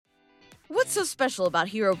What's so special about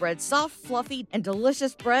Hero Bread's soft, fluffy, and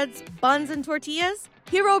delicious breads, buns, and tortillas?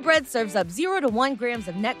 Hero Bread serves up 0 to 1 grams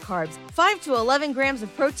of net carbs, 5 to 11 grams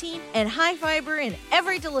of protein, and high fiber in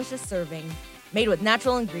every delicious serving. Made with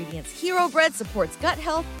natural ingredients, Hero Bread supports gut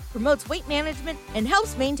health, promotes weight management, and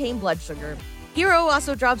helps maintain blood sugar. Hero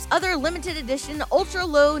also drops other limited edition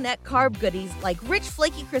ultra-low net carb goodies like rich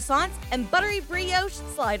flaky croissants and buttery brioche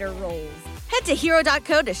slider rolls. Head to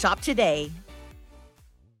hero.co to shop today.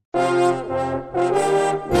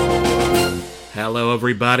 Hello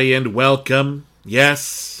everybody and welcome,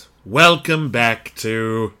 yes, welcome back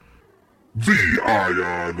to The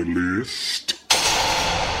Iron List.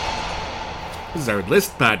 This is our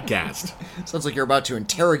list podcast. Sounds like you're about to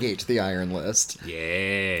interrogate the Iron List.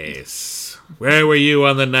 Yes. Where were you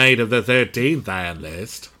on the night of the 13th Iron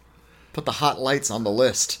List? Put the hot lights on the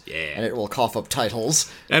list, Yeah. and it will cough up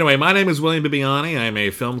titles. Anyway, my name is William Bibbiani. I'm a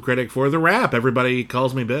film critic for The Wrap. Everybody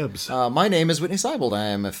calls me Bibbs. My name is Whitney Seibold. I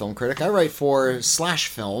am a film critic. I write for Slash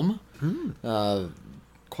Film.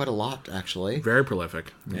 Quite a lot, actually. Very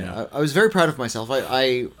prolific. Yeah. I was very proud of myself.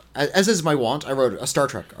 I as is my wont, I wrote a Star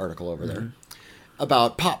Trek article over there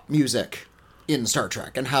about pop music in Star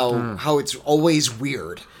Trek and how it's always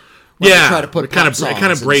weird. When they try to put it kind pop of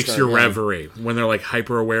songs breaks in your Star- reverie when they're like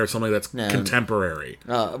hyper aware of something that's contemporary.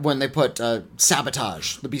 when they put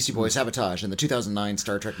Sabotage, the Beastie Boys Sabotage, in the 2009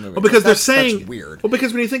 Star Trek movie. Well, because that's saying weird. Well,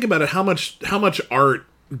 because when you think about it, how much art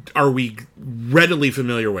are we readily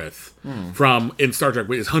familiar with from in Star Trek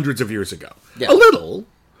is hundreds of years ago? Yeah. A little.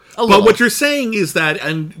 A But little. what you're saying is that,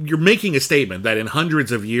 and you're making a statement that in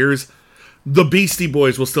hundreds of years, the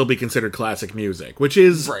Boys will still be considered classic music, which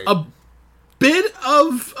is Right. a bit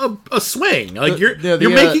of a swing. Like you're the,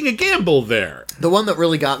 making a gamble there. The one that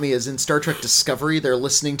really got me is in Star Trek Discovery. They're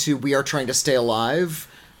listening to "We Are Trying to Stay Alive"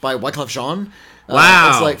 by Wyclef Jean.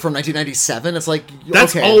 Wow. It's like from 1997. It's like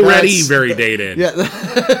That's okay, already very dated. Yeah,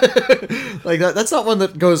 like that's not one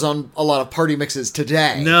that goes on a lot of party mixes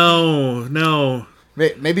today. No.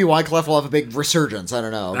 Maybe Wyclef will have a big resurgence. I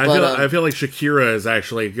don't know. I feel like Shakira is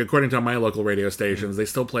actually, according to my local radio stations, they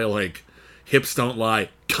still play like "Hips Don't Lie"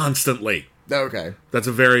 constantly. Okay. That's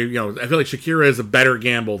a very, I feel like Shakira is a better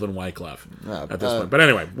gamble than Wyclef at this point. But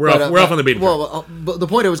anyway, we're off on the beat. Well, but the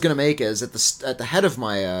point I was going to make is at the head of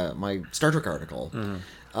my my Star Trek article,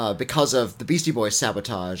 because of the Beastie Boys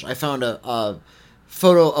Sabotage, I found a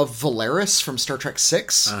photo of Valeris from Star Trek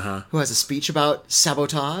VI, who has a speech about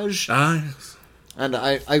sabotage. Yes. And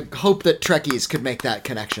I hope that Trekkies could make that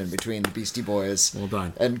connection between the Beastie Boys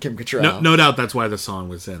and Kim Cattrall. No doubt that's why the song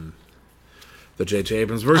was in the J.J.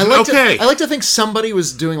 Abrams version. I like to think somebody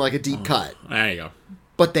was doing like a deep cut, There you go.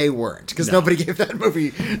 but they weren't, because nobody gave that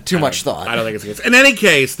movie too much thought. I don't think it's the case. In any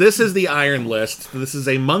case, this is the Iron List. This is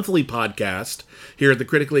a monthly podcast here at the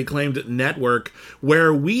Critically Acclaimed Network,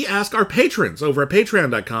 where we ask our patrons over at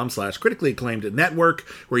patreon.com/critically acclaimed network,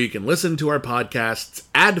 where you can listen to our podcasts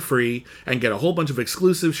ad-free and get a whole bunch of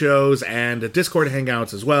exclusive shows and Discord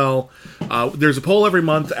hangouts as well. There's a poll every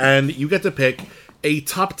month, and you get to pick a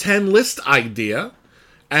top 10 list idea,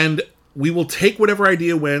 and we will take whatever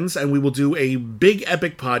idea wins, and we will do a big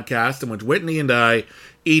epic podcast in which Whitney and I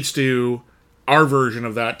each do our version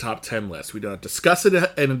of that top 10 list. We do not discuss it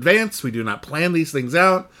in advance. We do not plan these things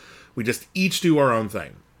out. We just each do our own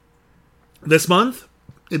thing. This month,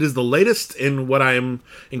 it is the latest in what I am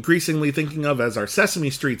increasingly thinking of as our Sesame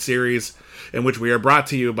Street series, in which we are brought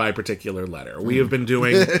to you by a particular letter. We have been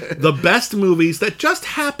doing the best movies that just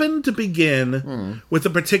happen to begin with a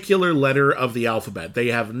particular letter of the alphabet. They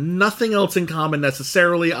have nothing else in common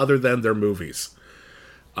necessarily other than their movies.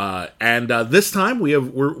 And this time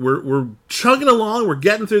we're chugging along. We're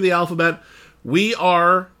getting through the alphabet. We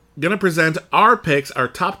are going to present our picks, our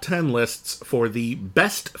top 10 lists for the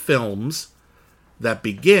best films that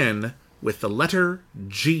begin with the letter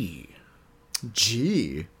G.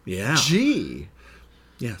 G. Yeah. G.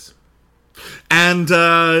 Yes. And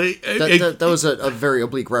That was a very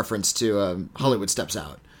oblique reference to Hollywood Steps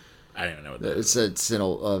Out. I don't even know what that is. It's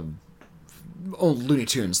old Looney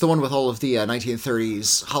Tunes, the one with all of the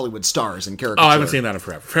 1930s Hollywood stars and characters. Oh, I haven't seen that in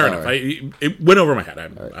forever. Fair enough. Right. It went over my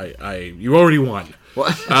head. You already won.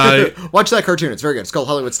 Watch that cartoon. It's very good. It's called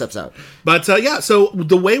Hollywood Steps Out. But so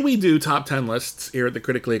the way we do top 10 lists here at the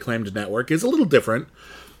Critically Acclaimed Network is a little different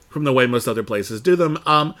from the way most other places do them.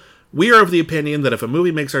 We are of the opinion that if a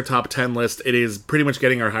movie makes our top 10 list, it is pretty much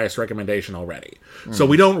getting our highest recommendation already. So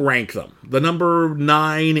we don't rank them. The number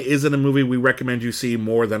 9 isn't a movie we recommend you see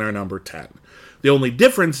more than our number 10. The only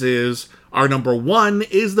difference is our number 1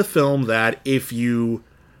 is the film that if you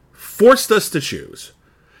forced us to choose,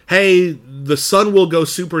 hey, the sun will go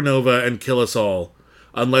supernova and kill us all,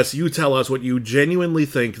 unless you tell us what you genuinely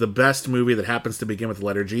think the best movie that happens to begin with the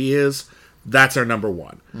letter G is. That's our number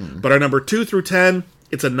 1. But our number 2 through 10,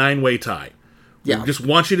 it's a 9-way tie. Yeah. We just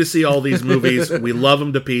want you to see all these movies. We love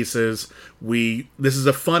them to pieces. This is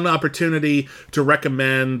a fun opportunity to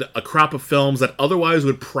recommend a crop of films that otherwise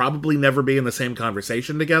would probably never be in the same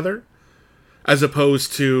conversation together, as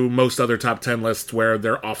opposed to most other top 10 lists where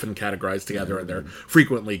they're often categorized together and they're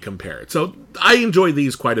frequently compared. So I enjoy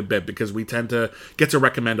these quite a bit because we tend to get to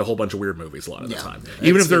recommend a whole bunch of weird movies a lot of the time.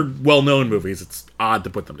 Even if they're well-known movies, it's odd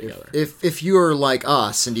to put them together. If you're like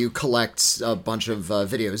us and you collect a bunch of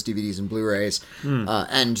videos, DVDs, and Blu-rays,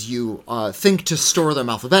 and you think to store them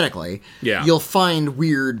alphabetically, you'll find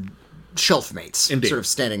weird shelf mates Indeed. sort of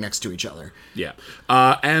standing next to each other. Yeah.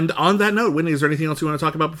 And on that note, Whitney, is there anything else you want to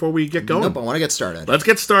talk about before we get going? Nope, I want to get started. Let's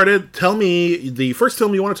get started. Tell me the first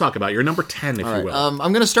film you want to talk about, your number 10, if you will. I'm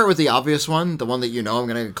going to start with the obvious one, the one that you know I'm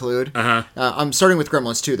going to include. I'm starting with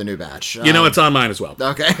Gremlins 2, the new batch. It's on mine as well.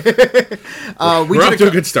 Okay. We're off to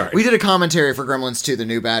a good start. We did a commentary for Gremlins 2, the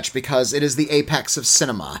new batch, because it is the apex of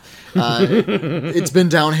cinema. It's been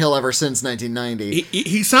downhill ever since 1990.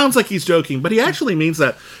 He sounds like he's joking, but he actually means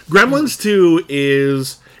that. Gremlins 2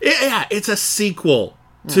 is... it's a sequel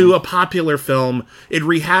to a popular film. It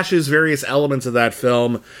rehashes various elements of that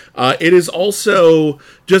film. It is also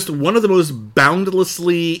just one of the most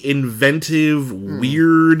boundlessly inventive,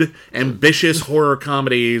 weird, ambitious horror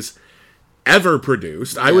comedies ever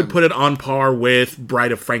produced. I would put it on par with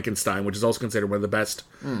Bride of Frankenstein, which is also considered one of the best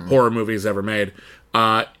horror movies ever made.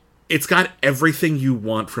 It's got everything you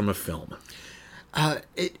want from a film.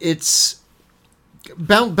 It's...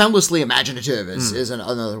 boundlessly imaginative is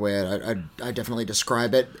another way I definitely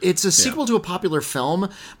describe it. It's a sequel to a popular film,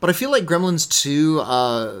 but I feel like Gremlins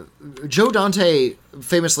 2, Joe Dante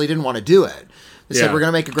famously didn't want to do it. They said, we're going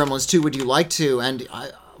to make a Gremlins 2, would you like to? And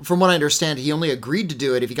from what I understand, he only agreed to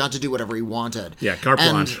do it if he got to do whatever he wanted. Yeah, carte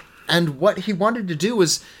blanche. And what he wanted to do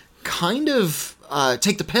was kind of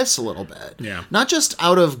take the piss a little bit. Yeah. Not just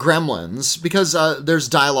out of Gremlins, because there's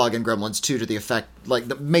dialogue in Gremlins 2 to the effect, like,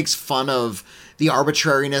 that makes fun of the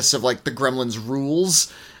arbitrariness of, like, the Gremlins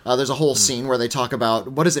rules. There's a whole scene where they talk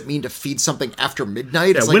about what does it mean to feed something after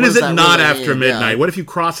midnight. Yeah, like, when is it not really after mean? midnight? Yeah. What if you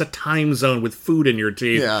cross a time zone with food in your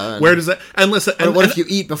teeth? Yeah, Where does that... And listen... What if you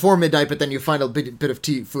eat before midnight, but then you find a bit of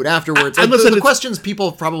food afterwards? And Like, listen, the questions people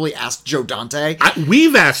have probably asked Joe Dante.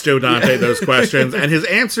 We've asked Joe Dante those questions, and his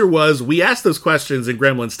answer was, we asked those questions in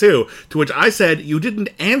Gremlins 2, to which I said, you didn't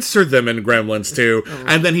answer them in Gremlins 2,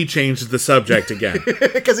 and then he changed the subject again.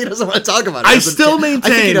 Because he doesn't want to talk about it. I still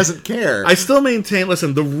maintain... I think he doesn't care. I still maintain,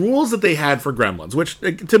 listen, the rules that they had for Gremlins, which,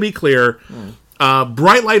 to be clear,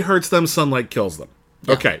 bright light hurts them, sunlight kills them.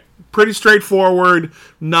 Yeah. Okay. Pretty straightforward,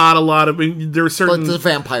 not a lot of... there are certain... But it's a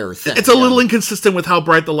vampire thing. It's a little inconsistent with how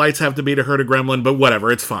bright the lights have to be to hurt a gremlin, but whatever,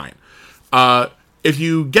 it's fine. If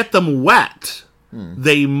you get them wet,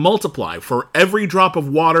 they multiply. For every drop of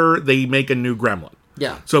water, they make a new gremlin.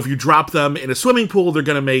 Yeah. So if you drop them in a swimming pool, they're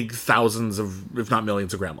going to make thousands of, if not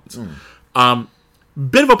millions of gremlins.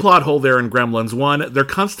 Bit of a plot hole there in Gremlins 1. They're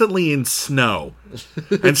constantly in snow.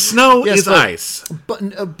 And snow is ice. But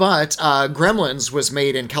Gremlins was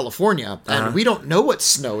made in California, and we don't know what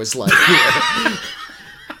snow is like here.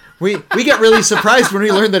 We get really surprised when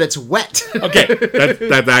we learn that it's wet. Okay,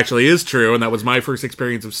 that actually is true, and that was my first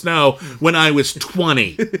experience of snow when I was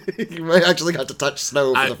 20. You actually got to touch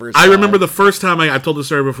snow for the first time. I remember the first time, I've told the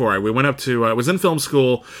story before, we went up to, I was in film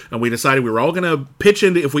school, and we decided we were all going to pitch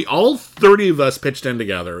into, if we all 30 of us pitched in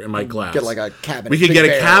together in my class. Get like a cabin. We could get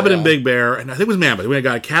a cabin in Big Bear, and I think it was Mammoth. We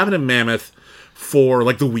got a cabin in Mammoth for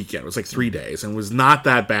like the weekend. It was like 3 days, and it was not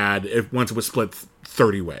that bad once it was split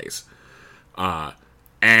 30 ways.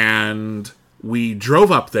 And we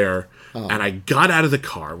drove up there, and I got out of the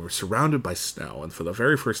car. We were surrounded by snow, and for the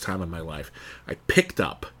very first time in my life, I picked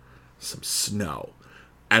up some snow.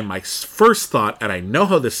 And my first thought, and I know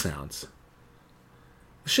how this sounds,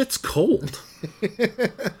 shit's cold.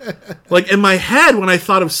 Like, in my head, when I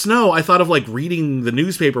thought of snow, I thought of, like, reading the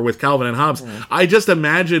newspaper with Calvin and Hobbes. I just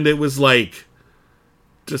imagined it was, like,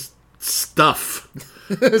 just stuff.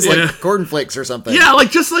 It's like cornflakes or something. Yeah,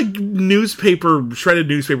 like just like newspaper, shredded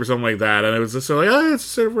newspaper, something like that. And it was just sort of like, oh, it's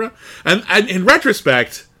sort of... And in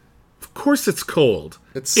retrospect, of course it's cold.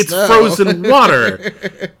 It's frozen water.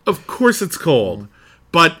 Of course it's cold.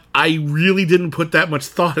 But I really didn't put that much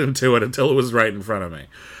thought into it until it was right in front of me.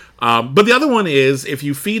 But the other one is, if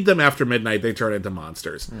you feed them after midnight, they turn into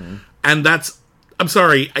monsters. And that's... I'm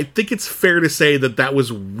sorry, I think it's fair to say that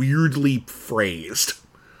was weirdly phrased.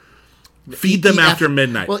 Feed them after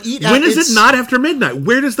midnight. Well, when is it not after midnight?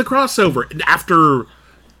 Where does the crossover? After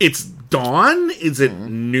it's dawn? Is it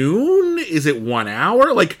noon? Is it 1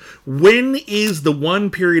 hour? Like, when is the one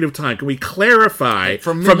period of time? Can we clarify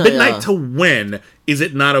from midnight to when is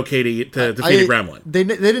it not okay to feed a gremlin? They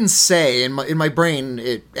didn't say. In my brain,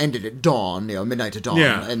 it ended at dawn, midnight to dawn.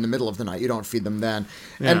 Yeah. In the middle of the night, you don't feed them then.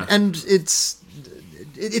 And it's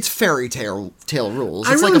fairy tale rules.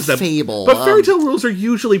 It's like a fable. But fairy tale rules are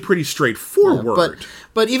usually pretty straightforward.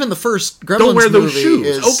 But even the first Gremlins don't wear those movie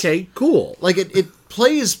shoes. is, okay, cool. Like it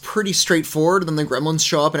plays pretty straightforward, then the Gremlins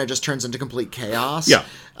show up and it just turns into complete chaos. Yeah.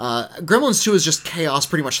 Gremlins 2 is just chaos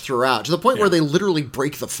pretty much throughout, to the point where they literally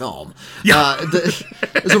break the film. Yeah. There's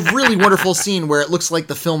a really wonderful scene where it looks like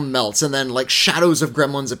the film melts and then like shadows of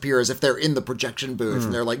Gremlins appear as if they're in the projection booth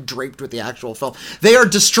and they're like draped with the actual film. They are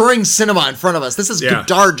destroying cinema in front of us. This is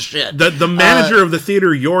Godard shit. The manager of the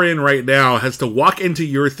theater you're in right now has to walk into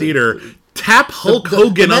your theater, tap Hulk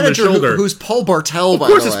Hogan on the shoulder. Who's Paul Bartel, by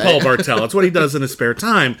the way. Of course it's Paul Bartel. It's what he does in his spare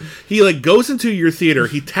time. He like goes into your theater,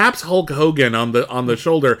 he taps Hulk Hogan on the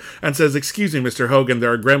shoulder and says, "Excuse me, Mr. Hogan,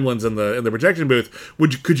 there are gremlins in the projection booth.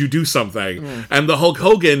 Could you do something?" And the Hulk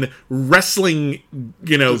Hogan wrestling,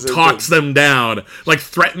 talks them down, like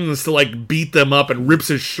threatens to like beat them up and rips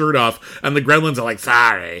his shirt off, and the gremlins are like,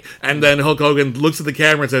 "Sorry." And then Hulk Hogan looks at the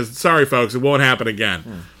camera and says, "Sorry folks, it won't happen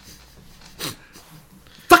again."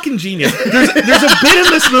 Fucking genius. There's a bit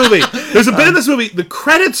in this movie. The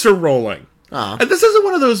credits are rolling. And this isn't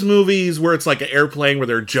one of those movies where it's like an airplane where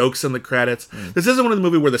there are jokes in the credits. This isn't one of the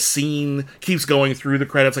movies where the scene keeps going through the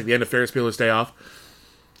credits like the end of Ferris Bueller's Day Off.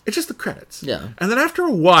 It's just the credits. Yeah. And then after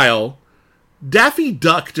a while, Daffy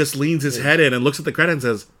Duck just leans his head in and looks at the credit and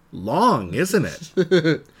says, "Long, isn't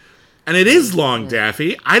it?" And it is long,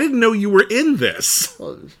 Daffy. I didn't know you were in this.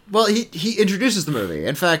 Well, he introduces the movie.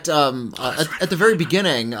 In fact, at the very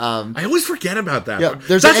beginning... I always forget about that. Yeah,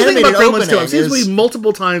 there's That's an the thing about animated Gremlins too. opening. I've seen this movie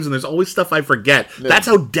multiple times, and there's always stuff I forget. That's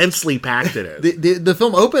how densely packed it is. The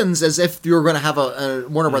film opens as if you were going to have a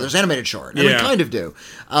Warner Brothers animated short. And we kind of do.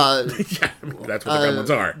 Yeah, that's what the Gremlins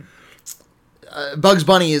are. Bugs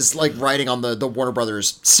Bunny is like riding on the Warner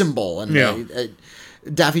Brothers symbol, and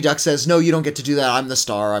Daffy Duck says, "No, you don't get to do that. I'm the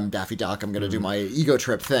star. I'm Daffy Duck. I'm going to do my ego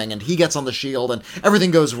trip thing." And he gets on the shield, and everything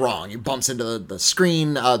goes wrong. He bumps into the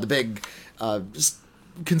screen. The big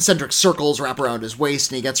concentric circles wrap around his waist,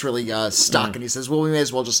 and he gets really stuck. And he says, "Well, we may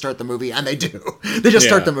as well just start the movie." And they do. They just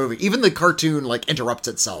start the movie. Even the cartoon like interrupts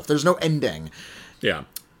itself. There's no ending. Yeah.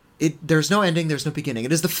 There's no ending, there's no beginning.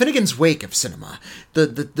 It is the Finnegan's Wake of cinema.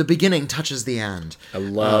 The beginning touches the end. I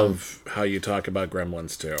love how you talk about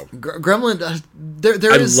Gremlins too. Gremlin,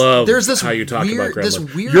 there's this how you talk weird, about this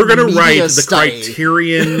Gremlins. weird You're going to write the study.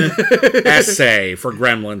 Criterion essay for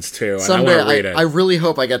Gremlins 2, and someday, I want to read it. I really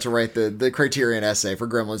hope I get to write the Criterion essay for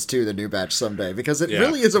Gremlins 2, the new batch, someday, because it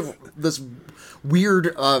really is this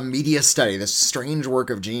weird media study, this strange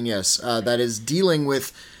work of genius that is dealing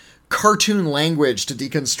with cartoon language to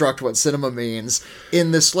deconstruct what cinema means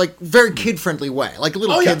in this like very kid-friendly way. Like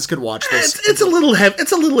little kids could watch this. It's a little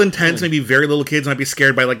it's a little intense. Maybe very little kids might be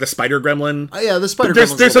scared by like the spider gremlin. The spider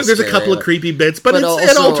gremlin. There's a couple of creepy bits, but it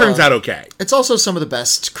all turns out okay. It's also some of the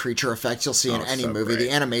best creature effects you'll see in any movie. Great.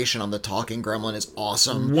 The animation on the talking gremlin is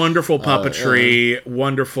awesome. Wonderful puppetry,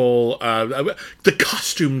 wonderful the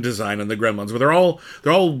costume design on the gremlins, where they're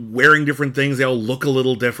all wearing different things. They all look a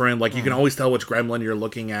little different. Like you can always tell which gremlin you're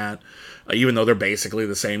looking at. Even though they're basically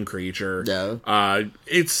the same creature. Yeah.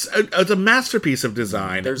 It's a masterpiece of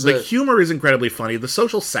design. The humor is incredibly funny. The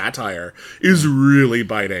social satire is really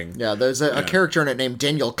biting. Yeah, there's a character in it named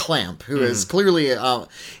Daniel Clamp, who is clearly...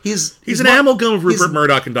 He's an amalgam of Rupert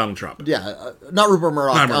Murdoch and Donald Trump. Yeah, not Rupert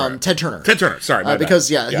Murdoch, Ted Turner. Ted Turner, sorry. Because,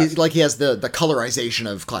 he has the colorization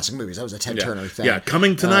of classic movies. That was a Ted Turner thing. Yeah,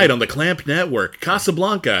 coming tonight on the Clamp Network,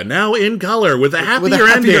 Casablanca, now in color with a happier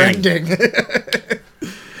ending.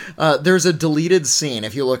 There's a deleted scene,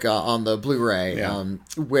 if you look on the Blu-ray,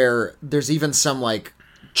 where there's even some, like,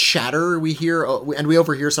 chatter we hear, and we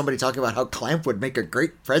overhear somebody talking about how Clamp would make a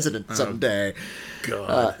great president someday.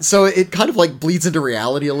 God. So it kind of, like, bleeds into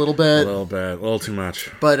reality a little bit. A little too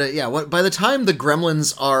much. But, by the time the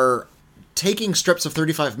Gremlins are taking strips of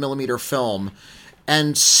 35mm film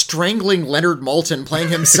and strangling Leonard Maltin playing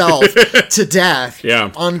himself to death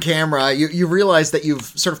on camera, you realize that you've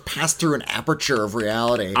sort of passed through an aperture of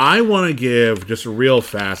reality. I want to give, just real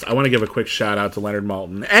fast, a quick shout out to Leonard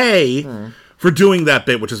Maltin. For doing that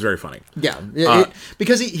bit, which is very funny. Yeah,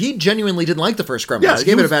 because he genuinely didn't like the first Gremlins. He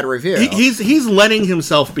gave it a bad review. He's letting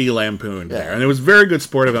himself be lampooned there, and it was very good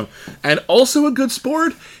sport of him. And also a good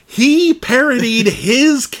sport, he parodied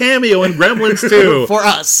his cameo in Gremlins 2 for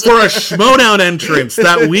us for a Schmoedown entrance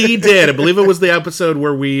that we did. I believe it was the episode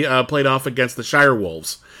where we played off against the Shire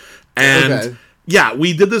Wolves, and Yeah,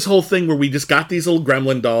 we did this whole thing where we just got these little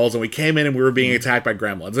gremlin dolls, and we came in and we were being attacked by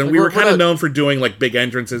gremlins. And we were kind of known for doing, like, big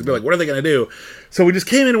entrances, be like, what are they going to do? So we just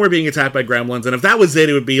came in and we were being attacked by gremlins, and if that was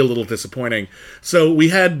it would be a little disappointing. So we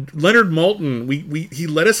had Leonard Maltin, he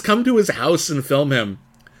let us come to his house and film him.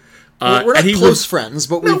 We're not close friends,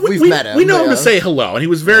 but we've met him. We know him to say hello, and he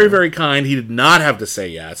was very, very kind. He did not have to say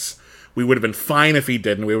yes. We would have been fine if he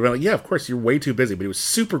didn't. We would have been like, yeah, of course, you're way too busy, but he was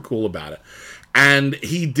super cool about it. And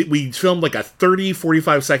we filmed like a 30,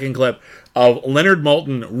 45-second clip of Leonard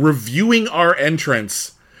Maltin reviewing our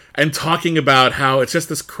entrance and talking about how it's just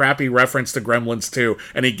this crappy reference to Gremlins 2,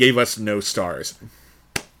 and he gave us no stars.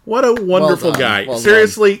 What a wonderful guy. Well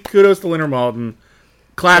Seriously, kudos to Leonard Maltin.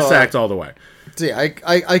 Class act all the way. See, I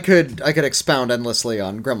could expound endlessly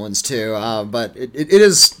on Gremlins 2, but it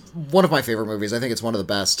is one of my favorite movies. I think it's one of the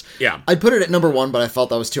best. Yeah. I'd put it at number 1, but I felt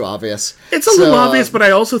that was too obvious. It's a little obvious, but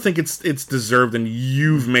I also think it's deserved, and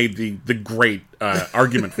you've made the great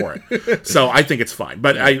argument for it. So I think it's fine.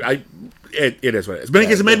 But it is what it is. But in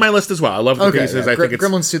any case, it made my list as well. I love the pieces. Yeah. I think it's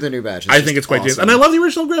Gremlins 2, the new batch. I think it's quite awesome. And I love the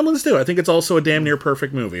original Gremlins 2. I think it's also a damn near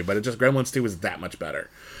perfect movie, but Gremlins 2 is that much better.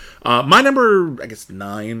 My number, I guess,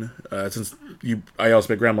 9, since I also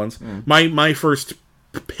picked Gremlins. My first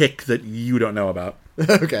pick that you don't know about.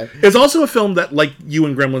 Okay. Is also a film that, like you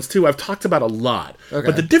and Gremlins 2, I've talked about a lot. Okay.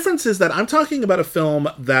 But the difference is that I'm talking about a film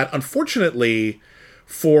that, unfortunately,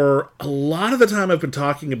 for a lot of the time I've been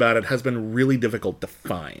talking about it, has been really difficult to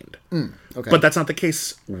find. Okay. But that's not the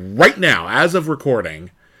case right now, as of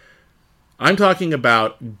recording. I'm talking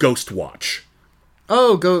about Ghost Watch.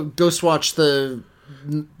 Oh, Ghost Watch, the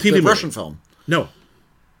TV Russian film. No.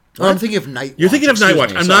 Oh, I'm thinking of Night Watch. You're thinking of Night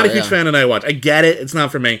Watch. I'm not a huge yeah. fan of Night Watch. I get it. It's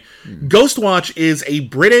not for me. Ghost Watch is a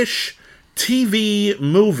British TV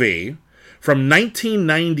movie from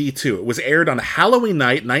 1992. It was aired on Halloween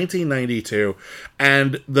night, 1992.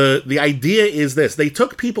 And the idea is this. They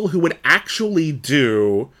took people who would actually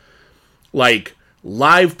do, like,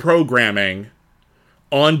 live programming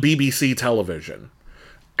on BBC television.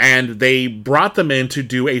 And they brought them in to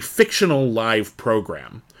do a fictional live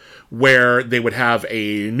program where they would have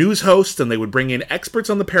a news host and they would bring in experts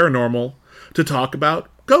on the paranormal to talk about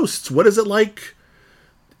ghosts. What is it like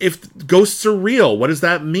if ghosts are real? What does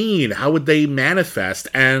that mean? How would they manifest?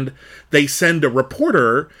 And they send a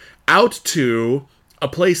reporter out to a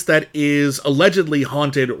place that is allegedly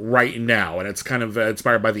haunted right now. And it's kind of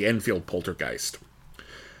inspired by the Enfield poltergeist.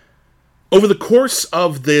 Over the course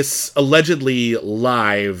of this allegedly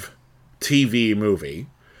live TV movie,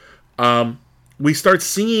 we start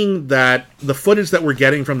seeing that the footage that we're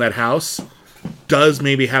getting from that house does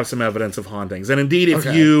maybe have some evidence of hauntings. And indeed, if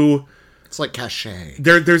you... It's like cachet.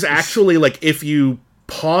 There's actually, like, if you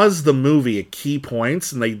pause the movie at key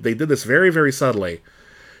points, and they did this very, very subtly,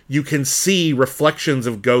 you can see reflections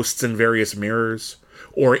of ghosts in various mirrors,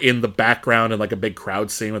 or in the background in, like, a big crowd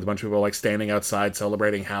scene with a bunch of people, like, standing outside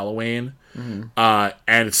celebrating Halloween. And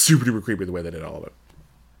it's super duper creepy the way they did all of it.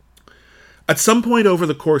 At some point over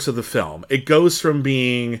the course of the film, it goes from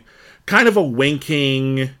being kind of a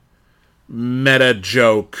winking meta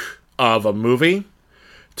joke of a movie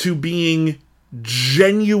to being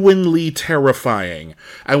genuinely terrifying.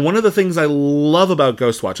 And one of the things I love about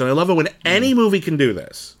Ghost Watch, and I love it when any movie can do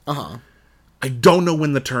this, I don't know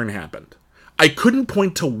when the turn happened. I couldn't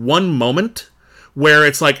point to one moment where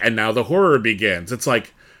it's like, and now the horror begins. It's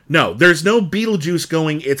like, no, there's no Beetlejuice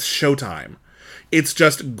going, it's showtime. It's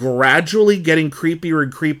just gradually getting creepier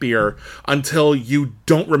and creepier until you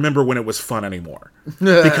don't remember when it was fun anymore.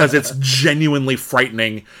 Because it's genuinely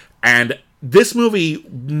frightening. And this movie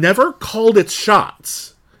never called its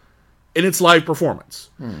shots in its live performance.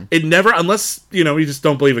 It never, unless, you just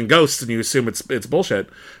don't believe in ghosts and you assume it's bullshit.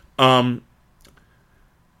 There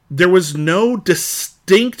was no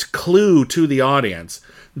distinct clue to the audience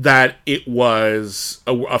that it was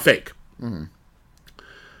a fake.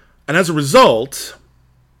 And as a result,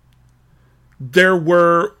 there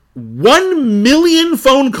were 1 million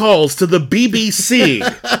phone calls to the BBC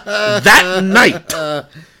that night. I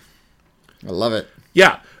love it.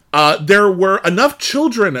 Yeah. There were enough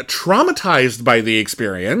children traumatized by the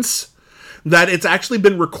experience that it's actually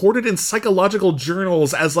been recorded in psychological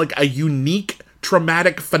journals as, like, a unique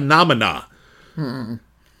traumatic phenomena.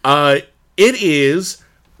 It is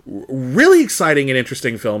really exciting and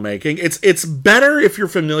interesting filmmaking. It's better if you're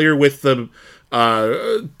familiar with the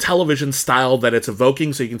television style that it's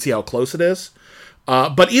evoking, so you can see how close it is.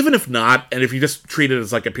 But even if not, and if you just treat it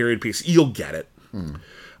as like a period piece, you'll get it.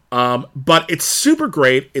 But it's super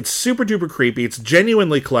great. It's super duper creepy. It's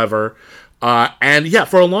genuinely clever. And yeah,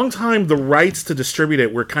 for a long time, the rights to distribute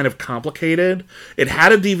it were kind of complicated. It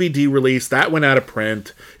had a DVD release that went out of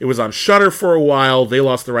print. It was on Shudder for a while. They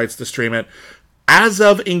lost the rights to stream it. As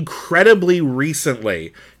of incredibly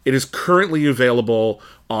recently, it is currently available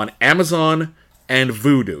on Amazon and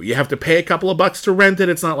Vudu. You have to pay a couple of bucks to rent it.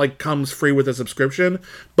 It's not like comes free with a subscription,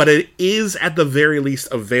 but it is at the very least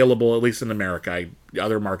available, at least in America.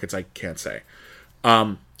 Other markets I can't say.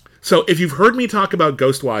 So if you've heard me talk about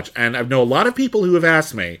Ghostwatch, and I know a lot of people who have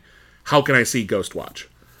asked me, how can I see Ghostwatch?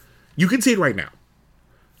 You can see it right now.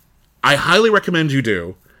 I highly recommend you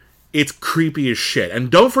do. It's creepy as shit.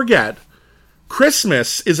 And don't forget,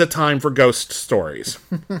 Christmas is a time for ghost stories.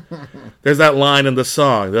 There's that line in the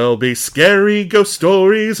song, there'll be scary ghost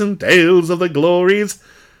stories and tales of the glories.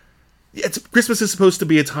 Christmas is supposed to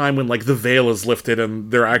be a time when, like, the veil is lifted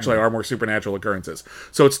and there actually are more supernatural occurrences.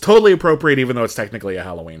 So it's totally appropriate, even though it's technically a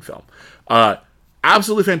Halloween film.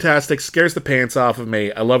 Absolutely fantastic. Scares the pants off of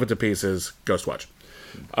me. I love it to pieces. Ghostwatch.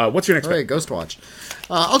 What's your next pick? Ghostwatch.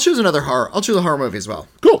 I'll choose another horror. I'll choose a horror movie as well.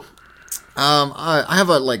 Cool. I have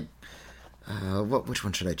a, like... which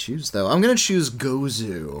one should I choose, though? I'm going to choose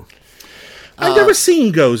Gozu. I've never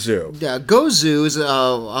seen Gozu. Yeah, Gozu is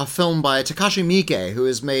a film by Takashi Miike, who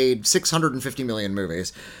has made 650 million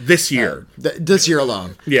movies. This year. This year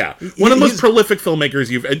alone. Yeah. One of the most prolific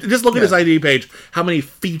filmmakers you've... Just look at his IMDb page, how many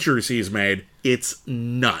features he's made. It's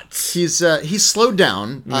nuts. He's slowed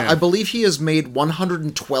down. I believe he has made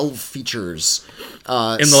 112 features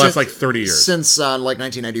in the last, like, 30 years. Since,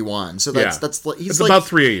 1991. So that's he's like about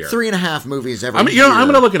 3 a year. 3.5 movies every year. I'm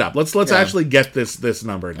going to look it up. Let's actually get this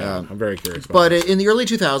number down. I'm very curious about But in the early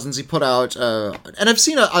 2000s, he put out... and I've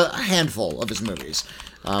seen a handful of his movies.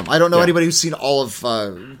 I don't know anybody who's seen all of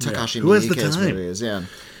Takashi Miike's movies. Yeah.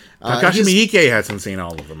 Takashi Miike hasn't seen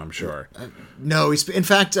all of them, I'm sure. No, in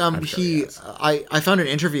fact, I found an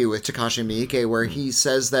interview with Takashi Miike where he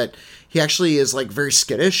says that he actually is, like, very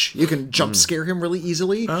skittish. You can jump scare him really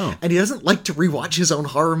easily, and he doesn't like to rewatch his own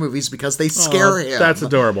horror movies because they scare him. That's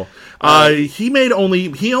adorable. He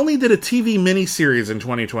only did a TV miniseries in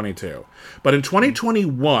 2022, but in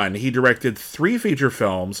 2021 he directed 3 feature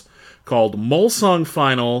films called Mole Song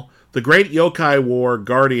Final, The Great Yokai War,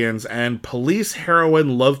 Guardians, and Police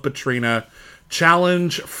Heroine Love Patrina,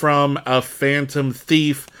 Challenge from a Phantom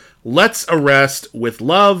Thief, Let's Arrest with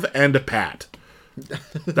Love and a Pat.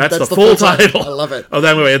 That's the full title. I love it. Oh,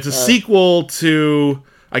 that movie. It's a sequel to,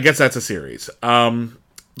 I guess that's a series.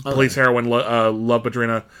 Police Heroine Love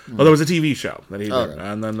Patrina. Well, there was a TV show that he did.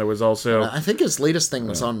 And then there was also... I think his latest thing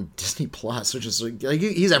was on Disney Plus, which is... Like,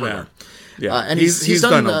 he's everywhere. Yeah, and he's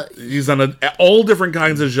done all different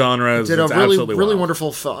kinds of genres. Did a really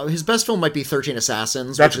wonderful film. His best film might be 13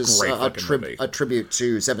 Assassins, which is a tribute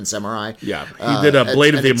to Seven Samurai. Yeah, he did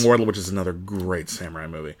Blade of the Immortal, which is another great samurai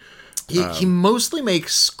movie. He mostly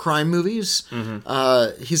makes crime movies.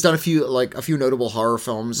 Mm-hmm. He's done a few notable horror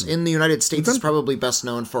films. In the United States, he's probably best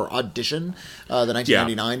known for Audition, the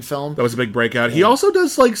 1999 film. That was a big breakout. He also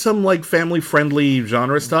does some family-friendly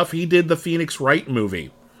genre stuff. He did the Phoenix Wright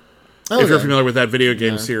movie. If you're familiar with that video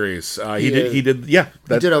game series, he did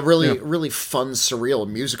a really fun, surreal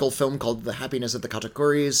musical film called The Happiness of the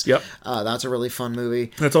Katakuris. Yep. That's a really fun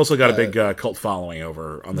movie. It's also got a big cult following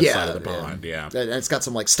over on this side of the pond. Yeah. And it's got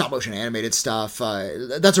some stop motion animated stuff.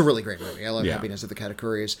 That's a really great movie. I love Happiness of the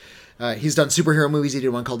Katakuris. He's done superhero movies. He did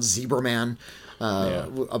one called Zebra Man,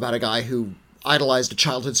 about a guy who idolized a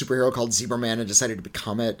childhood superhero called Zebra Man and decided to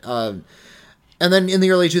become it. And then in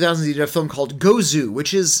the early 2000s, he did a film called Gozu,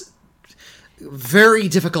 which is very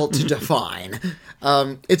difficult to define.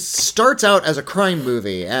 It starts out as a crime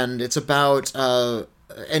movie, and it's about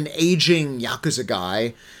an aging Yakuza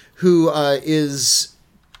guy who is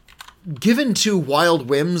given to wild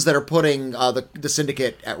whims that are putting the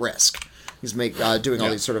syndicate at risk. He's doing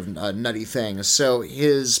all these sort of nutty things. So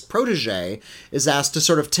his protege is asked to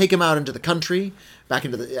sort of take him out into the country, out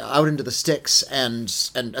into the sticks, and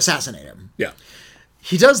assassinate him. Yeah.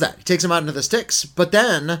 He does that. He takes him out into the sticks, but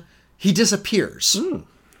then he disappears.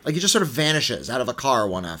 Like, he just sort of vanishes out of a car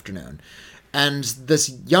one afternoon. And this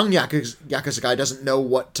young Yakuza guy doesn't know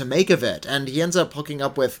what to make of it. And he ends up hooking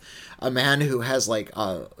up with a man who has,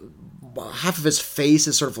 half of his face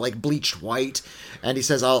is sort of, bleached white. And he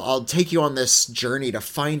says, I'll take you on this journey to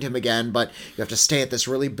find him again, but you have to stay at this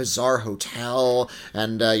really bizarre hotel,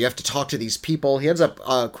 and you have to talk to these people. He ends up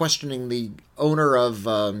questioning the owner of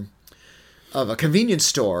a convenience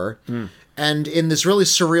store, And in this really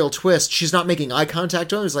surreal twist, she's not making eye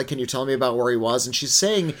contact with him. He's like, can you tell me about where he was? And she's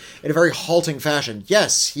saying in a very halting fashion,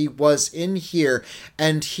 yes, he was in here.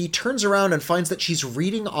 And he turns around and finds that she's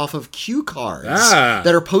reading off of cue cards that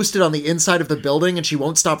are posted on the inside of the building, and she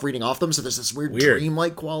won't stop reading off them. So there's this weird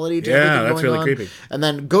dreamlike quality to everything that's going really on. creepy. And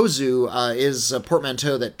then Gozu is a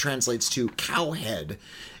portmanteau that translates to cowhead.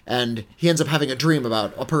 And he ends up having a dream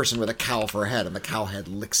about a person with a cow for a head, and the cow head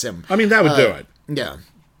licks him. I mean, that would do it. Yeah.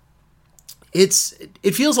 It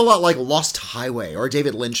feels a lot like Lost Highway or a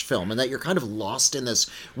David Lynch film, in that you're kind of lost in this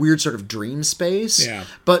weird sort of dream space. Yeah.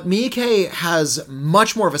 But Miike has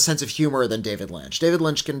much more of a sense of humor than David Lynch. David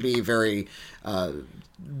Lynch can be very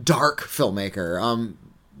dark filmmaker.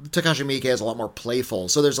 Takashi Miike is a lot more playful.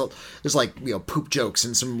 So there's like, you know, poop jokes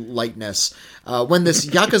and some lightness. When this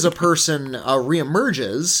Yakuza person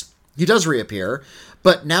reemerges, he does reappear,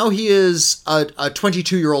 but now he is a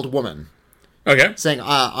 22-year-old woman. Okay. Saying,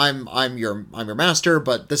 I'm your master,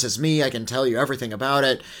 but this is me. I can tell you everything about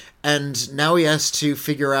it. And now he has to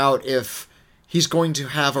figure out if he's going to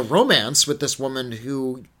have a romance with this woman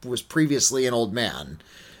who was previously an old man.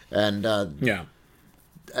 And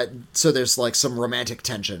so there's like some romantic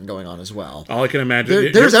tension going on as well. All I can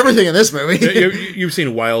imagine. There's everything in this movie. You've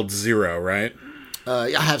seen Wild Zero, right?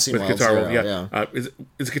 I have seen With Wild Guitar Zero, Wolf, yeah.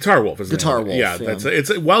 It's Guitar Wolf, isn't it? Guitar Wolf, yeah.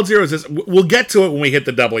 It's Wild Zero is this. We'll get to it when we hit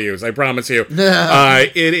the W's, I promise you.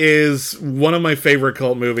 It is one of my favorite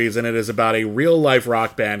cult movies, and it is about a real-life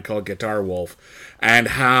rock band called Guitar Wolf, and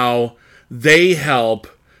how they help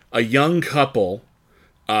a young couple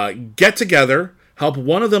get together, help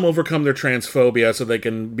one of them overcome their transphobia so they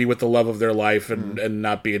can be with the love of their life and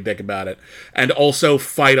not be a dick about it, and also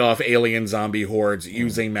fight off alien zombie hordes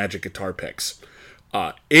using magic guitar picks.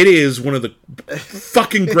 It is one of the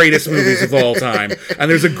fucking greatest movies of all time. And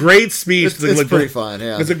there's a great speech. It's pretty fun,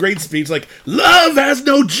 yeah. There's a great speech like, love has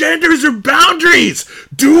no genders or boundaries.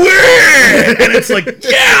 Do it! And it's like,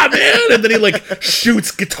 yeah, man! And then he like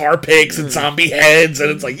shoots guitar picks and zombie heads. And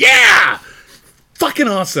it's like, yeah! Fucking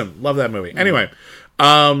awesome. Love that movie. Anyway.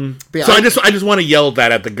 So I just want to yell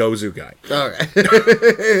that at the Gozu guy. Okay.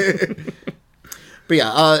 But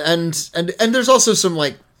yeah, and there's also some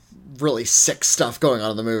like really sick stuff going on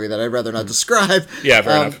in the movie that I'd rather not describe. Yeah,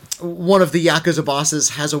 fair enough. One of the Yakuza bosses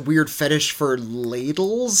has a weird fetish for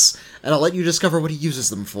ladles, and I'll let you discover what he uses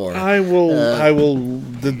them for. I will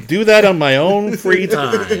do that on my own free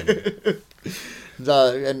time.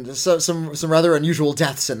 And so some rather unusual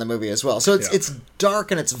deaths in the movie as well. So it's dark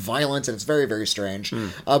and it's violent and it's very, very strange.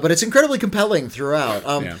 But it's incredibly compelling throughout.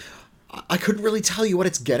 I couldn't really tell you what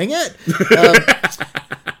it's getting at.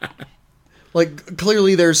 Like,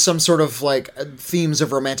 clearly there's some sort of, like, themes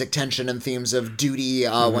of romantic tension and themes of duty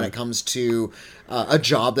when it comes to a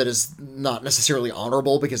job that is not necessarily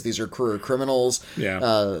honorable because these are career criminals.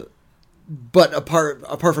 Yeah. But apart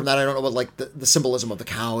from that, I don't know what, like, the symbolism of the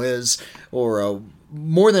cow is. Or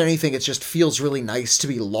more than anything, it just feels really nice to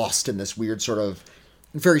be lost in this weird sort of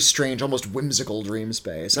very strange, almost whimsical dream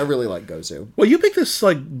space. I really like Gozu. Well, you picked this,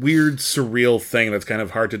 like, weird, surreal thing that's kind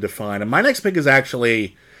of hard to define. And my next pick is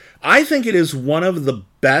actually... I think it is one of the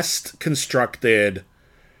best constructed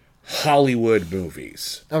Hollywood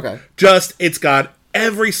movies. Okay. It's got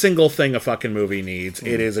every single thing a fucking movie needs.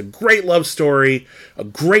 It is a great love story, a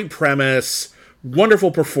great premise,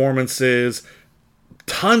 wonderful performances,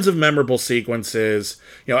 tons of memorable sequences.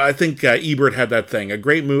 You know, I think Ebert had that thing. A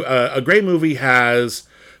great movie has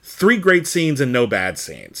 3 great scenes and no bad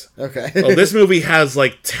scenes. Okay. Well, this movie has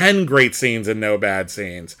like 10 great scenes and no bad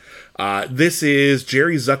scenes. This is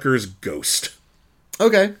Jerry Zucker's Ghost.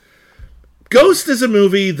 Okay. Ghost is a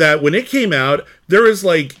movie that when it came out, there was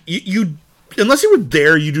like, you unless you were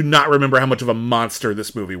there, you do not remember how much of a monster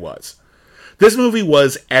this movie was. This movie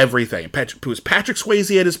was everything. It was Patrick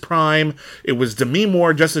Swayze at his prime. It was Demi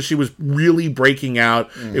Moore just as she was really breaking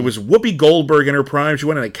out. It was Whoopi Goldberg in her prime. She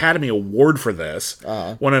won an Academy Award for this.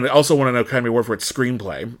 Also won an Academy Award for its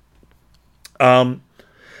screenplay.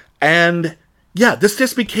 And yeah, this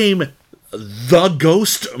just became the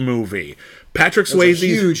Ghost movie. Patrick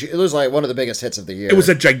Swayze. It was like one of the biggest hits of the year. It was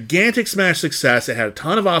a gigantic smash success. It had a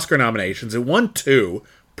ton of Oscar nominations. It won 2.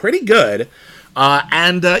 Pretty good.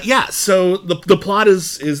 So the plot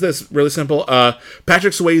is this, really simple.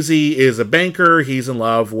 Patrick Swayze is a banker. He's in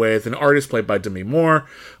love with an artist played by Demi Moore.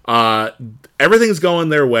 Everything's going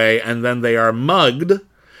their way, and then they are mugged,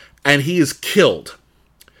 and he is killed.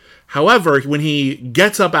 However, when he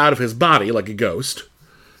gets up out of his body like a ghost,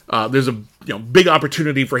 there's a big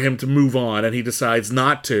opportunity for him to move on, and he decides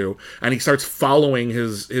not to, and he starts following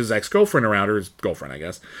his ex-girlfriend around, or his girlfriend, I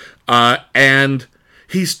guess, and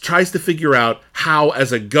he tries to figure out how,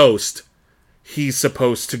 as a ghost, he's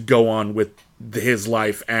supposed to go on with his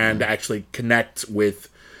life and actually connect with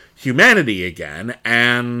humanity again.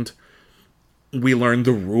 And we learn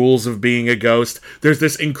the rules of being a ghost. There's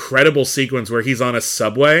this incredible sequence where he's on a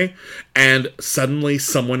subway and suddenly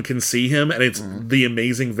someone can see him, and it's the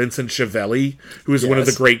amazing Vincent Schiavelli, who is one of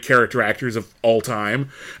the great character actors of all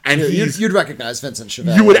time. And you'd recognize Vincent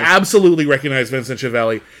Schiavelli. You would absolutely recognize Vincent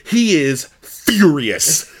Schiavelli. He is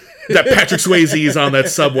furious that Patrick Swayze is on that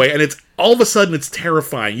subway, and it's all of a sudden it's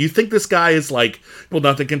terrifying. You think this guy is like, well,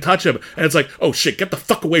 nothing can touch him, and it's like, oh shit, get the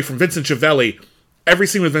fuck away from Vincent Schiavelli. Every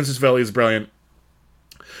scene with Vincent Schiavelli is brilliant.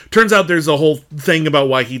 Turns out there's a whole thing about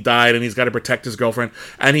why he died, and he's got to protect his girlfriend,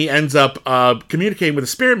 and he ends up communicating with a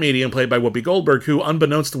spirit medium played by Whoopi Goldberg, who,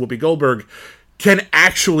 unbeknownst to Whoopi Goldberg, can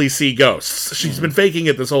actually see ghosts. She's been faking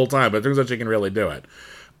it this whole time, but it turns out she can really do it.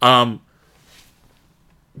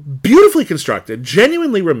 Beautifully constructed,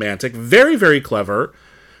 genuinely romantic, very, very clever.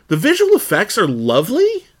 The visual effects are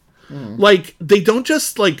lovely. Like, they don't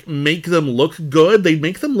just, like, make them look good, they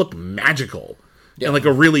make them look magical. In, like,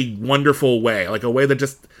 a really wonderful way. Like, a way that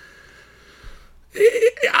just...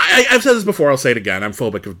 I've said this before, I'll say it again. I'm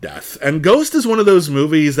phobic of death. And Ghost is one of those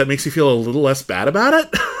movies that makes you feel a little less bad about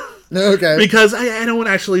it. Okay. Because I don't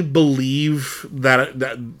actually believe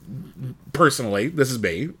that personally, this is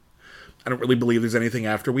me, I don't really believe there's anything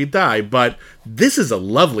after we die, but this is a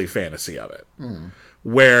lovely fantasy of it.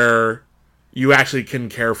 Where you actually can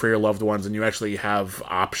care for your loved ones, and you actually have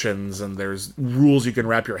options, and there's rules you can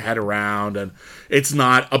wrap your head around, and it's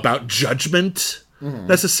not about judgment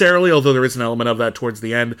necessarily, although there is an element of that towards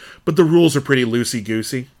the end, but the rules are pretty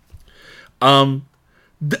loosey-goosey.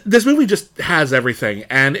 This movie just has everything,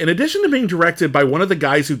 and in addition to being directed by one of the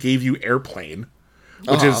guys who gave you Airplane,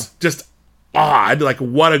 which is just odd, like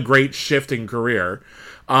what a great shift in career.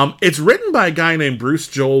 It's written by a guy named Bruce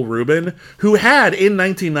Joel Rubin, who had, in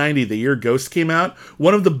 1990, the year Ghost came out,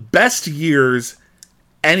 one of the best years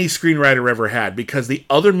any screenwriter ever had, because the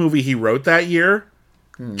other movie he wrote that year,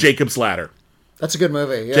 Jacob's Ladder. That's a good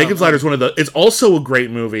movie. Yeah. Jacob's Ladder is it's also a great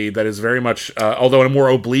movie that is very much, although in a more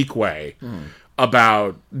oblique way,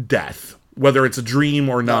 about death. Whether it's a dream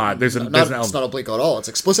or not, there's an element. It's not oblique at all. It's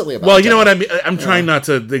explicitly about. Well, you know what I mean. I'm trying not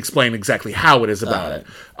to explain exactly how it is about it,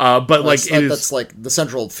 but like that's like the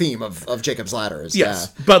central theme of Jacob's Ladder. Yes,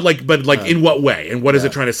 but in what way, and what is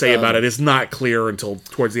it trying to say about it is not clear until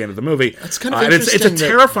towards the end of the movie. It's kind of interesting. It's a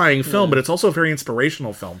terrifying film, but it's also a very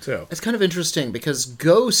inspirational film too. It's kind of interesting because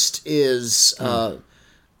Ghost is. I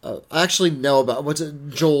actually know about what's it?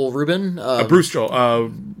 Joel Rubin. Bruce Joel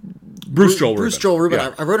Rubin.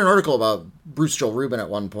 Yeah. I wrote an article about Bruce Joel Rubin at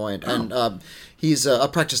one point, and he's a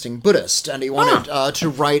practicing Buddhist, and he wanted to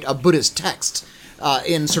write a Buddhist text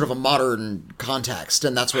in sort of a modern context,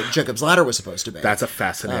 and that's what Jacob's Ladder was supposed to be. That's a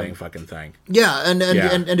fascinating fucking thing. Yeah, and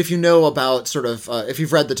if you know about sort of if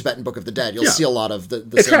you've read the Tibetan Book of the Dead, you'll see a lot of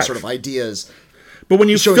the same sort of ideas. But when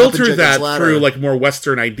you filter that through like more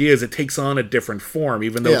Western ideas, it takes on a different form,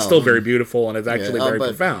 even though it's still very beautiful and it's actually very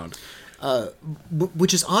profound.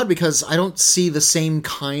 Which is odd because I don't see the same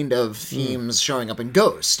kind of themes showing up in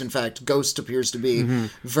Ghost. In fact, Ghost appears to be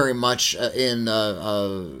very much in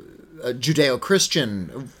a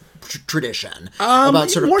Judeo-Christian tradition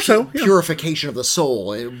about sort of purification of the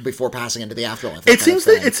soul before passing into the afterlife. It seems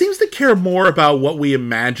to care more about what we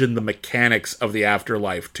imagine the mechanics of the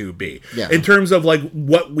afterlife to be, in terms of like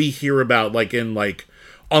what we hear about, like in like.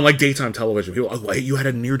 On like daytime television, people, oh, you had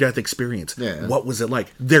a near-death experience. Yeah. What was it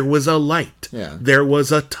like? There was a light. Yeah. There was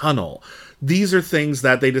a tunnel. These are things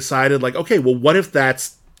that they decided, like, okay, well, what if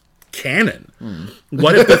that's canon?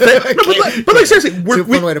 What if the thing... but like, seriously,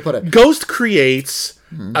 one way to put it. Ghost creates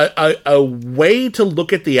a way to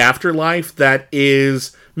look at the afterlife that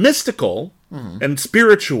is mystical and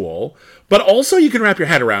spiritual, but also you can wrap your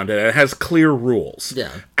head around it. It has clear rules.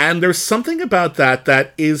 Yeah. And there's something about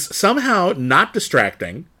that is somehow not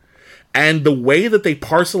distracting. And the way that they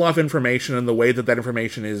parcel off information and the way that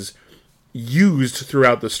information is used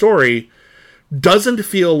throughout the story doesn't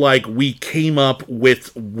feel like we came up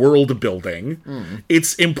with world building.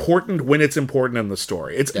 It's important when it's important in the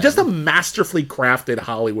story. It's just a masterfully crafted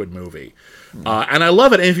Hollywood movie. And I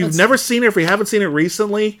love it. And if you've never seen it, if you haven't seen it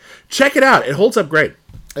recently, check it out. It holds up great.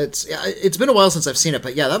 It's been a while since I've seen it,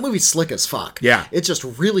 but yeah, that movie's slick as fuck. Yeah. It's just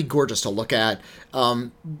really gorgeous to look at.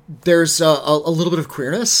 There's a little bit of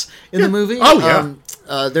queerness in the movie. Oh,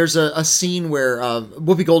 yeah. There's a scene where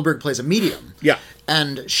Whoopi Goldberg plays a medium. Yeah.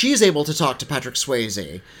 And she's able to talk to Patrick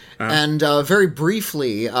Swayze. And very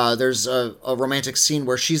briefly, there's a romantic scene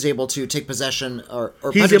where she's able to take possession, or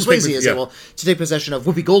Patrick Swayze is able to take possession of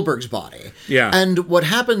Whoopi Goldberg's body. Yeah. And what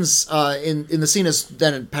happens in the scene is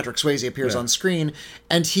then Patrick Swayze appears on screen,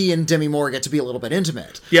 and he and Demi Moore get to be a little bit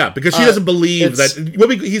intimate. Yeah, because she doesn't believe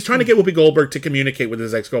that he's trying to get Whoopi Goldberg to communicate with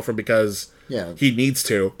his ex-girlfriend because he needs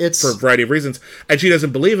to for a variety of reasons, and she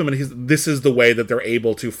doesn't believe him. And this is the way that they're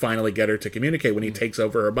able to finally get her to communicate when he takes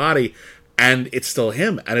over her body. And it's still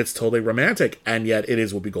him, and it's totally romantic, and yet it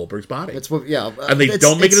is Whoopi Goldberg's body. And they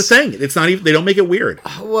don't make it a thing. It's not even. They don't make it weird.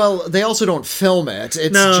 Well, they also don't film it.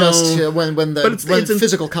 It's just when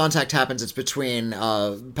physical contact happens, it's between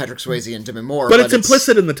Patrick Swayze and Demi Moore. But it's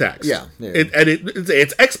implicit in the text. Yeah.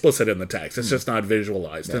 It's explicit in the text. It's just not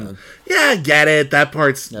visualized. And I get it. That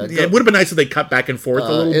part's. It would have been nice if they cut back and forth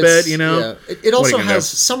a little bit. You know. Yeah. It also has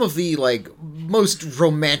some of the most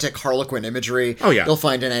romantic Harlequin imagery. Oh yeah. You'll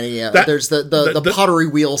find in any. There's the pottery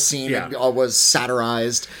wheel scene was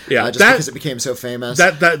satirized because it became so famous.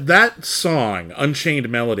 That song, Unchained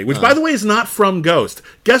Melody, which by the way is not from Ghost.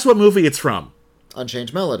 Guess what movie it's from?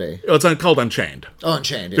 Unchained Melody. Oh, it's called Unchained. Oh,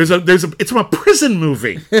 Unchained. Yeah. It's from a prison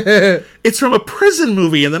movie. It's from a prison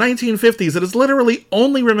movie in the 1950s that is literally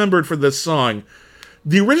only remembered for this song.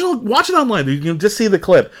 The original, watch it online. You can just see the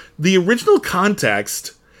clip. The original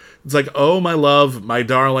context. It's like, oh, my love, my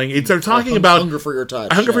darling. They're talking about... Hunger for your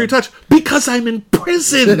touch. Hunger for your touch. Because I'm in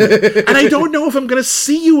prison. And I don't know if I'm going to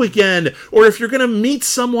see you again. Or if you're going to meet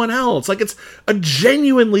someone else. Like, it's a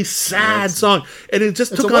genuinely sad song. And it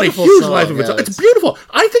just took on a huge life of its own. It's beautiful.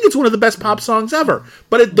 I think it's one of the best pop songs ever.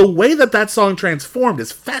 But the way that song transformed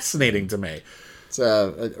is fascinating to me. It's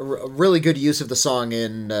a really good use of the song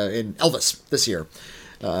in Elvis this year.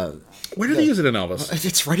 Where do they use it in Elvis?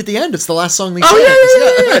 It's right at the end. It's the last song they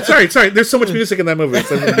sing. Sorry. There's so much music in that movie.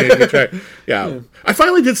 Yeah. I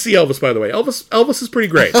finally did see Elvis, by the way. Elvis is pretty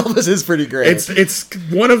great. Elvis is pretty great. It's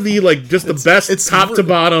one of the the best top to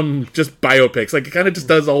bottom just biopics. Like it kind of just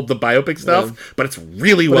does all the biopic stuff, but it's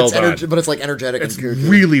really well done. But it's energetic. It's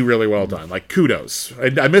really, really well done. Like kudos.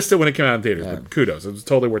 I missed it when it came out in theaters, but kudos. It's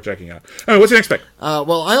totally worth checking out. All right, what's your next pick?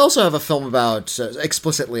 Well, I also have a film about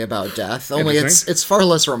explicitly about death. Only it's far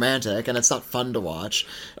less romantic. And it's not fun to watch.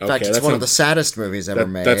 In fact, it's one of the saddest movies ever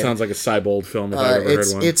made. That sounds like a Cybold film if I've ever heard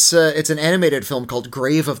one. It's an animated film called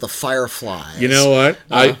Grave of the Fireflies. You know what?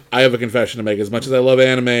 I have a confession to make. As much as I love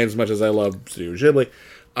anime, as much as I love Studio Ghibli,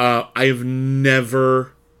 I've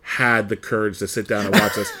never had the courage to sit down and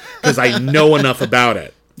watch this because I know enough about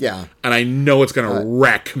it. Yeah. And I know it's going to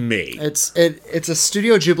wreck me. It's a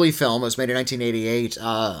Studio Ghibli film. It was made in 1988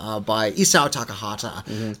 by Isao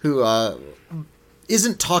Takahata, who...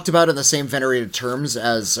 isn't talked about in the same venerated terms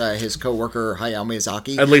as his co-worker Hayao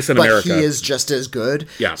Miyazaki. At least in America. But he is just as good.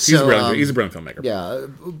 Yeah, he's a brilliant filmmaker. Yeah.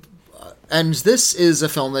 And this is a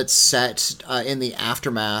film that's set in the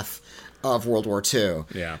aftermath of World War II.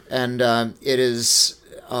 Yeah. And it is...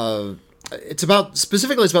 it's about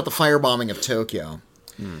the firebombing of Tokyo.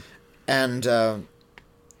 And... the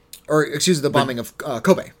bombing of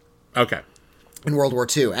Kobe. Okay. In World War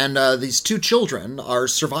II. And these two children are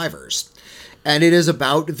survivors. And it is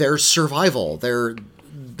about their survival.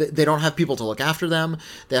 They don't have people to look after them.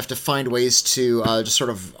 They have to find ways to just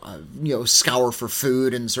sort of, scour for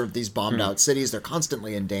food in sort of these bombed out cities. They're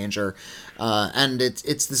constantly in danger. And it's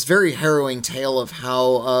this very harrowing tale of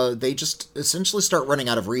how they just essentially start running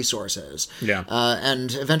out of resources. Yeah.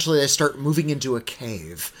 And eventually they start moving into a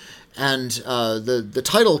cave. And the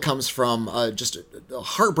title comes from just a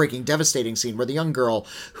heartbreaking, devastating scene where the young girl,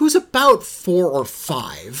 who's about 4 or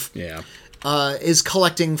 5... Yeah. Is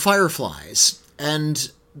collecting fireflies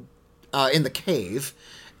and in the cave,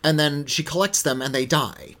 and then she collects them and they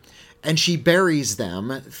die. And she buries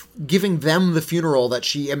them, giving them the funeral that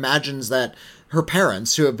she imagines that her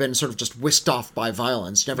parents, who have been sort of just whisked off by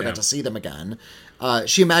violence, never got to see them again,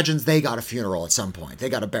 she imagines they got a funeral at some point. They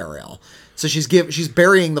got a burial. So she's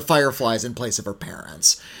burying the fireflies in place of her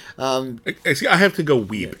parents. I have to go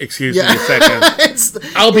weep. Excuse me a second.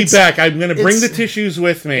 I'll be back. I'm going to bring the tissues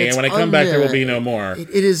with me, and when I come back, there will be no more. It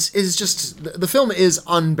is just... The film is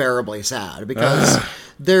unbearably sad, because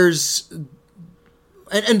there's...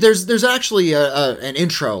 And there's actually an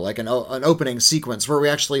intro, like an opening sequence, where we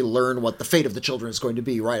actually learn what the fate of the children is going to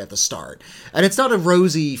be right at the start. And it's not a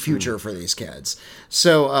rosy future for these kids.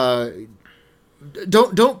 So...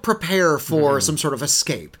 Don't prepare for some sort of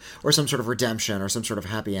escape or some sort of redemption or some sort of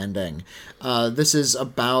happy ending. This is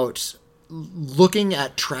about looking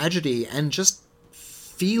at tragedy and just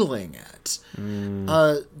feeling it.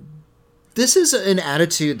 This is an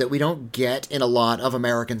attitude that we don't get in a lot of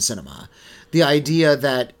American cinema. The idea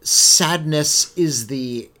that sadness is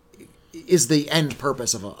the is the end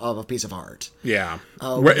purpose of a piece of art. Yeah.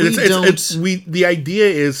 The idea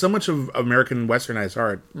is so much of American westernized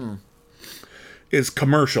art is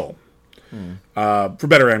commercial, for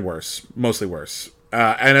better and worse, mostly worse.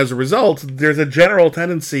 And as a result, there's a general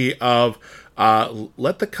tendency of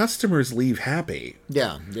let the customers leave happy.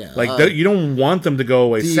 Yeah. Like you don't want them to go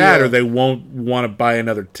away sad, or they won't want to buy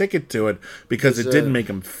another ticket to it because it didn't make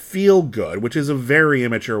them feel good, which is a very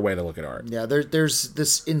immature way to look at art. Yeah, there's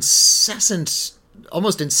this incessant,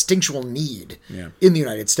 almost instinctual need Yeah. in the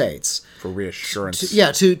United States For reassurance.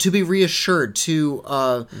 to be reassured,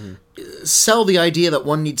 to sell the idea that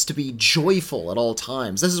one needs to be joyful at all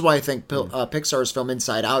times. This is why I think Pixar's film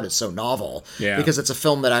Inside Out is so novel. Yeah. Because it's a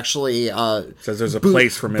film that actually Says there's a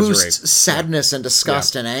place for misery. boosts sadness and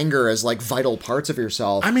disgust and anger as like vital parts of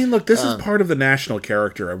yourself. I mean, look, this is part of the national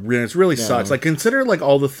character. It really sucks. Like, consider like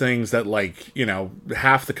all the things that, like, you know,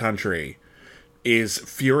 half the country is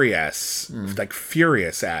furious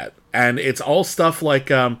at, and it's all stuff like,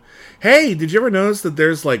 hey, did you ever notice that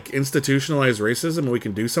there's like institutionalized racism and we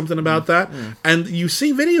can do something about that? And you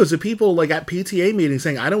see videos of people like at PTA meetings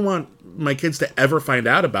saying, I don't want my kids to ever find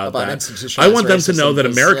out about that. I want them to know that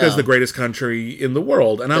America is the greatest country in the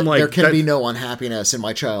world. And I'm like, there can be no unhappiness in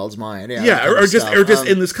my child's mind. Or just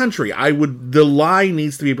in this country. The lie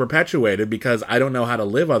needs to be perpetuated because I don't know how to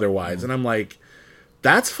live otherwise. And I'm like,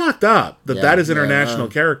 that's fucked up. That is international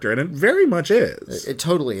character, and it very much is. It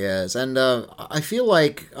totally is, and I feel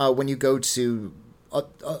like when you go to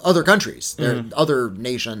other countries, other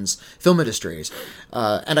nations' film industries,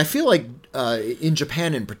 and I feel like in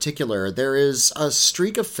Japan in particular, there is a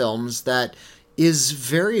streak of films that is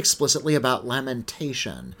very explicitly about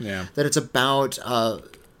lamentation. Yeah. That it's about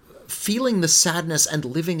feeling the sadness and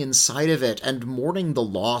living inside of it and mourning the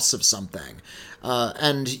loss of something.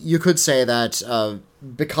 And you could say that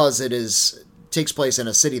because it takes place in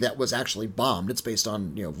a city that was actually bombed, it's based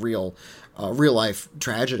on real life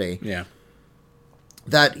tragedy. Yeah.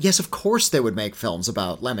 That yes, of course they would make films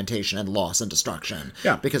about lamentation and loss and destruction.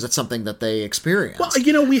 Yeah. Because it's something that they experienced.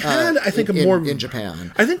 Well, we had I think in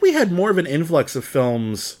Japan. I think we had more of an influx of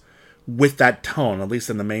films with that tone, at least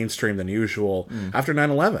in the mainstream, than usual after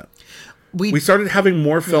 9/11. We started having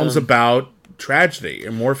more films about tragedy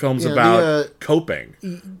and more films about coping.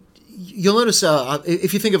 You'll notice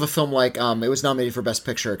if you think of a film like it was nominated for Best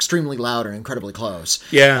Picture, Extremely Loud and Incredibly Close.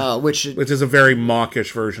 Yeah, which is a very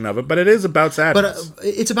mawkish version of it, but it is about sadness. But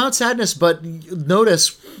it's about sadness. But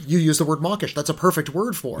notice you use the word mawkish. That's a perfect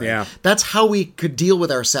word for it. Yeah, that's how we could deal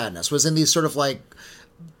with our sadness. Was in these sort of like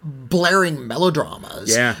blaring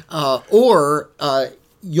melodramas. Yeah, or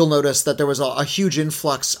you'll notice that there was a huge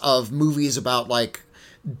influx of movies about like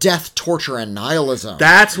death, torture, and nihilism.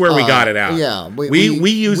 That's where we got it out. Yeah,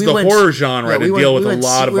 we used the horror genre to deal with a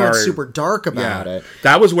lot of our. We went super dark about it.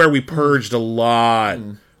 That was where we purged a lot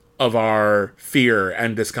of our fear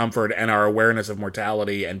and discomfort and our awareness of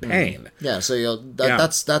mortality and pain. Yeah, so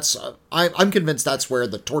that's. I'm convinced that's where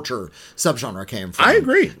the torture subgenre came from. I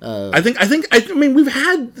agree. I mean, we've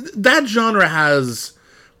had that genre has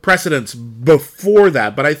precedents before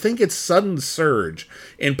that, but I think its sudden surge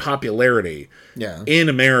in popularity in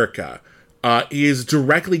America is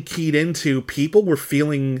directly keyed into people were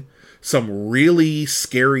feeling some really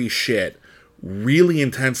scary shit really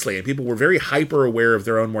intensely, and people were very hyper aware of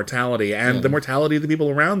their own mortality and the mortality of the people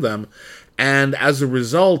around them, and as a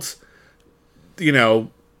result,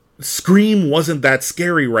 Scream wasn't that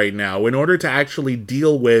scary right now. In order to actually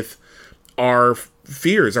deal with our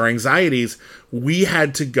fears, our anxieties, we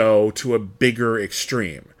had to go to a bigger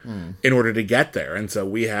extreme in order to get there. And so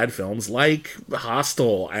we had films like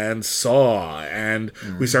Hostel and Saw, and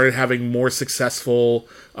we started having more successful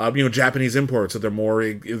Japanese imports of their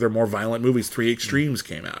more violent movies. Three Extremes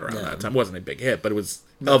came out around that time. It wasn't a big hit, but it was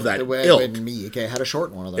of that ilk. Miyake had a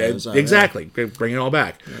short one of those. Exactly. Bring it all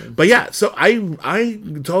back. But so I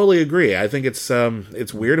totally agree. I think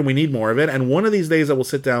it's weird and we need more of it. And one of these days I will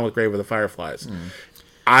sit down with Grave of the Fireflies.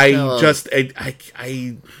 I'm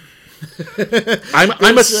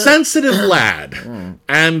a sensitive lad,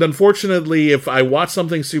 and unfortunately, if I watch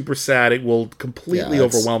something super sad, it will completely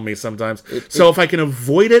overwhelm me sometimes. So if I can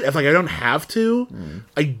avoid it, if I don't have to,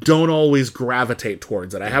 I don't always gravitate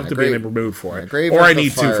towards it. I have to be in a mood for it, or I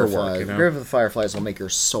need to for work. Grave of the Fireflies will make your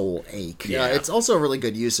soul ache. Yeah. It's also a really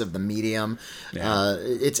good use of the medium. Yeah.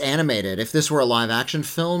 It's animated. If this were a live action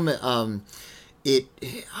film, it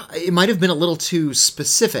might have been a little too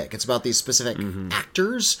specific. It's about these specific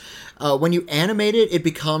actors. When you animate it, it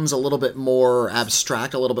becomes a little bit more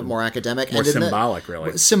abstract, a little bit more academic. More symbolic,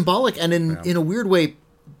 really. Symbolic, and in a weird way,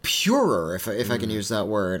 purer, if I can use that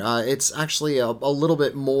word. It's actually a little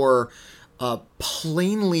bit more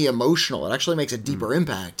plainly emotional. It actually makes a deeper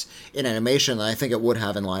impact in animation than I think it would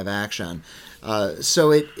have in live action.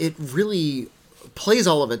 So it really plays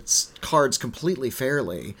all of its cards completely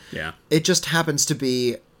fairly. Yeah. It just happens to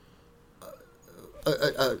be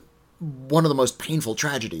one of the most painful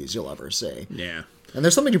tragedies you'll ever see. Yeah. And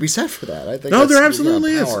there's something to be said for that. I think. No, there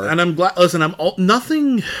absolutely is. Power. And I'm glad. Listen,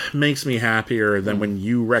 nothing makes me happier than when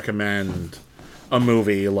you recommend a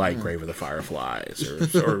movie like Grave of the Fireflies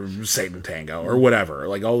or Satan Tango or whatever.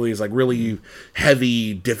 Like all these like really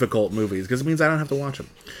heavy, difficult movies, because it means I don't have to watch them.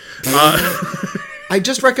 I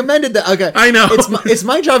just recommended that. Okay, I know. It's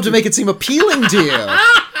my job to make it seem appealing to you.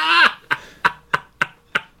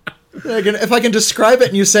 If I can describe it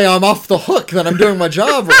and you say I'm off the hook, then I'm doing my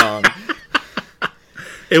job wrong.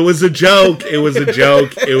 It was a joke. It was a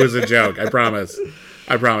joke. It was a joke. I promise.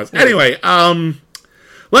 Anyway,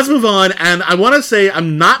 let's move on. And I want to say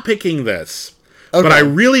I'm not picking this. Okay. But I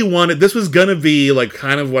really wanted... This was going to be like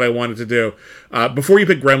kind of what I wanted to do. Before you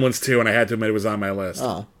picked Gremlins 2, and I had to admit it was on my list.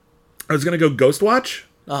 I was going to go Ghost Watch.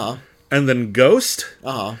 And then Ghost.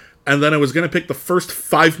 And then I was going to pick the first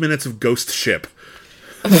 5 minutes of Ghost Ship.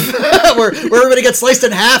 where everybody gets sliced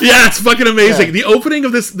in half. Yeah, it's fucking amazing. Yeah. The opening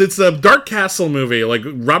of this Dark Castle movie, like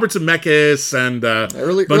Robert Zemeckis and a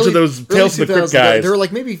bunch of those Tales of the Crypt guys. There were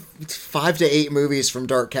like maybe 5 to 8 movies from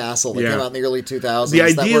Dark Castle that came out in the early 2000s. The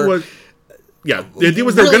idea was... Yeah, the idea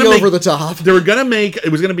was they were going to make over the top. They were going to make it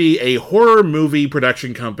was going to be a horror movie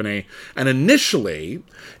production company, and initially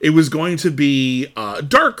it was going to be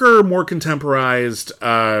darker, more contemporized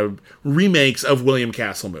remakes of William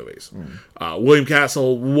Castle movies. William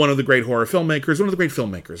Castle, one of the great horror filmmakers, one of the great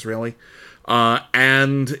filmmakers, really.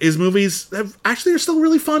 And his movies are still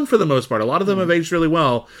really fun for the most part. A lot of them have aged really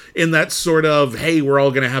well in that sort of, hey, we're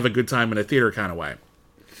all going to have a good time in a theater kind of way.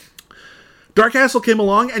 Dark Castle came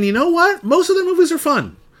along, and you know what? Most of the movies are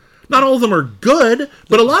fun. Not all of them are good,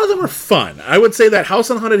 but a lot of them are fun. I would say that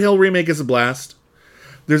House on Haunted Hill remake is a blast.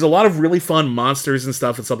 There's a lot of really fun monsters and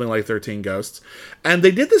stuff in something like 13 Ghosts. And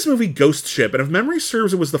they did this movie Ghost Ship, and if memory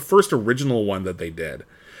serves, it was the first original one that they did.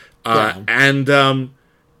 And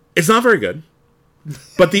it's not very good.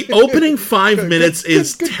 But the opening 5 minutes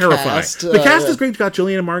is good terrifying. Cast. The cast is great. It's got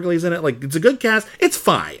Juliana Margulies in it. Like, it's a good cast. It's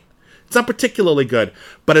fine. It's not particularly good,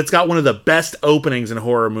 but it's got one of the best openings in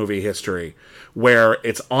horror movie history, where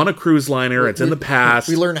it's on a cruise liner, it's in the past.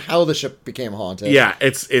 We learn how the ship became haunted. Yeah,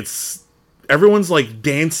 it's everyone's like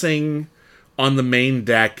dancing on the main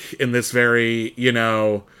deck in this very,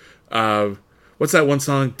 what's that one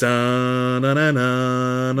song?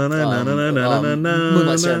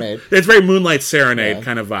 Moonlight Serenade. It's very Moonlight Serenade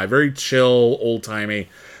kind of vibe, very chill, old timey.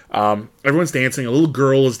 Everyone's dancing. A little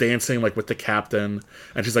girl is dancing like with the captain,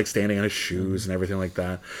 and she's like standing on his shoes and everything like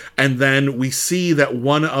that. And then we see that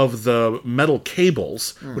one of the metal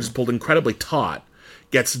cables, which is pulled incredibly taut,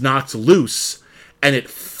 gets knocked loose, and it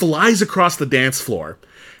flies across the dance floor,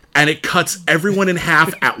 and it cuts everyone in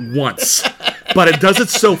half at once. But it does it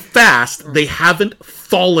so fast they haven't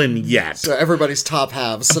fallen yet. So everybody's top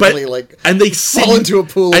halves suddenly fall into a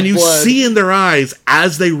pool of blood. And you see in their eyes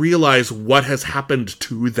as they realize what has happened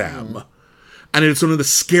to them. And it's one of the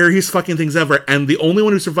scariest fucking things ever. And the only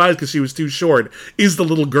one who survives because she was too short is the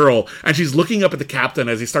little girl. And she's looking up at the captain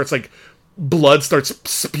as he starts blood starts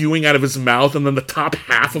spewing out of his mouth, and then the top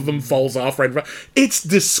half of him falls off right in front. It's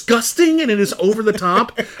disgusting, and it is over the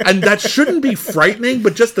top, and that shouldn't be frightening,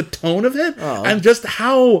 but just the tone of it, and just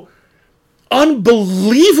how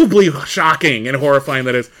unbelievably shocking and horrifying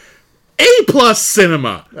that is. A+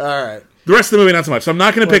 cinema. All right. The rest of the movie, not so much. So I'm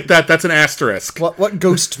not going to pick that. That's an asterisk. What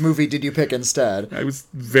ghost movie did you pick instead? I was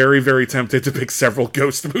very, very tempted to pick several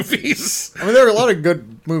ghost movies. I mean, there are a lot of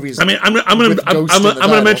good movies. I mean, I'm going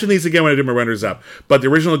to mention these again when I do my runners up. But the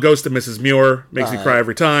original Ghost of Mrs. Muir makes me cry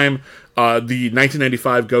every time. The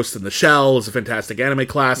 1995 Ghost in the Shell is a fantastic anime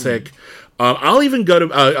classic. I'll even go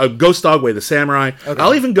to Ghost Dogway the Samurai. Okay.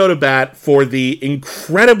 I'll even go to bat for the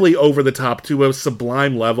incredibly over the top to a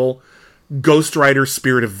sublime level Ghost Rider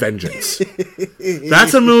Spirit of Vengeance.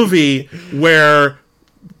 That's a movie where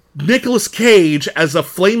Nicolas Cage, as a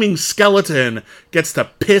flaming skeleton, gets to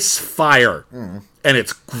piss fire. And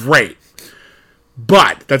it's great.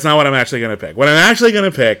 But that's not what I'm actually going to pick. What I'm actually going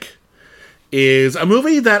to pick is a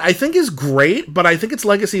movie that I think is great, but I think its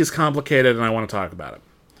legacy is complicated, and I want to talk about it.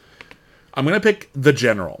 I'm going to pick The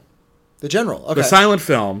General. The General, okay. The silent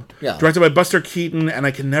film, directed by Buster Keaton, and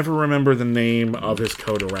I can never remember the name of his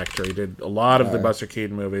co-director. He did a lot of the Buster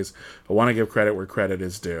Keaton movies. I want to give credit where credit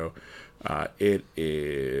is due. It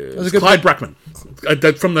is was a good Clyde Bruckman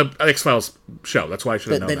from the X-Files show. That's why I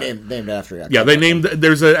should have known They that. named after Yeah, they named.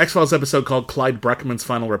 There's an X-Files episode called Clyde Bruckman's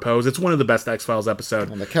Final Repose. It's one of the best X-Files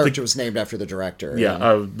episodes. And the character was named after the director.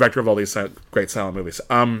 Yeah, director of all these great silent movies.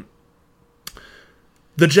 The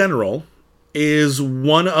General is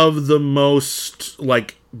one of the most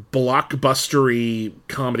like blockbustery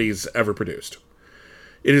comedies ever produced.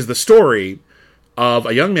 It is the story of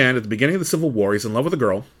a young man at the beginning of the Civil War. He's in love with a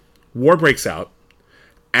girl. War breaks out,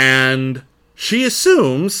 and she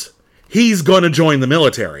assumes he's going to join the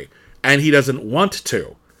military, and he doesn't want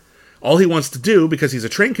to. All he wants to do, because he's a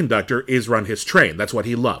train conductor, is run his train. That's what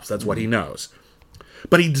he loves. That's what he knows.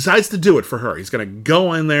 But he decides to do it for her. He's going to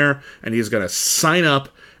go in there, and he's going to sign up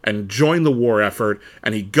and join the war effort,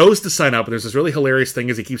 and he goes to sign up, and there's this really hilarious thing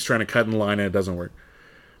as he keeps trying to cut in line, and it doesn't work.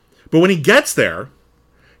 But when he gets there,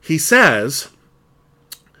 he says,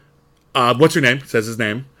 what's your name? He says his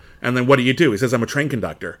name. And then what do you do? He says, I'm a train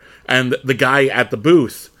conductor. And the guy at the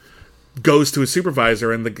booth goes to his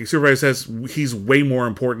supervisor, and the supervisor says he's way more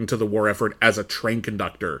important to the war effort as a train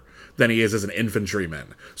conductor than he is as an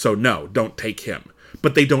infantryman. So no, don't take him.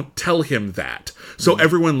 But they don't tell him that. So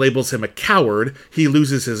everyone labels him a coward. He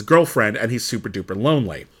loses his girlfriend, and he's super duper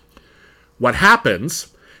lonely. What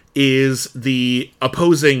happens is the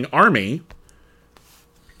opposing army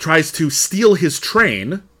tries to steal his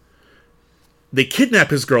train. They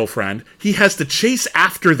kidnap his girlfriend. He has to chase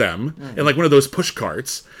after them in like one of those push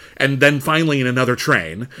carts, and then finally in another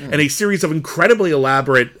train. And a series of incredibly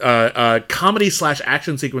elaborate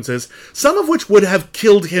comedy/action sequences, some of which would have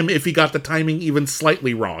killed him if he got the timing even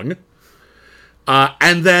slightly wrong.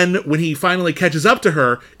 And then when he finally catches up to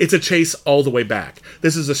her, it's a chase all the way back.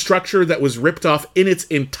 This is a structure that was ripped off in its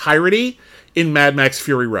entirety in Mad Max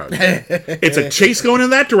Fury Road. It's a chase going in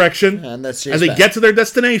that direction, And that's they get to their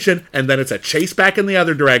destination, and then it's a chase back in the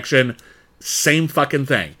other direction. Same fucking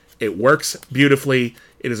thing. It works beautifully.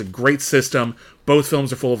 It is a great system. Both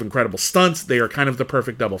films are full of incredible stunts. They are kind of the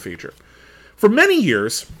perfect double feature. For many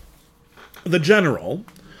years, The General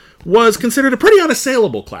was considered a pretty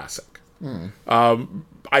unassailable classic.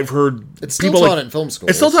 I've heard It's still people taught in film schools.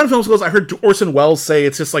 It's still taught in film schools. I heard Orson Welles say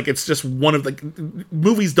it's just one of the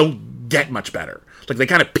movies don't get much better. Like they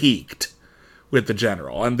kind of peaked with The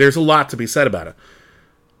General, and there's a lot to be said about it.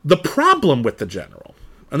 The problem with The General,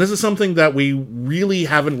 and this is something that we really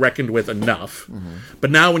haven't reckoned with enough,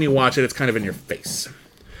 but now when you watch it, it's kind of in your face.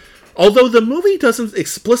 Although the movie doesn't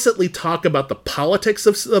explicitly talk about the politics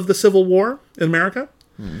of the Civil War in America,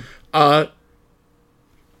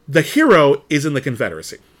 the hero is in the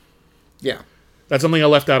Confederacy. Yeah. That's something I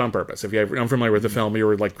left out on purpose. If you're unfamiliar with the film, you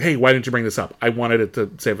were like, hey, why didn't you bring this up? I wanted it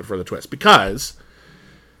to save it for the twist. Because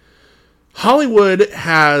Hollywood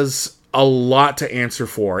has a lot to answer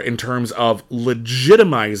for in terms of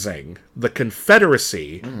legitimizing the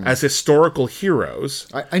Confederacy as historical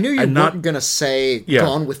heroes. I knew you weren't going to say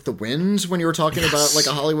Gone with the Wind when you were talking about like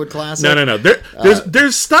a Hollywood classic. No.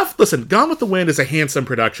 There's stuff. Listen, Gone with the Wind is a handsome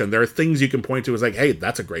production. There are things you can point to as like, hey,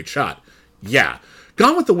 that's a great shot. Yeah.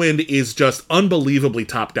 Gone with the Wind is just unbelievably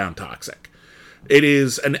top-down toxic. It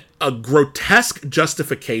is a grotesque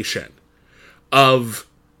justification of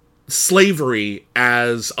slavery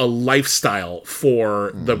as a lifestyle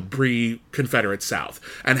for the pre-Confederate South,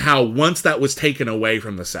 and how once that was taken away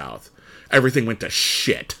from the South, everything went to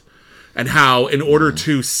shit. And how, in order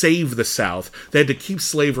to save the South, they had to keep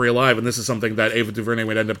slavery alive. And this is something that Ava DuVernay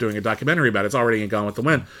would end up doing a documentary about. It's already in Gone with the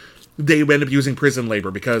Wind. They end up using prison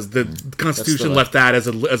labor because the Constitution left that as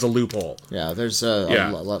a loophole. Yeah, there's a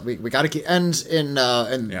lot. We got to keep. And in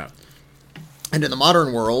the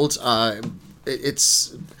modern world,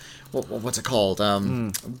 it's what's it called?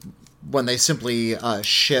 When they simply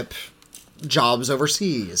ship jobs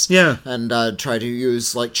overseas, and try to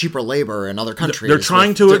use like cheaper labor in other countries. They're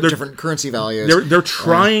trying to different currency values. They're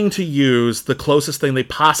trying to use the closest thing they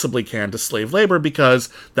possibly can to slave labor because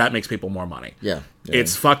that makes people more money. Yeah.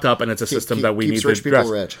 It's fucked up, and it's a system that we need to rich address.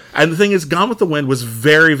 people rich. And the thing is, Gone with the Wind was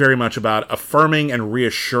very, very much about affirming and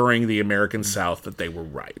reassuring the American South that they were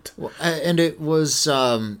right. Well, and it was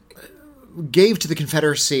gave to the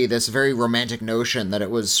Confederacy this very romantic notion that it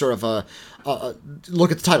was sort of a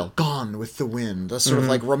look at the title, Gone with the Wind, a sort of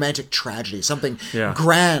like romantic tragedy. Something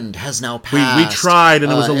grand has now passed. We tried,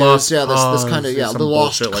 and it was a lost cause. This kind of the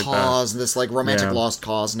lost cause, like and this like romantic lost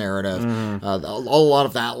cause narrative. A lot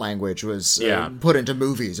of that language was put into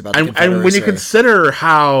movies about the Confederacy. And when you consider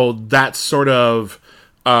how that sort of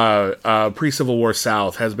pre-Civil War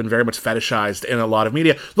South has been very much fetishized in a lot of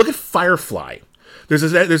media, look at Firefly. There's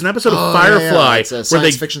an episode of Firefly it's a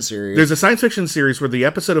science fiction series. There's a science fiction series where the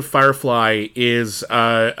episode of Firefly is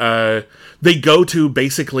they go to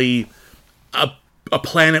basically a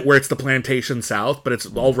planet where it's the plantation South, but it's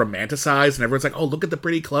all romanticized, and everyone's like, "Oh, look at the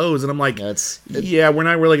pretty clothes," and I'm like, "Yeah, we're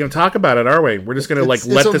not really going to talk about it, are we? We're just going to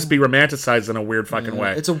let this be romanticized in a weird fucking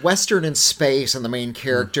way." It's a Western in space, and the main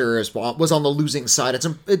character was on the losing side. It's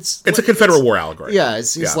a Confederate War allegory. Yeah,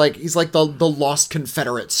 he's like the lost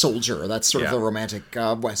Confederate soldier. That's sort of the romantic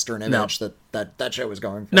Western image that show was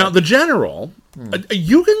going for. Now, the general,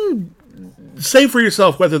 you can say for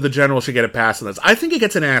yourself whether the general should get a pass on this. I think it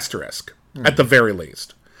gets an asterisk. At the very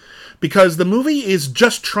least. Because the movie is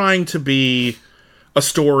just trying to be a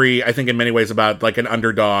story, I think in many ways, about like an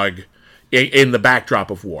underdog in the backdrop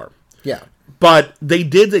of war. Yeah. But they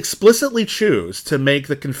did explicitly choose to make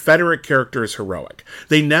the Confederate characters heroic.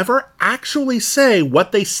 They never actually say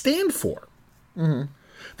what they stand for. Mm-hmm.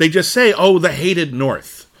 They just say, oh, the hated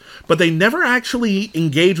North. But they never actually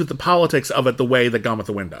engage with the politics of it the way that Gone with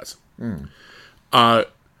the Wind does.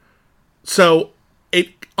 So...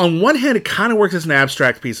 on one hand, it kind of works as an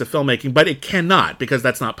abstract piece of filmmaking, but it cannot, because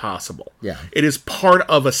that's not possible. Yeah. It is part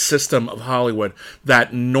of a system of Hollywood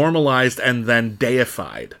that normalized and then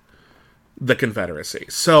deified the Confederacy.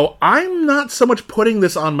 So I'm not so much putting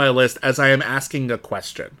this on my list as I am asking a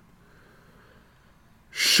question.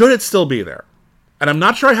 Should it still be there? And I'm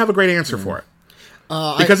not sure I have a great answer for it.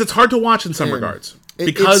 Because it's hard to watch in some regards.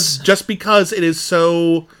 Just because it is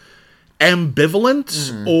so...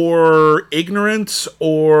 ambivalent or ignorant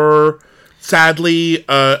or sadly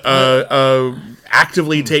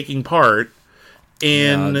actively taking part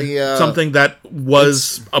in something that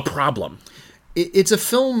was a problem. It's a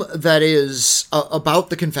film that is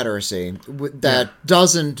about the Confederacy that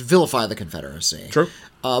doesn't vilify the Confederacy. True.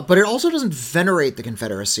 But it also doesn't venerate the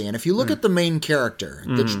Confederacy. And if you look at the main character,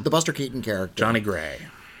 the Buster Keaton character... Johnny Gray.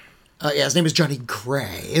 His name is Johnny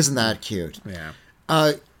Gray. Isn't that cute? Yeah.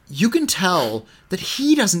 You can tell that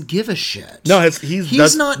he doesn't give a shit. No,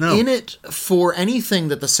 he's not in it for anything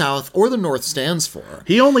that the South or the North stands for.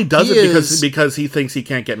 He only does it because he thinks he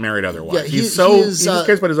can't get married otherwise. Yeah, he just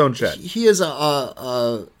cares about his own shit. He is and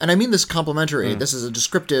I mean this complimentary. This is a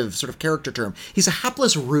descriptive sort of character term. He's a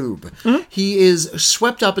hapless rube. Mm-hmm. He is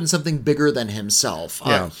swept up in something bigger than himself.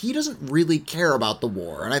 He doesn't really care about the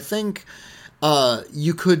war, and I think.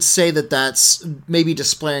 You could say that that's maybe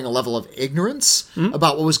displaying a level of ignorance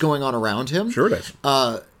about what was going on around him. Sure it is.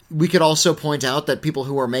 We could also point out that people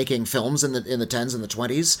who were making films in the 10s and the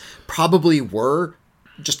 20s probably were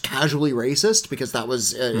just casually racist because that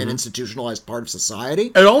was an institutionalized part of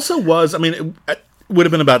society. It also was, I mean, it would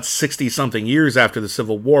have been about 60-something years after the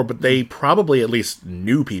Civil War, but they probably at least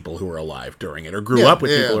knew people who were alive during it or grew up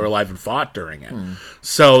with people who were alive and fought during it.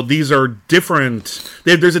 So these are different.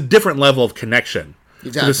 There's a different level of connection to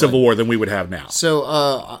the Civil War than we would have now. So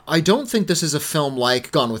I don't think this is a film like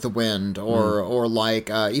Gone with the Wind or like,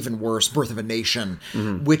 even worse, Birth of a Nation,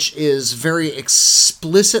 which is very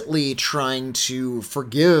explicitly trying to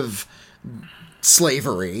forgive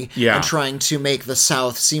slavery and trying to make the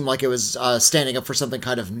South seem like it was standing up for something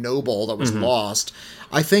kind of noble that was lost.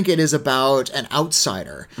 I think it is about an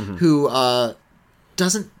outsider who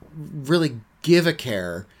doesn't really give a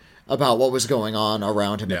care about what was going on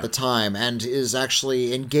around him at the time and is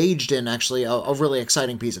actually engaged in a really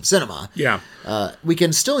exciting piece of cinema. Yeah. We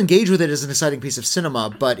can still engage with it as an exciting piece of cinema,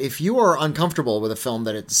 but if you are uncomfortable with a film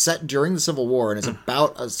that it's set during the Civil War and is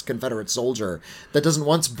about a Confederate soldier that doesn't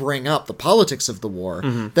once bring up the politics of the war,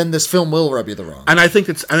 then this film will rub you the wrong. And I think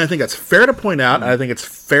that's fair to point out, and I think it's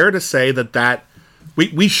fair to say that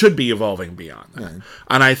we should be evolving beyond that. Yeah.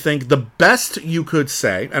 And I think the best you could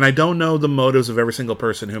say, and I don't know the motives of every single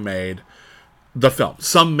person who made the film.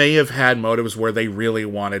 Some may have had motives where they really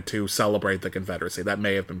wanted to celebrate the Confederacy. That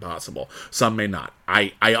may have been possible. Some may not.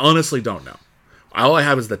 I honestly don't know. All I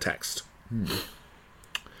have is the text.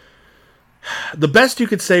 The best you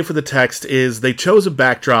could say for the text is they chose a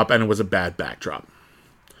backdrop and it was a bad backdrop.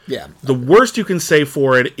 Yeah. The worst you can say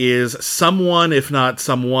for it is someone, if not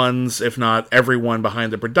someone's, if not everyone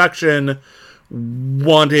behind the production,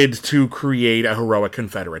 wanted to create a heroic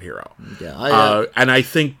Confederate hero. Yeah, I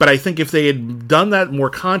think if they had done that more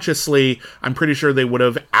consciously, I'm pretty sure they would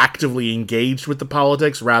have actively engaged with the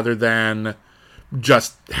politics rather than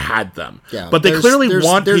just had them. Yeah, but they clearly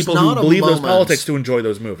want people who believe those politics to enjoy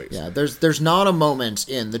those movies. Yeah, there's not a moment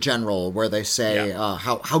in The General where they say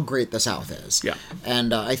how great the South is. Yeah.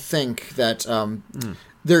 And I think that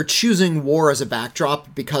they're choosing war as a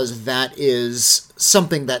backdrop because that is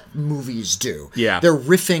something that movies do. Yeah. They're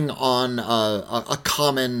riffing on a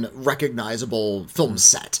common, recognizable film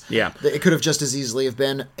set. Yeah. It could have just as easily have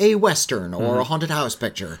been a Western or a haunted house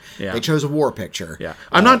picture. Yeah. They chose a war picture. Yeah,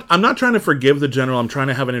 I'm not trying to forgive the general. I'm trying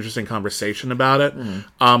to have an interesting conversation about it.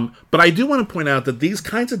 But I do want to point out that these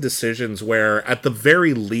kinds of decisions, where at the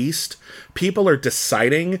very least people are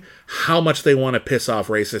deciding how much they want to piss off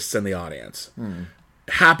racists in the audience,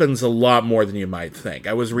 happens a lot more than you might think.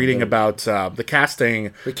 I was reading about the casting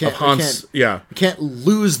of Hans. We can't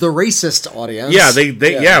lose the racist audience.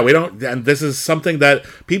 Yeah, we don't, and this is something that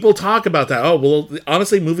people talk about. That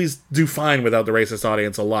honestly, movies do fine without the racist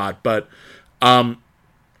audience a lot. But I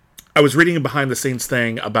was reading a behind the scenes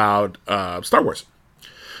thing about Star Wars,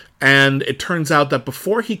 and it turns out that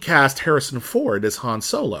before he cast Harrison Ford as Han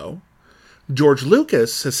Solo, George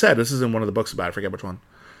Lucas has said, this is in one of the books about it, I forget which one.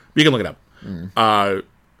 You can look it up.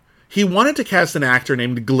 He wanted to cast an actor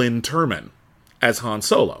named Glyn Turman as Han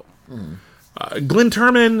Solo. Glyn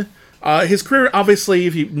Turman, his career, obviously,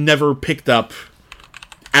 if he never picked up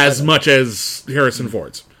as much as Harrison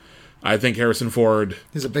Ford's. I think Harrison Ford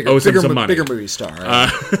owes him some money. Bigger movie star.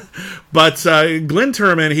 Right? But Glyn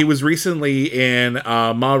Turman, he was recently in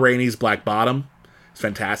Ma Rainey's Black Bottom. He's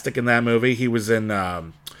fantastic in that movie. He was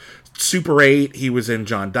in Super 8. He was in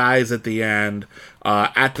John Dies at the End.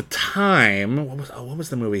 At the time, what was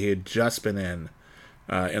the movie he had just been in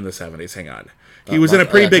the 70s? Hang on. He was in a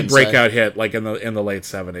pretty big breakout hit, like in the late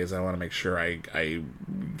 70s. I want to make sure I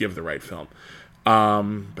give the right film. It's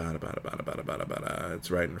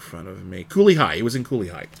right in front of me. Cooley High. He was in Cooley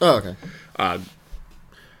High. Oh, okay.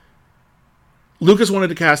 Lucas wanted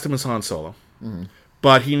to cast him as Han Solo.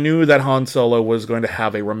 But he knew that Han Solo was going to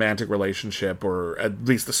have a romantic relationship, or at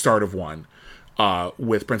least the start of one,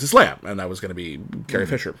 with Princess Leia, and that was going to be Carrie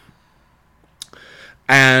Fisher.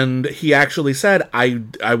 And he actually said,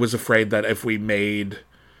 I was afraid that if we made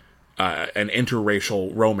an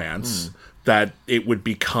interracial romance, that it would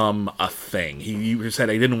become a thing. He said,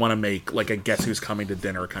 I didn't want to make like a guess who's coming to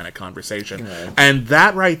dinner kind of conversation. Right. And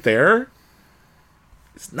that right there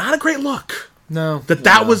is not a great look. No.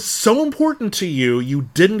 That was so important to you, you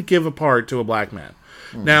didn't give a part to a black man.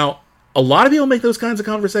 Now, a lot of people make those kinds of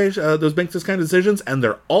conversations, make those kind of decisions, and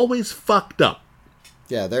they're always fucked up.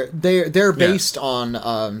 Yeah, they're based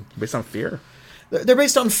on based on fear. They're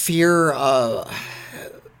based on fear.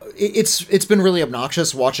 It's been really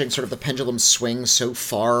obnoxious watching sort of the pendulum swing so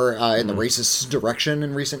far in the racist direction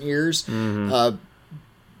in recent years.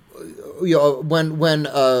 When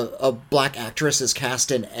a black actress is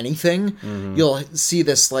cast in anything, you'll see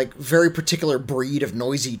this like very particular breed of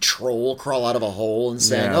noisy troll crawl out of a hole and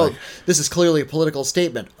saying, "Oh, this is clearly a political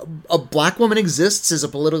statement." A black woman exists is a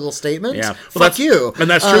political statement. Yeah, fuck you. And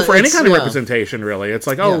that's true for any kind of representation, really. It's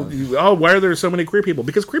like, why are there so many queer people?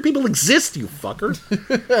 Because queer people exist, you fucker.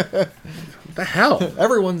 What the hell?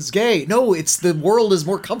 Everyone's gay. No, it's the world is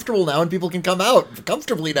more comfortable now, and people can come out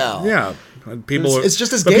comfortably now. Yeah. It's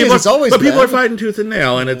just as gay as it's always been. But people are fighting tooth and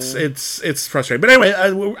nail, and it's frustrating. But anyway,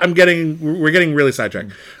 we're getting really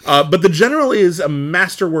sidetracked. But The General is a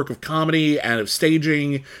masterwork of comedy and of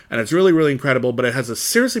staging, and it's really, really incredible. But it has a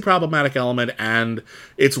seriously problematic element, and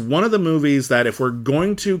it's one of the movies that if we're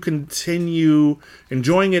going to continue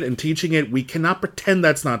enjoying it and teaching it, we cannot pretend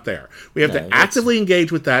that's not there. We have to actively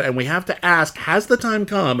engage with that, and we have to ask, has the time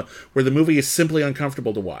come where the movie is simply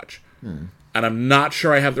uncomfortable to watch? And I'm not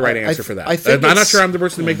sure I have the right answer for that. I'm not sure I'm the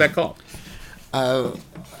person to make that call.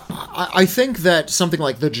 I think that something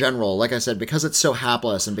like The General, like I said, because it's so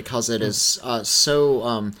hapless and because it is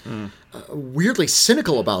so weirdly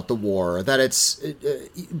cynical about the war, that it's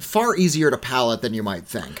far easier to palate than you might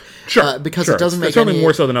think. Sure, because it doesn't make it's certainly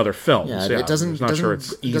more so than other films. Yeah, it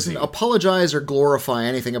doesn't apologize or glorify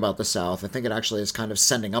anything about the South. I think it actually is kind of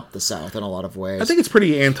sending up the South in a lot of ways. I think it's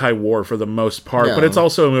pretty anti-war for the most part, but it's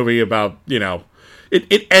also a movie about,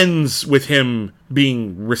 it ends with him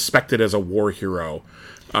being respected as a war hero.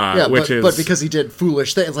 But because he did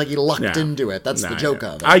foolish things, like he lucked into it. That's the joke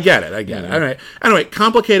of it. I get it. All right. Anyway,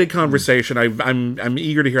 complicated conversation. I'm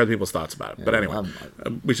eager to hear other people's thoughts about it. But anyway,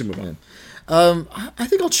 we should move on. I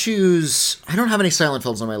think I'll choose. I don't have any silent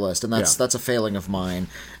films on my list, and that's a failing of mine.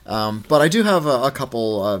 But I do have a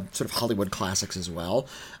couple sort of Hollywood classics as well.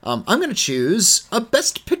 I'm going to choose a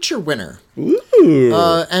Best Picture winner. Ooh.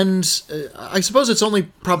 And I suppose it's only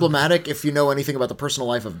problematic if you know anything about the personal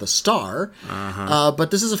life of the star. But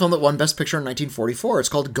this is a film that won Best Picture in 1944. It's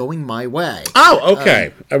called Going My Way. Oh,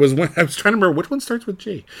 okay. I was trying to remember which one starts with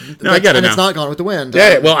G. No, I get it and now. It's not Gone with the Wind.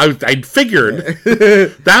 Yeah, well, I figured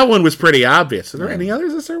that one was pretty obvious. Are there any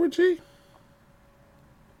others that start with G?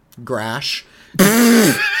 Grash.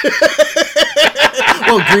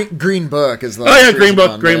 Well, Green Book is the. Oh yeah, Green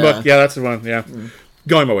Book. Green Book. Yeah, that's the one. Yeah.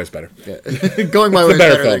 Going My Way is better. Yeah. Going My Way is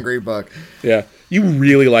better than Green Book. Yeah. You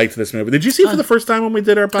really liked this movie. Did you see it for the first time when we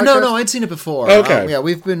did our podcast? No, I'd seen it before. Okay. Yeah,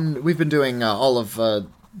 we've been doing all of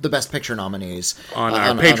the Best Picture nominees on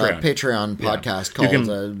our Patreon. On a Patreon podcast called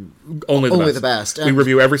Only the Best. We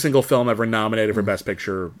review every single film ever nominated for Best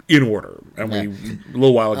Picture in order. And a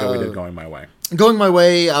little while ago, we did Going My Way. Going My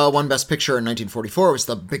Way won Best Picture in 1944. It was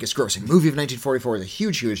the biggest grossing movie of 1944. It was a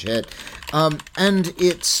huge, huge hit. And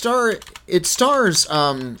it stars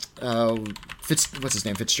what's his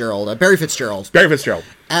name? Fitzgerald. Barry Fitzgerald. Barry Fitzgerald.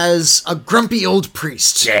 As a grumpy old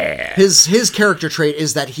priest. Yeah. His character trait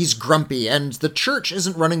is that he's grumpy, and the church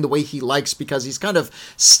isn't running the way he likes because he's kind of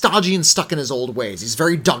stodgy and stuck in his old ways. He's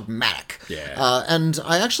very dogmatic. Yeah. And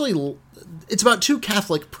I actually... It's about two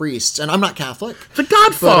Catholic priests, and I'm not Catholic. The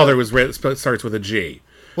Godfather starts with a G.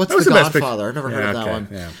 What's The Godfather? I've never heard of that one.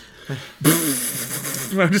 Yeah.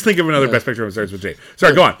 I'm just thinking of another Best Picture that starts with G.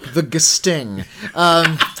 Sorry, go on. The Gesting.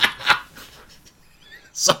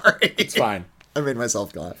 Sorry. It's fine. I made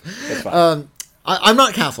myself laugh. It's fine. I'm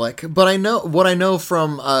not Catholic, but what I know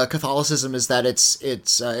from Catholicism is that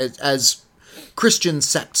it's as Christian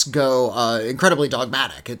sects go incredibly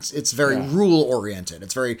dogmatic. It's very rule oriented.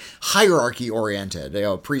 It's very hierarchy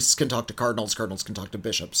oriented. Priests can talk to cardinals can talk to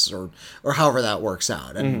bishops, or however that works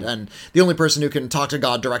out. And the only person who can talk to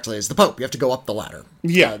God directly is the Pope. You have to go up the ladder.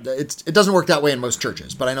 Yeah, it doesn't work that way in most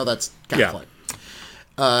churches, but I know that's Catholic.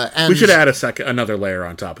 Yeah. And we should add another layer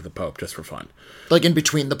on top of the Pope just for fun, like in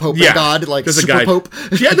between the Pope and God, like just Super Pope.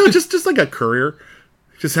 Yeah, no, just like a courier.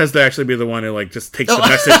 Just has to actually be the one who like takes the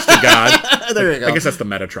message to God. There you go. I guess that's the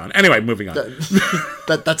Metatron. Anyway, moving on.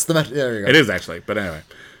 That's the there you go. It is actually, but anyway,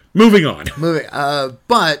 moving on.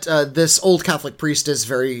 But this old Catholic priest is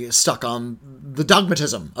very stuck on the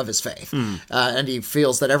dogmatism of his faith, and he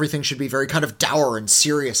feels that everything should be very kind of dour and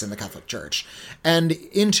serious in the Catholic Church. And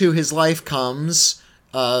into his life comes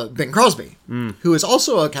Bing Crosby, who is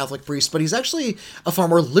also a Catholic priest, but he's actually a far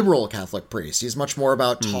more liberal Catholic priest. He's much more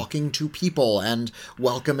about talking to people and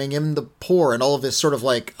welcoming in the poor and all of this sort of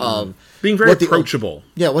like being very approachable.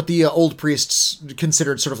 What the old priests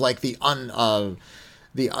considered sort of like the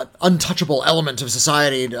untouchable element of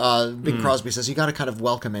society. Bing Crosby says you got to kind of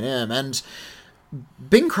welcome in him, and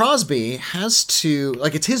Bing Crosby has to,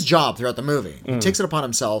 like, it's his job throughout the movie. He takes it upon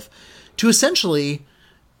himself to essentially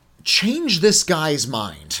change this guy's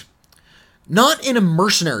mind. Not in a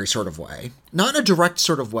mercenary sort of way, not in a direct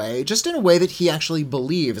sort of way, just in a way that he actually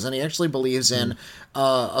believes, and he actually believes in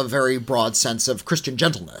a very broad sense of Christian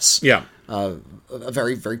gentleness. Yeah. A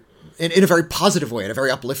very, very, in a very positive way, in a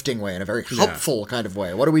very uplifting way, in a very helpful kind of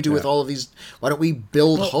way. What do we do with all of these? Why don't we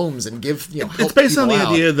build homes and give, help It's based on the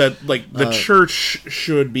out? idea that, like, the church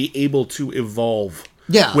should be able to evolve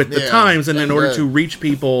with the times, and in order to reach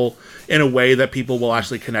people in a way that people will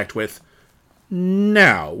actually connect with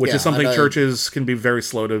now, which is something churches can be very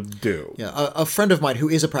slow to do. Yeah, a friend of mine who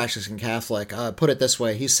is a practicing Catholic put it this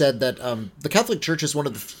way. He said that the Catholic Church is one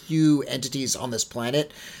of the few entities on this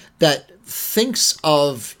planet that thinks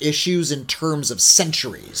of issues in terms of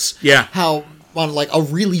centuries. Yeah. How on like a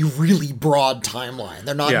really, really broad timeline.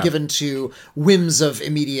 They're not given to whims of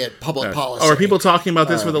immediate public policy. Or are people talking about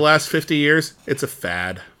this for the last 50 years? It's a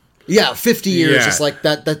fad. Yeah, 50 years is like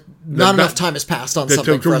that. Not enough time has passed on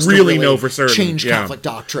something for us to really know for certain. Change Catholic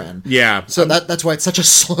doctrine. Yeah. So that's why it's such a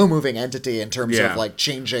slow-moving entity in terms of like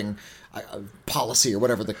changing policy or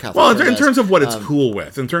whatever the Catholic. Well, in terms of what it's cool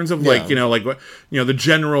with, in terms of like the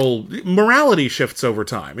general morality shifts over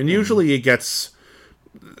time, and usually it gets.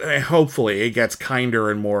 Hopefully, it gets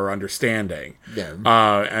kinder and more understanding. Yeah.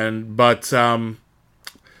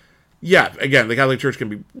 Yeah, again, the Catholic Church can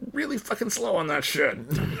be really fucking slow on that shit.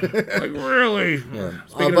 Like, really. Yeah.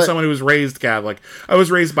 Speaking of someone who was raised Catholic, I was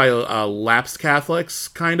raised by lapsed Catholics,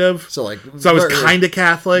 kind of. So I was kind of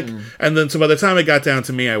Catholic, and then so by the time it got down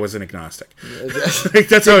to me, I was an agnostic. Like,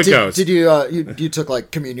 that's how it goes. Did you took like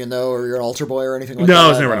communion though, or you're an altar boy or anything like that? No, I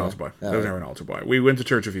was never an altar boy. I was never an altar boy. We went to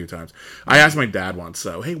church a few times. I asked my dad once,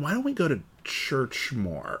 though, hey, why don't we go to church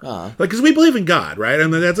more? Like, because we believe in God, right?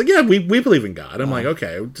 And then dad's like, yeah, we believe in God. I'm like,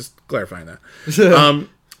 okay, just clarifying that.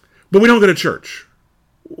 But we don't go to church.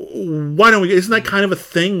 Why don't we? Isn't that kind of a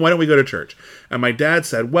thing? Why don't we go to church? And my dad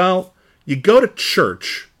said, well, you go to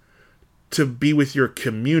church to be with your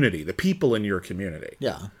community, the people in your community.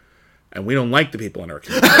 Yeah. And we don't like the people in our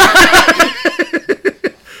community.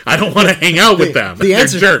 I don't want to hang out with them. The They're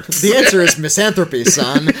answer, jerks. the answer is misanthropy,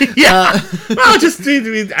 son. Well, just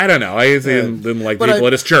I don't know. I didn't like But people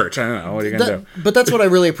at his church. I don't know. What are you gonna do? But that's what I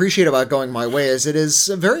really appreciate about Going My Way is it is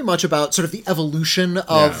very much about sort of the evolution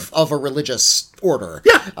of a religious order.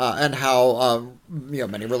 Yeah. And how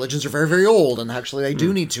many religions are very, very old, and actually they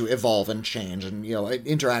do need to evolve and change and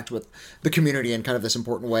interact with the community in kind of this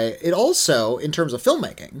important way. It also, in terms of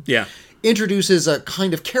filmmaking, introduces a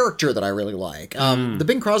kind of character that I really like. The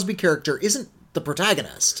Bing Crosby character isn't the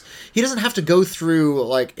protagonist. He doesn't have to go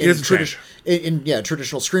through in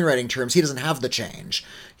traditional screenwriting terms. He doesn't have the change.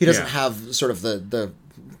 He doesn't have sort of the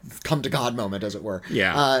come to God moment, as it were.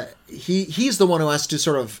 Yeah. He's the one who has to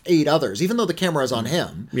sort of aid others, even though the camera is on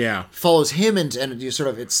him. Yeah. Follows him and you sort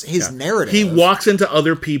of it's his narrative. He walks into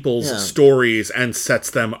other people's stories and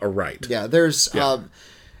sets them aright. Yeah. There's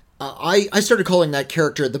I started calling that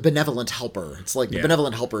character the benevolent helper. It's like the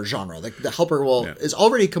benevolent helper genre. The helper is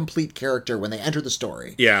already a complete character when they enter the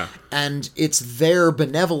story. Yeah. And it's their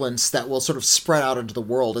benevolence that will sort of spread out into the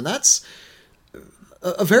world. And that's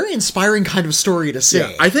a very inspiring kind of story to see.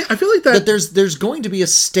 Yeah. I feel like that there's going to be a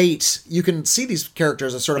state, you can see these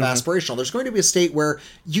characters as sort of aspirational. There's going to be a state where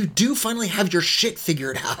you do finally have your shit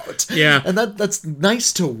figured out. Yeah. And that's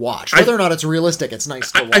nice to watch. Whether or not it's realistic, it's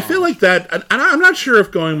nice to watch. I feel like that, and I'm not sure if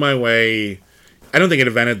Going My Way, I don't think it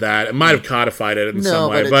invented that. It might have codified it in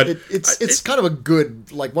some way, but it's kind of a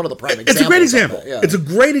good, one of the prime examples. It's a great example. Yeah. It's a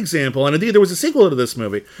great example, and indeed there was a sequel to this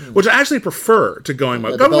movie, which I actually prefer to Going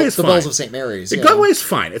My Way. Going My Way is fine. The Bells of St. Mary's. Going My Way is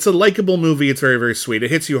fine. It's a likable movie. It's very, very sweet.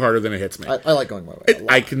 It hits you harder than it hits me. I like Going My Way.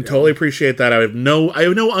 I can totally appreciate that. I have no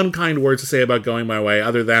unkind words to say about Going My Way,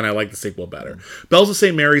 other than I like the sequel better. Bells of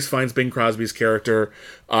St. Mary's finds Bing Crosby's character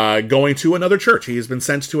going to another church. He has been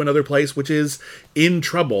sent to another place which is in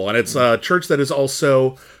trouble, and it's a church that is also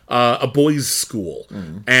a boys' school,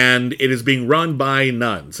 and it is being run by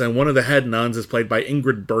nuns, and one of the head nuns is played by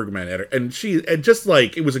Ingrid Bergman, and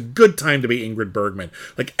it was a good time to be Ingrid Bergman.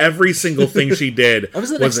 Like every single thing she did. I was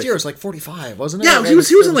the next year. It was like 45, wasn't it? Yeah, he was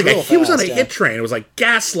on a hit train. It was like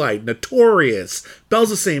Gaslight, Notorious,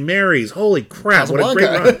 Bells of St. Mary's. Holy crap! What a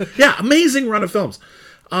great run! Yeah, amazing run of films.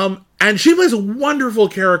 And she plays a wonderful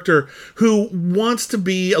character who wants to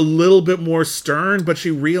be a little bit more stern, but she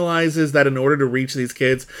realizes that in order to reach these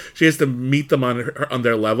kids, she has to meet them on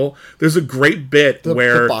their level. There's a great bit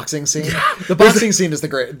where the boxing scene. The boxing scene is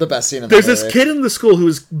the best scene in the movie. There's this movie. kid in the school who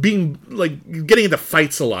is getting into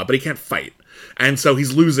fights a lot, but he can't fight. And so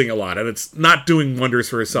he's losing a lot, and it's not doing wonders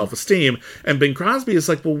for his self-esteem. And Bing Crosby is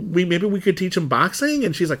like, well, maybe we could teach him boxing?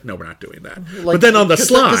 And she's like, no, we're not doing that. But then on the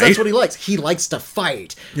slide... Because that's what he likes. He likes to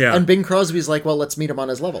fight. Yeah. And Bing Crosby's like, well, let's meet him on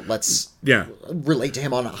his level. Let's relate to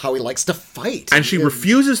him on how he likes to fight. And she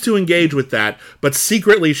refuses to engage with that, but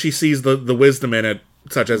secretly she sees the wisdom in it,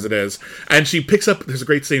 such as it is, and she picks up, there's a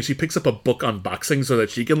great scene, she picks up a book on boxing so that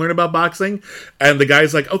she can learn about boxing, and the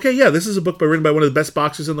guy's like, okay, yeah, this is a book written by one of the best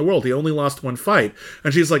boxers in the world, he only lost one fight,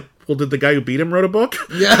 and she's like, well, did the guy who beat him wrote a book?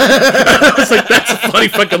 Yeah. I was like, that's a funny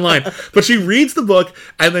fucking line. But she reads the book,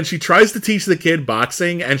 and then she tries to teach the kid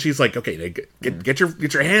boxing, and she's like, okay, get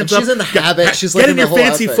your hands up. She's in the habit. She's get like in your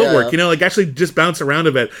fancy outfit, footwork, actually just bounce around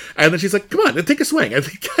a bit. And then she's like, come on, take a swing. And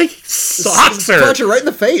the guy socks her. Punch her right in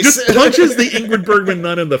the face. Just punches the Ingrid Bergman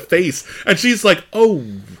nun in the face. And she's like, oh...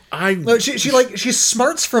 No, she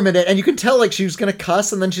smarts from it, and you can tell she was gonna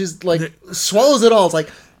cuss, and then she's like swallows it all. It's like,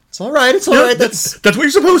 it's all right. That's what you're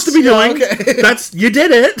supposed to be doing. Okay. You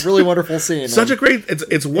did it. Really wonderful scene. Such a great.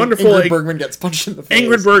 It's wonderful. Ingrid Bergman gets punched in the face.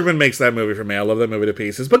 Ingrid Bergman makes that movie for me. I love that movie to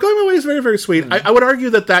pieces. But Going My Way is very, very sweet. I would argue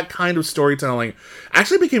that kind of storytelling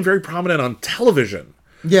actually became very prominent on television.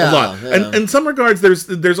 Yeah, a lot. Yeah. And in some regards,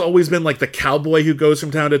 there's always been the cowboy who goes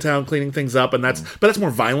from town to town cleaning things up, and that's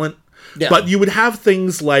more violent. Yeah. But you would have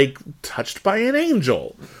things like Touched by an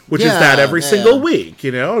Angel, which is that every single week.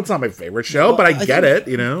 It's not my favorite show, but I get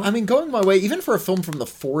it. I mean, Going My Way, even for a film from the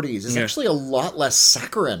 40s, is actually a lot less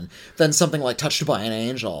saccharine than something like Touched by an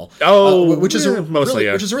Angel. Oh, which is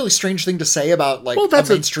mostly, which is a really strange thing to say about a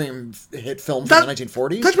mainstream hit film from the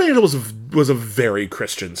 1940s. Touched by an Angel was a very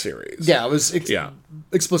Christian series. Yeah, it was.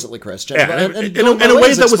 Explicitly Christian. Yeah, and in a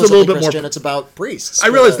way that was a little bit Christian, more... It's about priests. I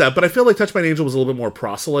realized that, but I feel like Touched by an Angel was a little bit more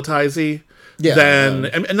proselytizey than...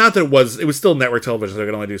 And not that it was still network television, so they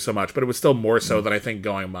could only do so much, but it was still more so than I think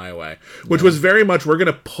Going My Way, which was very much, we're going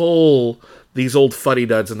to pull these old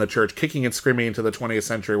fuddy-duds in the church kicking and screaming into the 20th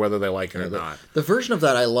century, whether they like it or not. The version of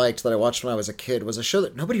that I liked that I watched when I was a kid was a show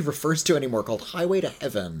that nobody refers to anymore called Highway to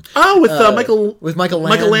Heaven. Oh, with Michael Landon.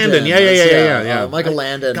 Michael Landon. Yeah. Michael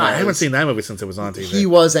Landon. God, I haven't seen that movie since it was on TV. He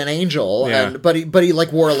was an angel, Yeah. but he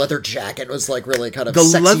like wore a leather jacket. Was like really kind of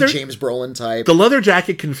sexy James Brolin type. The leather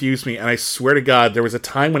jacket confused me, and I swear to God, there was a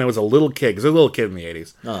time when I was a little kid, because I was a little kid in the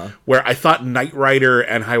 80s, where I thought Knight Rider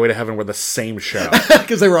and Highway to Heaven were the same show.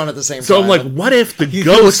 Because they were on at the same time. So I'm like, what if the He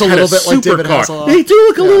ghost looks a had little bit like David supercar? Hasselhoff. They do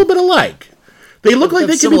look a little bit alike. They look like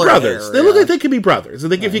they could be similar brothers. hair, They look yeah. like they could be brothers. I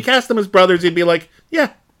think if you cast them as brothers, you'd be like,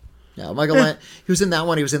 yeah. Yeah, Michael Landon. He was in that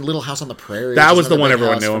one. He was in Little House on the Prairie. That which was is the another one big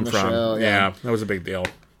everyone house knew him the from. show, Yeah, that was a big deal.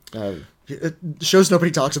 Shows nobody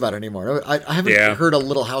talks about anymore. I haven't Yeah. heard a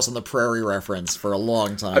Little House on the Prairie reference for a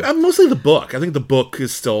long time. Mostly the book. I think the book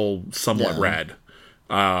is still somewhat Yeah. read.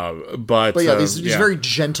 But yeah, these very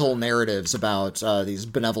gentle narratives about these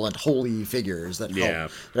benevolent, holy figures that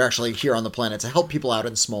help. They're actually here on the planet to help people out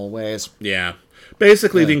in small ways. Yeah.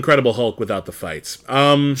 Basically, the Incredible Hulk without the fights.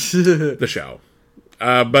 The show.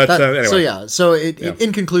 Anyway. So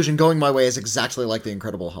in conclusion, Going My Way is exactly like the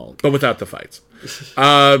Incredible Hulk. But without the fights.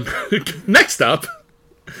 Next up.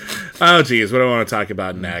 Oh, geez, what do I want to talk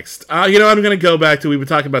about next? I'm going to go back to, we've been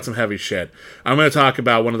talking about some heavy shit. I'm going to talk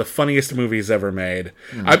about one of the funniest movies ever made.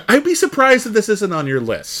 I'd be surprised if this isn't on your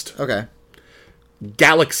list. Okay.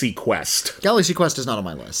 Galaxy Quest. Galaxy Quest is not on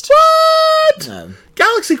my list. What? No.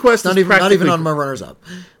 Galaxy Quest Not is even on my runners-up.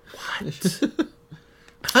 What?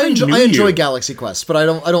 I knew enjoy you. Galaxy Quest, but I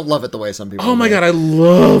don't love it the way some people Oh my do. God, I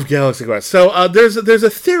love Galaxy Quest. So there's a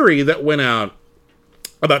theory that went out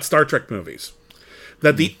about Star Trek movies.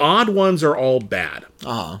 That the odd ones are all bad.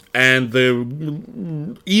 And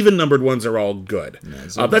the even-numbered ones are all good.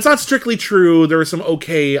 That's not strictly true. There are some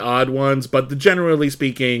okay odd ones, but generally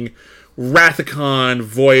speaking, Rathacon,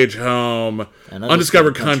 Voyage Home, And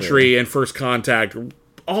Undiscovered Country, and First Contact,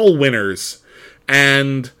 all winners.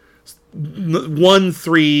 And 1,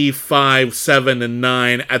 3, 5, 7, and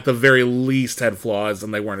 9 at the very least had flaws,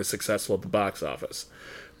 and they weren't as successful at the box office.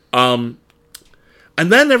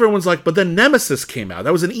 And then everyone's like, but then Nemesis came out.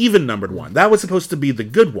 That was an even-numbered one. That was supposed to be the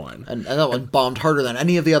good one. And that one bombed harder than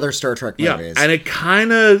any of the other Star Trek movies. Yeah, and it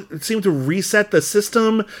kind of seemed to reset the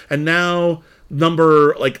system, and now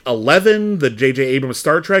number 11, the J.J. Abrams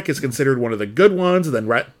Star Trek, is considered one of the good ones, and then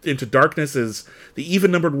right Into Darkness is the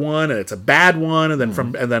even-numbered one, and it's a bad one, and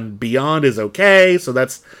then Beyond is okay, so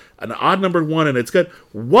that's an odd-numbered one, and it's good.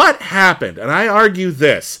 What happened? And I argue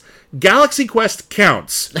this. Galaxy Quest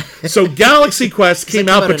counts. So Galaxy Quest came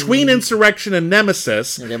out between Insurrection and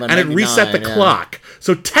Nemesis, and it reset the clock.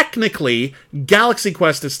 So technically, Galaxy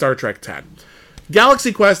Quest is Star Trek X.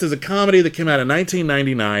 Galaxy Quest is a comedy that came out in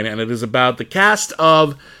 1999, and it is about the cast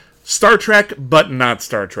of Star Trek, but not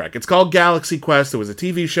Star Trek. It's called Galaxy Quest. It was a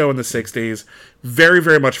TV show in the 60s, very,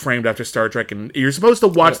 very much framed after Star Trek, and you're supposed to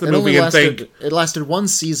watch the movie and think... It lasted one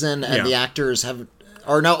season, and the actors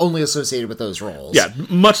are now only associated with those roles. Yeah,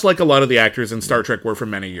 much like a lot of the actors in Star Trek were for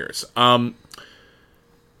many years.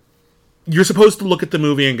 You're supposed to look at the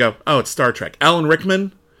movie and go, oh, it's Star Trek. Alan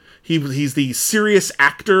Rickman, he's the serious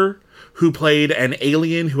actor who played an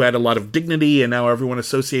alien who had a lot of dignity, and now everyone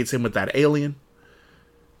associates him with that alien.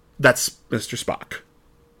 That's Mr. Spock.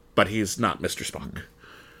 But he's not Mr. Spock.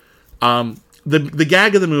 The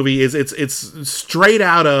gag of the movie is it's straight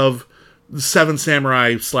out of Seven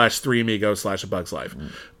Samurai / Three Amigos / A Bug's Life.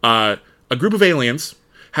 A group of aliens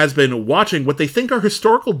has been watching what they think are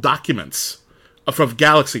historical documents of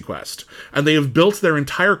Galaxy Quest, and they have built their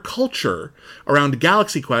entire culture around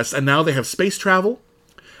Galaxy Quest, and now they have space travel,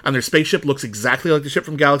 and their spaceship looks exactly like the ship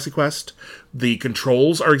from Galaxy Quest. The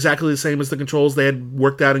controls are exactly the same as the controls they had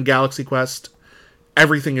worked out in Galaxy Quest.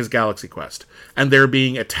 Everything is Galaxy Quest. And they're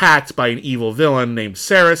being attacked by an evil villain named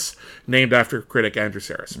Saris, named after critic Andrew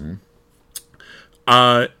Saris.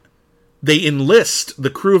 They enlist the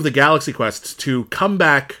crew of the Galaxy Quest to come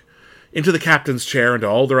back into the captain's chair and to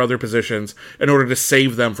all their other positions in order to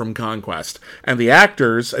save them from conquest. And the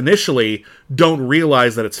actors initially don't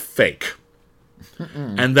realize that it's fake.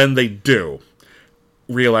 And then they do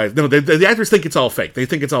realize... No, the actors think it's all fake. They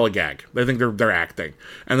think it's all a gag. They think they're acting.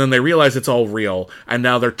 And then they realize it's all real, and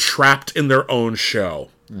now they're trapped in their own show.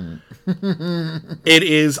 It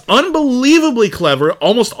is unbelievably clever.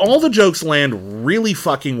 Almost all the jokes land really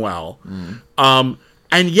fucking well.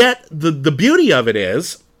 And yet, the beauty of it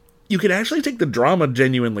is, you can actually take the drama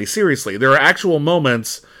genuinely seriously. There are actual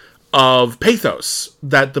moments of pathos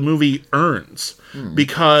that the movie earns.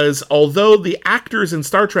 Because although the actors in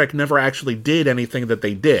Star Trek never actually did anything that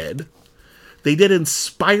they did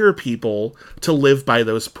inspire people to live by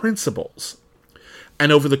those principles.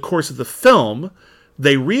 And over the course of the film,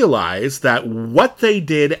 they realize that what they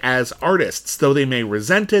did as artists, though they may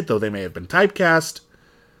resent it, though they may have been typecast,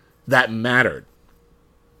 that mattered.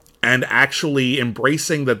 And actually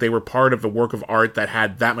embracing that they were part of a work of art that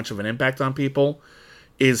had that much of an impact on people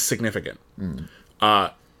is significant.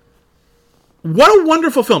 What a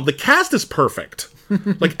wonderful film. The cast is perfect.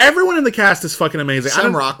 Like, everyone in the cast is fucking amazing.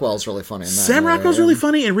 Sam Rockwell's really funny in that. Sam Rockwell's really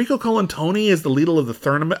funny. Enrico Colantoni is the lead of the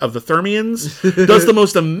Thermians. Does the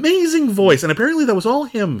most amazing voice. And apparently that was all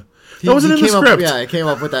him. That wasn't in the script. He came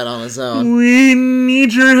up with that on his own. We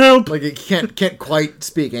need your help. Like, he can't quite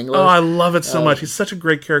speak English. Oh, I love it so much. He's such a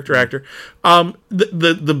great character actor.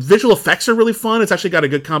 The visual effects are really fun. It's actually got a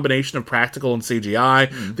good combination of practical and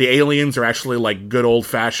CGI. The aliens are actually like good old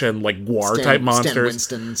fashioned like Gwar type monsters. Stan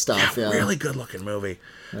Winston stuff. Yeah, really good looking movie.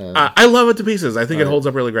 I love it to pieces. I think it holds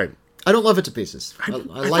up really great. I don't love it to pieces. I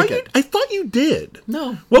like it. I thought you did.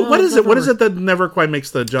 No. What is it? What is it that never quite makes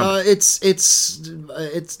the jump?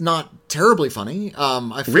 It's not terribly funny.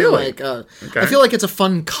 I feel Really? like Okay. I feel like it's a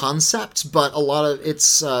fun concept, but a lot of it's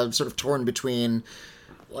sort of torn between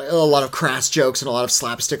like, a lot of crass jokes and a lot of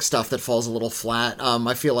slapstick stuff that falls a little flat.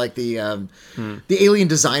 I feel like the alien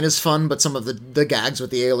design is fun, but some of the gags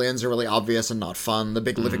with the aliens are really obvious and not fun. The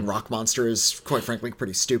big living rock monster is, quite frankly,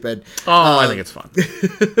 pretty stupid. I think it's fun.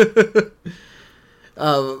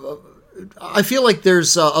 I feel like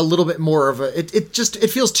there's a little bit more of a... It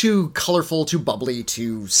feels too colorful, too bubbly,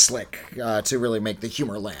 too slick to really make the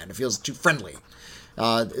humor land. It feels too friendly.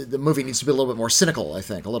 The movie needs to be a little bit more cynical, I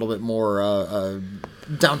think. A little bit more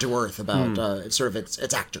down to earth about sort of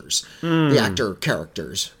its actors. The actor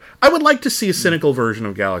characters. I would like to see a cynical version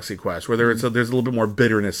of Galaxy Quest where there's a little bit more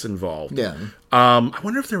bitterness involved. Yeah. I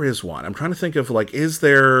wonder if there is one. I'm trying to think of like, is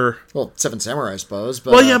there? Well, Seven Samurai, I suppose.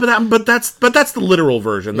 But, Well, yeah, but that's the literal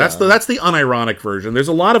version. That's the unironic version. There's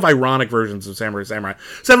a lot of ironic versions of Samurai.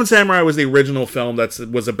 Seven Samurai was the original film that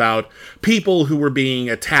was about people who were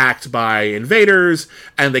being attacked by invaders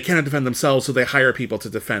and they cannot defend themselves, so they hire people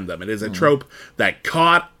to defend them. It is a trope that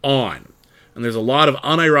caught on. And there's a lot of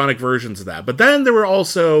unironic versions of that. But then there were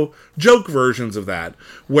also joke versions of that,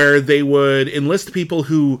 where they would enlist people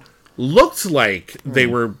who looked like they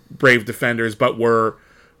were brave defenders, but were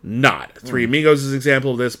not. Three Amigos is an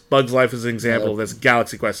example of this. Bugs Life is an example of this.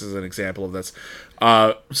 Galaxy Quest is an example of this.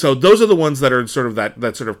 So those are the ones that are sort of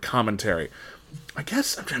that sort of commentary. I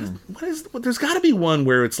guess I'm trying to... there's got to be one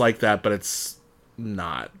where it's like that, but it's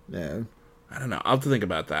not. Yeah. I don't know. I'll have to think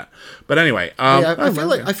about that. But anyway,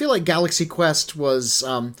 I feel like Galaxy Quest was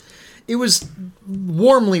it was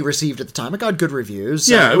warmly received at the time. It got good reviews.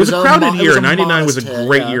 Yeah, it was a crowded year. 99 was a modest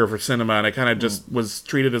great hit, year for cinema, and it kind of just was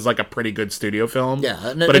treated as like a pretty good studio film.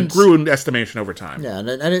 Yeah, but it grew in estimation over time. Yeah, and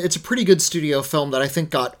it's a pretty good studio film that I think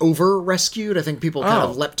got over-rescued. I think people kind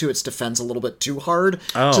of leapt to its defense a little bit too hard,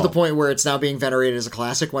 to the point where it's now being venerated as a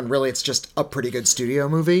classic, when really it's just a pretty good studio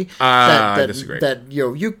movie. I disagree. That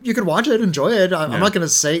you can watch it, enjoy it. I'm not going to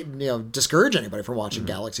say discourage anybody from watching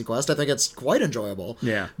Galaxy Quest. I think it's quite enjoyable.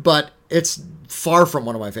 Yeah. But it's far from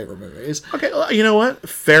one of my favorite movies. Okay, well, you know what?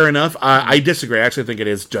 Fair enough. I disagree. I actually think it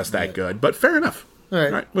is just that good, but fair enough. All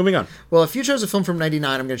right, moving on. Well, if you chose a film from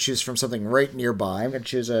 99, I'm going to choose from something right nearby. I'm going to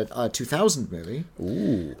choose a 2000 movie.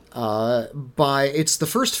 Ooh. It's the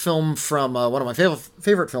first film from one of my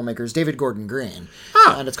favorite filmmakers, David Gordon Green.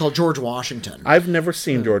 And it's called George Washington. I've never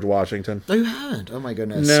seen George Washington. Oh, you haven't? Oh, my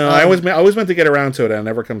goodness. No, I always meant to get around to it, and it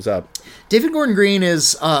never comes up. David Gordon Green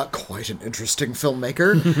is quite an interesting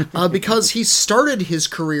filmmaker because he started his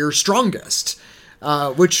career strongest.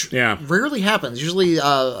 Which rarely happens. Usually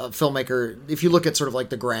a filmmaker, if you look at sort of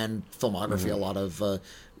like the grand filmography, a lot of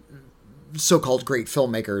so-called great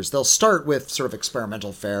filmmakers, they'll start with sort of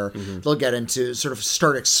experimental fare. They'll get into sort of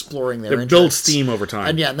start exploring their interests. Build steam over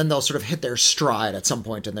time. And then they'll sort of hit their stride at some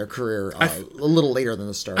point in their career, a little later than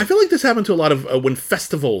the start. I feel like this happened to a lot of when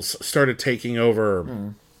festivals started taking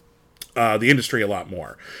over the industry a lot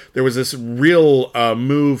more. There was this real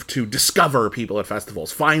move to discover people at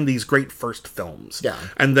festivals, find these great first films. Yeah.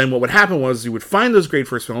 And then what would happen was you would find those great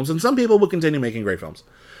first films, and some people would continue making great films,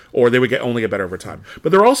 or they would only get better over time.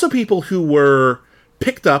 But there are also people who were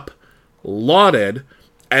picked up, lauded,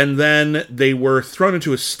 and then they were thrown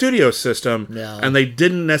into a studio system, and they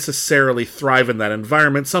didn't necessarily thrive in that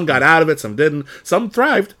environment. Some got out of it, some didn't. Some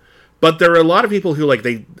thrived. But there are a lot of people who, like,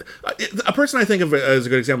 a person I think of as a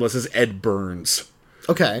good example of this is Ed Burns.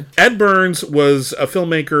 Okay. Ed Burns was a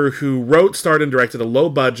filmmaker who wrote, starred, and directed a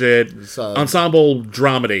low-budget ensemble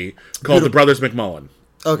dramedy called The Brothers McMullen.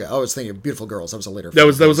 Okay, I was thinking of Beautiful Girls. That was a later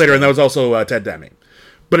That film. was later, and that was also Ted Demme.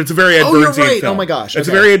 But it's a very Ed Oh, you're Burnsian right. film. Oh my gosh, It's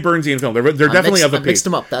a okay. very Ed Burnsian film. They're definitely of a I piece. mixed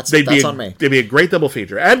them up. That's on me. They'd be a great double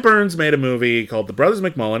feature. Ed Burns made a movie called The Brothers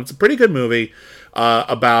McMullen. It's a pretty good movie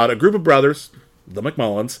about a group of brothers, the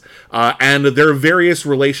McMullens, and their various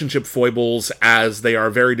relationship foibles as they are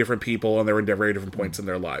very different people and they're in very different points in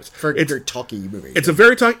their lives. Very talky movie. It's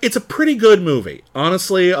a pretty good movie,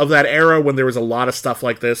 honestly, of that era when there was a lot of stuff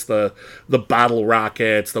like this, the Battle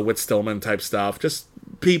Rockets, the Whit Stillman type stuff, just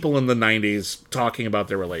people in the 90s talking about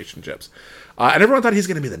their relationships. And everyone thought he's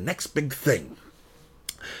going to be the next big thing.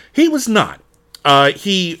 He was not.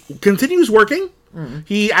 He continues working. Mm-hmm.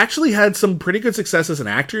 He actually had some pretty good success as an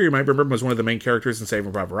actor. You might remember him as one of the main characters in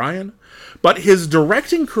Saving Private Ryan. But his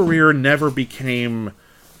directing career never became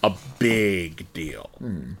a big deal.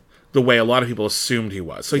 The way a lot of people assumed he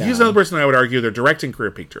was. So he's another person I would argue their directing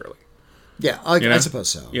career peaked early. Yeah, I suppose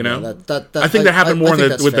so. You know, that I think that happened more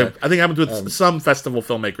I think it happened with Um, some festival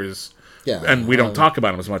filmmakers. Yeah, and we don't talk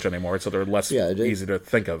about them as much anymore, so they're less easy to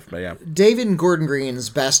think of. But yeah, David Gordon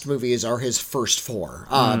Green's best movies are his first four,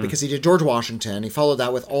 because he did George Washington. He followed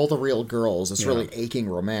that with All the Real Girls, this really aching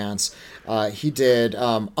romance. He did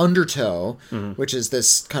Undertow, which is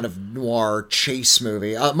this kind of noir chase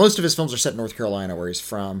movie. Most of his films are set in North Carolina, where he's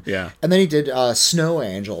from. Yeah. And then he did Snow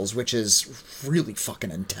Angels, which is really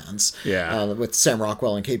fucking intense. Yeah. With Sam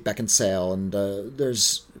Rockwell and Kate Beckinsale, and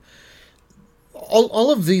there's...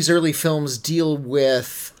 All of these early films deal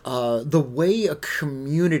with the way a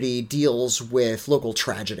community deals with local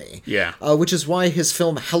tragedy. Yeah. Which is why his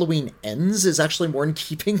film Halloween Ends is actually more in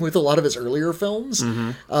keeping with a lot of his earlier films.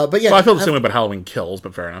 But yeah, well, I feel the same way about Halloween Kills,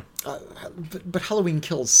 but fair enough. But Halloween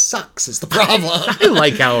Kills sucks is the problem. I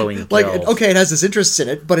like Halloween Kills. Like, okay, it has its interests in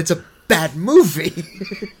it, but it's a bad movie.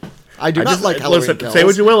 I do not like Halloween Kills. Say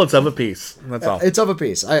what you will, it's of a piece. That's all. It's of a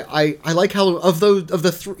piece. I like Halloween. Of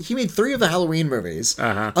the he made 3 of the Halloween movies.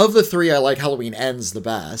 Of the 3, I like Halloween Ends the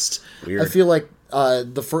best. Weird. I feel like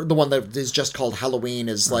the one that is just called Halloween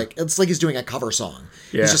is like, it's like he's doing a cover song.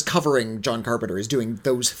 Yeah. He's just covering John Carpenter. He's doing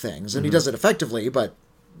those things, and he does it effectively. But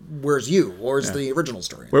where's you? Where's the original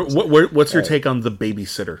story? What's your take on The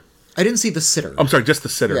Babysitter? I didn't see The Sitter. I'm sorry, just The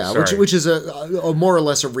Sitter. Yeah, sorry. which is a more or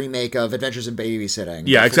less a remake of Adventures in Babysitting.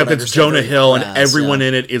 Yeah, except it's Jonah Hill and everyone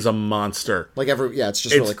in it is a monster. Like it's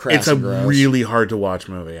just really crass. It's a and gross. really hard to watch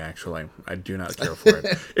movie. Actually, I do not care for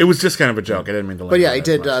it. It was just kind of a joke. I didn't mean to. But yeah, he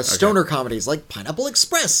did stoner comedies like Pineapple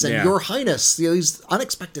Express and Your Highness. These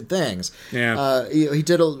unexpected things. Yeah.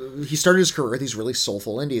 He started his career with these really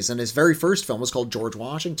soulful indies, and his very first film was called George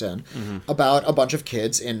Washington, about a bunch of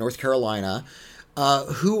kids in North Carolina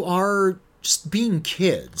who are just being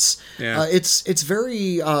kids. Yeah. It's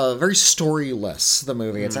very very storyless, the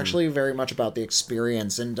movie. It's actually very much about the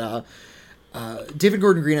experience, and David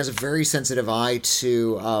Gordon Green has a very sensitive eye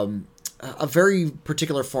to a very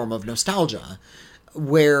particular form of nostalgia,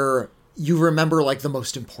 where you remember like the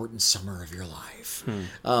most important summer of your life.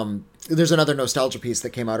 There's another nostalgia piece that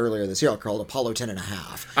came out earlier this year called Apollo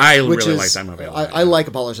 10.5. I really like that movie. I like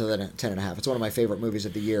Apollo 10.5. It's one of my favorite movies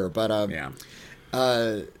of the year, but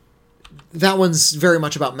that one's very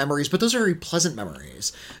much about memories, but those are very pleasant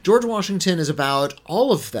memories. George Washington is about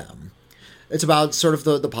all of them. It's about sort of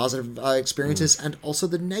the positive experiences and also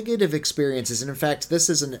the negative experiences. And in fact, this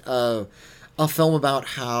is a film about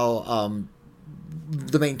how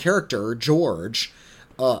the main character, George,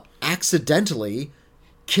 accidentally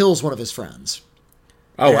kills one of his friends.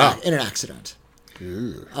 Oh, wow. In an accident.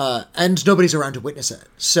 And nobody's around to witness it.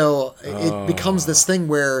 So it becomes this thing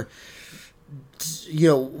where,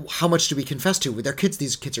 how much do we confess to? With their kids,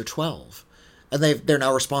 these kids are 12. And they're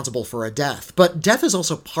now responsible for a death. But death is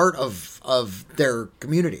also part of their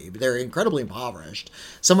community. They're incredibly impoverished.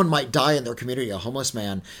 Someone might die in their community, a homeless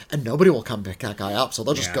man, and nobody will come pick that guy up. So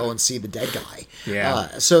they'll just go and see the dead guy.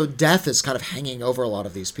 Yeah. So death is kind of hanging over a lot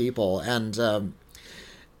of these people. And the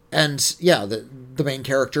main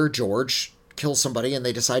character, George, kills somebody, and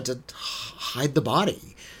they decide to hide the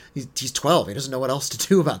body. He's 12. He doesn't know what else to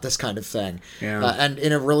do about this kind of thing. Yeah. And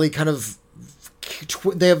in a really kind of...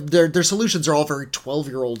 they have their solutions are all very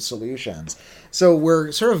 12-year-old solutions. So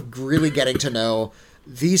we're sort of really getting to know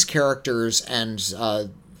these characters and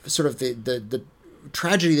sort of the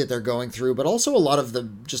tragedy that they're going through, but also a lot of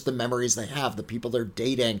the memories they have, the people they're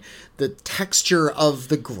dating, the texture of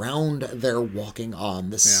the ground they're walking on,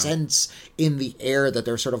 the sense in the air that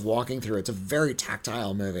they're sort of walking through. It's a very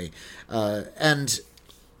tactile movie. And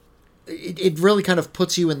it really kind of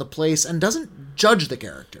puts you in the place and doesn't judge the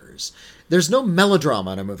characters. There's no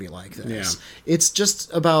melodrama in a movie like this. Yeah. It's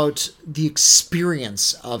just about the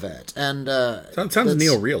experience of it. And sounds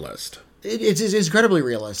neorealist. It's incredibly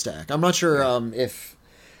realistic. I'm not sure if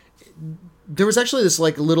there was actually this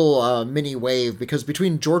like little mini wave because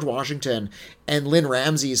between George Washington and Lynn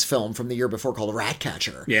Ramsey's film from the year before called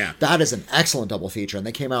Ratcatcher. Yeah. That is an excellent double feature, and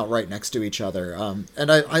they came out right next to each other.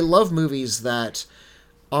 And I love movies that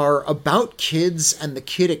are about kids and the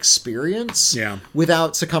kid experience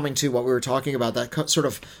without succumbing to what we were talking about, that sort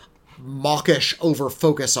of mawkish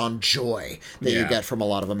over-focus on joy that you get from a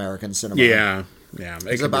lot of American cinema. Yeah.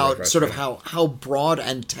 It's about sort of how broad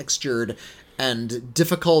and textured and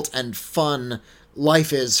difficult and fun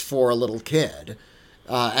life is for a little kid,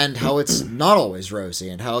 and how it's not always rosy,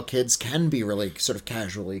 and how kids can be really sort of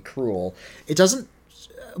casually cruel. It doesn't,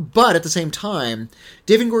 but at the same time,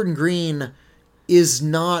 David Gordon Green is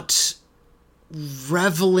not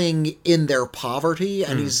reveling in their poverty,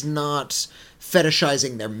 and he's not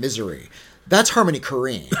fetishizing their misery. That's Harmony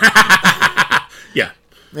Korine. Yeah.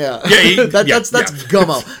 Yeah, that's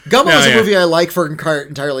Gummo. Gummo is a movie I like for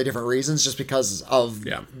entirely different reasons, just because of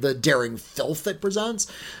the daring filth it presents.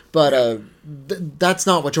 But that's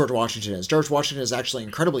not what George Washington is. George Washington is actually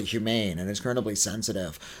incredibly humane and incredibly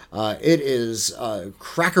sensitive. It is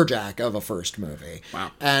crackerjack of a first movie.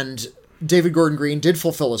 Wow. And David Gordon Green did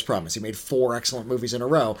fulfill his promise. He made 4 excellent movies in a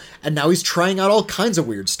row, and now he's trying out all kinds of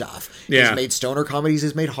weird stuff. Yeah. He's made stoner comedies.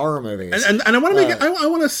 He's made horror movies. And I want to make I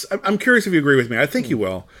want to. I'm curious if you agree with me. I think you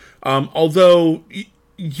will. Although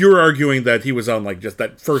you're arguing that he was on like just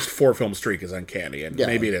that first 4 film streak is uncanny, and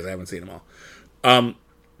maybe it is. I haven't seen them all.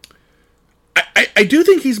 I do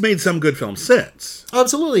think he's made some good films since.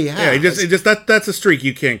 Absolutely, yeah. That's a streak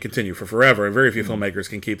you can't continue for forever. Very few filmmakers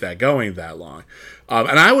can keep that going that long.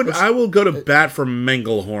 And I will go to bat for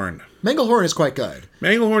Manglehorn. Manglehorn is quite good.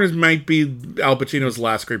 Manglehorn might be Al Pacino's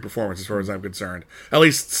last great performance, as far as I'm concerned. At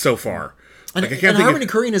least so far. And Harmony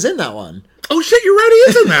Korine is in that one. Oh shit, you're right,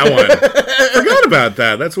 he is in that one. Forgot about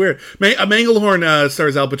that. That's weird. Manglehorn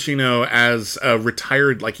stars Al Pacino as a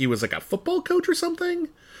retired, like he was like a football coach or something.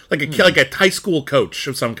 Like a high school coach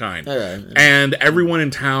of some kind. Okay. And everyone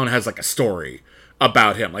in town has like a story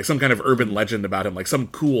about him, like some kind of urban legend about him, like some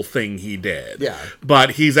cool thing he did. Yeah.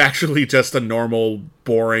 But he's actually just a normal,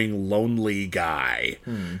 boring, lonely guy.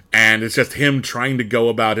 And it's just him trying to go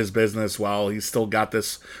about his business while he's still got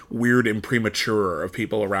this weird imprimatur of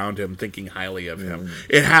people around him thinking highly of him.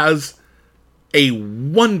 It has a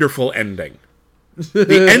wonderful ending.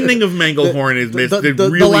 The ending of Manglehorn is really...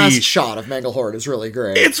 The last shot of Manglehorn is really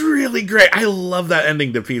great. It's really great. I love that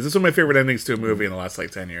ending to pieces. It's one of my favorite endings to a movie in the last,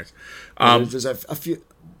 10 years. There's a few...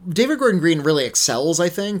 David Gordon Green really excels, I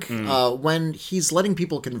think, when he's letting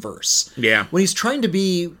people converse. Yeah. When he's trying to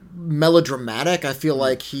be melodramatic, I feel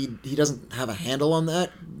like he doesn't have a handle on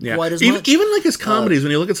that quite as much. Even like his comedies,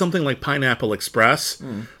 when you look at something like Pineapple Express,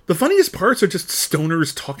 the funniest parts are just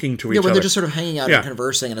stoners talking to each other. Yeah, when they're just sort of hanging out and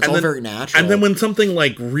conversing, and it's all very natural. And then when something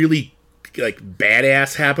like really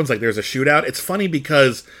badass happens, like there's a shootout, it's funny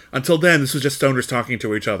because until then this was just stoners talking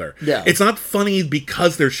to each other. Yeah. It's not funny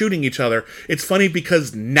because they're shooting each other, it's funny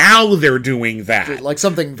because now they're doing that. Like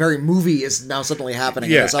something very movie is now suddenly happening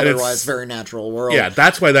in this otherwise very natural world. Yeah,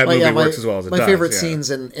 that's why that movie works as well as it does. My favorite scenes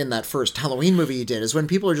in that first Halloween movie he did is when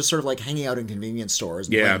people are just sort of like hanging out in convenience stores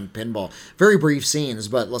and playing pinball. Very brief scenes,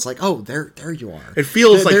 but it's like, oh, there you are. It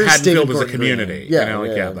feels like Haddonfield is a community.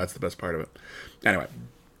 That's the best part of it. Anyway.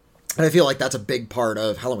 And I feel like that's a big part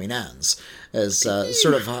of Halloween Ends, is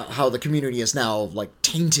sort of how the community is now like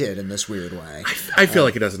tainted in this weird way. I feel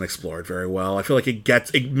like it doesn't explore it very well. I feel like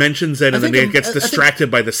it mentions it and then it gets distracted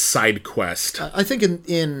by the side quest. I think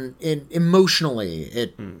in emotionally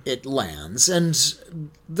it lands, and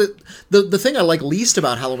the thing I like least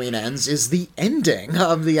about Halloween Ends is the ending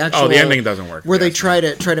of the actual. Oh, the ending doesn't work. Where they try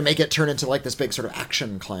to make it turn into like this big sort of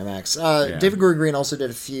action climax. David Gordon Green also did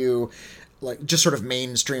a few. Like, just sort of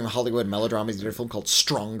mainstream Hollywood melodramas. He did a film called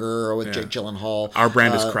Stronger with Jake Gyllenhaal. Our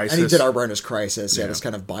Brand is Crisis. And he did Our Brand is Crisis, this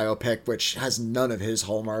kind of biopic, which has none of his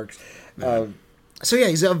hallmarks. So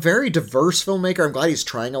he's a very diverse filmmaker. I'm glad he's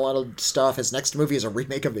trying a lot of stuff. His next movie is a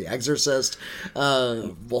remake of The Exorcist.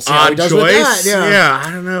 We'll see how he does with that. Yeah,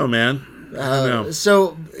 I don't know, man.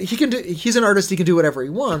 So he's an artist, he can do whatever he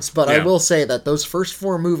wants, but I will say that those first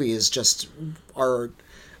 4 movies just are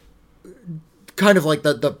kind of like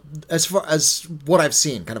the as far as what I've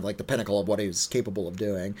seen, kind of like the pinnacle of what he's capable of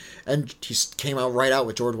doing. And he came out right out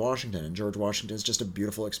with George Washington, and George Washington is just a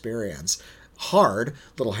beautiful experience. Hard, a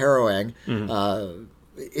little harrowing.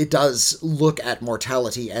 It does look at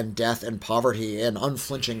mortality and death and poverty in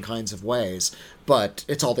unflinching kinds of ways, but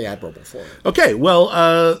it's all the admirable for it. Okay, well,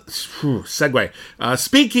 segue.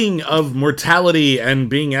 Speaking of mortality and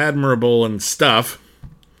being admirable and stuff,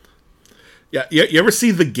 you ever see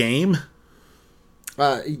The Game?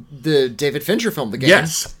 The David Fincher film, The Game?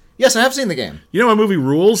 Yes. Yes, I have seen The Game. You know what movie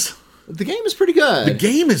rules? The game is pretty good. The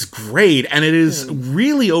game is great, and it is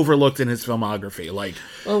really overlooked in his filmography. Like,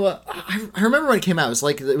 well, I remember when it came out.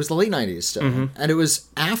 It was the late '90s still, and it was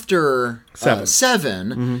after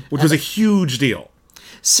Seven, which was a huge deal.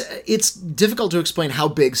 It's difficult to explain how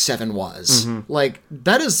big Seven was. Like,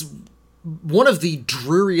 that is one of the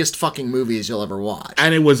dreariest fucking movies you'll ever watch.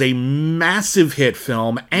 And it was a massive hit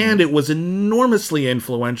film, and it was enormously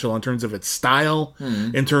influential in terms of its style,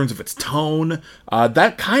 in terms of its tone.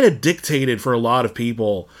 That kind of dictated for a lot of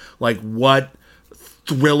people, like, what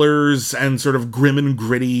thrillers and sort of grim and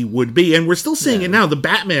gritty would be. And we're still seeing it now. The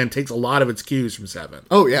Batman takes a lot of its cues from Seven.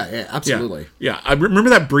 Oh, yeah, absolutely. Yeah, I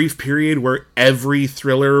remember that brief period where every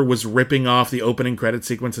thriller was ripping off the opening credit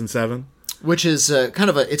sequence in Seven. Which is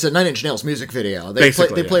it's a Nine Inch Nails music video. They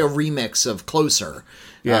play a remix of Closer,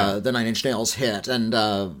 the Nine Inch Nails hit, and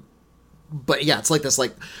but yeah, it's like this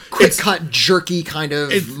like quick cut, jerky kind of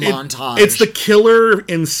montage. It's the killer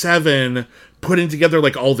in Seven putting together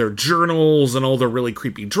like all their journals and all their really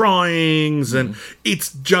creepy drawings, and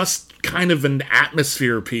it's just kind of an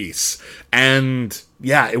atmosphere piece. And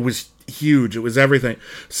yeah, it was huge. It was everything.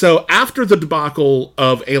 So after the debacle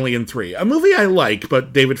of Alien 3, a movie I like,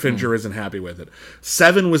 but David Fincher isn't happy with it,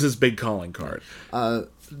 Seven was his big calling card.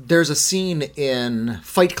 There's a scene in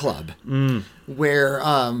Fight Club where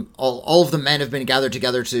all of the men have been gathered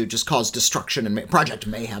together to just cause destruction and Project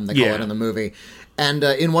Mayhem, they call it in the movie. And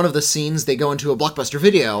in one of the scenes, they go into a Blockbuster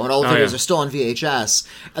Video, and all the videos are still on VHS,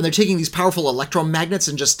 and they're taking these powerful electromagnets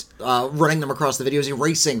and just running them across the videos,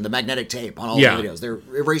 erasing the magnetic tape on all the videos. They're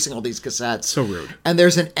erasing all these cassettes. So rude. And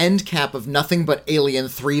there's an end cap of nothing but Alien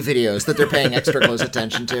 3 videos that they're paying extra close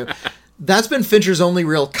attention to. That's been Fincher's only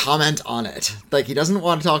real comment on it. Like, he doesn't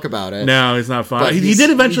want to talk about it. No, he's not fun. He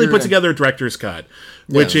did eventually put together a director's cut,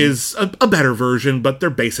 which is a better version, but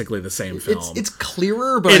they're basically the same film. It's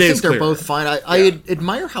clearer, but I think they're both fine. I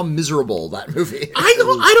admire how miserable that movie is.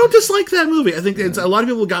 I don't dislike that movie. I think a lot of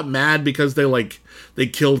people got mad because they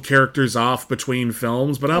killed characters off between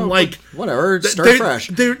films, but I'm like, whatever, start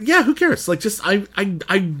fresh. Yeah, who cares? Like, just I'm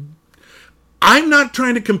not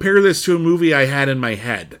trying to compare this to a movie I had in my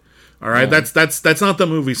head. All right, that's not the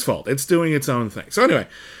movie's fault. It's doing its own thing. So anyway,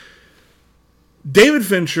 David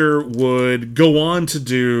Fincher would go on to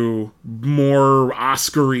do more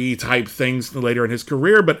Oscar-y type things later in his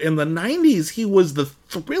career, but in the 90s, he was the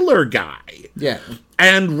thriller guy. Yeah.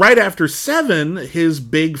 And right after Seven, his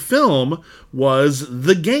big film was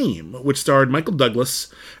The Game, which starred Michael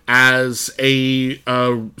Douglas as a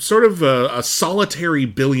sort of a solitary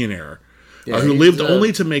billionaire. Who lived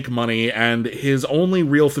only to make money, and his only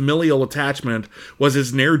real familial attachment was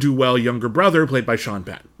his ne'er-do-well younger brother, played by Sean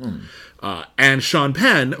Penn. And Sean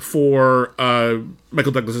Penn, for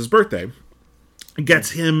Michael Douglas's birthday,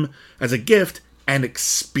 gets him as a gift an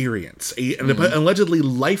experience, an allegedly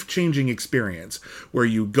life-changing experience, where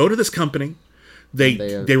you go to this company,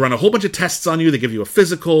 they run a whole bunch of tests on you, they give you a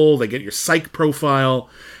physical, they get your psych profile,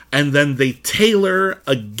 and then they tailor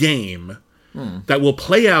a game that will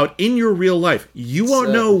play out in your real life. You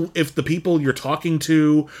won't know if the people you're talking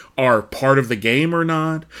to are part of the game or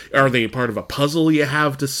not. Are they part of a puzzle you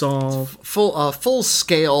have to solve? Full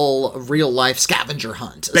scale real life scavenger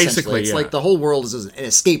hunt. Basically, it's like the whole world is an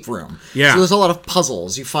escape room. Yeah. So there's a lot of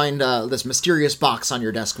puzzles. You find this mysterious box on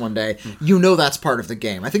your desk one day. You know that's part of the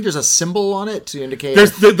game. I think there's a symbol on it to indicate.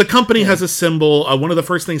 The company has a symbol. One of the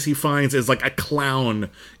first things he finds is like a clown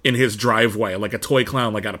in his driveway, like a toy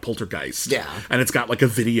clown, like out of Poltergeist. Yeah. And it's got like a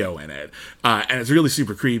video in it. And it's really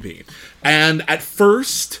super creepy. And at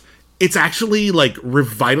first, it's actually like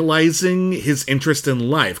revitalizing his interest in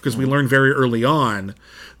life, because we learn very early on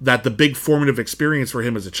that the big formative experience for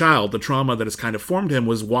him as a child, the trauma that has kind of formed him,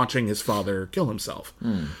 was watching his father kill himself.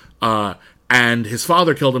 And his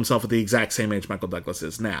father killed himself at the exact same age Michael Douglas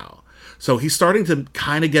is now. So he's starting to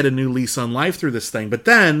kind of get a new lease on life through this thing. But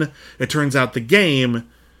then it turns out the game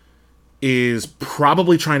is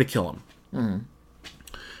probably trying to kill him.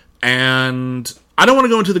 And I don't want to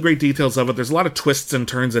go into the great details of it. There's a lot of twists and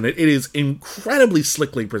turns in it. It is incredibly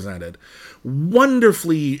slickly presented.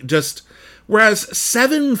 Wonderfully just... Whereas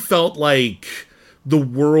Seven felt like the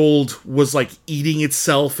world was like eating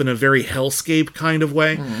itself in a very hellscape kind of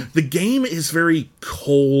way. The game is very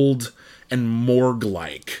cold and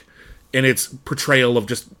morgue-like in its portrayal of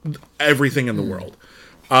just everything in the world.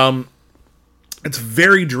 It's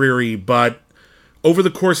very dreary, but over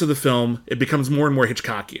the course of the film, it becomes more and more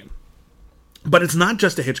Hitchcockian. But it's not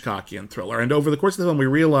just a Hitchcockian thriller. And over the course of the film, we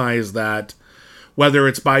realize that whether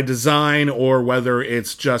it's by design or whether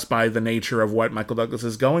it's just by the nature of what Michael Douglas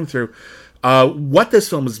is going through, what this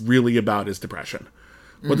film is really about is depression.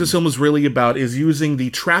 What this film is really about is using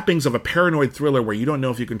the trappings of a paranoid thriller where you don't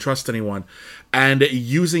know if you can trust anyone, and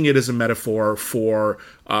using it as a metaphor for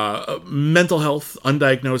mental health,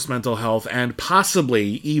 undiagnosed mental health, and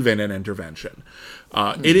possibly even an intervention.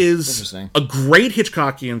 It is a great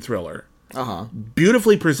Hitchcockian thriller,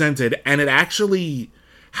 beautifully presented, and it actually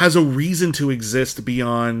has a reason to exist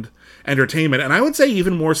beyond entertainment. And I would say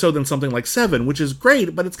even more so than something like Seven, which is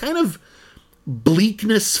great, but it's kind of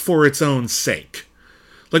bleakness for its own sake.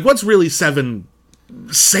 Like, what's really Seven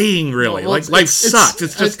saying, really? Well, life sucks.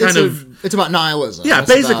 It's just it's about nihilism. Yeah, it's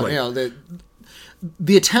basically. About,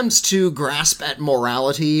 the attempts to grasp at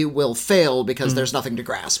morality will fail because there's nothing to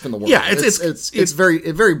grasp in the world. Yeah, it's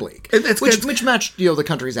very bleak. Which matched the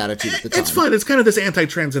country's attitude at the time. It's fun. It's kind of this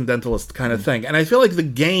anti-transcendentalist kind of thing, and I feel like the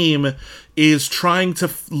game is trying to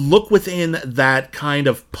look within that kind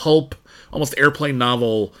of pulp, almost airplane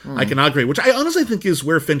novel iconography, which I honestly think is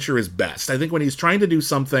where Fincher is best. I think when he's trying to do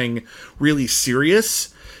something really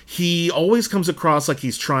serious, he always comes across like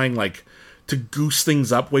he's trying to goose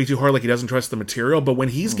things up way too hard, like he doesn't trust the material. But when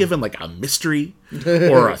he's given like a mystery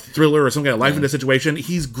or a thriller or some kind of life in a situation,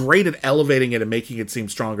 he's great at elevating it and making it seem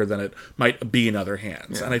stronger than it might be in other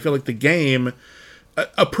hands. And I feel like the game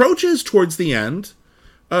approaches towards the end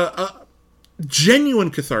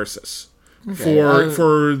genuine catharsis.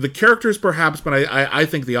 For the characters, perhaps, but I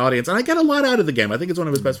think the audience, and I get a lot out of the game. I think it's one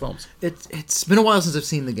of his best films. It's been a while since I've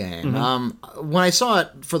seen the game. When I saw it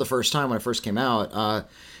for the first time, when it first came out,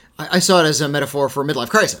 I saw it as a metaphor for a midlife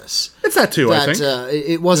crisis. It's that too, I think.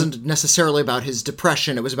 It wasn't necessarily about his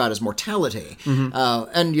depression, it was about his mortality.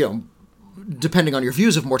 And, depending on your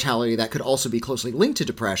views of mortality, that could also be closely linked to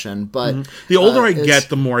depression. But the older I get,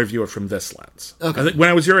 the more I view it from this lens. Okay. I think when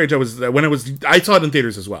I was your age, I saw it in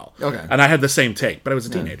theaters as well. Okay. And I had the same take, but I was a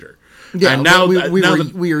teenager. Yeah, and now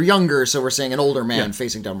we were younger, so we're seeing an older man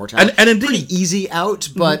facing down mortality. And indeed, pretty easy out,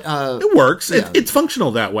 but it works. It's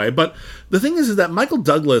functional that way. But the thing is that Michael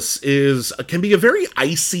Douglas can be a very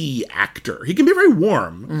icy actor. He can be very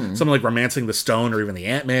warm. Something like Romancing the Stone or even the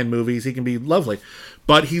Ant-Man movies. He can be lovely,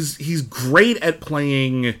 but he's great at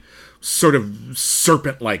playing sort of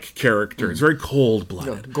serpent-like characters. Very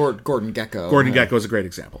cold-blooded. Gordon Gekko. Gordon Gekko is a great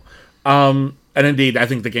example. And indeed, I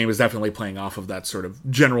think the game is definitely playing off of that sort of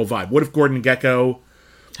general vibe. What if Gordon Gekko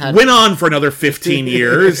went on for another 15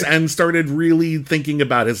 years and started really thinking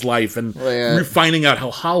about his life and finding out how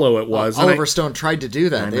hollow it was? Oliver Stone tried to do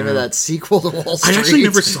that. They made that sequel to Wall Street. I actually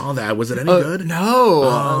never saw that. Was it any good?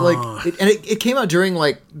 No. It came out during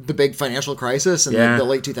the big financial crisis in the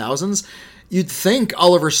late 2000s. You'd think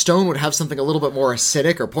Oliver Stone would have something a little bit more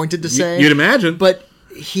acidic or pointed to say. You'd imagine. But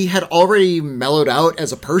he had already mellowed out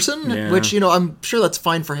as a person, which, I'm sure that's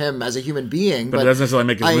fine for him as a human being. But it doesn't necessarily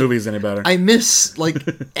make his movies any better. I miss,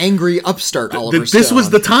 angry upstart Oliver Stone. This was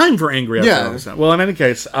the time for angry upstart Oliver Stone. Well, in any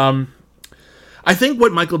case, I think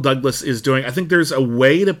what Michael Douglas is doing, I think there's a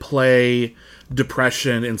way to play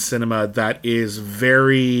depression in cinema that is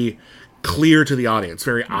very clear to the audience,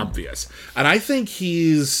 very obvious. And I think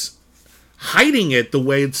he's hiding it the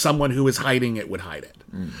way someone who is hiding it would hide it.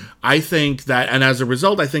 I think that, and as a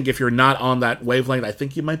result, I think if you're not on that wavelength, I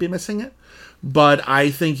think you might be missing it. But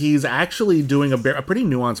I think he's actually doing a pretty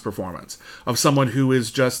nuanced performance of someone who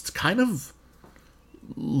is just kind of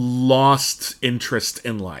lost interest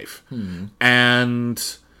in life and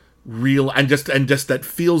just that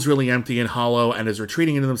feels really empty and hollow and is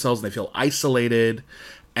retreating into themselves, and they feel isolated.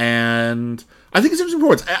 And I think it's interesting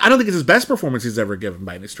performance. I don't think it's his best performance he's ever given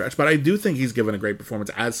by any stretch, but I do think he's given a great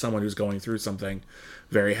performance as someone who's going through something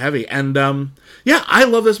very heavy. And I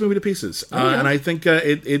love this movie to pieces. And I think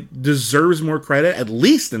it deserves more credit, at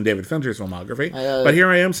least in David Fincher's filmography. But here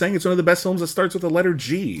I am saying it's one of the best films that starts with the letter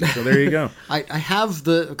G. So there you go. I have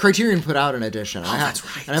the Criterion put out an edition. That's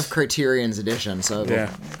right. I have Criterion's edition, so I'll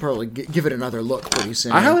probably give it another look pretty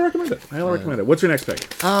soon. I highly recommend it. What's your next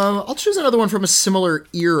pick? I'll choose another one from a similar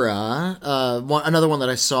era. Another one that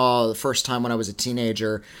I saw the first time when I was a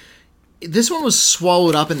teenager. This one was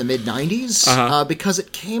swallowed up in the mid-90s because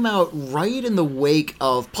it came out right in the wake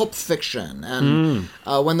of Pulp Fiction. And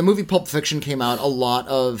when the movie Pulp Fiction came out, a lot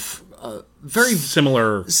of very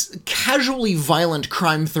similar casually violent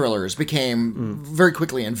crime thrillers became very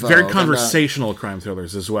quickly in vogue. Very conversational crime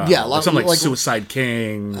thrillers as well. Yeah, something like Suicide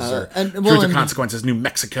Kings or Truth or Consequences, New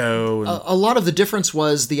Mexico. A lot of the difference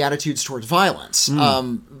was the attitudes towards violence.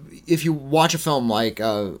 If you watch a film like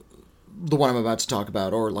the one I'm about to talk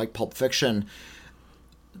about, or like Pulp Fiction,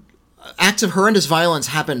 acts of horrendous violence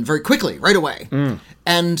happen very quickly, right away.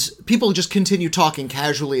 And people just continue talking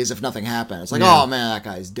casually as if nothing happened. It's like, oh man, that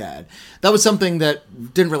guy's dead. That was something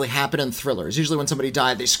that didn't really happen in thrillers. Usually when somebody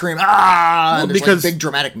died, they scream, ah! And there's like big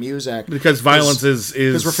dramatic music. Because violence is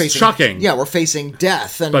we're facing, shocking. Yeah, we're facing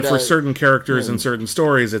death. And, but for certain characters and certain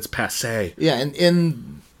stories, it's passé. Yeah, and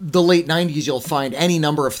in the late 90s, you'll find any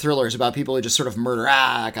number of thrillers about people who just sort of murder,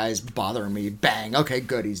 that guy's bothering me, bang, okay,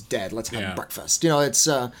 good, he's dead, let's have breakfast. it's...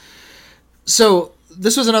 So,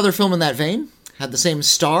 this was another film in that vein. Had the same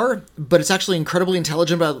star, but it's actually incredibly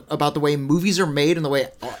intelligent about the way movies are made and the way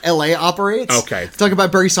LA operates. Okay. Talk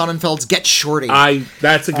about Barry Sonnenfeld's Get Shorty.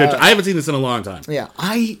 That's a good... I haven't seen this in a long time. Yeah,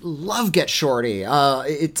 I love Get Shorty.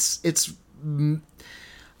 It's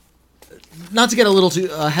not to get a little too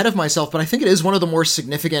ahead of myself, but I think it is one of the more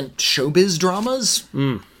significant showbiz dramas.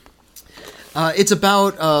 It's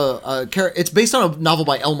about it's based on a novel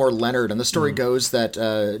by Elmore Leonard, and the story goes that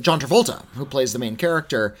John Travolta, who plays the main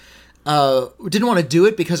character, didn't want to do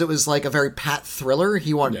it because it was like a very pat thriller.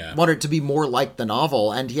 He wanted it to be more like the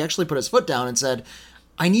novel, and he actually put his foot down and said,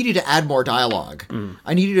 I need you to add more dialogue.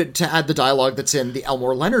 I need you to add the dialogue that's in the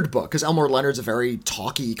Elmore Leonard book, because Elmore Leonard's a very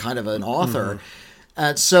talky kind of an author.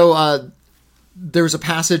 So there was a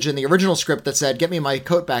passage in the original script that said, get me my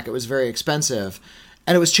coat back, it was very expensive.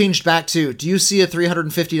 And it was changed back to, do you see a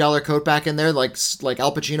 $350 coat back in there like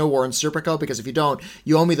Al Pacino wore in Serpico? Because if you don't,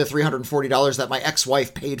 you owe me the $340 that my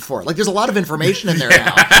ex-wife paid for it. Like, there's a lot of information in there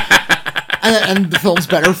now. And the film's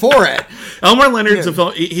better for it. Elmore Leonard's a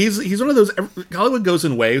film. He's one of those. Hollywood goes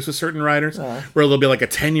in waves with certain writers, where there'll be like a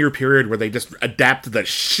 10-year period where they just adapt the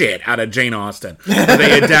shit out of Jane Austen, or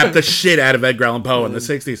they adapt the shit out of Edgar Allan Poe in the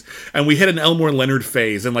 '60s, and we hit an Elmore Leonard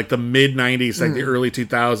phase in like the mid '90s, like the early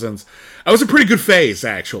 2000s. That was a pretty good phase,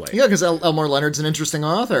 actually. Yeah, because Elmore Leonard's an interesting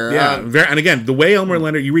author. Yeah, and again, the way Elmore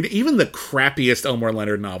Leonard, you read even the crappiest Elmore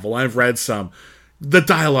Leonard novel. I've read some. The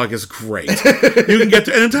dialogue is great. You can get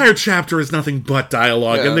an entire chapter is nothing but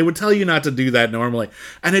dialogue, and they would tell you not to do that normally,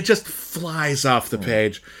 and it just flies off the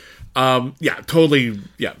page. Totally.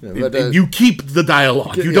 Yeah, but, you keep the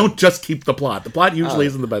dialogue. You don't just keep the plot. The plot usually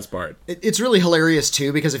isn't the best part. It's really hilarious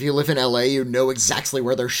too, because if you live in LA, you know exactly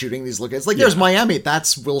where they're shooting these locations. Like, there's Miami.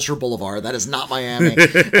 That's Wilshire Boulevard. That is not Miami.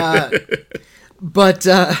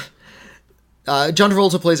 John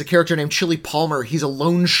Travolta plays a character named Chili Palmer. He's a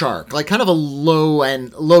loan shark, like kind of a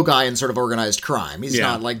low guy in sort of organized crime. He's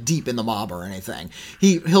not like deep in the mob or anything.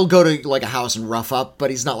 He'll go to like a house and rough up, but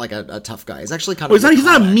he's not like a tough guy. He's actually kind of he's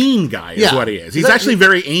not a mean guy. Is what he is. He's actually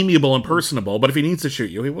very amiable and personable. But if he needs to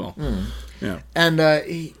shoot you, he will. Yeah, and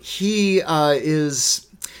he is.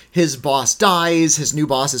 His boss dies. His new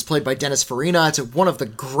boss is played by Dennis Farina. It's one of the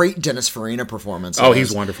great Dennis Farina performances. Oh,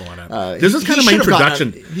 he's wonderful in it. This is kind of my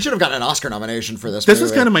introduction. He should have gotten an Oscar nomination for this. This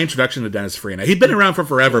is kind of my introduction to Dennis Farina. He'd been around for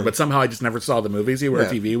forever, but somehow I just never saw the movies he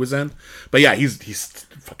TV was in. But yeah, he's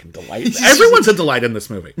fucking delightful. Everyone's a delight in this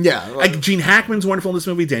movie. Yeah, like Gene Hackman's wonderful in this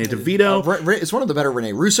movie. Danny DeVito. It's one of the better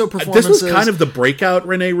Rene Russo performances. This was kind of the breakout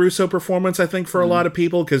Rene Russo performance, I think, for a lot of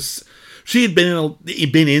people, because she had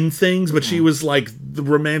been in things, but she was like the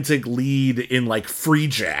romantic lead in like Free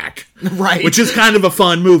Jack, right? Which is kind of a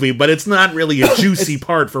fun movie, but it's not really a juicy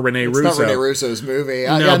part for Rene Russo. It's not Rene Russo's movie.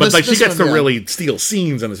 No, but she gets to really steal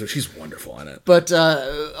scenes in this. She's wonderful in it. But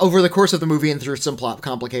over the course of the movie and through some plot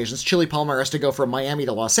complications, Chili Palmer has to go from Miami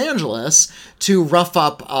to Los Angeles to rough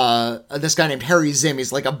up this guy named Harry Zim.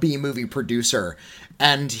 He's like a B-movie producer,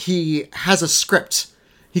 and he has a script.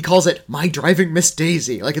 He calls it My Driving Miss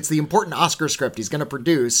Daisy. Like, it's the important Oscar script he's going to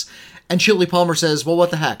produce. And Chili Palmer says, well, what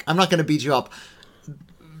the heck? I'm not going to beat you up.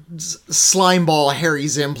 Slimeball Harry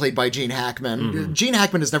Zim, played by Gene Hackman. Gene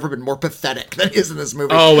Hackman has never been more pathetic than he is in this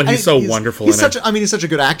movie. Oh, and he's so wonderful in it. He's such a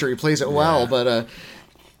good actor. He plays it well, but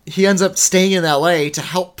he ends up staying in LA to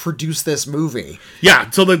help produce this movie. Yeah,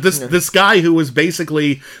 so this guy who was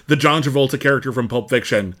basically the John Travolta character from Pulp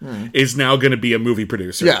Fiction is now going to be a movie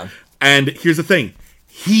producer. Yeah. And here's the thing.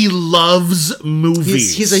 He loves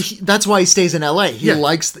movies. That's why he stays in LA. He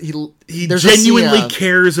genuinely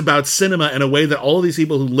cares about cinema in a way that all of these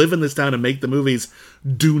people who live in this town and make the movies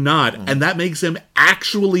do not. And that makes him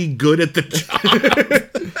actually good at the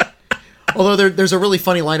job. Although there's a really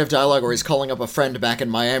funny line of dialogue where he's calling up a friend back in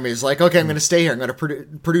Miami. He's like, okay, I'm going to stay here. I'm going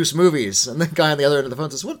to produce movies. And the guy on the other end of the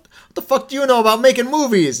phone says, what the fuck do you know about making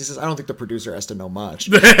movies? He says, I don't think the producer has to know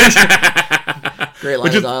much. Great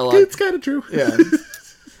line of dialogue. It's kind of true. Yeah.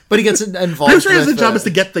 But he gets involved. Producer has the job is to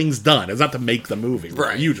get things done. It's not to make the movie.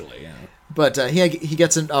 Right. Usually, yeah. But he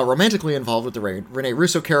gets romantically involved with the Rene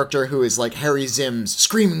Russo character, who is like Harry Zim's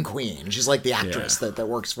screaming queen. She's like the actress that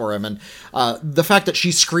works for him. And the fact that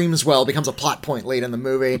she screams well becomes a plot point late in the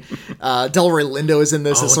movie. Delroy Lindo is in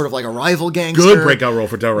this as sort of like a rival gangster. Good breakout role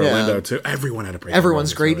for Delroy Lindo, too. Everyone had a breakout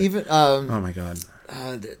Everyone's role great. movie. Even oh, my God.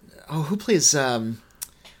 who plays... there's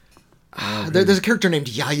a character named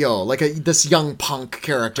Yayo, like this young punk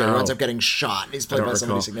character who ends up getting shot. He's played by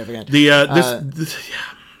somebody significant.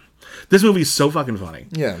 This movie is so fucking funny.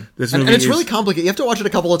 Yeah. And it's really complicated. You have to watch it a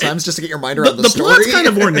couple of times just to get your mind around the story. The plot's kind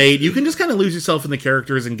of ornate. You can just kind of lose yourself in the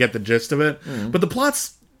characters and get the gist of it. But the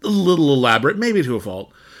plot's a little elaborate, maybe to a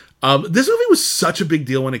fault. This movie was such a big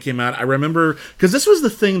deal when it came out. I remember, because this was the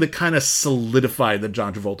thing that kind of solidified that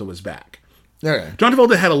John Travolta was back. Okay. John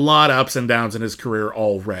Travolta had a lot of ups and downs in his career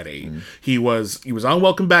already. He was on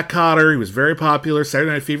Welcome Back, Kotter. He was very popular.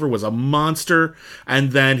 Saturday Night Fever was a monster,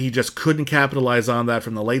 and then he just couldn't capitalize on that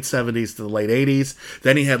from the late 70s to the late 80s.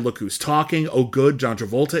 Then he had Look Who's Talking. Oh, good, John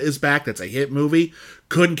Travolta is back. That's a hit movie.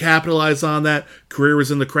 Couldn't capitalize on that. Career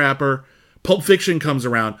was in the crapper. Pulp Fiction comes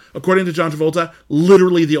around. According to John Travolta,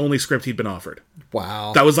 literally the only script he'd been offered.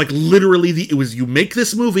 Wow. That was like literally it was you make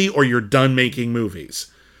this movie or you're done making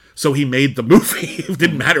movies. So he made the movie. It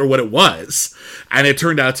didn't matter what it was. And it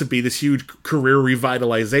turned out to be this huge career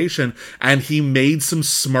revitalization. And he made some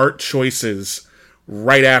smart choices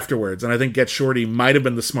right afterwards. And I think Get Shorty might have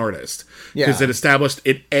been the smartest. Because it established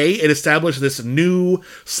this new,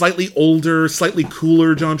 slightly older, slightly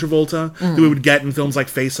cooler John Travolta who we would get in films like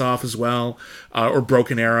Face Off as well, or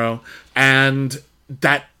Broken Arrow. And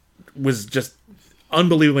that was just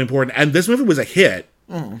unbelievably important. And this movie was a hit.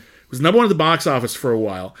 It was number one at the box office for a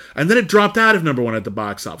while, and then it dropped out of number one at the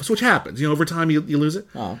box office, which happens. Over time you lose it.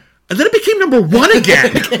 And then it became number one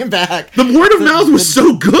again. It came back. The word of mouth was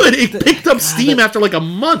so good, it picked up steam after like a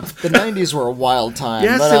month. The 90s were a wild time.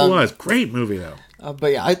 Yes, it was. Great movie, though.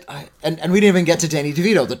 But yeah, and we didn't even get to Danny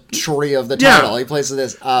DeVito, the shorty of the title. He plays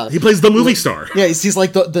this. He plays the movie star. Yeah, he's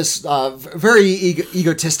like this very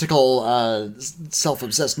egotistical,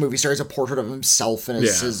 self-obsessed movie star. He's a portrait of himself in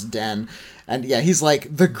his den, and he's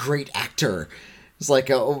like the great actor. He's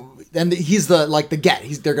like, and he's the get.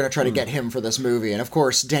 They're gonna try to get him for this movie, and of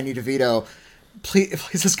course, Danny DeVito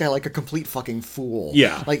plays this guy like a complete fucking fool.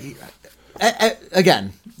 Yeah, like.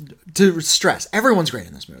 Again, to stress, everyone's great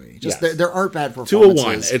in this movie. Just there aren't bad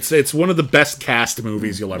performances. 201. It's one of the best cast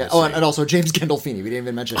movies you'll ever see. Oh, and also James Gandolfini. We didn't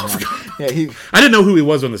even mention him. I didn't know who he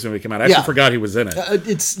was when this movie came out. I actually forgot he was in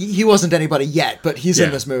it. He wasn't anybody yet, but he's in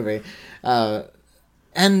this movie.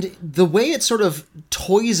 And the way it sort of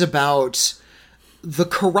toys about the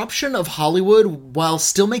corruption of Hollywood while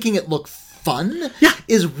still making it look fun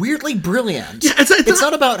is weirdly brilliant. Yeah, it's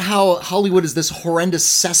not about how Hollywood is this horrendous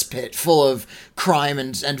cesspit full of crime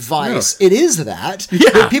and vice. No. It is that.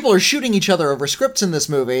 Yeah. People are shooting each other over scripts in this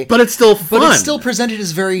movie. But it's still fun. But it's still presented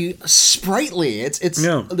as very sprightly. It's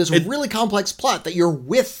this really complex plot that you're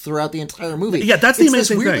with throughout the entire movie. Yeah, that's the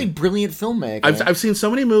amazing thing. It's this weirdly brilliant filmmaking. I've seen so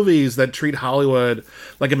many movies that treat Hollywood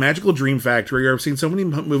like a magical dream factory, or I've seen so many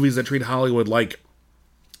movies that treat Hollywood like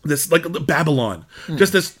Babylon,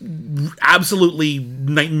 just this absolutely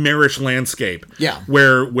nightmarish landscape. Yeah,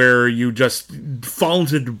 where you just fall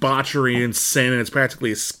into debauchery and sin, and it's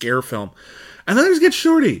practically a scare film. And then there's Get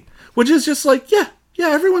Shorty, which is just like,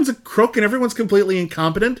 everyone's a crook and everyone's completely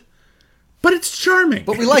incompetent, but it's charming.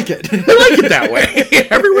 But we like it. We like it that way.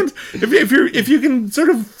 Everyone's if you can sort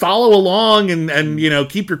of follow along and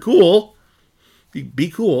keep your cool. Be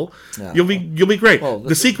Cool. Yeah. You'll be great. Well,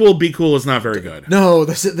 the sequel, Be Cool, is not very good. No,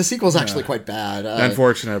 the sequel is actually quite bad.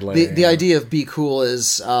 Unfortunately, the idea of Be Cool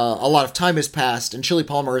is a lot of time has passed, and Chili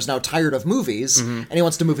Palmer is now tired of movies, and he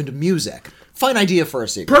wants to move into music. Fine idea for a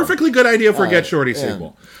sequel. Perfectly good idea for a Get Shorty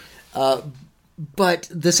sequel. But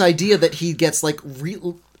this idea that he gets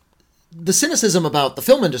the cynicism about the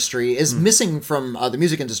film industry is missing from the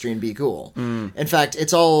music industry in Be Cool. In fact,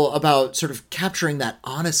 it's all about sort of capturing that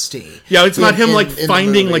honesty. Yeah, it's not him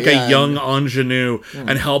finding a young ingenue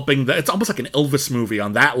and helping. It's almost like an Elvis movie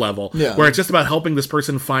on that level, where it's just about helping this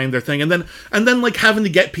person find their thing, and then having to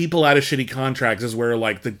get people out of shitty contracts is where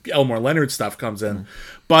the Elmore Leonard stuff comes in.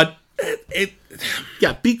 But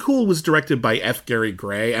Be Cool was directed by F. Gary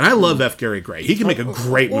Gray, and I love F. Gary Gray. He can make a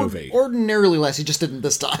great movie. Ordinarily less, he just didn't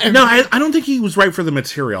this time. No, I don't think he was right for the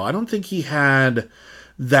material. I don't think he had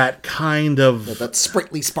that kind of... that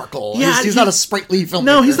sprightly sparkle. Yeah, he's not a sprightly filmmaker.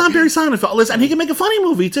 No, he's not Barry Sonnenfeld. Listen, and he can make a funny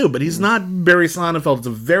movie, too, but he's not Barry Sonnenfeld. It's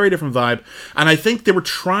a very different vibe, and I think they were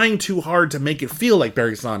trying too hard to make it feel like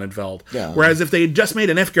Barry Sonnenfeld. Yeah. Whereas if they had just made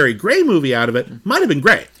an F. Gary Gray movie out of it, might have been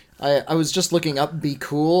great. I was just looking up Be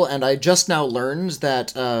Cool, and I just now learned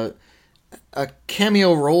that a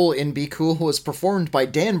cameo role in Be Cool was performed by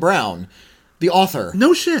Dan Brown, the author.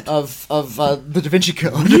 No shit. Of the Da Vinci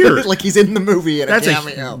Code. Weird. Like he's in the movie in That's a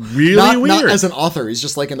cameo. really not, weird. Not as an author. He's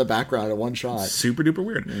just like in the background in one shot. Super duper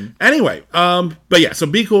weird. Anyway, but yeah, so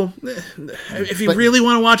Be Cool. If you really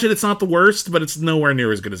want to watch it, it's not the worst, but it's nowhere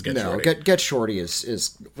near as good as Get Shorty. Get Shorty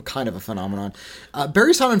is kind of a phenomenon.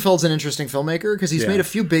 Barry Sonnenfeld's an interesting filmmaker because he's made a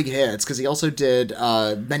few big hits because he also did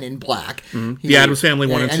Men in Black. The Addams Family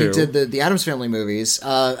 1 and 2. And he did the Addams Family movies.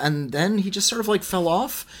 And then he just sort of like fell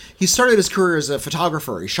off. He started his career as a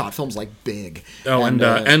photographer. He shot films like Big. Oh, and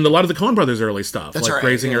a lot of the Coen Brothers early stuff, that's like right,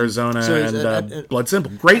 Grazing Arizona and Blood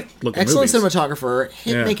Simple. Great looking excellent movies. cinematographer,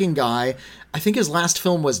 hit-making guy. I think his last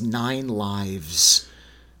film was 9 Lives.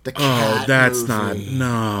 The cat that's movie.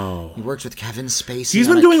 not... No. He worked with Kevin Spacey. He's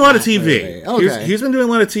on been doing a lot of cat TV. movie. Okay. He's been doing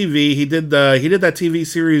a lot of TV. He did that TV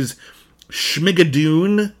series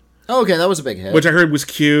Schmigadoon, Okay, that was a big hit. which I heard was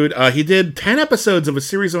cute. He did 10 episodes of a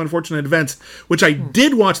series of unfortunate events, which I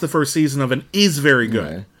did watch the first season of and is very good.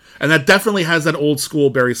 Okay. And that definitely has that old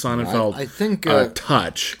school Barry Sonnenfeld I think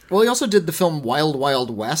touch. well, he also did the film Wild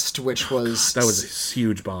Wild West, which was That was a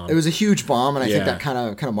huge bomb. it was a huge bomb, and I think Yeah. that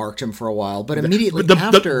kind of marked him for a while. But immediately the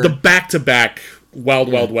after, the back-to-back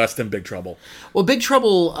Wild Wild West and Big Trouble. well, Big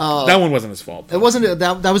Trouble. That one wasn't his fault. It wasn't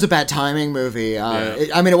that was a bad timing movie.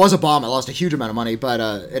 It was a bomb. It lost a huge amount of money, but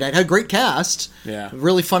it had a great cast. Yeah.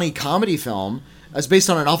 Really funny comedy film. It's based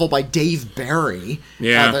on a novel by Dave Barry.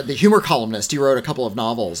 Yeah. The humor columnist. He wrote a couple of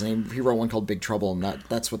novels, and he wrote one called Big Trouble, and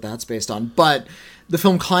that's what that's based on. But the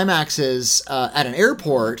film climaxes at an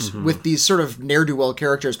airport with these sort of ne'er-do-well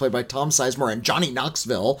characters played by Tom Sizemore and Johnny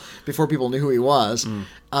Knoxville, before people knew who he was,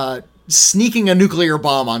 sneaking a nuclear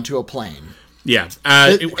bomb onto a plane. Yeah.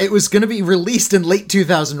 It was going to be released in late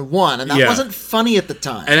 2001, and that Yeah. wasn't funny at the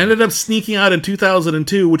time. and ended up sneaking out in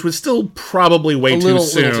 2002, which was still probably way too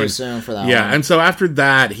soon. Little too soon for that Yeah, one. and so after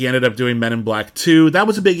that, he ended up doing Men in Black 2. That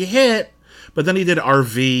was a big hit, but then he did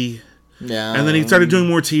RV, Yeah. and then he started doing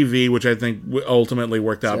more TV, which I think ultimately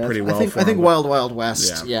worked out pretty well for I think him. Wild Wild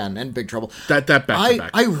West, Yeah. and Big Trouble. That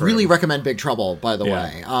back-to-back. I really recommend Big Trouble, by the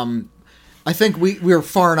way. I think we're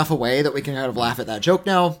far enough away that we can kind of laugh at that joke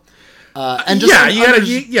now. And just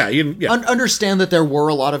understand that there were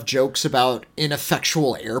a lot of jokes about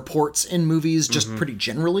ineffectual airports in movies, just pretty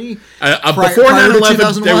generally. Before prior to 9/11,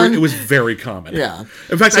 2001. it was very common. Yeah.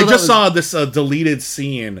 In fact, So I that just was- saw this deleted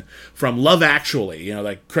scene from Love Actually,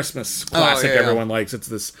 that Christmas classic yeah. everyone likes. It's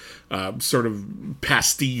this sort of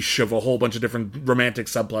pastiche of a whole bunch of different romantic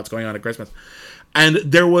subplots going on at Christmas. And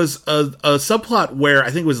there was a subplot where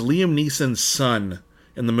I think it was Liam Neeson's son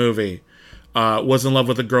in the movie was in love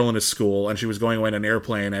with a girl in his school, and she was going away in an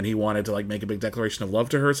airplane, and he wanted to make a big declaration of love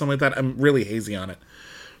to her or something like that. I'm really hazy on it.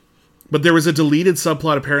 But there was a deleted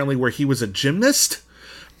subplot apparently where he was a gymnast,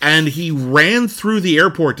 and he ran through the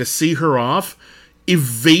airport to see her off,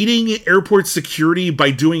 evading airport security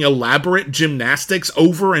by doing elaborate gymnastics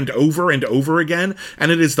over and over and over again,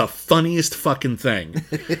 and it is the funniest fucking thing.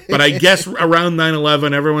 But I guess around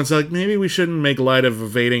 9/11, everyone's like, maybe we shouldn't make light of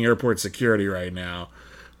evading airport security right now.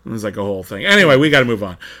 It was like a whole thing. Anyway, we got to move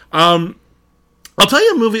on. I'll tell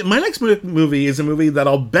you a movie. My next movie is a movie that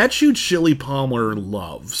I'll bet you Chili Palmer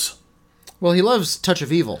loves. Well, he loves Touch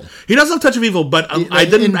of Evil. He does love Touch of Evil, but I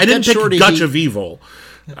didn't pick Shorty, Gutch of Evil.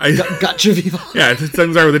 Gulch of Evil. Yeah, it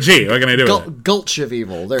doesn't start with a G. What can I do with it? Gulch of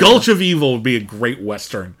Evil. There Gulch of Evil would be a great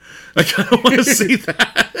Western. I kind of want to see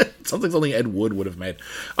that. Something Ed Wood would have made.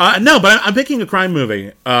 No, but I'm picking a crime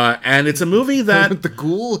movie. And it's a movie that... The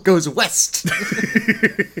ghoul goes west.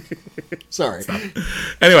 Sorry.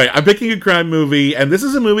 Anyway, I'm picking a crime movie, and this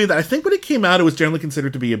is a movie that I think when it came out, it was generally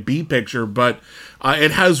considered to be a B picture, but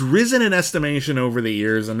it has risen in estimation over the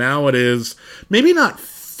years, and now it is maybe not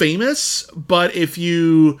famous, but if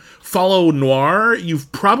you follow noir, you've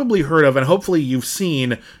probably heard of, and hopefully you've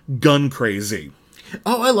seen, Gun Crazy.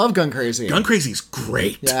 Oh, I love Gun Crazy. Gun Crazy is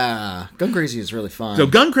great. Yeah, Gun Crazy is really fun. So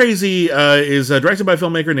Gun Crazy is directed by a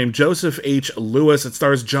filmmaker named Joseph H. Lewis. It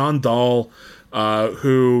stars John Dahl,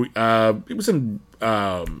 who he was in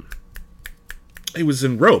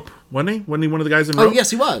Rope, wasn't he? Wasn't he one of the guys in Rope? Oh, yes,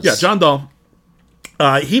 he was. Yeah, John Dahl.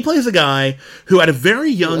 He plays a guy who, at a very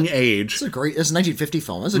young age, It's a 1950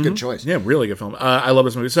 film. That's a good choice. yeah, really good film. I love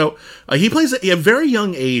this movie. So he plays at a very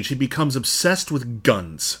young age. He becomes obsessed with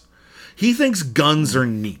guns. He thinks guns are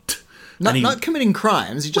neat. Not committing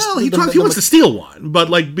crimes. He just Well, he wants to steal one, but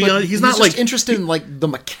like beyond, he's not just like interested in like the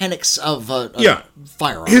mechanics of a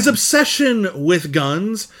firearm. His obsession with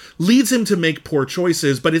guns leads him to make poor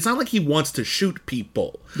choices, but it's not like he wants to shoot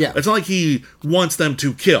people. Yeah. It's not like he wants them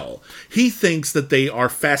to kill. He thinks that they are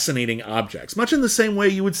fascinating objects, much in the same way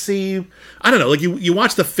you would see, I don't know, like you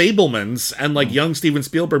watch The Fabelmans and like young Steven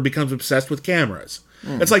Spielberg becomes obsessed with cameras.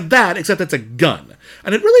 It's like that, except it's a gun.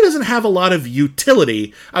 And it really doesn't have a lot of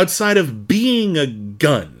utility outside of being a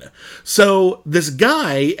gun. So this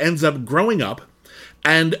guy ends up growing up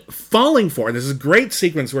and falling for it. There's a great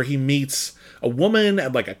sequence where he meets a woman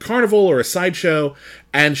at like a carnival or a sideshow,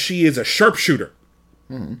 and she is a sharpshooter.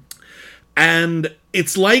 And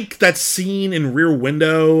it's like that scene in Rear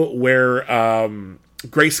Window where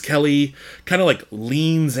Grace Kelly kind of like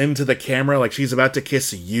leans into the camera like she's about to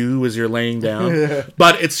kiss you as you're laying down.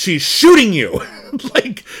 But she's shooting you.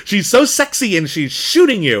 Like, she's so sexy and she's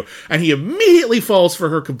shooting you. And he immediately falls for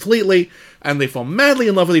her completely. And they fall madly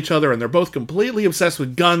in love with each other. And they're both completely obsessed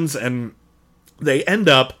with guns. And they end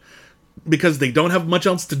up, because they don't have much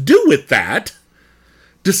else to do with that,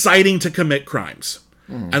 deciding to commit crimes.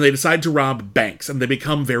 And they decide to rob banks. And they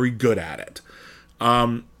become very good at it.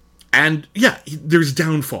 And yeah, there's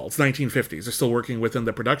downfall. It's 1950s. They're still working within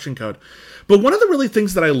the production code. But one of the really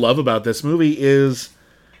things that I love about this movie is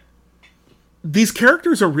these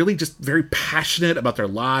characters are really just very passionate about their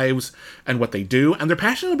lives and what they do. And they're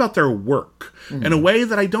passionate about their work in a way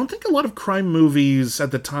that I don't think a lot of crime movies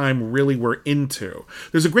at the time really were into.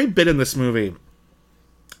 There's a great bit in this movie,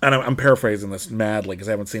 and I'm paraphrasing this madly because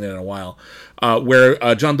I haven't seen it in a while,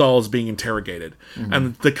 where John Dahl is being interrogated.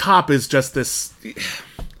 And the cop is just this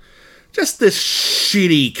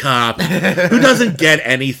shitty cop who doesn't get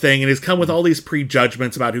anything and has come with all these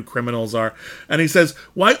prejudgments about who criminals are. And he says,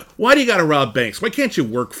 why do you gotta rob banks? Why can't you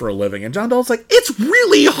work for a living? And John Dahl's like, it's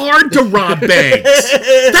really hard to rob banks.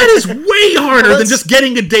 That is way harder than just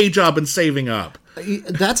getting a day job and saving up.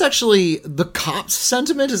 That's actually, the cop's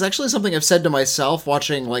sentiment is actually something I've said to myself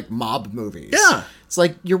watching like mob movies. Yeah. It's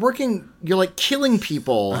like you're like killing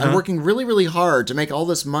people and working really, really hard to make all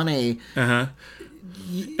this money.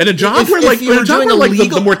 And a job where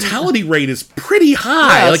the mortality rate is pretty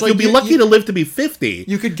high. Yeah, like you'll be lucky to live to be 50.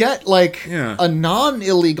 You could get like a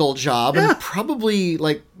non-illegal job and probably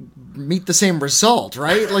like meet the same result,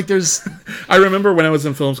 right? Like there's I remember when I was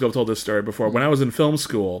in film school, I've told this story before. When I was in film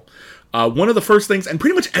school, one of the first things, and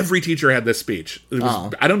pretty much every techer had this speech. It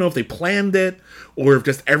was, I don't know if they planned it or if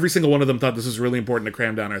just every single one of them thought this was really important to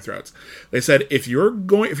cram down our throats. They said, if you're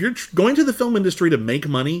going to the film industry to make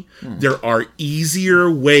money, there are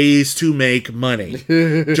easier ways to make money.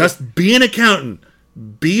 Just be an accountant,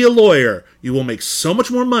 be a lawyer. You will make so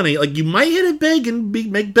much more money. Like, you might hit it big and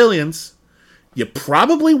make billions. You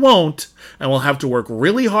probably won't, and will have to work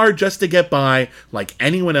really hard just to get by like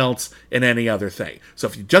anyone else in any other thing. So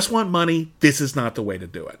if you just want money, this is not the way to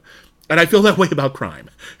do it. And I feel that way about crime.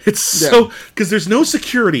 It's so, because there's no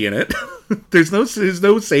security in it. there's no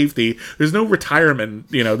safety. There's no retirement.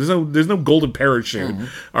 There's no golden parachute.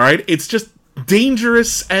 All right, it's just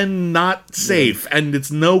dangerous and not safe, and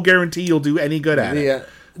it's no guarantee you'll do any good at it.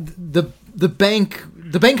 The bank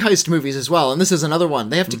heist movies as well, and this is another one.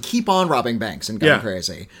 They have to keep on robbing banks and going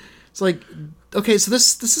crazy. It's like, okay, so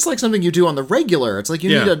this is like something you do on the regular. It's like you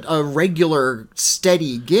need a regular,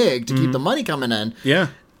 steady gig to keep the money coming in. Yeah.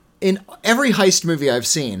 In every heist movie I've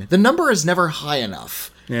seen, the number is never high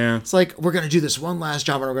enough. Yeah. It's like, we're going to do this one last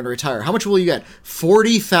job and we're going to retire. How much will you get?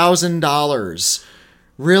 $40,000.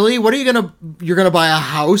 Really? What are you're gonna buy a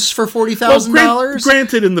house for $40,000? Well,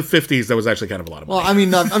 granted, in the 50s, that was actually kind of a lot of money. Well, I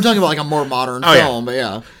mean, I'm talking about like a more modern film, but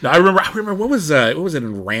yeah. No, I remember what was it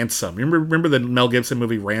in Ransom? Remember the Mel Gibson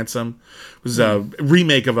movie Ransom? It was a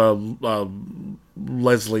remake of a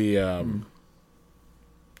Leslie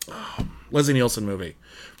Nielsen movie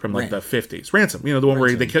from like the 50s. Ransom, the one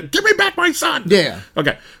where they killed, give me back my son! Yeah.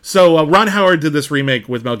 Okay, so Ron Howard did this remake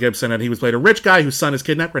with Mel Gibson, and he was played a rich guy whose son is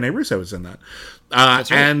kidnapped. Rene Russo was in that.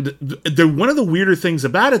 That's right. And one of the weirder things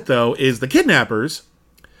about it, though, is the kidnappers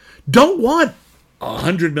don't want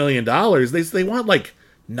 $100 million. They want like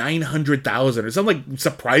 900,000 or some like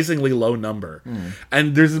surprisingly low number.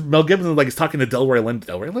 And there's Mel Gibson like he's talking to Delroy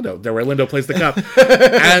Lindo plays the cop,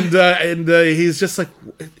 and he's just like,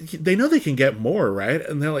 they know they can get more, right?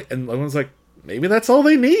 And they're like, and everyone's like, maybe that's all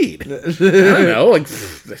they need. I don't know, like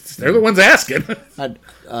they're the ones asking.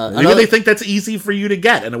 Maybe they think that's easy for you to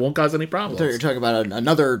get and it won't cause any problems. You're talking about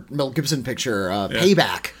another Mel Gibson picture,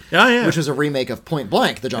 Payback. Which was a remake of Point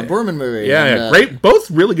Blank, the John Boorman movie. Great,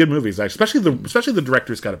 both really good movies. Especially the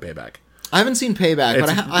director's cut of Payback. I haven't seen Payback, but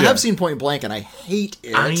It's- I have seen Point Blank, and I hate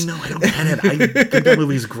it. I know, I don't get it. I think that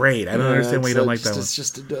movie's great. I don't understand why you don't like that one. It's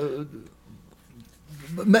just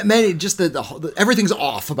many, just the everything's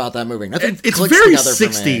off about that movie. Nothing It's clicks very together for me.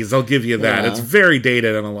 60s, I'll give you that. Yeah. It's very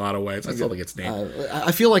dated in a lot of ways. I still think it's neat.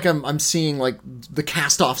 I feel like I'm seeing like the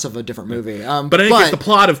cast-offs of a different movie. But in any case, the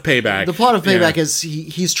plot of Payback. The plot of Payback is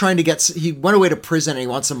he's trying to get. He went away to prison and he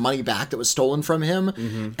wants some money back that was stolen from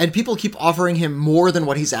him, and people keep offering him more than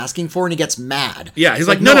what he's asking for, and he gets mad. Yeah, he's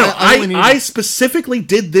like, I specifically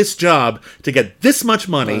did this job to get this much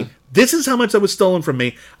money. This is how much that was stolen from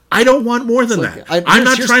me. I don't want more than that. I'm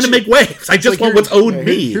not trying to make waves. I just want what's owed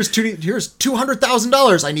me. Here's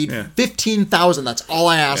 $200,000. I need $15,000. That's all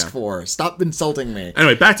I ask for. Stop insulting me.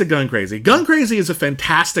 Anyway, back to Gun Crazy. Gun Crazy is a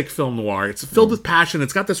fantastic film noir. It's filled with passion.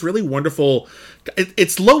 It's got this really wonderful...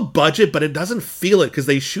 It's low budget, but it doesn't feel it because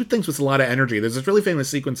they shoot things with a lot of energy. There's this really famous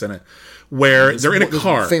sequence in it where they're in a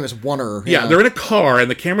car. Famous oneer. Yeah, they're in a car, and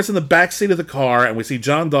the camera's in the back seat of the car, and we see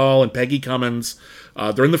John Dahl and Peggy Cummins.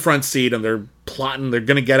 They're in the front seat, and they're plotting. They're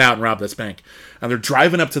going to get out and rob this bank. And they're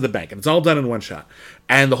driving up to the bank, and it's all done in one shot.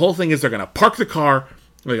 And the whole thing is they're going to park the car,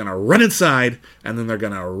 they're going to run inside, and then they're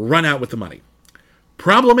going to run out with the money.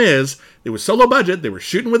 Problem is, it was so low budget, they were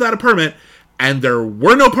shooting without a permit, and there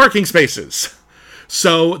were no parking spaces.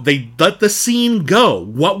 So they let the scene go.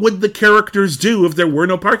 What would the characters do if there were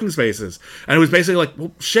no parking spaces? And it was basically like,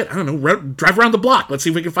 well, shit, I don't know, drive around the block. Let's see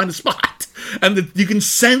if we can find a spot. And you can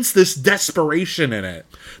sense this desperation in it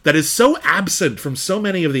that is so absent from so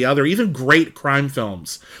many of the other, even great crime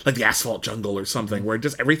films, like The Asphalt Jungle or something, where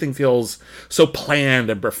just everything feels so planned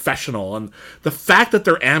and professional. And the fact that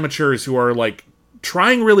they're amateurs who are, like,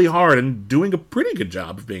 trying really hard and doing a pretty good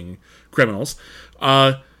job of being criminals,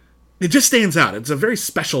 it just stands out. It's a very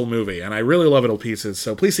special movie, and I really love it to pieces.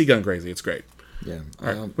 So please see Gun Crazy. It's great. Yeah. All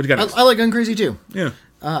right, what do you got next? I like Gun Crazy too. Yeah.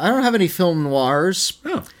 I don't have any film noirs.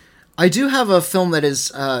 Oh. I do have a film that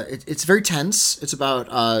is it's very tense. It's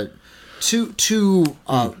about two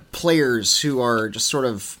players who are just sort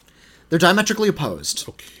of they're diametrically opposed,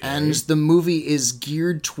 and the movie is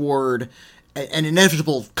geared toward an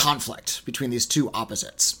inevitable conflict between these two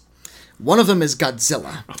opposites. One of them is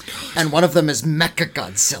Godzilla, and one of them is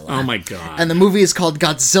Mechagodzilla. Oh my god! And the movie is called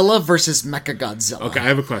Godzilla versus Mechagodzilla. Okay, I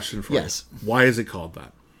have a question for you. Yes. Why is it called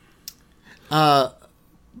that?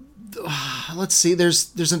 Let's see.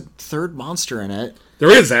 There's a third monster in it. There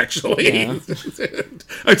is, actually. Yeah.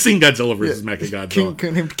 I've seen Godzilla versus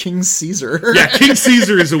Mechagodzilla. Named King Caesar. Yeah, King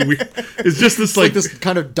Caesar is is just this like this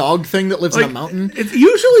kind of dog thing that lives in a mountain. It's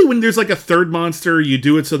usually when there's like a third monster, you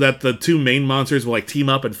do it so that the two main monsters will like team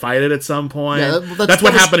up and fight it at some point. Yeah, that's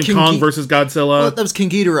what happened in Kong versus Godzilla. Well, that was King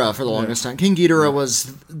Ghidorah for the longest time. King Ghidorah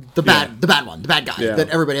was the bad one, the bad guy that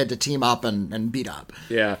everybody had to team up and beat up.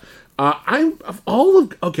 Yeah,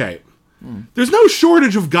 there's no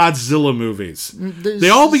shortage of Godzilla movies. They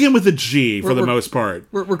all begin with a G for the most part.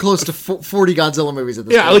 We're close to 40 Godzilla movies at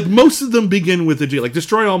this point. Yeah, like most of them begin with a G. Like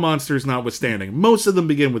Destroy All Monsters notwithstanding, most of them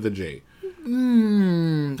begin with a G.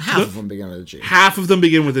 Half of them begin with a G. Half of them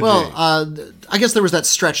begin with a G. Well, I guess there was that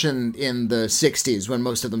stretch in the 60s when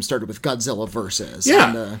most of them started with Godzilla versus.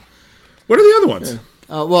 Yeah. And, what are the other ones?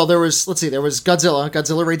 Well, there was Godzilla.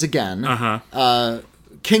 Godzilla Raids Again.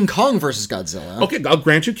 King Kong versus Godzilla. Okay, I'll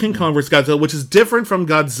grant you King Kong versus Godzilla, which is different from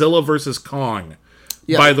Godzilla versus Kong.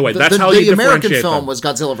 Yeah, by the way, that's how you differentiate them. The American film was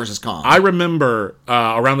Godzilla versus Kong. I remember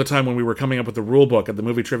around the time when we were coming up with the rule book at the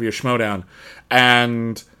Movie Trivia Schmodown,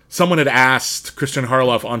 and someone had asked Christian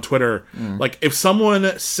Harloff on Twitter, like, if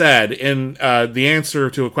someone said in the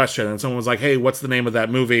answer to a question, and someone was like, hey, what's the name of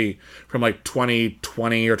that movie from, like,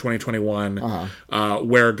 2020 or 2021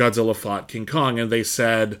 where Godzilla fought King Kong, and they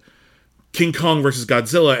said King Kong versus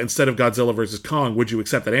Godzilla instead of Godzilla versus Kong, would you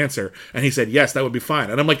accept that answer? And he said, yes, that would be fine.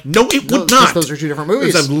 And I'm like, no, it would not. Those are two different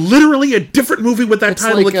movies. It's literally a different movie with that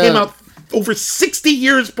title that came out over 60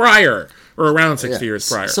 years prior, or around 60 years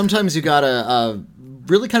prior. Sometimes you gotta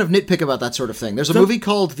really kind of nitpick about that sort of thing. There's a movie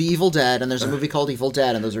called The Evil Dead, and there's a movie called Evil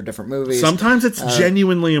Dead, and those are different movies. Sometimes it's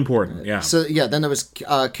genuinely important, yeah. So, then there was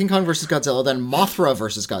King Kong versus Godzilla, then Mothra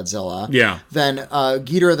versus Godzilla. Yeah. Then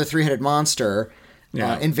Ghidorah the Three-Headed Monster.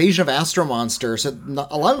 Yeah. Invasion of Astro Monster. So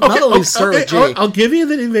a lot of not only start with G. I'll give you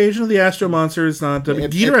that Invasion of the Astro Monster is not.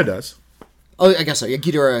 Ghidorah does. Oh, I guess so. Yeah,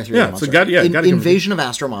 Ghidorah. Invasion of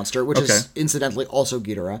Astro Monster, which is incidentally also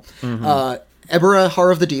Ghidorah. Ebirah,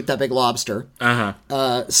 Horror of the Deep, that big lobster.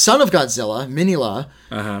 Son of Godzilla,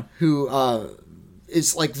 Minilla, who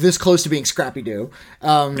is like this close to being Scrappy Doo.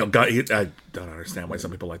 don't understand why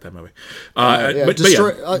some people like that movie. Son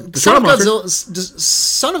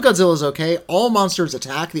of Godzilla is okay. All monsters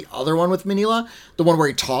attack. The other one with Minilla, the one where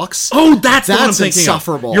he talks. Oh, that's the one I'm thinking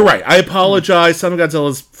insufferable. Of. You're right. I apologize. Son of Godzilla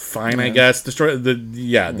is fine, I guess.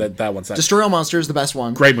 That one's that. Destroy All Monsters, the best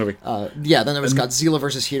one. Great movie. Then there was Godzilla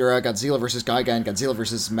versus Hedorah, Godzilla versus Gigan, Godzilla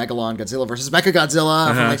versus Megalon, Godzilla versus Mechagodzilla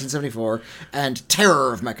from 1974, and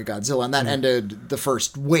Terror of Mechagodzilla, and that ended the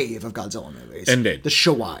first wave of Godzilla movies. Indeed. The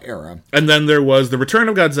Showa era. And then there was The Return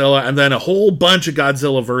of Godzilla, and then a whole bunch of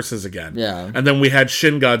Godzilla verses again. Yeah. And then we had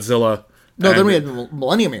Shin Godzilla. Then we had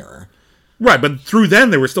Millennium era. Right, but through then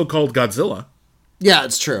they were still called Godzilla. Yeah,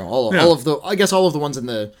 it's true. All of the ones in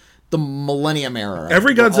the Millennium era.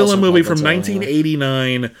 Every Godzilla movie from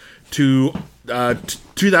 1989 to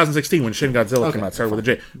 2016 when Shin Godzilla came out started with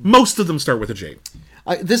a J. Most of them start with a J.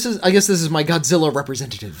 I guess this is my Godzilla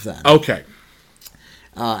representative then. Okay.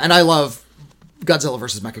 And I love Godzilla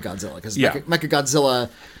versus Mechagodzilla because Mechagodzilla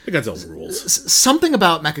rules. Something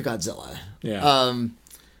about Mechagodzilla. Yeah.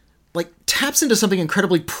 Taps into something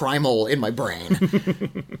incredibly primal in my brain.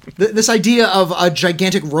 This idea of a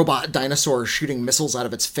gigantic robot dinosaur shooting missiles out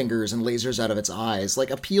of its fingers and lasers out of its eyes,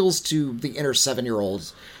 appeals to the inner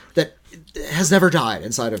 7-year-old that has never died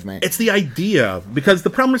inside of me. It's the idea, because the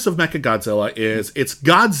premise of Mechagodzilla is it's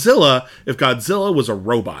Godzilla if Godzilla was a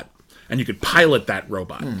robot, and you could pilot that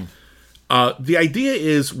robot. The idea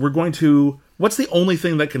is what's the only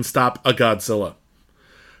thing that can stop a Godzilla?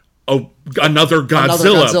 Oh, another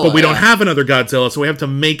Godzilla, but we don't have another Godzilla, so we have to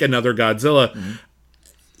make another Godzilla.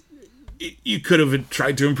 You could have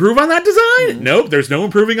tried to improve on that design. Nope, there's no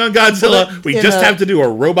improving on Godzilla. We just have to do a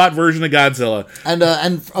robot version of Godzilla. And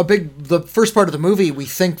the first part of the movie, we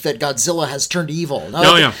think that Godzilla has turned evil.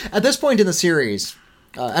 Now, at this point in the series,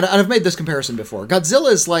 and I've made this comparison before,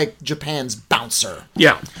 Godzilla is like Japan's bouncer.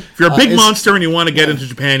 Yeah, if you're a big monster and you want to get into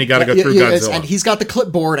Japan, you got to go through Godzilla. And he's got the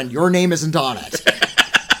clipboard, and your name isn't on it.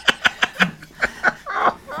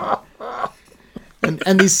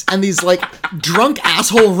 And these drunk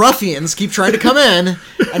asshole ruffians keep trying to come in,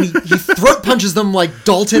 and he throat punches them like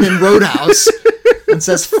Dalton in Roadhouse and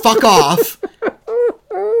says "fuck off."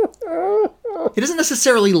 He doesn't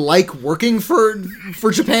necessarily like working for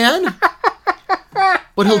Japan,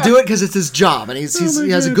 but he'll do it because it's his job, and he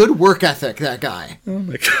has a good work ethic. That guy. Oh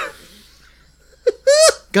my god.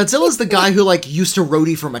 Godzilla's the guy who used to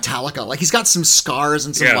roadie for Metallica. He's got some scars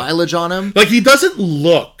and some mileage on him. He doesn't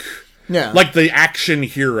look. Yeah. Like the action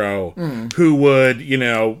hero who would,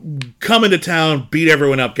 come into town, beat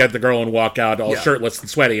everyone up, get the girl, and walk out all shirtless and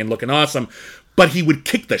sweaty and looking awesome. But he would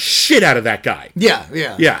kick the shit out of that guy. Yeah.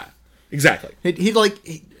 Yeah, exactly. He'd hit a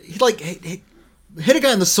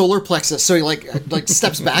guy in the solar plexus, so he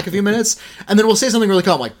steps back a few minutes, and then we'll say something really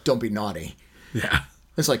calm, don't be naughty. Yeah.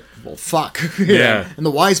 It's well, fuck. Yeah. And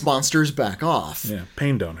the wise monsters back off. Yeah,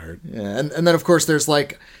 pain don't hurt. Yeah, and then, of course, there's,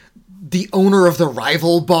 the owner of the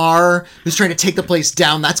rival bar who's trying to take the place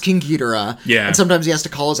down. That's King Ghidorah. Yeah. And sometimes he has to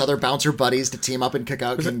call his other bouncer buddies to team up and kick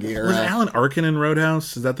out King Ghidorah. Was it Alan Arkin in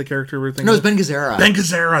Roadhouse? Is that the character we're thinking No, it's of? Ben Gazzara. Ben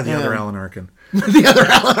Gazzara, the other Alan Arkin. The other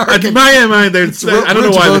Alan Arkin. I don't know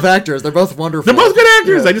why. Both actors. They're both wonderful. They're both good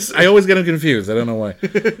actors. I always get them confused. I don't know why.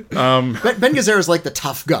 Ben Gazzara's the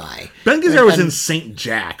tough guy. Ben Gazzara was in Saint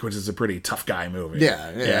Jack, which is a pretty tough guy movie.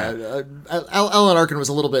 Yeah. Alan Arkin was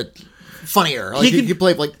a little bit funnier. He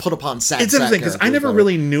played put upon sad. It's interesting because I never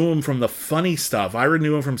really knew him from the funny stuff. I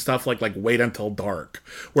knew him from stuff like Wait Until Dark,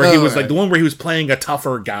 where he was the one where he was playing a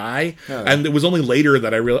tougher guy, and it was only later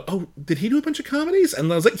that I realized, did he do a bunch of comedies?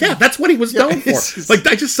 And I was yeah, that's what he was known for.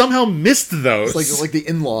 I just somehow missed those. It's the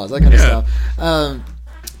In-Laws, that kind of stuff.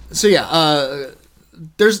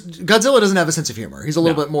 Godzilla doesn't have a sense of humor. He's a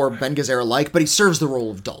little bit more Ben Gazzara-like, but he serves the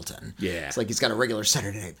role of Dalton. Yeah, it's he's got a regular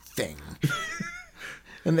Saturday night thing.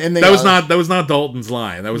 And that was not Dalton's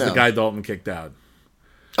line. That was the guy Dalton kicked out.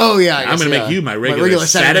 Oh yeah, I'm going to make you my regular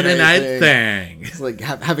Saturday night thing. It's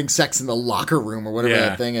having sex in the locker room or whatever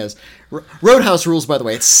that thing is. Roadhouse rules, by the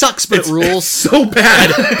way. It sucks, but it rules. It's so bad,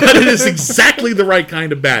 but it is exactly the right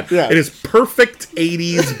kind of bad. Yeah. It is perfect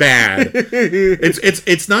 80s bad.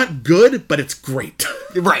 It's not good, but it's great.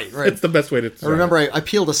 Right. It's the best way to describe I remember I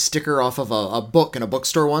peeled a sticker off of a book in a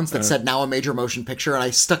bookstore once that said "Now a Major Motion Picture," and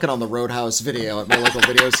I stuck it on the Roadhouse video at my local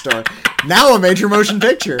video store. Now a major motion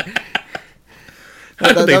picture.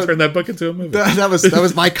 How did they turn that book into a movie? That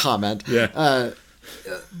was my comment. Yeah.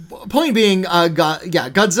 Point being,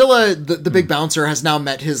 Godzilla, the big bouncer, has now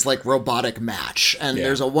met his robotic match, and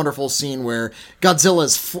there's a wonderful scene where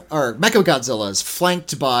Mechagodzilla is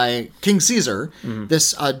flanked by King Caesar,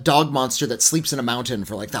 this dog monster that sleeps in a mountain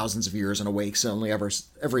for thousands of years and awakes only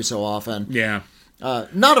every so often. Yeah.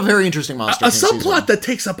 Not a very interesting monster. A King Caesar. subplot that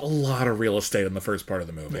takes up a lot of real estate in the first part of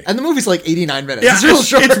the movie. And the movie's like 89 minutes. Yeah, it's real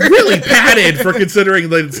short. it's really padded for considering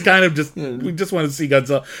that it's kind of just, we just want to see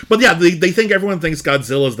Godzilla. But yeah, they think, everyone thinks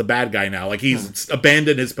Godzilla's the bad guy now. Like, he's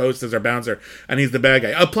abandoned his post as our bouncer, and he's the bad guy.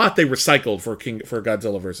 A plot they recycled for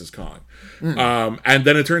Godzilla versus Kong. And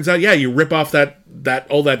then it turns out, yeah, you rip off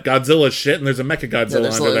all that Godzilla shit, and there's a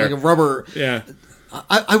Mechagodzilla under there. Like a rubber... Yeah.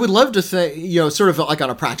 I would love to think, sort of like on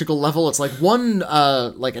a practical level, it's like one,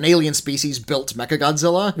 like an alien species built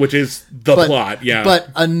Mechagodzilla. Which is the plot, yeah. But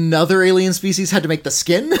another alien species had to make the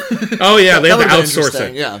skin. Oh, yeah, they had to outsource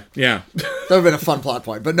it. Yeah. Yeah. That would have been a fun plot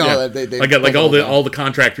point, but no, yeah. they like all the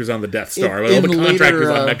contractors on the Death Star, all the contractors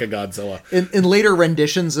on Mechagodzilla. In later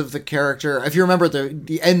renditions of the character, if you remember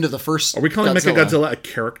the end of the first Are we calling Mechagodzilla a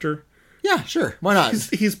character? Yeah, sure. Why not?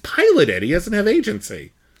 He's piloted. He doesn't have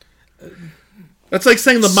agency. That's like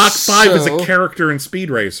saying the Mach 5 is a character in Speed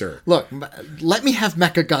Racer. Look, let me have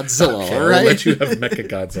Mechagodzilla, okay, all right? I'll let you have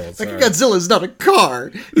Mechagodzilla. Mechagodzilla's not a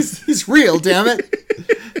car. He's real, damn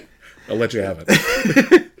it. I'll let you have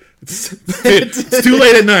it. It's too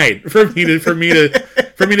late at night for me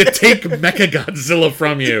to take Mechagodzilla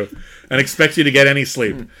from you and expect you to get any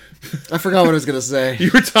sleep. I forgot what I was going to say.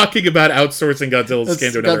 You were talking about outsourcing Godzilla's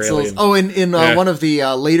skin to another alien. Oh, in one of the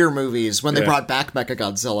later movies, when they brought back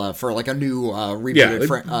Mechagodzilla for like a new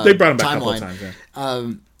rebooted they brought him back timeline. A couple of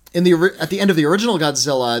times. Yeah. At the end of the original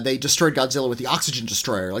Godzilla, they destroyed Godzilla with the oxygen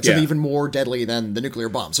destroyer, like something even more deadly than the nuclear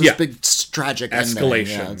bomb. So it's a big tragic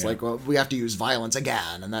escalation. Ending. It's like, well, we have to use violence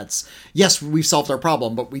again, and that's we've solved our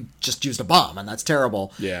problem, but we just used a bomb, and that's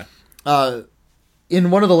terrible. Yeah. In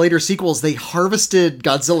one of the later sequels, they harvested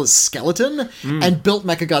Godzilla's skeleton and built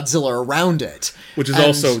Mechagodzilla around it. Which is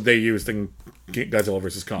also they used in Godzilla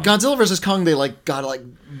vs. Kong. Godzilla vs. Kong, they got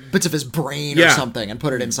bits of his brain or something and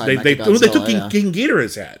put it inside Mechagodzilla. They took King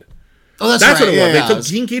Ghidorah's head. Oh, that's right. what it was. Yeah, they took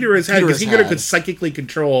King Ghidorah's head because Ghidorah could psychically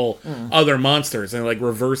control other monsters and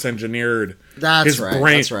reverse engineered his brain.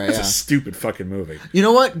 That's right. That's a stupid fucking movie. You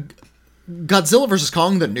know what? Godzilla vs.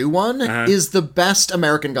 Kong, the new one, is the best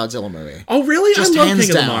American Godzilla movie. Oh, really? Just I love hands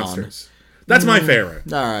King of the down. Monsters. That's my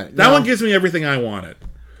favorite. All right. That one gives me everything I wanted.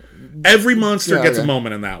 Every monster gets a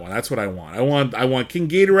moment in that one. That's what I want. I want King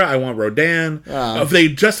Ghidorah. I want Rodan. If they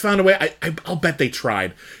just found a way, I'll bet they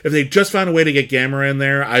tried. If they just found a way to get Gamera in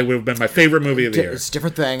there, I would have been my favorite movie of the year. It's a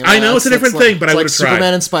different thing. I know it's a different thing, but I would have tried.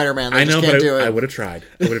 Superman and Spider-Man. I know, but I would have tried.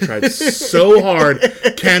 I would have tried so hard.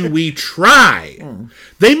 Can we try?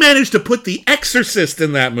 They managed to put The Exorcist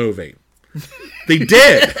in that movie. They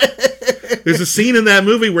did. There's a scene in that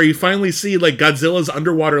movie where you finally see Godzilla's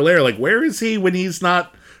underwater lair. Where is he when he's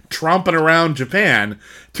not tromping around Japan?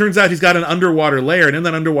 Turns out he's got an underwater lair, and in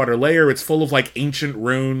that underwater lair, it's full of ancient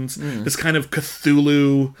runes. This kind of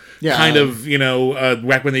Cthulhu kind of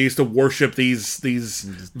back when they used to worship these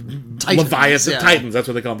Titans, Leviathan Titans. That's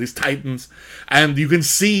what they call them. These Titans, and you can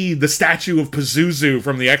see the statue of Pazuzu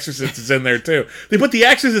from The Exorcist is in there too. They put The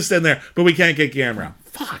Exorcist in there, but we can't get Gamera.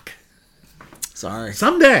 Fuck. Sorry.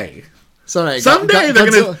 Someday they're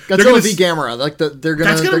Godzilla gonna v Gamera. They're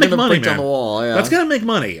gonna make money, break down the wall. Yeah. That's gonna make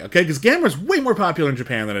money, okay? Because Gamera's way more popular in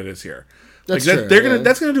Japan than it is here. That's true.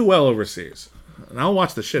 That's gonna do well overseas, and I'll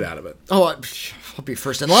watch the shit out of it. Oh, I'll be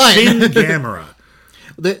first in line. Shin Gamera.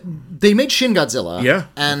 They made Shin Godzilla. Yeah,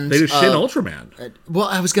 and they did Shin Ultraman. Well,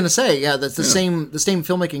 I was gonna say, that's the same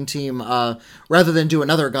filmmaking team. Rather than do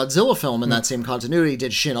another Godzilla film in that same continuity,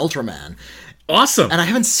 did Shin Ultraman. Awesome. And I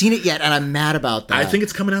haven't seen it yet, and I'm mad about that. I think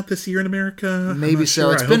it's coming out this year in America. Maybe so.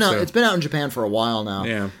 Sure. It's been out in Japan for a while now.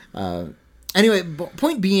 Yeah. Anyway,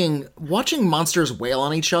 point being, watching monsters wail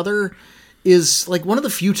on each other is one of the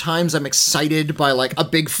few times I'm excited by a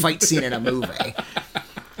big fight scene in a movie.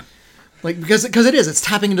 Because it's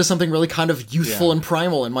tapping into something really kind of youthful and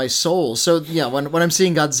primal in my soul. So yeah, when I'm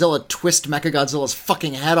seeing Godzilla twist Mechagodzilla's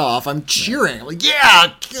fucking head off, I'm cheering. I'm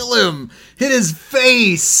kill him, hit his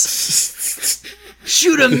face,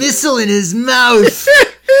 shoot a missile in his mouth,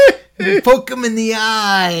 poke him in the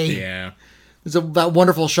eye. Yeah. There's that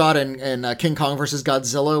wonderful shot in King Kong versus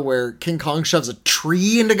Godzilla where King Kong shoves a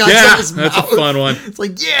tree into Godzilla's mouth. That's a fun one.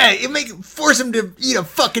 It's force him to eat a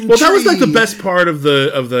fucking tree. Well, that was the best part of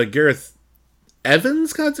the Gareth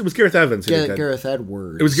Evans Godzilla? It was Gareth Evans. Gareth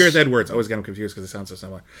Edwards. It was Gareth Edwards. I always get him confused because it sounds so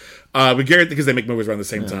similar. But Gareth, because they make movies around the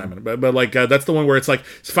same time. But that's the one where it's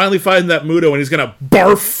he's finally fighting that Muto and he's gonna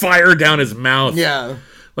barf fire down his mouth. Yeah.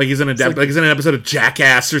 He's in he's in an episode of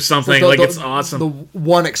Jackass or something. It's awesome. The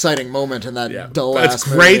one exciting moment in that dull ass movie. That's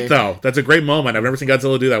great though. That's a great moment. I've never seen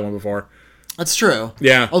Godzilla do that one before. That's true.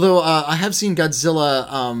 Yeah. Although I have seen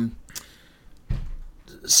Godzilla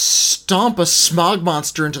stomp a smog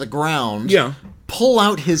monster into the ground. Yeah. pull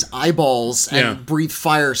out his eyeballs and Yeah. breathe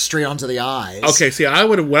fire straight onto the eyes. Okay, see,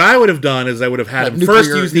 what I would have done is I would have had Like him first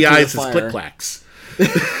nuclear- use the nuclear eyes as fire. click-clacks.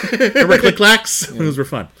 Remember click-clacks? Those were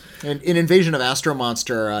fun. And in Invasion of Astro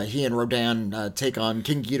Monster, he and Rodan take on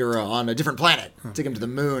King Ghidorah on a different planet, take him to the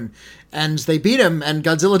moon, and they beat him, and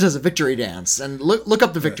Godzilla does a victory dance. And look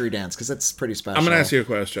up the victory dance, because that's pretty special. I'm going to ask you a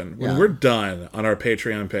question. When Yeah. we're done on our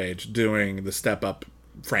Patreon page doing the Step Up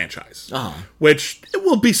franchise, Uh-huh. which it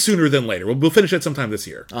will be sooner than later. We'll finish it sometime this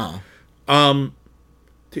year.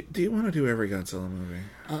 Do you want to do every Godzilla movie?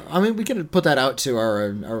 I mean, we can put that out to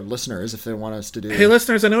our listeners if they want us to do. Hey,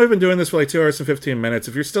 listeners, I know we've been doing this for like 2 hours and 15 minutes.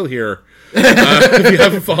 If you're still here, if you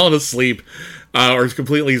haven't fallen asleep or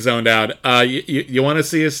completely zoned out, you want to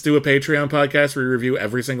see us do a Patreon podcast where we review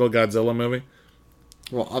every single Godzilla movie?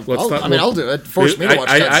 Well, talk- I'll do it. Force me to watch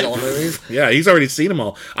Godzilla movies. Yeah, he's already seen them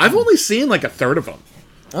all. I've only seen like a third of them.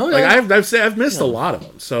 Oh yeah, Like I've missed a lot of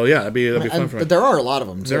them. So yeah, that'd be fun for me. but there are a lot of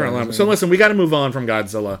them. Too. There are a lot of them. So listen, we got to move on from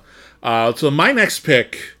Godzilla. So my next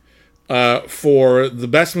pick for the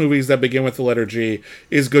best movies that begin with the letter G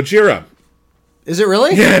is Gojira. Is it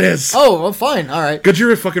really? Yeah, it is. Oh, well, fine. All right.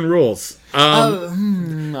 Gojira fucking rules.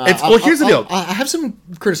 Here's the deal. I have some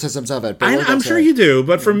criticisms of it. But I'm sure you do,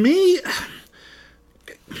 but for me,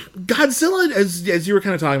 Godzilla, as you were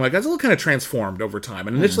kind of talking about, Godzilla kind of transformed over time.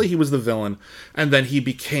 And initially he was the villain, and then he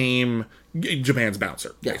became Japan's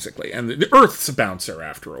bouncer, basically, and the Earth's bouncer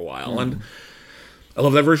after a while. And I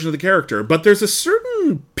love that version of the character. But there's a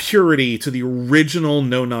certain purity to the original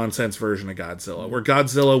no-nonsense version of Godzilla, where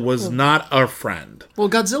Godzilla was not a friend. Well,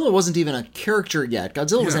 Godzilla wasn't even a character yet.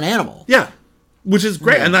 Godzilla was an animal. Yeah. Which is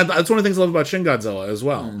great, and that's one of the things I love about Shin Godzilla as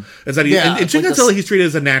well. Is that in Shin like Godzilla he's treated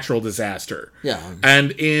as a natural disaster. Yeah.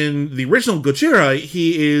 And in the original Gojira,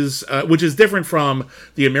 he is, which is different from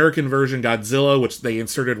the American version Godzilla, which they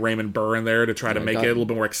inserted Raymond Burr in there to try to make it a little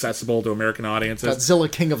bit more accessible to American audiences.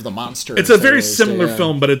 Godzilla, King of the Monsters. It's a very similar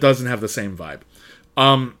film, but it doesn't have the same vibe.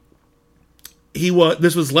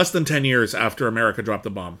 This was less than 10 years after America dropped the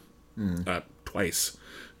bomb, twice,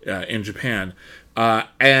 in Japan,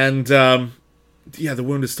 yeah, the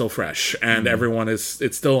wound is still fresh, and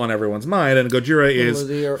it's still on everyone's mind, and Gojira is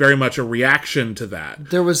very much a reaction to that.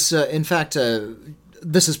 There was, in fact,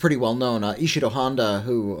 this is pretty well known. Ishido Honda,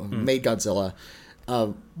 who made Godzilla,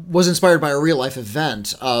 was inspired by a real-life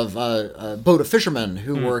event of a boat of fishermen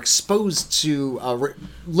who were exposed to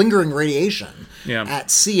lingering radiation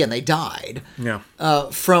at sea, and they died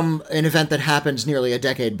from an event that happened nearly a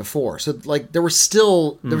decade before. So, like, there was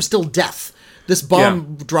still death. This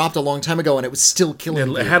bomb dropped a long time ago, and it was still killing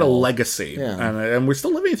people. It had a legacy, and we're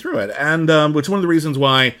still living through it. And which is one of the reasons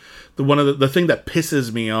why the thing that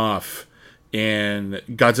pisses me off in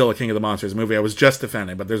Godzilla King of the Monsters movie, I was just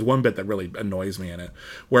defending, but there's one bit that really annoys me in it,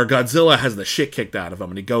 where Godzilla has the shit kicked out of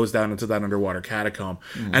him, and he goes down into that underwater catacomb,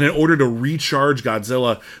 and in order to recharge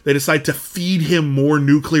Godzilla, they decide to feed him more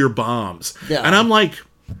nuclear bombs. Yeah. And I'm like,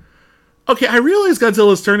 okay, I realize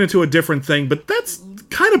Godzilla's turned into a different thing, but that's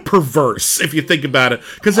kind of perverse if you think about it,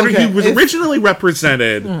 considering he was originally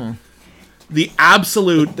represented the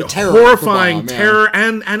absolute horrifying terror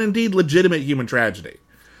and indeed legitimate human tragedy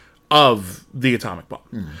of the atomic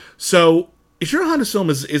bomb. So Ishiro Honda's film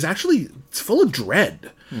is actually, it's full of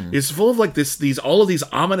dread. It's full of like all of these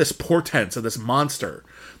ominous portents of this monster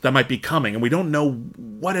that might be coming, and we don't know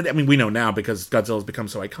what it. I mean, we know now because Godzilla's become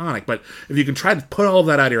so iconic. But if you can try to put all of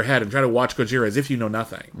that out of your head and try to watch Gojira as if you know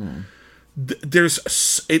nothing,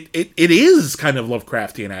 it is kind of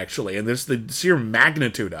Lovecraftian actually, and there's the sheer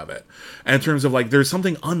magnitude of it, and in terms of like there's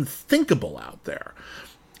something unthinkable out there.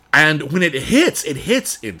 And when it hits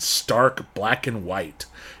in stark black and white.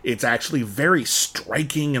 It's actually very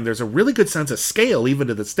striking, and there's a really good sense of scale even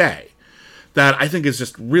to this day that I think is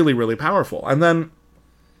just really, really powerful. And then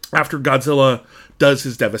after Godzilla does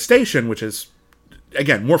his devastation, which is,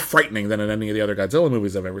 again, more frightening than in any of the other Godzilla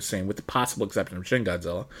movies I've ever seen, with the possible exception of Shin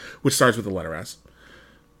Godzilla, which starts with the letter S.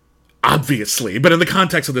 Obviously, but in the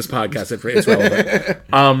context of this podcast, it's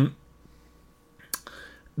relevant.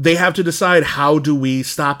 They have to decide, how do we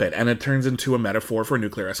stop it? And it turns into a metaphor for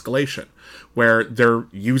nuclear escalation, where they're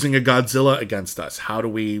using a Godzilla against us. How do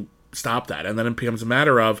we stop that? And then it becomes a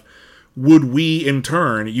matter of, would we, in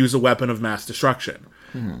turn, use a weapon of mass destruction?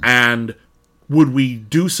 And would we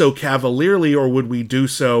do so cavalierly, or would we do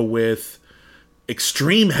so with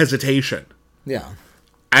extreme hesitation? Yeah.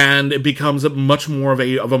 And it becomes much more of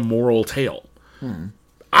a moral tale.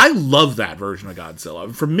 I love that version of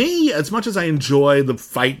Godzilla. For me, as much as I enjoy the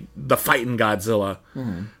fight in Godzilla,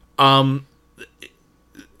 I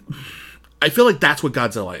feel like that's what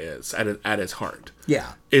Godzilla is at its heart.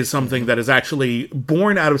 Yeah. Is something that is actually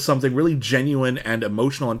born out of something really genuine and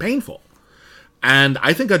emotional and painful. And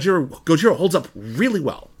I think Gojira holds up really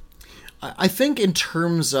well. I think in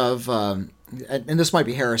terms of, and this might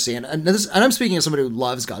be heresy, and I'm speaking as somebody who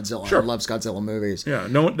loves Godzilla, Sure. and loves Godzilla movies. Yeah,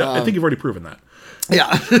 no, I think you've already proven that.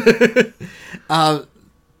 Yeah.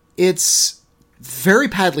 It's very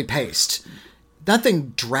badly paced. That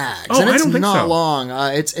thing drags, Oh, and I it's don't think not so. long.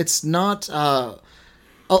 It's not.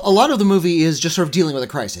 A lot of the movie is just sort of dealing with a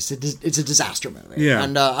crisis. It's a disaster movie. Yeah.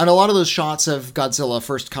 And a lot of those shots of Godzilla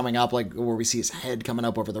first coming up, like where we see his head coming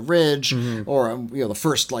up over the ridge, or the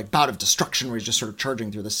first like bout of destruction where he's just sort of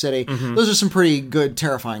charging through the city. Those are some pretty good,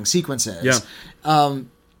 terrifying sequences. Yeah.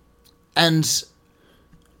 And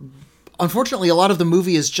unfortunately, a lot of the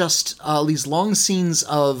movie is just these long scenes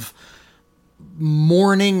of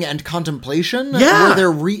mourning and contemplation, Yeah. where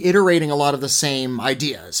they're reiterating a lot of the same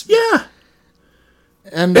ideas. Yeah.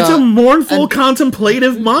 And It's a mournful,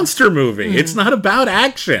 contemplative monster movie. It's not about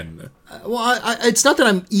action. well, it's not that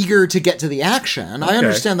I'm eager to get to the action. I Okay.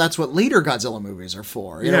 understand that's what later Godzilla movies are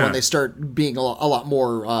for. You know, Yeah. when they start being a lot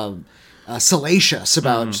more salacious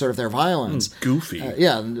about sort of their violence. Goofy.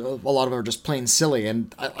 Yeah, and a lot of them are just plain silly,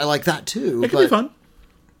 and I like that too. It can be fun.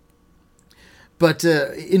 But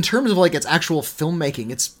in terms of like its actual filmmaking,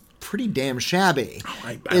 it's pretty damn shabby.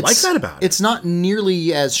 I like that about it. It's not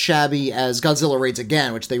nearly as shabby as Godzilla Raids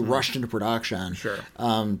Again, which they rushed into production. Sure.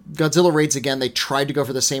 Godzilla Raids Again, they tried to go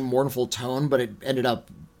for the same mournful tone, but it ended up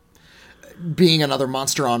being another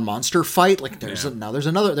monster on monster fight. Like there's another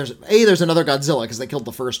Godzilla because they killed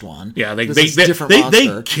the first one. Yeah, they This is a different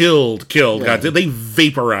monster. killed Godzilla. They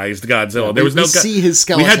vaporized Godzilla. There was we no see his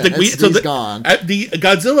skeleton. He's gone. The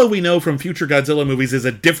Godzilla we know from future Godzilla movies is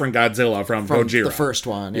a different Godzilla from Gojira. The first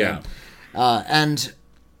one. Yeah. And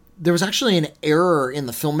there was actually an error in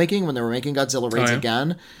the filmmaking when they were making Godzilla Raids yeah?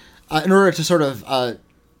 Again, in order to sort of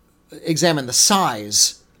examine the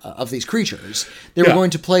size of these creatures. They were Yeah. going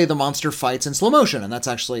to play the monster fights in slow motion, and that's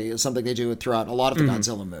actually something they do throughout a lot of the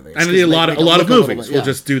Godzilla movies. And Because a lot they of make it look movies little will bit- yeah.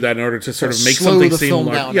 just do that in order to sort of make slow something the seem film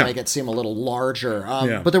large. down Yeah. to make it seem a little larger.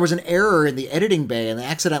 Yeah. But there was an error in the editing bay, and they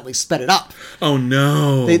accidentally sped it up. Oh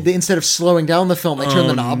no. They instead of slowing down the film, they turned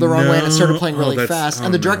the knob the wrong way and it started playing no. really fast.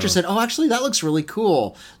 And the director said, "Oh, actually, that looks really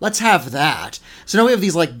cool. Let's have that." So now we have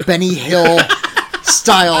these like Benny Hill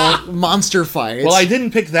style monster fights. Well, I didn't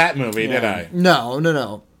pick that movie, did I?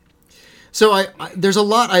 No. So I there's a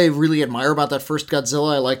lot I really admire about that first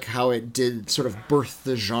Godzilla. I like how it did sort of birth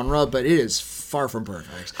the genre, but it is far from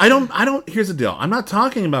perfect. I don't. Here's the deal. I'm not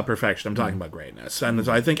talking about perfection. I'm talking about greatness. And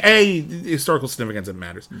so I think A, historical significance, it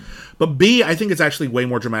matters. But B, I think it's actually way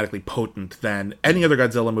more dramatically potent than any other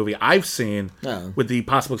Godzilla movie I've seen, with the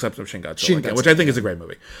possible exception of Shin Godzilla, which I think is a great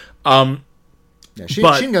movie. Yeah,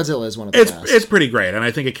 But Shin Godzilla is one of the best. It's pretty great, and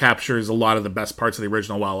I think it captures a lot of the best parts of the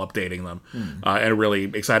original while updating them in a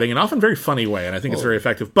really exciting and often very funny way, and I think it's very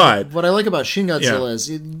effective. But What I like about Shin Godzilla Yeah. is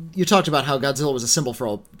you talked about how Godzilla was a symbol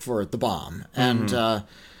for the bomb, and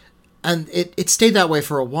it stayed that way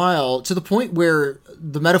for a while to the point where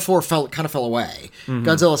the metaphor kind of fell away.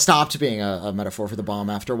 Godzilla stopped being a metaphor for the bomb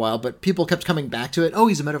after a while, but people kept coming back to it. Oh,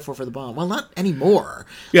 he's a metaphor for the bomb. Well, not anymore.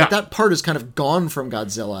 Yeah. That part is kind of gone from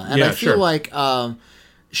Godzilla, and Yeah, I feel sure. like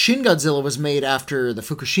Shin Godzilla was made after the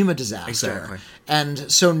Fukushima disaster, Exactly. and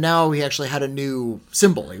so now he actually had a new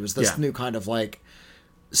symbol. He was this Yeah. new kind of like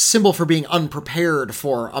symbol for being unprepared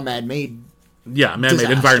for a man-made. yeah, man-made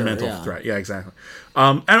Disaster, environmental yeah. threat. Yeah, exactly.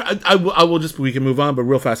 And I will just, we can move on, but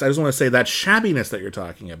real fast, I just want to say that shabbiness that you're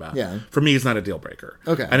talking about, Yeah. for me, is not a deal breaker.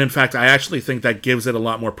 Okay. And in fact, I actually think that gives it a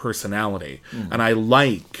lot more personality. And I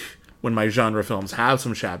like when my genre films have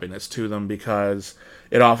some shabbiness to them because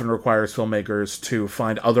it often requires filmmakers to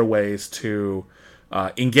find other ways to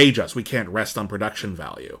engage us. We can't rest on production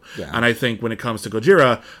value. Yeah. And I think when it comes to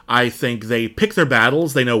Gojira, I think they pick their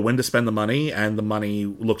battles. They know when to spend the money, and the money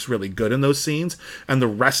looks really good in those scenes. And the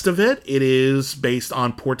rest of it is based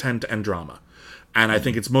on portent and drama. And I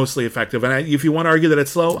think it's mostly effective. And if you want to argue that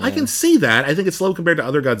it's slow, I can see that. I think it's slow compared to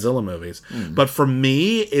other Godzilla movies. But for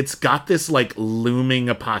me, it's got this like looming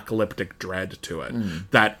apocalyptic dread to it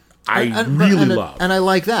that I really love. And I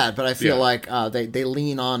like that, but I feel Yeah. like they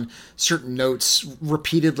lean on certain notes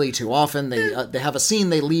repeatedly too often. They have a scene,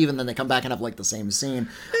 they leave, and then they come back and have like the same scene.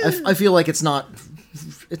 I feel like it's not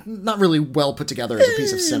really well put together as a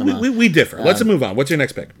piece of cinema. We differ. Let's move on. What's your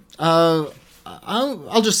next pick?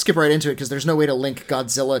 I'll just skip right into it because there's no way to link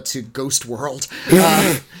Godzilla to Ghost World.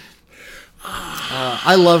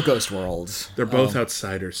 I love Ghost World. They're both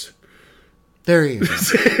outsiders. There you go.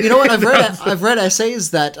 You know what? I've read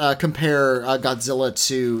essays that compare Godzilla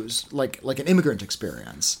to like an immigrant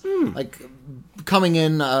experience, like coming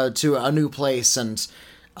in to a new place and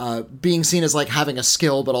being seen as like having a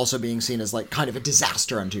skill, but also being seen as like kind of a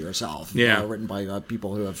disaster unto yourself. Yeah. Written by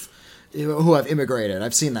people who have immigrated.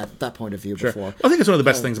 I've seen that point of view before. I think it's one of the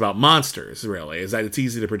best things about monsters, really, is that it's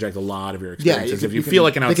easy to project a lot of your experiences. If you can- feel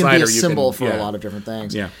like an outsider, they can be a you symbol can, for a lot of different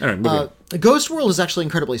things. Yeah. All right, moving on. Ghost World is actually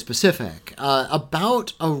incredibly specific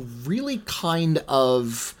about a really kind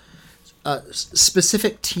of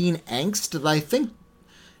specific teen angst that I think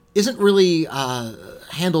isn't really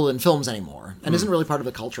handled in films anymore and isn't really part of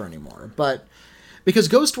the culture anymore. But because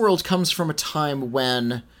Ghost World comes from a time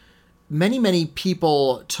when many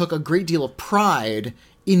people took a great deal of pride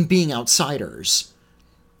in being outsiders.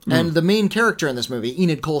 And the main character in this movie,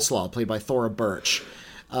 Enid Coleslaw, played by Thora Birch,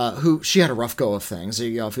 who she had a rough go of things.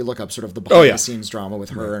 You know, if you look up sort of the behind-the-scenes drama with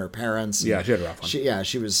her and her parents. Yeah, she had a rough one.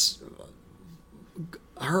 She was...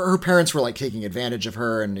 Her parents were, like, taking advantage of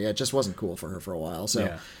her, and it just wasn't cool for her for a while.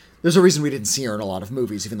 So there's a reason we didn't see her in a lot of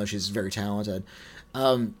movies, even though she's very talented.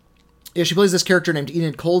 She plays this character named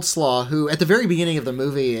Enid Coleslaw, who at the very beginning of the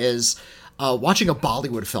movie is watching a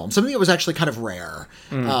Bollywood film, something that was actually kind of rare.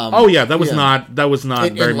 That was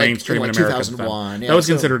not very mainstream in America. 2001. That was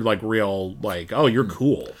considered like real, like, oh, you're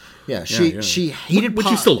cool. Yeah, she hated which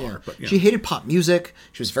pop, you still are. But, She hated pop music.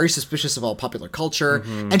 She was very suspicious of all popular culture,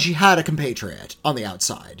 and she had a compatriot on the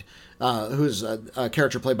outside, who's a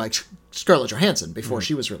character played by Scarlett Johansson before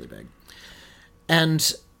she was really big,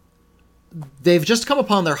 and they've just come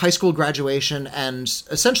upon their high school graduation, and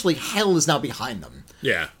essentially hell is now behind them.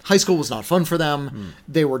 Yeah. High school was not fun for them.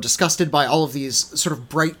 They were disgusted by all of these sort of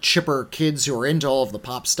bright, chipper kids who are into all of the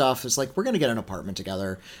pop stuff. It's like, we're going to get an apartment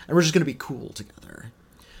together, and we're just going to be cool together.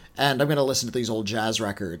 And I'm going to listen to these old jazz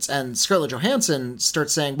records. And Scarlett Johansson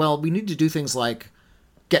starts saying, well, we need to do things like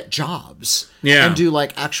get jobs. Yeah. And do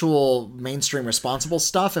like actual mainstream responsible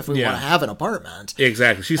stuff if we want to have an apartment.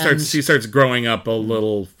 Exactly. She starts growing up a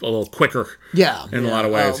little quicker. Yeah. In a lot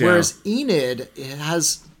of ways. Whereas Enid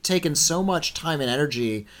has taken so much time and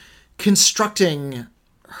energy constructing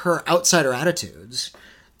her outsider attitudes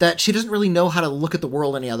that she doesn't really know how to look at the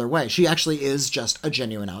world any other way. She actually is just a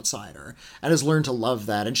genuine outsider and has learned to love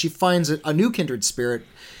that. And she finds a new kindred spirit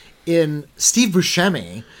in Steve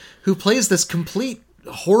Buscemi, who plays this complete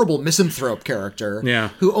horrible misanthrope character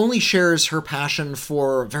who only shares her passion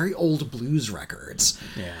for very old blues records.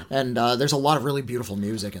 Yeah. And there's a lot of really beautiful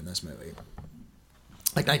music in this movie.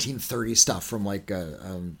 Like 1930 stuff from like...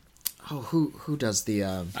 who does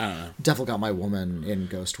the Devil Got My Woman in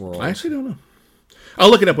Ghost World? I actually don't know. I'll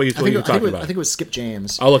look it up what you're talking about. I think it was Skip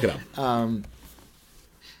James. I'll look it up.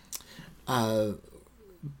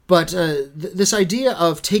 But this idea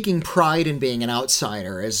of taking pride in being an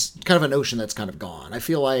outsider is kind of a notion that's kind of gone. I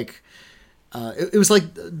feel like it was like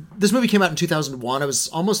this movie came out in 2001. It was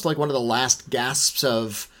almost like one of the last gasps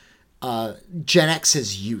of Gen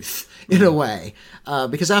X's youth in a way.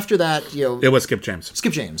 Because after that, it was Skip James.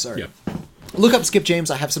 Skip James, sorry. Yeah. Look up Skip James.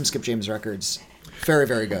 I have some Skip James records. Very,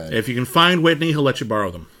 very good. If you can find Whitney, he'll let you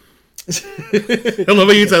borrow them. He'll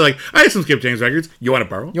love you say, like, I have some Skip James records. You want to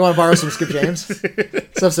borrow? You want to borrow some Skip James?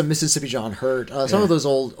 Some Mississippi John Hurt. Some of those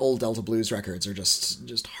old Delta Blues records are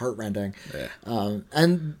just heartrending. Yeah.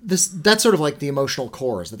 And that's sort of like the emotional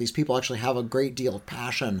core, is that these people actually have a great deal of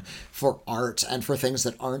passion for art and for things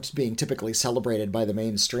that aren't being typically celebrated by the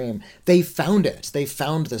mainstream. They found it. They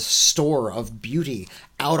found this store of beauty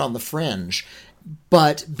out on the fringe.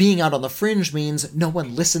 But being out on the fringe means no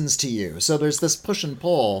one listens to you. So there's this push and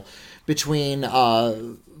pull between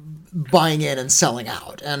buying in and selling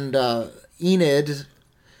out. And Enid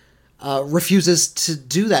refuses to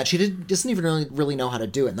do that. She doesn't even really know how to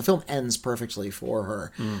do it. And the film ends perfectly for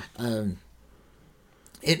her. In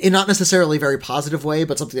not necessarily a very positive way,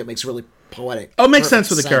 but something that makes really poetic. Oh, it makes sense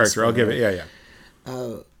with the character. I'll give it. Yeah.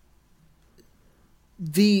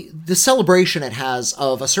 The celebration it has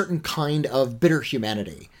of a certain kind of bitter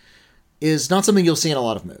humanity is not something you'll see in a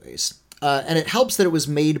lot of movies. And it helps that it was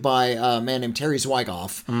made by a man named Terry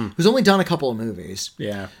Zwigoff, who's only done a couple of movies.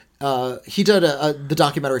 Yeah. He did the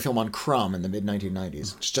documentary film on Crumb in the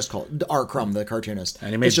mid-1990s. It's just called R. Crumb, the cartoonist.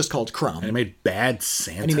 It's just called Crumb. And he made Bad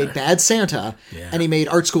Santa. Yeah. And he made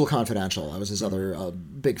Art School Confidential. That was his other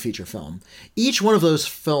big feature film. Each one of those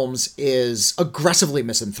films is aggressively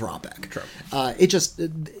misanthropic. True. Terry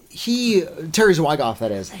Zwigoff,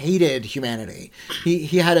 that is, hated humanity.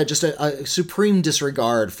 He had a supreme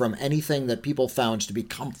disregard from anything that people found to be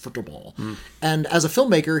comfortable. And as a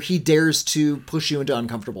filmmaker, he dares to push you into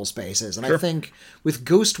uncomfortable spaces. And I think with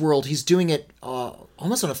Ghost World, he's doing it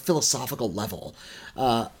almost on a philosophical level.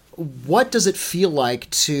 What does it feel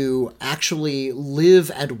like to actually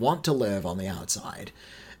live and want to live on the outside?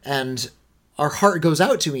 And our heart goes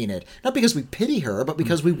out to Enid, not because we pity her, but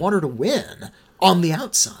because we want her to win on the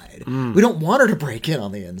outside. We don't want her to break in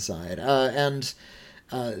on the inside. And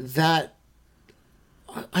that,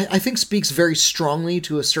 I think, speaks very strongly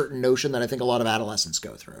to a certain notion that I think a lot of adolescents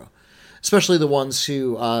go through, especially the ones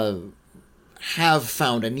who have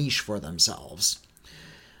found a niche for themselves.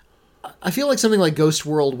 I feel like something like Ghost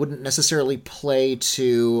World wouldn't necessarily play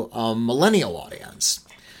to a millennial audience.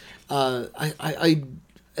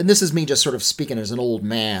 And this is me just sort of speaking as an old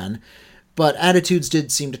man, but attitudes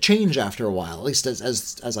did seem to change after a while, at least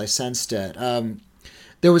as I sensed it.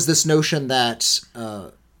 There was this notion that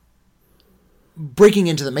breaking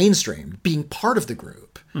into the mainstream, being part of the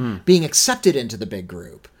group, being accepted into the big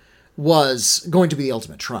group, was going to be the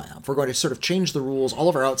ultimate triumph. We're going to sort of change the rules. All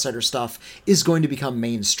of our outsider stuff is going to become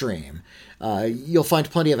mainstream. You'll find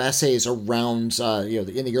plenty of essays around,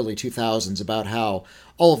 in the early 2000s about how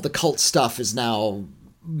all of the cult stuff is now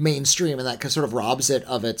mainstream, and that sort of robs it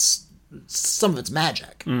of some of its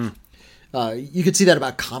magic. You could see that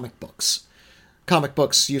about comic books. Comic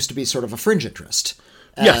books used to be sort of a fringe interest.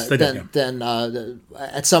 Yes, they did. Then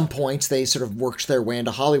at some point they sort of worked their way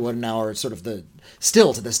into Hollywood, and now are sort of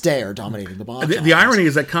still to this day are dominating the box office. The irony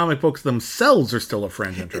is that comic books themselves are still a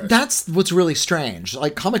fringe interest. That's what's really strange.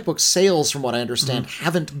 Like, comic book sales, from what I understand,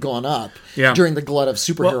 haven't gone up during the glut of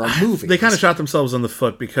superhero movies. They kind of shot themselves in the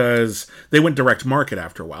foot because they went direct market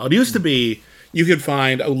after a while. It used to be you could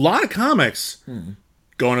find a lot of comics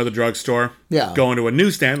going to the drugstore, going to a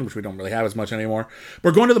newsstand, which we don't really have as much anymore,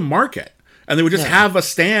 but going to the market. And they would just have a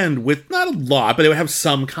stand with, not a lot, but they would have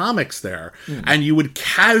some comics there. And you would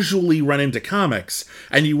casually run into comics.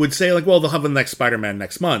 And you would say, like, well, they'll have the next Spider-Man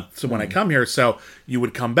next month. So when I come here, so you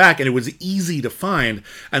would come back. And it was easy to find.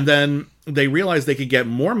 And then they realized they could get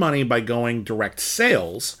more money by going direct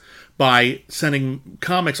sales, by sending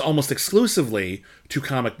comics almost exclusively to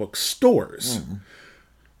comic book stores.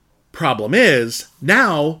 Problem is,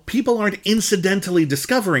 now people aren't incidentally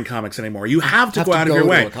discovering comics anymore. You have to go out of your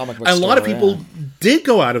way. And a lot of people did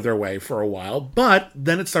go out of their way for a while, but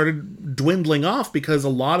then it started dwindling off because a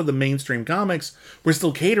lot of the mainstream comics were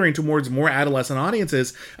still catering towards more adolescent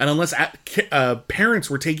audiences. And unless parents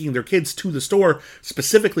were taking their kids to the store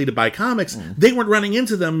specifically to buy comics, they weren't running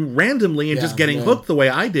into them randomly and just getting hooked the way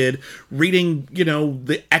I did, reading,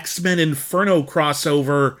 the X-Men Inferno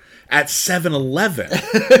crossover at 7-Eleven.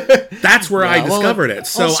 That's where I discovered it.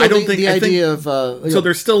 So I don't think the idea of so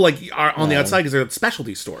they're still on the outside because they're at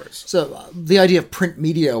specialty stores. So the idea of print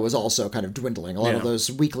media was also kind of dwindling. A lot of those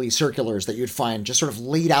weekly circulars that you'd find just sort of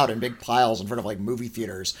laid out in big piles in front of movie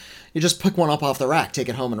theaters. You just pick one up off the rack, take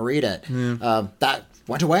it home, and read it. That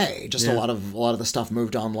went away. Just a lot of the stuff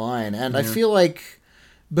moved online, and I feel like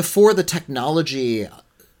before the technology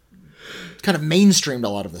kind of mainstreamed a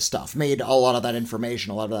lot of the stuff, made a lot of that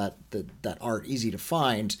information, a lot of that art easy to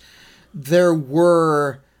find, there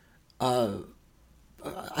were, I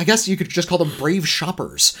guess you could just call them brave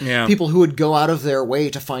shoppers. People who would go out of their way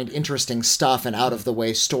to find interesting stuff in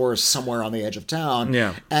out-of-the-way stores somewhere on the edge of town.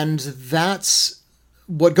 And that's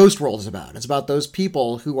what Ghost World is about. It's about those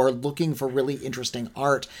people who are looking for really interesting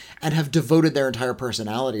art and have devoted their entire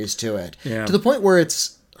personalities to it, to the point where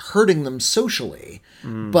it's hurting them socially,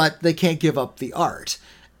 but they can't give up the art.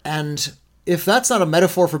 And if that's not a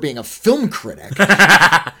metaphor for being a film critic,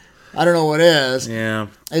 I don't know what is.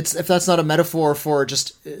 If that's not a metaphor for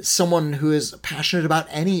just someone who is passionate about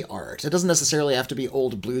any art. It doesn't necessarily have to be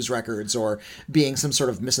old blues records or being some sort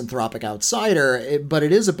of misanthropic outsider, but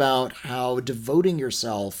it is about how devoting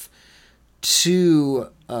yourself to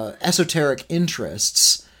esoteric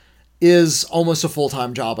interests is almost a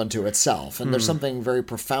full-time job unto itself. And there's something very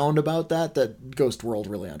profound about that Ghost World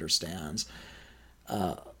really understands.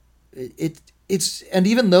 It's and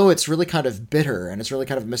even though it's really kind of bitter and it's really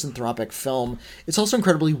kind of misanthropic film, it's also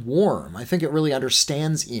incredibly warm. I think it really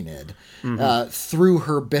understands Enid through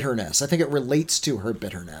her bitterness. I think it relates to her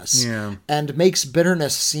bitterness and makes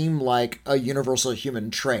bitterness seem like a universal human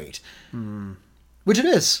trait. Which it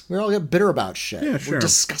is. We all get bitter about shit. We're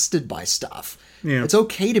disgusted by stuff. It's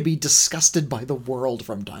okay to be disgusted by the world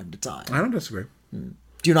from time to time. I don't disagree.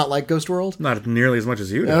 Do you not like Ghost World? Not nearly as much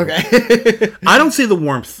as you do. Okay. I don't see the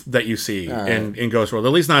warmth that you see in Ghost World,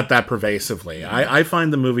 at least not that pervasively. I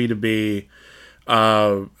find the movie to be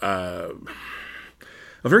a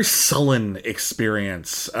very sullen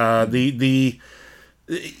experience. The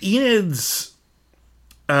Enid's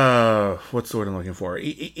what's the word I'm looking for?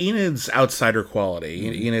 Enid's outsider quality.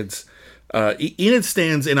 Enid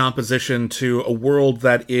stands in opposition to a world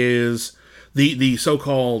that is the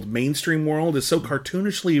so-called mainstream world is so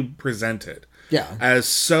cartoonishly presented. As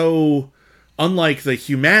so unlike the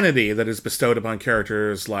humanity that is bestowed upon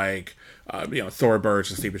characters like Thora Birch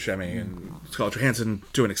and Steve Buscemi and Scarlett Johansson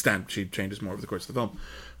to an extent. She changes more over the course of the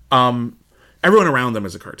film. Everyone around them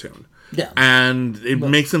is a cartoon. Yeah. And it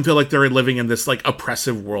makes them feel like they're living in this, like,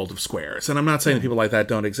 oppressive world of squares. And I'm not saying that people like that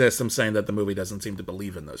don't exist. I'm saying that the movie doesn't seem to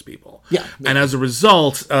believe in those people. Yeah. And as a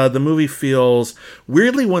result, the movie feels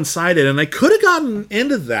weirdly one-sided. And I could have gotten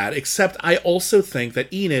into that, except I also think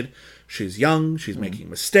that Enid, she's young, she's making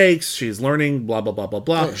mistakes, she's learning, blah, blah, blah, blah,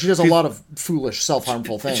 blah. Yeah, she does a lot of foolish,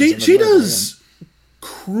 self-harmful things. She does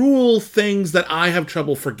cruel things that I have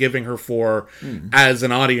trouble forgiving her for as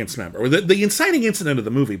an audience member. The inciting incident of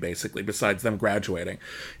the movie, basically, besides them graduating,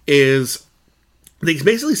 is they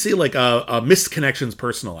basically see like a Missed Connections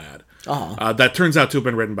personal ad that turns out to have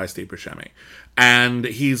been written by Steve Buscemi. And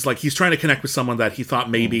he's trying to connect with someone that he thought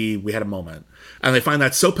maybe we had a moment. And they find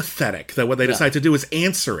that so pathetic that what they decide to do is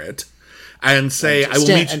answer it and say, I will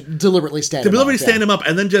meet you. And deliberately stand him up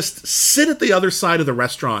and then just sit at the other side of the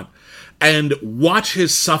restaurant and watch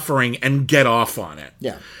his suffering and get off on it.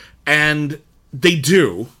 Yeah. And they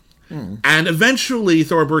do. And eventually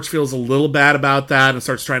Thora Birch feels a little bad about that and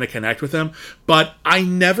starts trying to connect with him. But I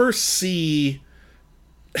never see...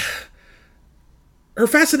 Her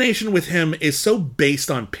fascination with him is so based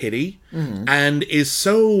on pity and is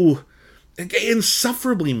so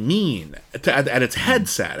insufferably mean at its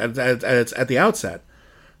headset, at the outset.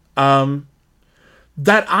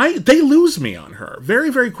 That they lose me on her very,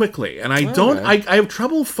 very quickly. And I have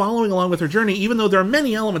trouble following along with her journey, even though there are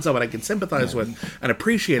many elements of it I can sympathize with and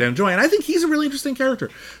appreciate and enjoy. And I think he's a really interesting character.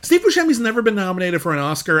 Steve Buscemi's never been nominated for an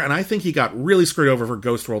Oscar, and I think he got really screwed over for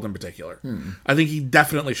Ghost World in particular. I think he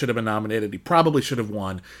definitely should have been nominated. He probably should have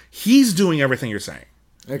won. He's doing everything you're saying.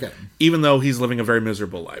 Okay. Even though he's living a very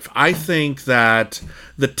miserable life. I think that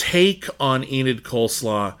the take on Enid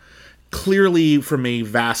Coleslaw clearly, for me,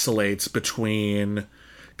 vacillates between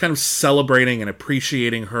kind of celebrating and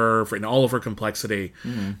appreciating her in all of her complexity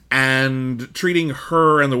and treating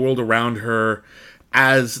her and the world around her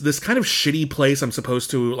as this kind of shitty place I'm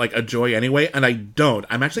supposed to, like, enjoy anyway, and I don't.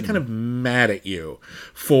 I'm actually kind of mad at you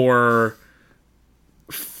for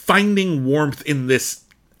finding warmth in this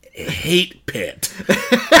hate pit.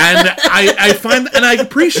 And I find, and I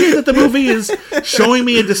appreciate that the movie is showing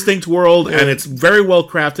me a distinct world, and it's very well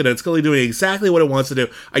crafted, and it's clearly doing exactly what it wants to do.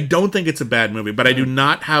 I don't think it's a bad movie, but I do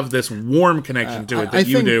not have this warm connection to it that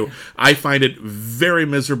you do. I find it very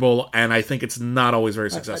miserable, and I think it's not always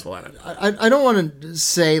very successful at it. I don't want to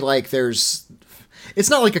say, like, it's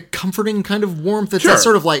not like a comforting kind of warmth. It's Sure. that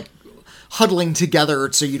sort of like huddling together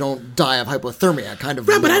so you don't die of hypothermia kind of.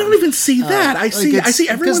 Right, but I don't even see that. I see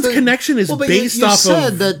everyone's connection is based you off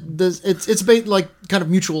said of that it's based like kind of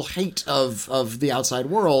mutual hate of the outside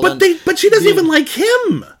world. But she doesn't even like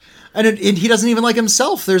him. And he doesn't even like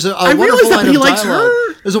himself. There's a I wonderful realize that, line but he of likes dialogue.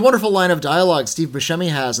 her. There's a wonderful line of dialogue Steve Buscemi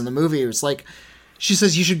has in the movie. It's like, she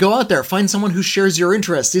says, you should go out there, find someone who shares your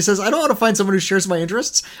interests. He says, I don't want to find someone who shares my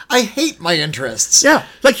interests. I hate my interests. Yeah,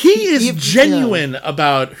 like he is genuine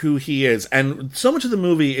about who he is, and so much of the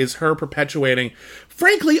movie is her perpetuating,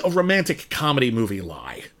 frankly, a romantic comedy movie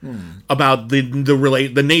lie about the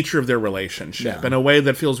nature of their relationship in a way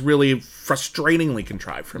that feels really frustratingly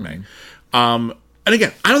contrived for me. And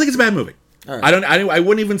again, I don't think it's a bad movie. Right. I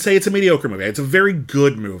wouldn't even say it's a mediocre movie. It's a very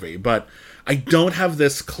good movie, but I don't have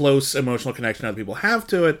this close emotional connection other people have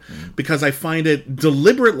to it because I find it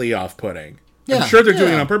deliberately off-putting. Yeah, I'm sure they're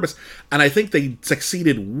doing it on purpose, and I think they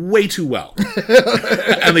succeeded way too well.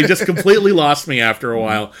 And they just completely lost me after a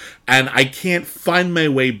while, and I can't find my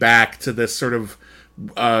way back to this sort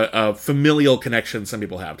of familial connection some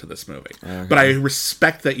people have to this movie. Okay. But I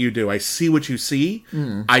respect that you do. I see what you see.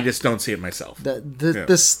 I just don't see it myself.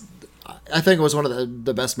 This, I think it was one of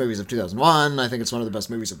the best movies of 2001. I think it's one of the best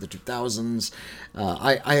movies of the 2000s.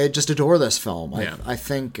 I just adore this film. I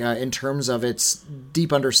think in terms of its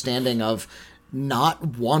deep understanding of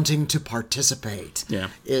not wanting to participate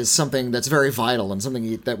is something that's very vital and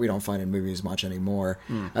something that we don't find in movies much anymore.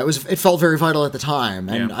 It felt very vital at the time,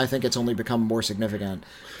 and I think it's only become more significant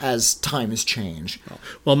as time has changed.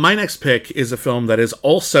 Well, my next pick is a film that is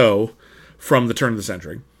also from the turn of the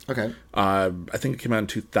century. Okay. I think it came out in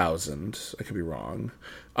 2000. I could be wrong.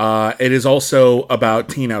 It is also about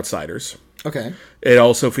teen outsiders. Okay. It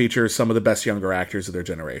also features some of the best younger actors of their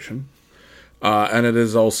generation. And it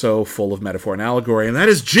is also full of metaphor and allegory, and that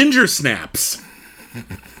is Ginger Snaps.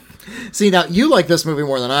 See, now, you like this movie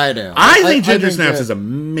more than I do. I think Ginger Snaps is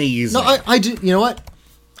amazing. No, I do. You know what?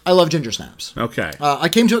 I love Ginger Snaps. Okay. I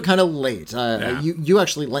came to it kind of late. You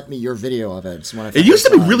actually lent me your video of it. So it used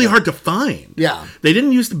to be really hard to find. Yeah. They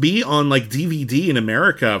didn't used to be on like DVD in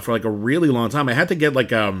America for like a really long time. I had to get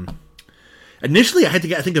like initially I had to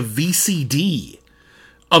get, I think, a VCD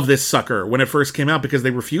of this sucker when it first came out because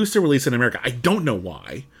they refused to release it in America. I don't know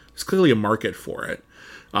why. There's clearly a market for it.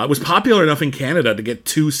 It was popular enough in Canada to get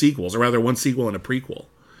 2 sequels, or rather 1 sequel and a prequel.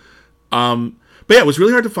 But yeah, it was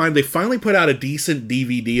really hard to find. They finally put out a decent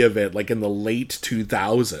DVD of it, like in the late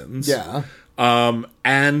 2000s. Yeah.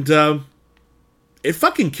 And it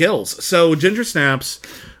fucking kills. So Ginger Snaps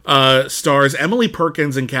stars Emily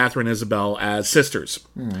Perkins and Katharine Isabelle as sisters.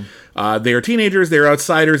 They are teenagers, they're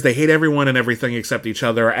outsiders, they hate everyone and everything except each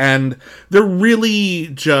other, and they're really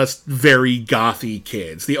just very gothy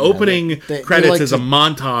kids. The opening credits is a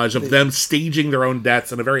montage of them staging their own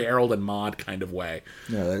deaths in a very Harold and Maude kind of way.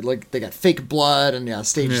 Yeah, they got fake blood and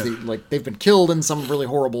they've been killed in some really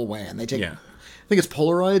horrible way, and they take. Yeah. I think it's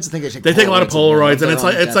Polaroids. I think they take a lot of Polaroids, and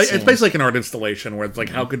it's basically like an art installation where it's like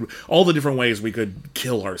how could all the different ways we could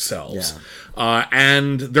kill ourselves. Yeah.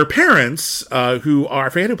 And their parents, who are, I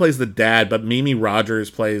forget who plays the dad, but Mimi Rogers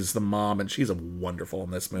plays the mom, and she's wonderful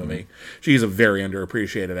in this movie. She's a very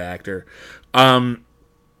underappreciated actor.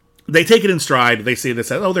 They take it in stride. They see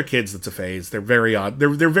this as, they're kids. That's a phase. They're very odd. They're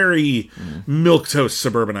very milquetoast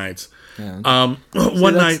suburbanites. Yeah.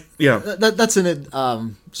 One night, that's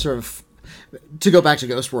an sort of. To go back to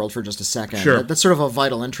Ghost World for just a second, sure. That's sort of a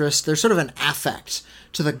vital interest. There's sort of an affect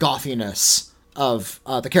to the gothiness of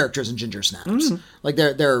the characters in Ginger Snaps. Like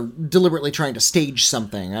they're deliberately trying to stage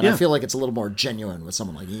something, and I feel like it's a little more genuine with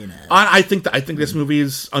someone like Enid. I think this movie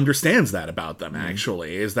understands that about them.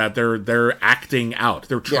 Actually, is that they're acting out,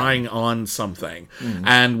 they're trying on something,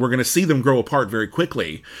 and we're going to see them grow apart very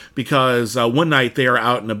quickly because one night they are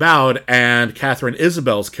out and about, and Katharine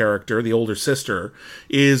Isabelle's character, the older sister,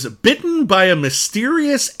 is bitten by a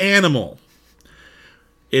mysterious animal.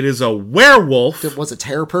 It is a werewolf. Was it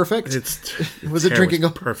Terror Perfect? Was it drinking a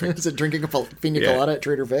pina colada at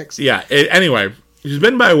Trader Vic's? Yeah. Anyway, she's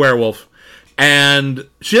bitten by a werewolf, and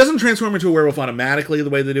she doesn't transform into a werewolf automatically the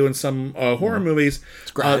way they do in some horror movies.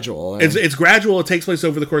 It's gradual. It's gradual. It takes place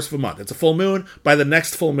over the course of a month. It's a full moon. By the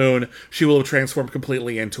next full moon, she will have transformed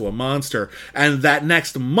completely into a monster, and that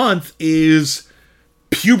next month is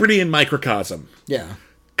puberty in microcosm. Yeah.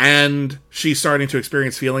 And she's starting to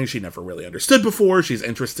experience feelings she never really understood before. She's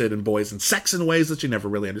interested in boys and sex in ways that she never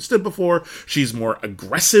really understood before. She's more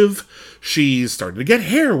aggressive. She's starting to get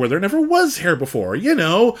hair where there never was hair before.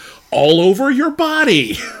 All over your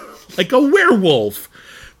body. Like a werewolf.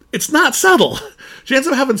 It's not subtle. She ends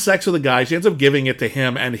up having sex with a guy. She ends up giving it to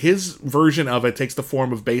him, and his version of it takes the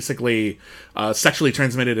form of basically sexually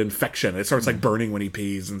transmitted infection. It starts like burning when he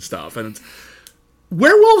pees and stuff. And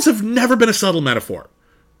werewolves have never been a subtle metaphor.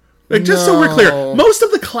 So we're clear, most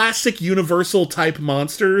of the classic Universal type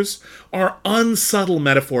monsters are unsubtle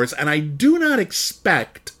metaphors, and I do not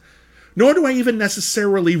expect, nor do I even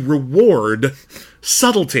necessarily reward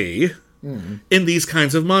subtlety in these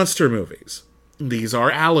kinds of monster movies. These are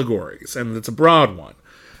allegories, and it's a broad one.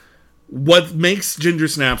 What makes Ginger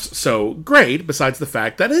Snaps so great, besides the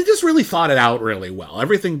fact that it just really thought it out really well,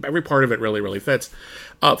 every part of it really, really fits.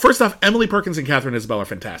 First off, Emily Perkins and Katharine Isabelle are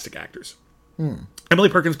fantastic actors. Emily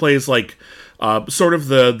Perkins plays sort of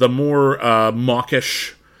the more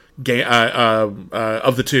mawkish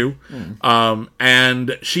of the two,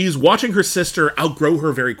 and she's watching her sister outgrow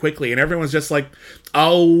her very quickly, and everyone's just like,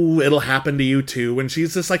 "Oh, it'll happen to you too," and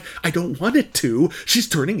she's just like, "I don't want it to." She's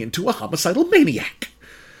turning into a homicidal maniac.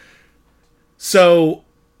 So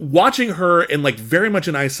watching her in very much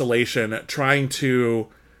in isolation, trying to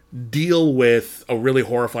deal with a really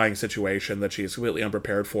horrifying situation that she is completely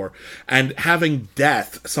unprepared for, and having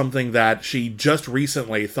death, something that she just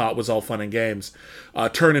recently thought was all fun and games,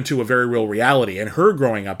 turn into a very real reality, and her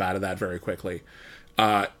growing up out of that very quickly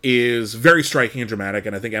is very striking and dramatic,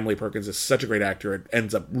 and I think Emily Perkins is such a great actor, it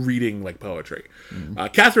ends up reading like poetry.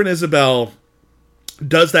 Katharine Isabelle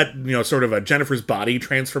does that, sort of a Jennifer's Body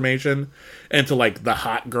transformation into the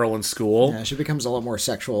hot girl in school. Yeah, she becomes a lot more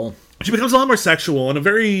sexual. She becomes a lot more sexual in a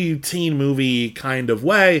very teen movie kind of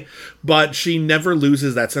way, but she never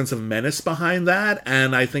loses that sense of menace behind that,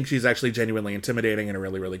 and I think she's actually genuinely intimidating and a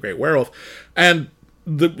really, really great werewolf. And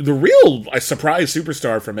the real surprise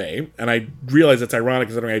superstar for me, and I realize it's ironic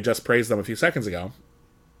considering I just praised them a few seconds ago,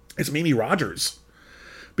 is Mimi Rogers.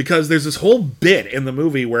 Because there's this whole bit in the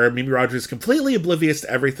movie where Mimi Rogers is completely oblivious to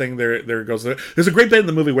everything there goes. There's a great bit in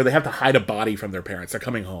the movie where they have to hide a body from their parents. They're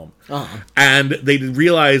coming home. And they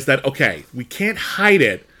realize that, okay, we can't hide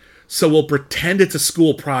it, so we'll pretend it's a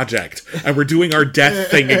school project, and we're doing our death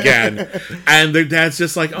thing again. And their dad's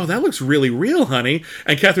just like, "Oh, that looks really real, honey."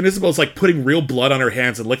 And Katharine Isabelle's putting real blood on her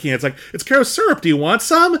hands and licking it. It's like, "It's Karo syrup. Do you want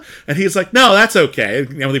some?" And he's like, "No, that's okay."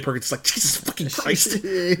 And Emily Perkins is like, "Jesus fucking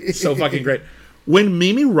Christ." So fucking great. When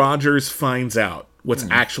Mimi Rogers finds out what's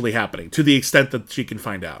actually happening, to the extent that she can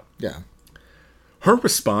find out. Yeah. Her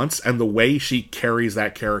response and the way she carries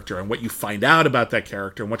that character and what you find out about that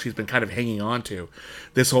character and what she's been kind of hanging on to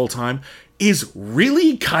this whole time is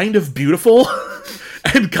really kind of beautiful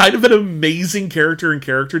and kind of an amazing character and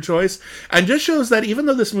character choice, and just shows that even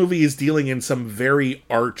though this movie is dealing in some very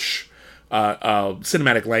arch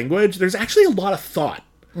cinematic language, there's actually a lot of thought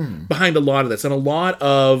behind a lot of this, and a lot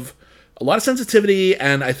of sensitivity,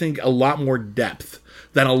 and I think a lot more depth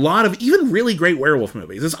than a lot of even really great werewolf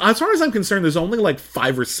movies. As far as I'm concerned, there's only like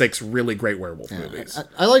 5 or 6 really great werewolf movies.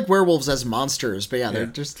 I like werewolves as monsters, but they're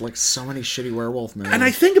just like so many shitty werewolf movies. And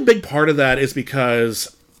I think a big part of that is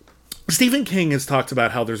because Stephen King has talked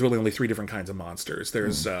about how there's really only 3 different kinds of monsters.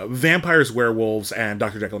 There's vampires, werewolves, and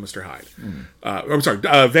Dr. Jekyll and Mr. Hyde.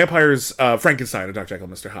 Vampires, Frankenstein, and Dr. Jekyll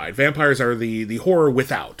and Mr. Hyde. Vampires are the horror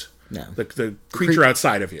without. Yeah. The creature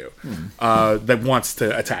outside of you that wants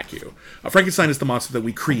to attack you. Frankenstein is the monster that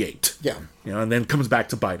we create. Yeah. And then comes back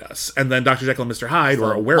to bite us. And then Dr. Jekyll and Mr. Hyde,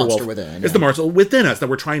 or a werewolf, within, is the monster within us that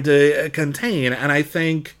we're trying to contain. And I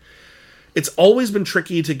think it's always been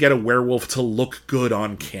tricky to get a werewolf to look good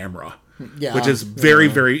on camera. Yeah. Which is very,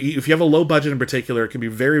 very... If you have a low budget in particular, it can be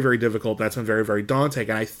very, very difficult. That's been very, very daunting.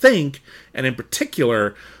 And I think, and in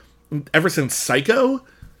particular, ever since Psycho,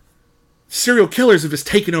 serial killers have just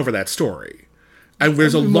taken over that story, and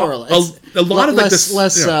there's a lot of like this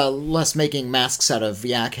less making masks out of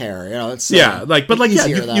yak hair. It's you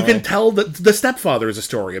can tell that the Stepfather is a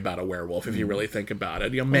story about a werewolf if you really think about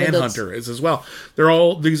it. Manhunter is as well.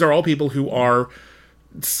 These are all people who are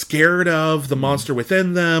scared of the monster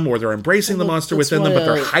within them, or they're embracing the monster within them, but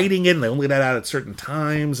they're hiding it and they only let it out at certain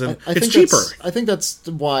times, and it's cheaper. I think that's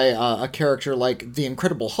why a character like the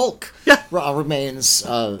Incredible Hulk remains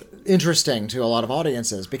interesting to a lot of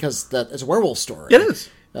audiences, because that is a werewolf story. It is.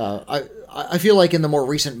 I feel like in the more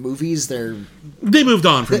recent movies, they moved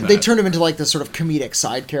on from that. They turned him into like this sort of comedic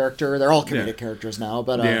side character. They're all comedic characters now,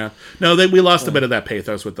 but we lost a bit of that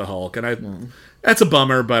pathos with the Hulk, and that's a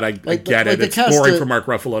bummer. But I get it. It's boring for Mark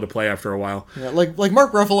Ruffalo to play after a while. Yeah, like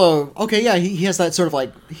Mark Ruffalo. Okay, yeah, he has that sort of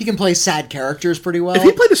like, he can play sad characters pretty well. If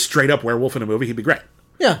he played a straight up werewolf in a movie, he'd be great.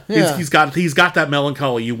 Yeah. He's got that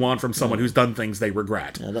melancholy you want from someone who's done things they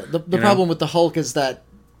regret. Yeah, the problem with the Hulk is that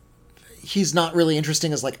he's not really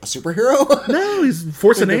interesting as like a superhero. No, he's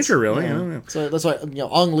force of nature, really. So that's why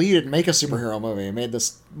Ang Lee didn't make a superhero movie. He made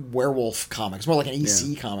this werewolf comic. It's more like an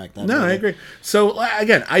EC comic. I agree. So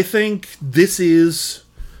again, I think this is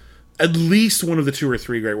at least one of the 2 or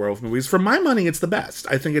 3 great werewolf movies. For my money, it's the best.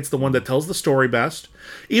 I think it's the one that tells the story best,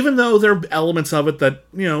 even though there are elements of it that,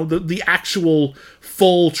 the actual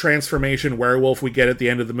full transformation werewolf we get at the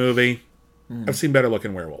end of the movie, I've seen better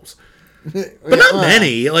looking werewolves. But not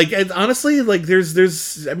many. Like, honestly, like,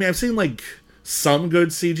 there's I've seen, like, some good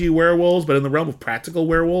CG werewolves, but in the realm of practical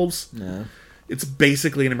werewolves, it's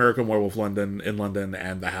basically an American Werewolf in London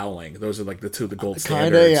and The Howling. Those are, like, the gold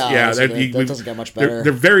standards. That doesn't get much better.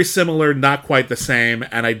 They're very similar, not quite the same,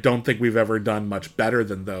 and I don't think we've ever done much better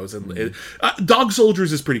than those. And Dog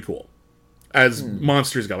Soldiers is pretty cool as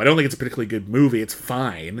monsters go. I don't think it's a particularly good movie. It's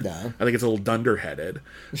fine. No. I think it's a little dunderheaded.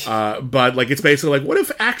 But like, it's basically like, what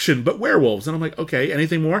if action but werewolves? And I'm like, okay,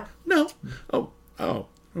 anything more? No. Oh,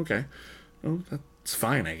 okay. Well, that's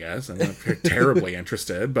fine, I guess. I'm not terribly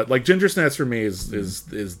interested. But like, Ginger Snaps for me is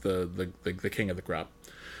the king of the crop.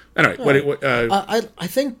 Anyway, I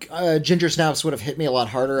think Ginger Snaps would have hit me a lot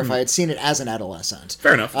harder if I had seen it as an adolescent.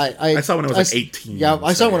 Fair enough. I saw it when I was like 18. Yeah,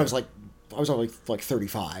 I saw it when I was only like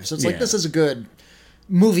 35. So it's like, this is a good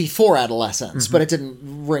movie for adolescents, but it didn't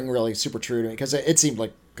ring really super true to me because it seemed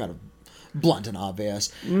like kind of blunt and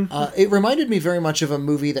obvious. It reminded me very much of a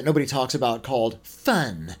movie that nobody talks about called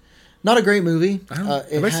Fun. Not a great movie.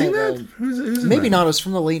 Have I seen that? Who's maybe that? not. It was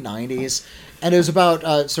from the late 90s. And it was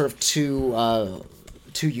about sort of two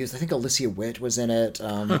youth. I think Alicia Witt was in it.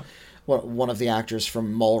 One of the actors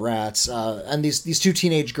from Mallrats. And these 2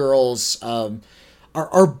 teenage girls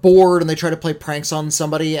are bored and they try to play pranks on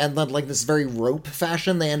somebody, and then like this very rope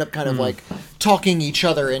fashion, they end up kind of like talking each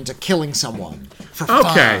other into killing someone for fun.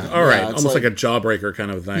 Okay, all right. Almost like a Jawbreaker kind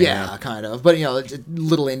of thing. Yeah, kind of. But,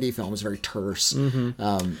 little indie film is very terse.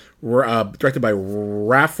 Directed by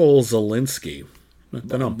Rafal Zelinsky. I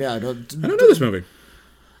don't know. Yeah, I don't know this movie.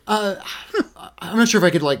 I'm not sure if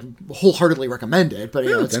I could like wholeheartedly recommend it, but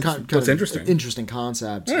it's kind of interesting. Interesting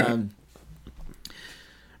concept. Yeah.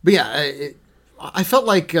 But yeah, I felt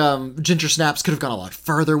like Ginger Snaps could have gone a lot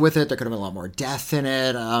further with it. There could have been a lot more death in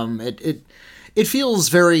it. It feels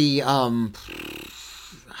very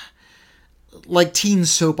like teen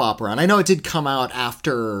soap opera, and I know it did come out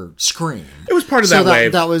after Scream. It was part of that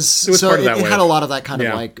wave. It had a lot of that kind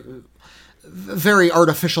of like very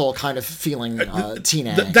artificial kind of feeling teen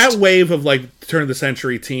angst. That wave of like turn of the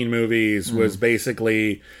century teen movies was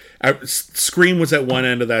basically Scream was at one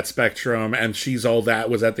end of that spectrum, and She's All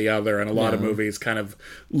That was at the other, and a lot of movies kind of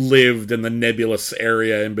lived in the nebulous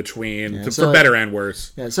area in between, for better and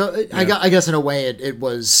worse. Yeah, so I guess in a way it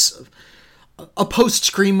was a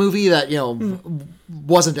post-Scream movie that,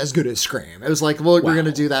 wasn't as good as Scream. It was like, well, we're going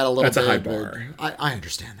to do that a little bit. That's a high bar. I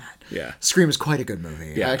understand that. Yeah. Scream is quite a good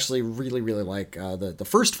movie. Yeah. I actually really, really like the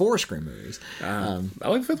first 4 Scream movies. I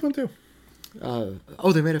like the fifth one too.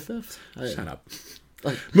 They made a fifth? Shut up.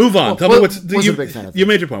 Move on. Tell me wasn't a big fan of you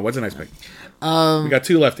made your point. What's the next pick? We got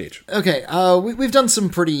 2 left each. Okay. We've done some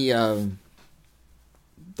pretty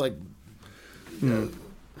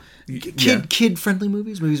kid-friendly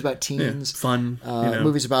movies about teens, fun,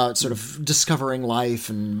 movies about sort of discovering life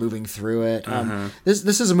and moving through it.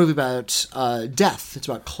 This is a movie about death. It's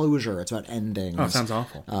about closure. It's about endings. Oh, it sounds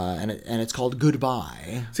awful. And it's called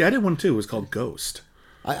Goodbye. See, I did one too. It was called Ghost.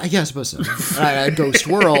 I suppose so. Ghost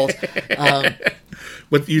World.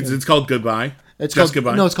 It's called Goodbye. It's Just called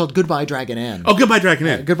Goodbye. No, it's called Goodbye Dragon Inn. Oh, Goodbye Dragon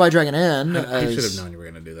Inn. Goodbye Dragon Inn. I should have known you were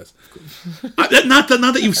going to do this. Not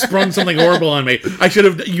that you've sprung something horrible on me. I should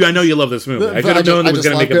have. I know you love this movie. I should have known it was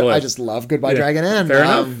going to make a list. I just love Goodbye Dragon Inn. Fair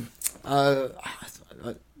enough.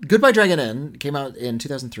 Goodbye Dragon Inn came out in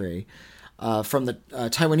 2003 from the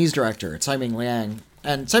Taiwanese director Tsai Ming Liang,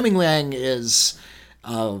 and Tsai Ming Liang is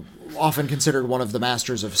often considered one of the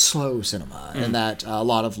masters of slow cinema, in that a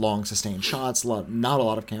lot of long sustained shots, not a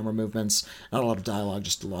lot of camera movements, not a lot of dialogue,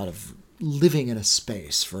 just a lot of living in a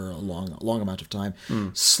space for a long amount of time.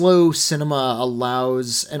 Slow cinema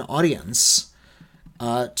allows an audience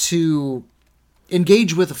to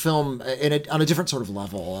engage with a film on a different sort of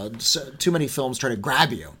level. Too many films try to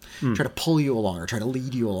grab you, try to pull you along, or try to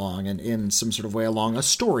lead you along in some sort of way along a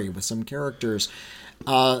story with some characters.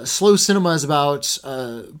 Slow cinema is about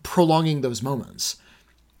prolonging those moments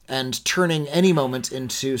and turning any moment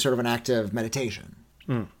into sort of an act of meditation.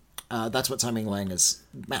 That's what Tsai Ming Liang is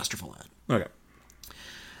masterful at. Okay.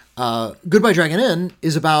 Goodbye Dragon Inn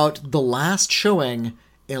is about the last showing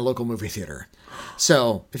in a local movie theater.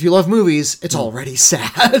 So, if you love movies, it's already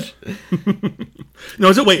sad.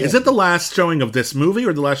 No, is it the last showing of this movie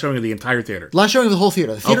or the last showing of the entire theater? Last showing of the whole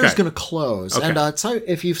theater. The theater is Okay. going to close. Okay. And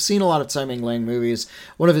if you've seen a lot of Tsai Ming Liang movies,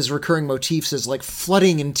 one of his recurring motifs is like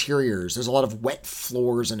flooding interiors. There's a lot of wet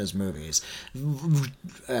floors in his movies.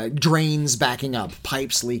 Drains backing up,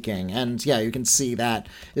 pipes leaking. And yeah, you can see that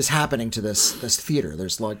is happening to this theater.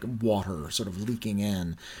 There's like water sort of leaking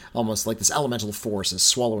in, almost like this elemental force is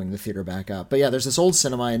swallowing the theater back up. But yeah, there's this old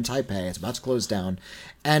cinema in Taipei. It's about to close down.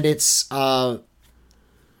 And it's about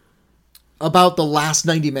the last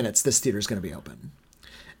 90 minutes this theater is going to be open.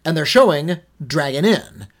 And they're showing Dragon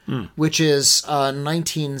Inn, which is a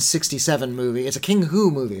 1967 movie. It's a King Hu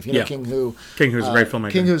movie, if you know King Hu. King Hu's a great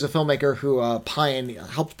filmmaker. King Hu is a filmmaker who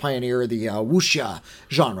helped pioneer the wuxia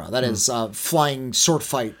genre. That is flying sword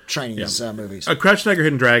fight Chinese movies. Crouched Tiger,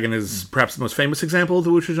 Hidden Dragon is perhaps the most famous example of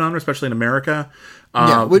the wuxia genre, especially in America.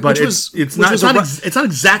 But it's not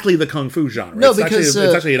exactly the kung fu genre. No, it's because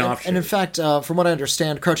it's actually an offshoot. And in fact, from what I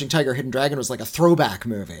understand, Crouching Tiger, Hidden Dragon was like a throwback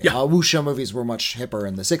movie. Yeah. Wuxia movies were much hipper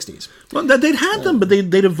in the 60s. Well, they'd had them, but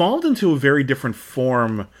they'd evolved into a very different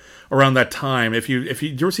form around that time. If you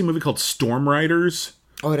ever see a movie called Storm Riders?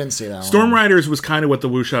 Oh, I didn't see that Storm one. Riders was kind of where the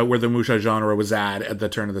wuxia genre was at the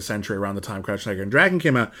turn of the century, around the time Crouching Tiger and Dragon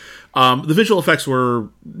came out. The visual effects were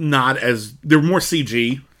they were more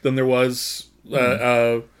CG than there was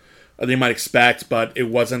they might expect, but it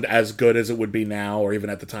wasn't as good as it would be now, or even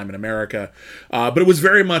at the time in America. But it was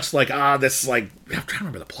very much like, this, like, I'm trying to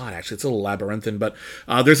remember the plot, actually. It's a little labyrinthine, but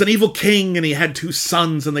there's an evil king, and he had 2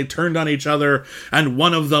 sons, and they turned on each other, and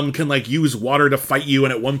one of them can, like, use water to fight you,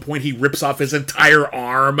 and at one point he rips off his entire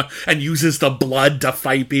arm and uses the blood to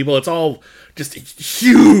fight people. It's all just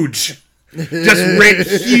huge.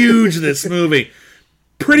 Just huge, this movie.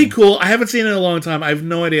 Pretty cool. I haven't seen it in a long time. I have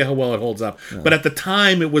no idea how well it holds up. Yeah. But at the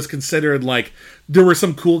time, it was considered like there were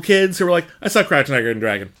some cool kids who were like, I saw Crouching Tiger and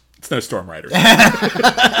Dragon. It's no Storm Riders.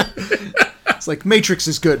 It's like Matrix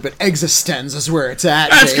is good, but Existenz is where it's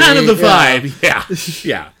at. That's kind of the vibe.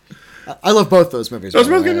 Yeah. I love both those movies. Those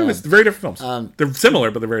are both good movies. They're very different films. They're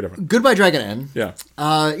similar, but they're very different. Goodbye Dragon Inn. Yeah.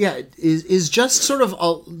 Is just sort of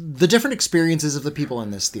the different experiences of the people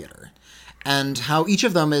in this theater. And how each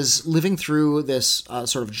of them is living through this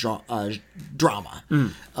sort of drama.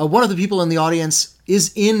 One of the people in the audience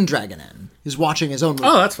is in Dragon Inn. He's watching his own movie.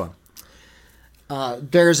 Oh, that's fun.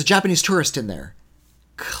 There's a Japanese tourist in there,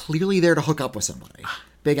 clearly there to hook up with somebody.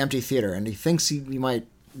 Big empty theater, and he thinks he might.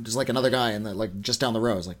 There's like another guy in just down the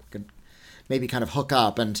row. Is like could maybe kind of hook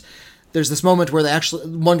up, and there's this moment where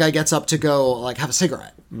one guy gets up to go like have a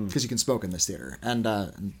cigarette because you can smoke in this theater, and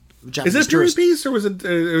Is it a period piece or was it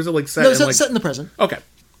like set? No, it's set in the present. Okay.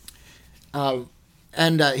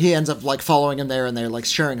 And he ends up like following him there, and they're like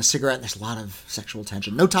sharing a cigarette. And there's a lot of sexual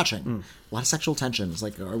tension, no touching, a lot of sexual tension. It's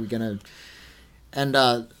like, are we gonna? And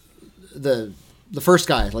the first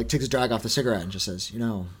guy like takes a drag off the cigarette and just says,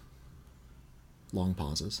 long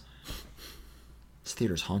pauses. This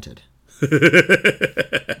theater's haunted.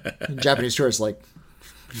 Japanese tourists like,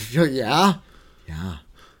 yeah.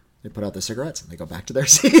 They put out the cigarettes and they go back to their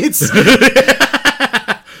seats.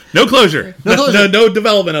 No closure. No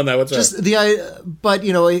development on that whatsoever. But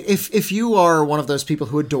if you are one of those people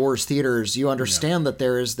who adores theaters, you understand that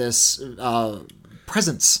there is this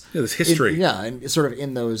presence, this history, and sort of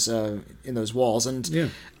in those walls.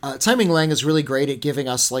 And Tsai Ming-liang is really great at giving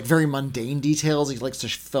us like very mundane details. He likes to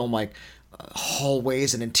film like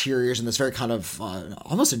hallways and interiors in this very kind of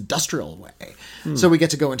almost industrial way. So we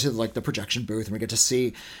get to go into like the projection booth and we get to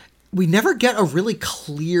see. We never get a really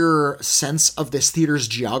clear sense of this theater's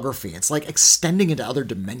geography. It's like extending into other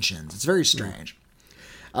dimensions. It's very strange.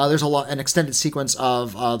 There's an extended sequence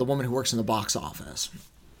of the woman who works in the box office.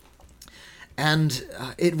 And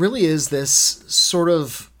it really is this sort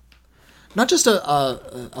of, not just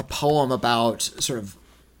a poem about sort of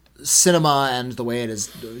cinema and the way it is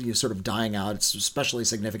sort of dying out. It's especially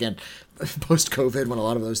significant post-COVID when a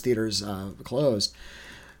lot of those theaters closed.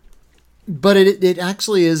 But it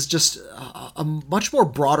actually is just a much more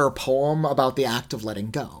broader poem about the act of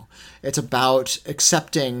letting go. It's about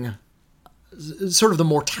accepting sort of the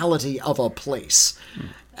mortality of a place.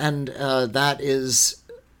 And that is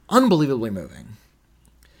unbelievably moving.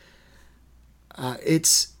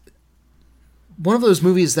 It's one of those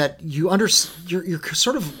movies that you're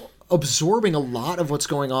sort of absorbing a lot of what's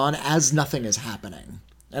going on as nothing is happening.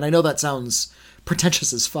 And I know that sounds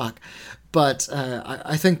pretentious as fuck, but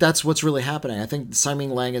I think that's what's really happening. I think Tsai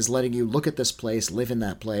Ming-liang is letting you look at this place, live in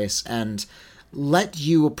that place, and let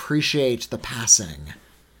you appreciate the passing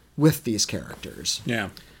with these characters. Yeah.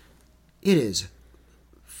 It is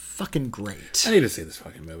fucking great. I need to see this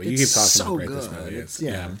fucking movie. You keep talking about how great this movie is.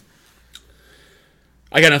 Yeah.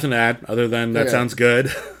 I got nothing to add other than that sounds good.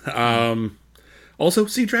 Also,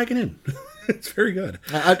 see Dragon Inn. It's very good.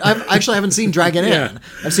 I actually haven't seen Dragon Inn. Yeah.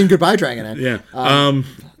 I've seen Goodbye Dragon Inn. Yeah.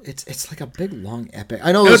 It's like a big, long epic.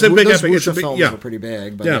 I know those wuxia films were pretty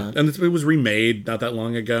big. But and it was remade not that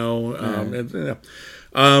long ago.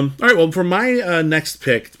 All right, well, for my next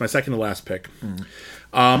pick, my second to last pick,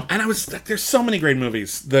 and there's so many great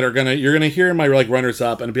movies that you're gonna hear my like runners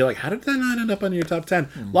up and be like, how did that not end up on your top 10?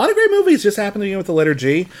 A lot of great movies just happen to begin with the letter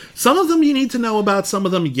G. Some of them you need to know about, some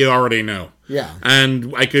of them you already know. Yeah.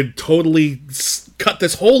 And I could totally cut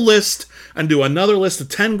this whole list and do another list of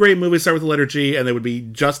 10 great movies start with the letter G, and they would be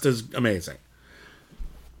just as amazing.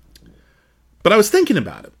 But I was thinking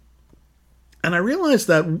about it, and I realized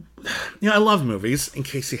that, I love movies, in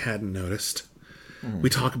case you hadn't noticed. We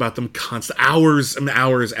talk about them hours and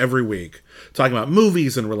hours every week, talking about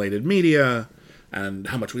movies and related media, and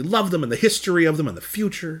how much we love them, and the history of them, and the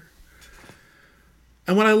future.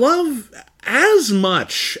 And what I love as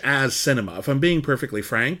much as cinema, if I'm being perfectly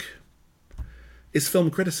frank, is film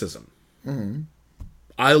criticism.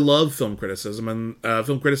 I love film criticism, and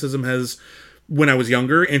film criticism has, when I was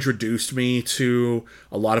younger, introduced me to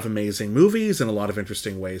a lot of amazing movies and a lot of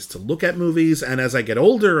interesting ways to look at movies. And as I get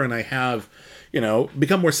older and I have,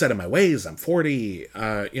 become more set in my ways, I'm 40,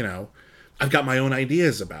 I've got my own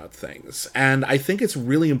ideas about things. And I think it's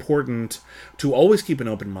really important to always keep an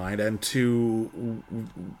open mind and to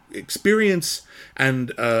experience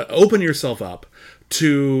and open yourself up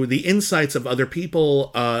to the insights of other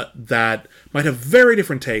people that might have very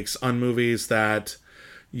different takes on movies that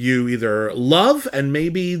you either love and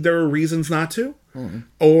maybe there are reasons not to,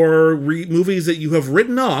 or movies that you have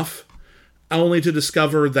written off only to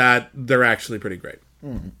discover that they're actually pretty great.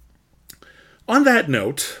 On that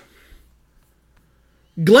note,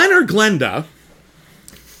 Glenn or Glenda...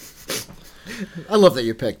 I love that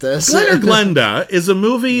you picked this. Glenn or Glenda is a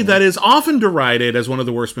movie that is often derided as one of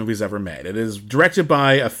the worst movies ever made. It is directed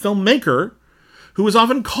by a filmmaker who is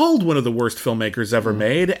often called one of the worst filmmakers ever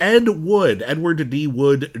made, Edward D.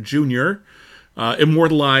 Wood Jr.,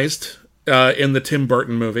 immortalized in the Tim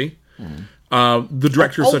Burton movie. The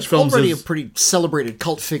director of such films already a pretty celebrated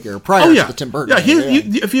cult figure prior to the Tim Burton.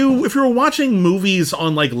 If you were watching movies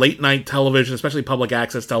on like late night television, especially public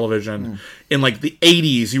access television, in like the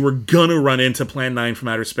 80s, you were gonna run into Plan 9 from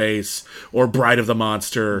Outer Space or Bride of the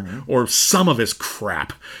Monster or some of his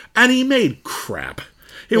crap, and he made crap.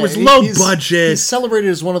 It was low budget. He's celebrated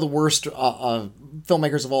as one of the worst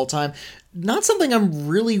filmmakers of all time. Not something I'm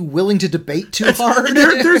really willing to debate too hard.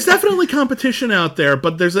 There's definitely competition out there,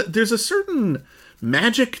 but there's a certain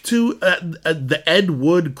magic to the Ed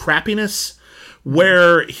Wood crappiness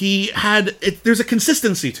where there's a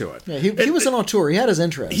consistency to it. Yeah, he was an auteur. He had his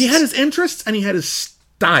interests. He had his interests and he had his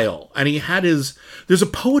style, and he had there's a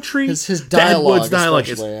poetry. His dialogue, Ed Wood's dialogue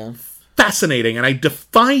is fascinating, and I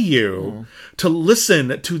defy you to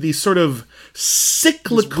listen to these sort of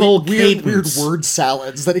cyclical cadence. Weird word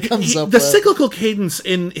salads that he comes up the with. cyclical cadence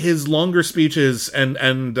in his longer speeches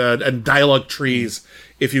and dialogue trees,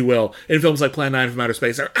 if you will, in films like Plan 9 from Outer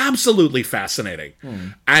Space are absolutely fascinating.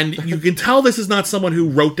 And you can tell this is not someone who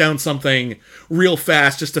wrote down something real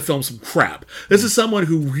fast just to film some crap. This is someone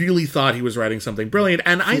who really thought he was writing something brilliant,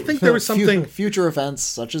 and I think there was something... Future events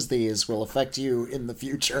such as these will affect you in the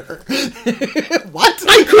future. What?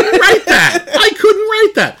 I couldn't write that!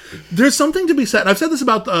 There's something to be said. I've said this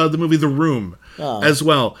about the movie The Room as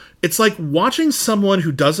well. It's like watching someone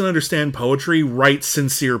who doesn't understand poetry write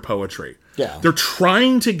sincere poetry. Yeah. They're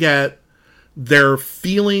trying to get their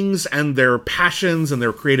feelings and their passions and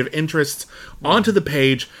their creative interests onto the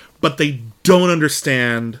page, but they don't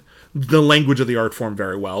understand the language of the art form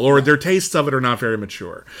very well, or their tastes of it are not very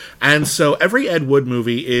mature. And so every Ed Wood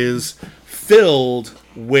movie is filled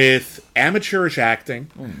with amateurish acting,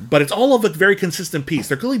 but it's all of a very consistent piece.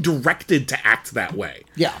 They're clearly directed to act that way.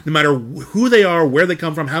 Yeah. No matter who they are, where they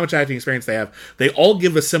come from, how much acting experience they have, they all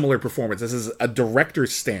give a similar performance. This is a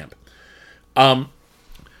director's stamp.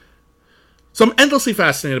 So I'm endlessly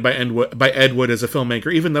fascinated by Ed Wood as a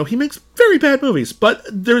filmmaker, even though he makes very bad movies. But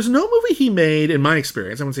there's no movie he made, in my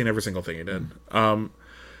experience, I haven't seen every single thing he did.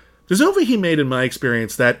 There's no movie he made, in my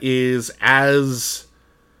experience, that is as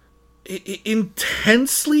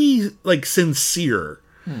intensely sincere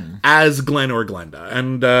as Glenn or Glenda.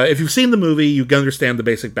 And if you've seen the movie, you can understand the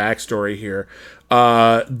basic backstory here.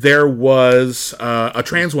 There was a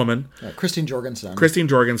trans woman, Christine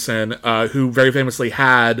Jorgensen, who very famously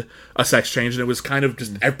had a sex change, and it was kind of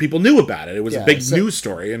just people knew about it. It was a big news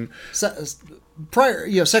story, and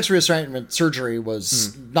prior, sex reassignment surgery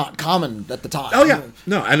was not common at the time. Oh yeah,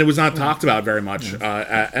 no, and it was not talked about very much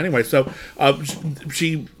anyway. So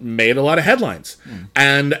she made a lot of headlines,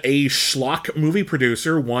 and a schlock movie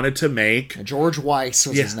producer wanted to make George Weiss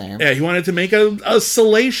was his name. Yeah, he wanted to make a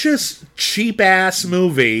salacious, cheap ass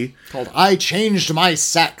movie called "I Changed My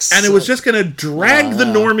Sex," and it was just going to drag the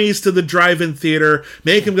normies to the drive-in theater,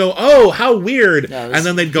 make them go, "Oh, how weird," and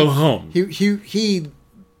then they'd go home. He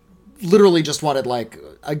literally just wanted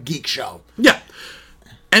a geek show. Yeah.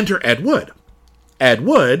 Enter Ed Wood. Ed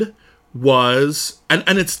Wood was,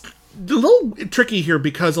 and it's a little tricky here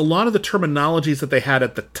because a lot of the terminologies that they had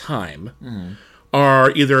at the time are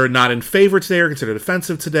either not in favor today or considered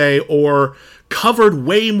offensive today, or covered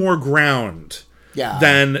way more ground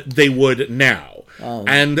than they would now.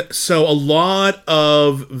 And so a lot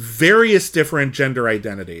of various different gender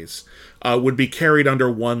identities would be carried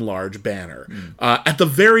under one large banner. At the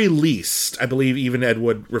very least, I believe even Ed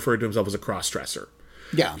Wood referred to himself as a cross-dresser.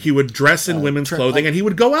 Yeah. He would dress in women's clothing, and he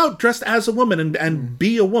would go out dressed as a woman and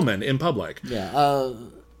be a woman in public. Yeah.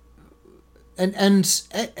 And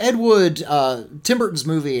Ed Wood, Tim Burton's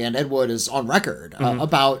movie, and Ed Wood is on record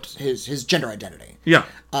about his gender identity. Yeah.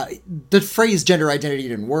 The phrase gender identity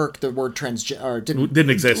didn't work. The word transgender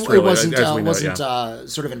didn't exist. Really, it wasn't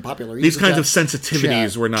sort of in popular usage. These kinds of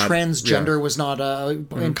sensitivities were not. Transgender was not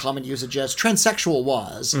in common usage. As transsexual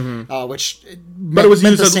was, which but it was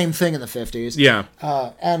meant the same thing in the 50s. Yeah.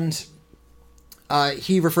 And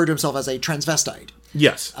he referred to himself as a transvestite.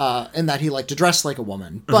 Yes. In that he liked to dress like a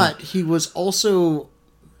woman, but he was also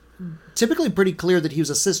typically pretty clear that he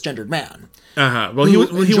was a cisgendered man. Well, he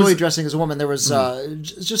enjoyed dressing as a woman. There was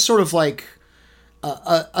just sort of like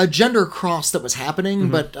a gender cross that was happening,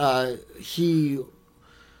 but he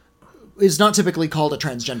is not typically called a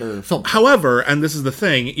transgender film. However, and this is the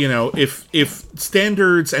thing, if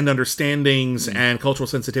standards and understandings and cultural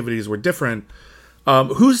sensitivities were different,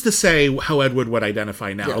 who's to say how Ed Wood would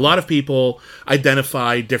identify now? Yeah. A lot of people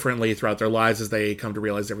identify differently throughout their lives as they come to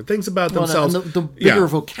realize different things about themselves. And the bigger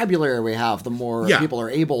vocabulary we have, the more people are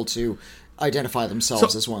able to identify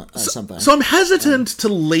themselves as something. So I'm hesitant to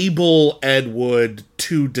label Ed Wood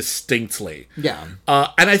too distinctly. Yeah.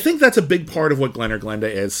 And I think that's a big part of what Glenn or Glenda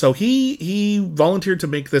is. So he volunteered to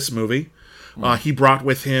make this movie. He brought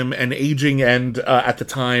with him an aging and, at the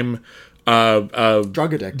time,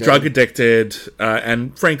 drug addicted,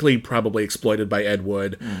 and frankly probably exploited by Ed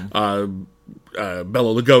Wood, Bela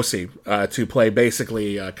Lugosi, to play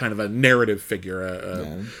basically kind of a narrative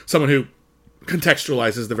figure, someone who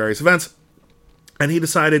contextualizes the various events. And he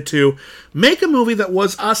decided to make a movie that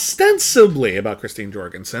was ostensibly about Christine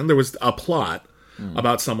Jorgensen. There was a plot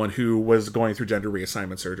about someone who was going through gender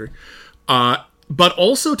reassignment surgery. But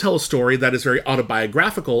also tell a story that is very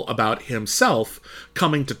autobiographical about himself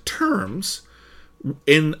coming to terms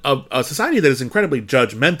in a society that is incredibly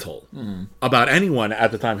judgmental about anyone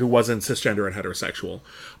at the time who wasn't cisgender and heterosexual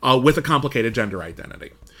with a complicated gender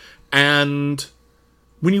identity. And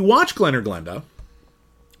when you watch Glen or Glenda,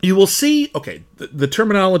 you will see, okay, the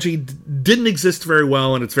terminology didn't exist very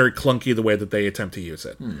well, and it's very clunky the way that they attempt to use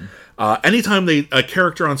it. Anytime a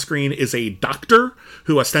character on screen is a doctor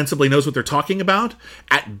who ostensibly knows what they're talking about,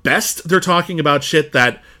 at best they're talking about shit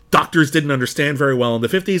that doctors didn't understand very well in the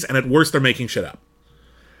 50s, and at worst they're making shit up.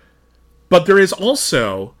 But there is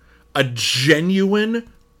also a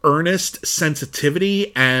genuine, earnest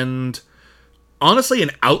sensitivity and, honestly,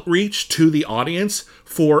 an outreach to the audience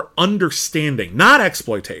for understanding, not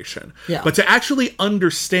exploitation, but to actually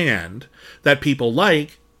understand that people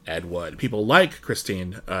like Ed Wood, people like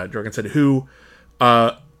Christine Jorgensen, who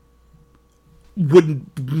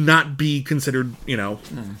would not be considered,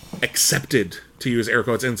 accepted, to use air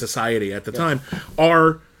quotes, in society at the time,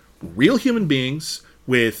 are real human beings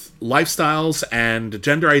with lifestyles and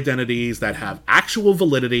gender identities that have actual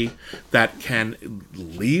validity, that can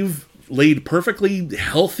lead perfectly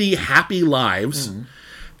healthy, happy lives,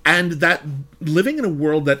 and that living in a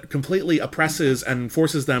world that completely oppresses and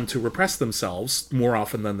forces them to repress themselves more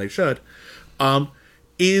often than they should,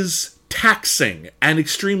 is taxing and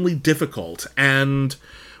extremely difficult. And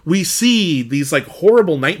we see these like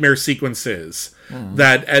horrible nightmare sequences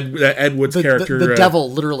that Ed Wood's character, the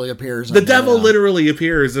devil literally appears. The devil literally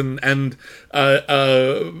appears, and Bela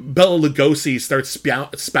Lugosi starts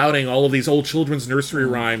spouting all of these old children's nursery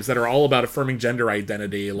rhymes that are all about affirming gender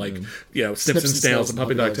identity, like Snips and Snails and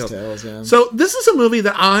Puppy Dog Tales. So this is a movie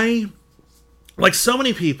that I, like so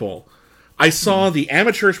many people, I saw the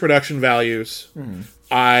amateurish production values.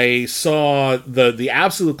 I saw the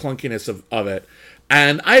absolute clunkiness of it.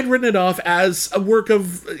 And I had written it off as a work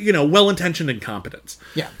of, well-intentioned incompetence.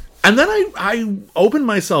 Yeah. And then I opened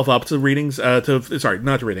myself up to watching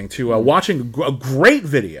a great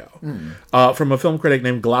video from a film critic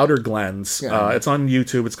named Glauder Glens. It's on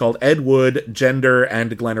YouTube. It's called Ed Wood, Gender,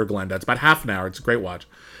 and Glen or Glenda. It's about half an hour. It's a great watch.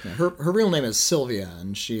 Yeah, her real name is Sylvia,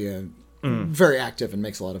 and she very active and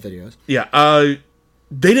makes a lot of videos. Yeah.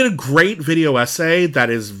 They did a great video essay that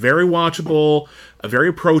is very watchable, very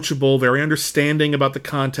approachable, very understanding about the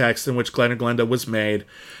context in which Glen or Glenda was made,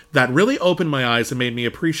 that really opened my eyes and made me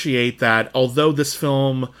appreciate that although this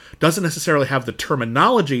film doesn't necessarily have the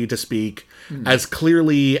terminology to speak as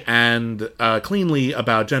clearly and cleanly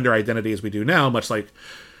about gender identity as we do now, much like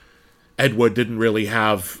Ed Wood didn't really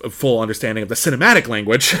have a full understanding of the cinematic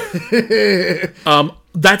language,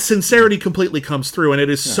 that sincerity completely comes through, and it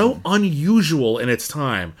is so unusual in its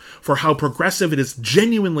time for how progressive it is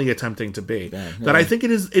genuinely attempting to be, that I think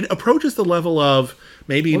it approaches the level of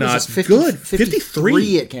maybe not good.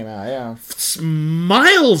 53 it came out, It's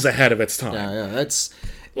miles ahead of its time. It's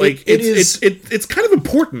like it's kind of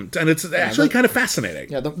important, and it's actually kind of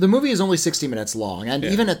fascinating. Yeah, the movie is only 60 minutes long, and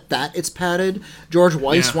even at that, it's padded. George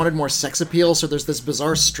Weiss wanted more sex appeal, so there's this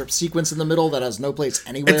bizarre strip sequence in the middle that has no place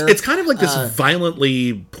anywhere. It's kind of like this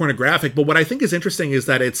violently pornographic, but what I think is interesting is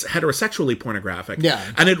that it's heterosexually pornographic. Yeah.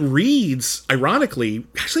 And it reads, ironically,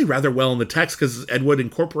 actually rather well in the text, because Ed Wood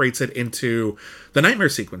incorporates it into the nightmare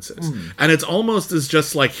sequences. And it's almost as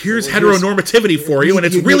just like, here's heteronormativity for you, and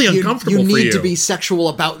it's really uncomfortable for you. You need to be sexual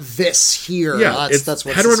about this here. Yeah, that's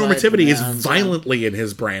what heteronormativity is violently in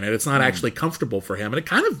his brain, and it's not actually comfortable for him, and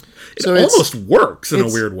it almost works in a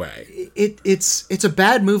weird way. It's a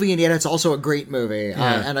bad movie, and yet it's also a great movie.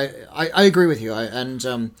 And I agree with you. I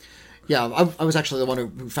was actually the one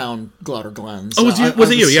who found Glauder Glens. Oh, was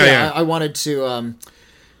it you? Yeah. I wanted to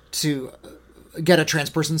get a trans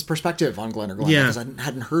person's perspective on Glen or Glenda, because I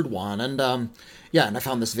hadn't heard one. And and I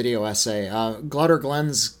found this video essay. Glauder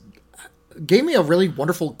Glens gave me a really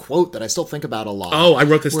wonderful quote that I still think about a lot. Oh, I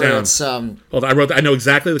wrote this down. I know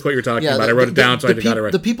exactly the quote you're talking about. I wrote it down, so I got it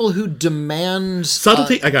right. The people who demand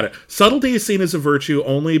subtlety. I got it. Subtlety is seen as a virtue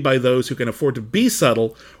only by those who can afford to be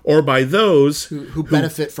subtle, or by those who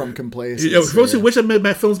benefit from complacency. Those who wish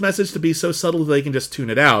a film's message to be so subtle that they can just tune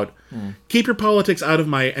it out. Keep your politics out of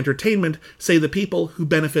my entertainment. Say the people who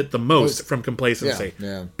benefit the most from complacency.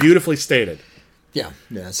 Beautifully stated. Yeah.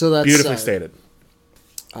 So that's beautifully stated.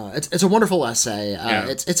 It's a wonderful essay. And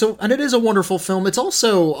it is a wonderful film. It's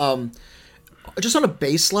also just on a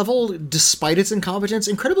base level, despite its incompetence,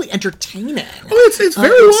 incredibly entertaining. Oh, it's very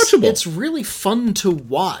watchable. It's really fun to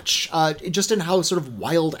watch, just in how sort of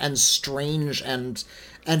wild and strange and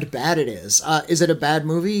and bad it is. Is it a bad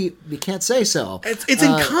movie? You can't say so. It's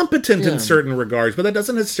incompetent in certain regards, but that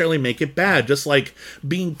doesn't necessarily make it bad. Just like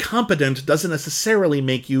being competent doesn't necessarily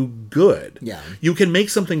make you good. Yeah. You can make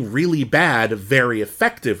something really bad very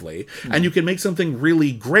effectively, and you can make something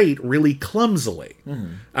really great really clumsily.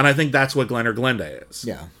 And I think that's what Glen or Glenda is.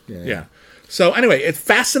 Yeah. So anyway, it's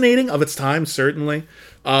fascinating of its time, certainly,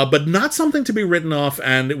 but not something to be written off,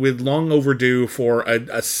 and with long overdue for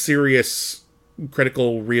a serious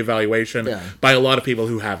critical reevaluation by a lot of people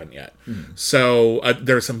who haven't yet. So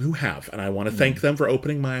there are some who have, and I want to thank them for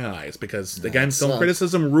opening my eyes, because again, film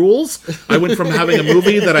criticism rules. I went from having a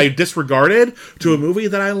movie that I disregarded to a movie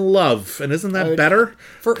that I love, and isn't that better?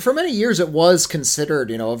 For many years, it was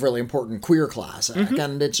considered, a really important queer classic,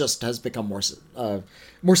 and it just has become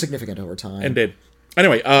more significant over time. Indeed.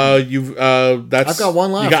 Anyway, that's... I've got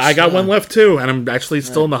one left. I got one left, too, and I'm actually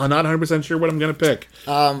still not 100% sure what I'm going to pick.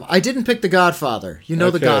 I didn't pick The Godfather. You know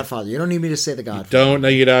The Godfather. You don't need me to say The Godfather. Don't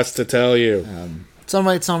need us to tell you. It's on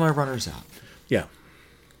my runners-up. Yeah.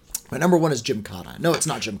 My number one is Jim Cotta. No, it's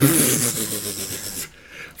not Jim Cotta.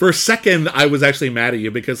 For a second, I was actually mad at you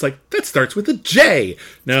because, that starts with a J.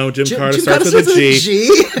 No, Jim Cotta starts with a G.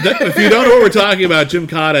 If you don't know what we're talking about, Jim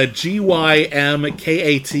Cotta, Gymkata,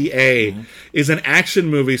 is an action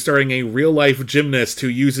movie starring a real-life gymnast who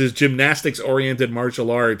uses gymnastics-oriented martial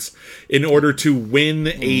arts in order to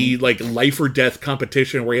win a, life-or-death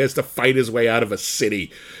competition where he has to fight his way out of a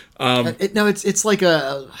city. It's like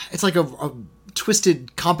a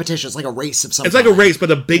twisted competition. It's like a race of some It's like a race, but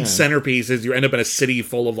the big centerpiece is you end up in a city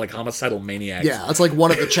full of homicidal maniacs. Yeah, it's like one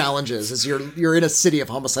of the challenges is you're in a city of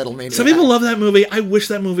homicidal maniacs. Some people love that movie. I wish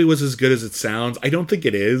that movie was as good as it sounds. I don't think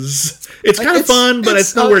it is. It's kind of fun, but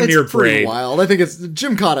it's nowhere near great. Wild. I think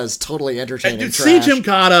Jim Cotta is totally entertaining. See Jim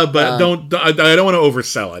Cotta, but I don't want to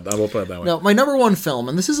oversell it. I will put it that way. No, my number one film,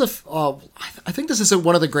 and this is I think this is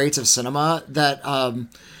one of the greats of cinema that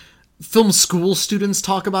film school students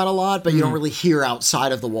talk about a lot, but you don't really hear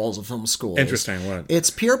outside of the walls of film schools. Interesting. What? It's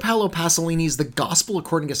Pier Paolo Pasolini's The Gospel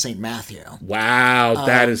According to St. Matthew. Wow,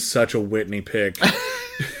 that is such a Whitney pick. That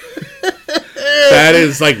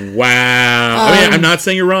is wow. I mean, I'm not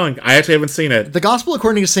saying you're wrong. I actually haven't seen it. The Gospel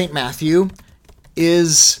According to St. Matthew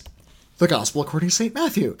is The Gospel According to St.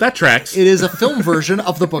 Matthew. That tracks. It is a film version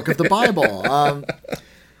of the book of the Bible.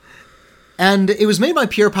 And it was made by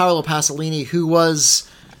Pier Paolo Pasolini, who was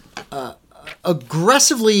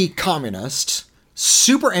aggressively communist,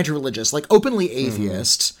 super anti-religious, openly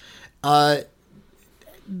atheist,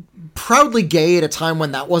 proudly gay at a time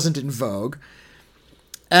when that wasn't in vogue,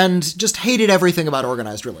 and just hated everything about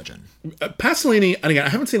organized religion. Pasolini, and again, I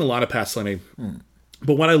haven't seen a lot of Pasolini,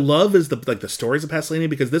 but what I love is the stories of Pasolini,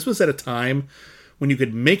 because this was at a time when you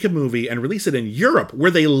could make a movie and release it in Europe,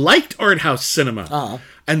 where they liked art house cinema,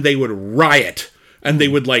 and they would riot. And they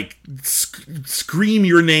would scream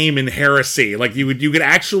your name in heresy. You could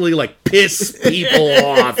actually piss people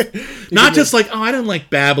off. Not just I don't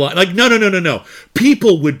like Babylon. No.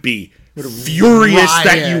 People would be furious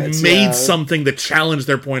that you made something that challenged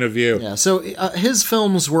their point of view. Yeah. So his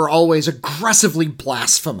films were always aggressively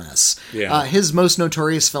blasphemous. Yeah. His most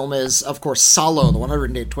notorious film is, of course, Salo, the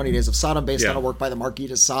 120 Days of Sodom, based on a work by the Marquis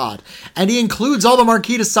de Sade, and he includes all the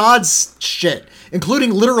Marquis de Sade's shit,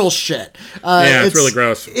 including literal shit. It's really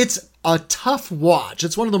gross. It's a tough watch.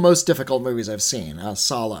 It's one of the most difficult movies I've seen,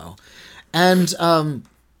 Salo. And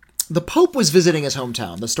the Pope was visiting his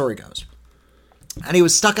hometown, the story goes. And he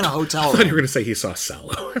was stuck in a hotel room. I thought you were going to say he saw Salo.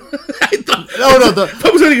 The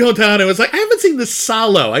Pope was going to go down and was I haven't seen the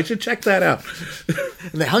Salo. I should check that out.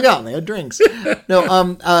 And they hung out and they had drinks.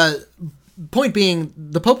 Point being,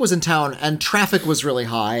 the Pope was in town and traffic was really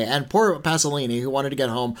high, and poor Pasolini, who wanted to get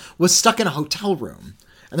home, was stuck in a hotel room.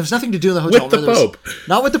 And there was nothing to do in the hotel room. With the Pope.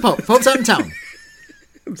 Not with the Pope. The Pope's out in town.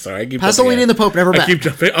 I'm sorry, I keep Pasolini and the Pope never met. I keep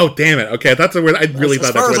jumping. Oh, damn it. Okay, that's where I really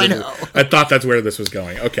thought that's where I thought that's where this was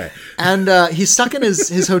going. Okay. And he's stuck in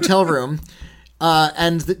his hotel room,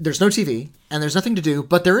 and there's no TV, and there's nothing to do,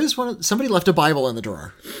 but there is somebody left a Bible in the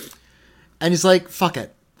drawer. And he's like, fuck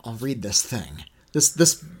it, I'll read this thing.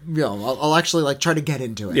 This I'll actually try to get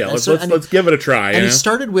into it. Yeah, let's give it a try. And he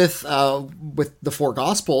started with the four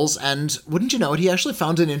Gospels, and wouldn't you know it, he actually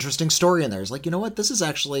found an interesting story in there. He's like, you know what, this is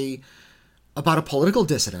actually about a political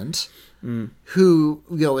dissident who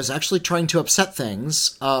is actually trying to upset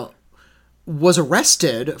things, was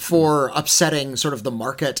arrested for upsetting sort of the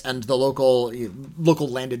market and the local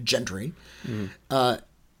landed gentry.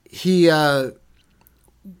 He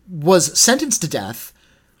was sentenced to death,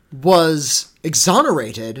 was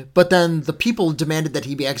exonerated, but then the people demanded that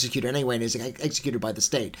he be executed anyway, and he's executed by the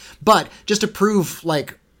state. But just to prove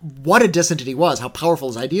what a dissident he was, how powerful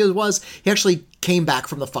his idea was, he actually came back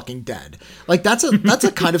from the fucking dead. Like, that's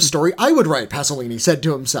a kind of story I would write, Pasolini said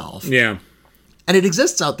to himself. Yeah. And it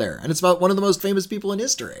exists out there, and it's about one of the most famous people in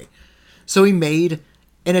history. So he made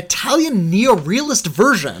an Italian neo-realist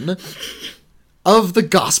version of the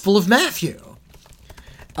Gospel of Matthew.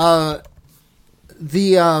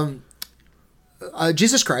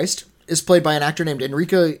 Jesus Christ is played by an actor named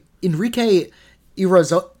Enrique Irazoki.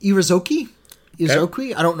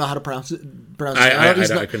 Izuki? I don't know how to pronounce it.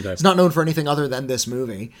 I couldn't. He's not known for anything other than this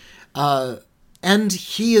movie. And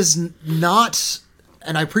he is not,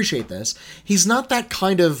 and I appreciate this, he's not that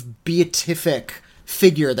kind of beatific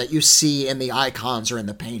figure that you see in the icons or in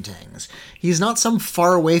the paintings. He's not some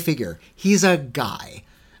faraway figure. He's a guy.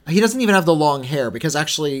 He doesn't even have the long hair, because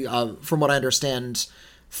actually, from what I understand,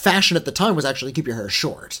 fashion at the time was actually keep your hair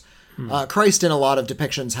short. Christ in a lot of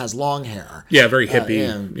depictions has long hair. Yeah, very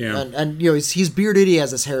hippie. Yeah. And you know, he's bearded, he has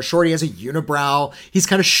his hair short, he has a unibrow, he's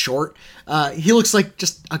kind of short. He looks like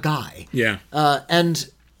just a guy. Yeah. And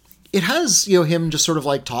it has, you know, him just sort of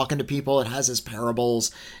like talking to people, it has his parables,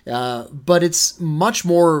 but it's much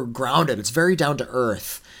more grounded, it's very down to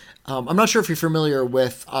earth. I'm not sure if you're familiar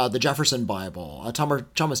with the Jefferson Bible.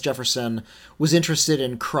 Thomas Jefferson was interested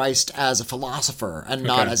in Christ as a philosopher and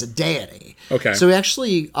not as a deity. Okay. So he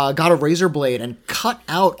actually got a razor blade and cut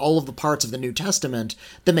out all of the parts of the New Testament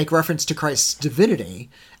that make reference to Christ's divinity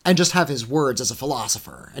and just have his words as a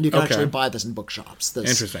philosopher. And you can actually buy this in bookshops.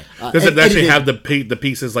 Interesting. Does it actually have the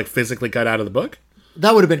pieces like physically cut out of the book?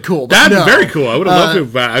 That would have been cool. That'd be very cool. I would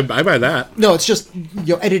have loved to. I buy that. No, it's just,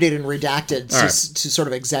 you know, edited and redacted to sort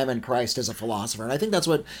of examine Christ as a philosopher, and I think that's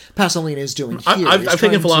what Pasolini is doing here. I've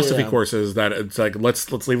taken philosophy courses that it's like let's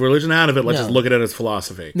leave religion out of it. Let's just look at it as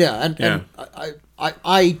philosophy. Yeah, and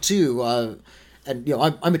I too. And, you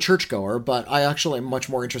know, I'm a churchgoer, but I actually am much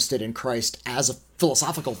more interested in Christ as a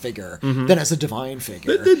philosophical figure than as a divine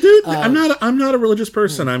figure. Dude, I'm not a religious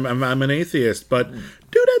person. I'm an atheist, but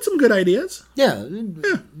dude had some good ideas. Yeah.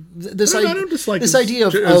 This idea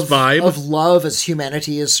of love as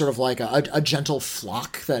humanity is sort of like a gentle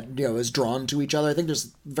flock that, you know, is drawn to each other. I think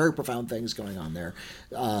there's very profound things going on there.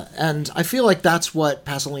 And I feel like that's what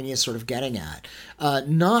Pasolini is sort of getting at.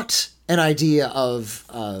 Not an idea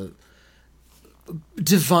of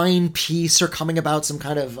divine peace or coming about some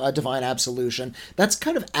kind of divine absolution. That's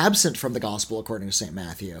kind of absent from the gospel according to St.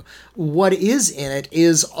 Matthew. What is in it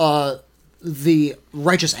is the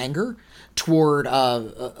righteous anger toward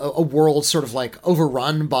a world sort of like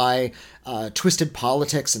overrun by twisted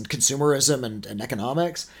politics and consumerism and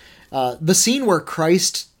economics. The scene where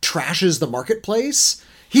Christ trashes the marketplace,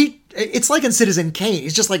 it's like in Citizen Kane.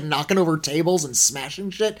 He's just like knocking over tables and smashing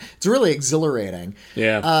shit. It's really exhilarating.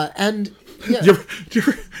 Yeah. Yeah. Do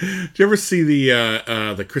you ever see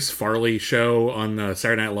the Chris Farley show on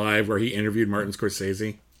Saturday Night Live where he interviewed Martin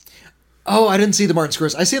Scorsese? Oh, I didn't see the Martin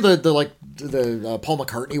Scorsese. I see the Paul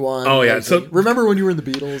McCartney one. Oh yeah. So remember when you were in the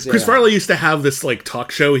Beatles? Yeah. Chris Farley used to have this like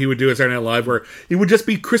talk show he would do at Saturday Night Live where it would just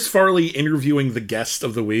be Chris Farley interviewing the guest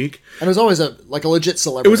of the week. And it was always a legit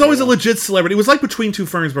celebrity. It was always a legit celebrity. It was like Between Two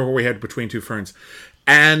Ferns before we had Between Two Ferns.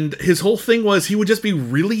 And his whole thing was he would just be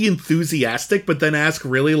really enthusiastic, but then ask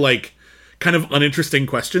really like kind of uninteresting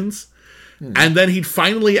questions. And then he'd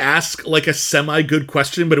finally ask like a semi-good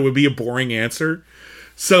question, but it would be a boring answer.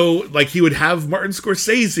 So, like, he would have Martin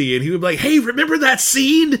Scorsese, and he would be like, hey, remember that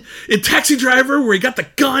scene in Taxi Driver where he got the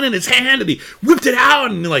gun in his hand, and he whipped it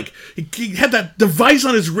out, and, like, he had that device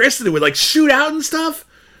on his wrist, and it would, like, shoot out and stuff?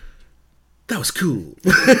 That was cool.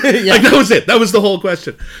 Yeah. Like, that was it. That was the whole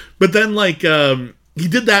question. But then, like, he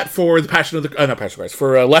did that for the Passion of the... not Passion of Christ,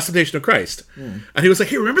 for Last Temptation of Christ. And he was like,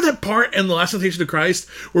 hey, remember that part in The Last Temptation of Christ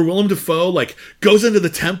where Willem Dafoe, like, goes into the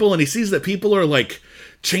temple, and he sees that people are, like,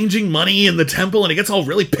 changing money in the temple, and he gets all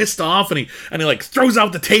really pissed off, and he like throws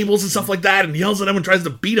out the tables and stuff like that, and yells at him and tries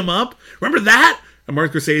to beat him up. Remember that? And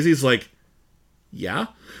Martin Scorsese's like, yeah.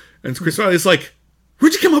 And Chris Farley's like,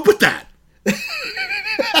 where'd you come up with that?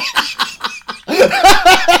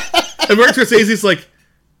 And Martin Scorsese's like,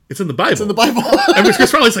 it's in the Bible. It's in the Bible. And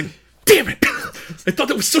Chris Farley's like, damn it. I thought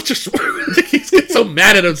that was such a... He's getting so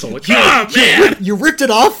mad at him. So like, oh, man. You ripped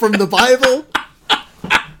it off from the Bible?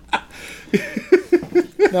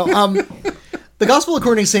 No, the Gospel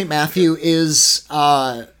according to St. Matthew is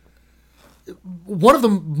one of the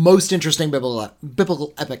most interesting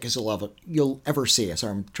biblical epics you'll ever see.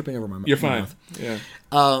 Sorry, I'm tripping over my mouth. You're fine. Yeah.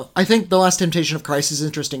 I think The Last Temptation of Christ is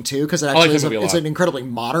interesting, too, because it actually it's an incredibly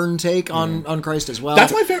modern take on Christ as well.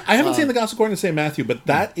 That's my favorite. I haven't seen The Gospel according to St. Matthew, but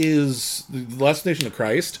that is The Last Temptation of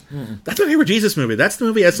Christ. That's my favorite Jesus movie. That's the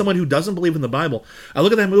movie, as someone who doesn't believe in the Bible, I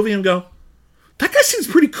look at that movie and go, that guy seems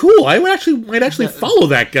pretty cool. I might actually follow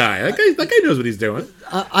that guy. That guy knows what he's doing.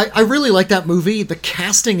 I really like that movie. The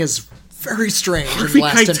casting is very strange. Harvey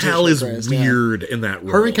Last Keitel Temptation is of Christ, weird in that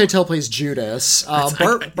role. Harvey Keitel plays Judas.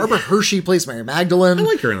 Barbara Hershey plays Mary Magdalene. I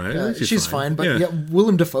like her in that. She's fine, but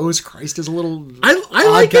Willem Dafoe's Christ is a little. I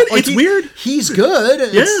like it. It's weird. He's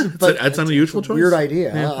good. But it's an unusual choice. Weird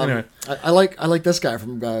idea. Anyway. I like this guy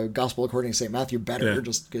from Gospel According to St. Matthew better,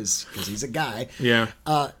 just because he's a guy. Yeah.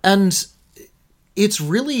 And it's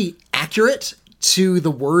really accurate to the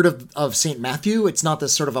word of St. Matthew. It's not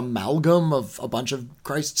this sort of amalgam of a bunch of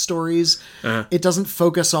Christ stories. It doesn't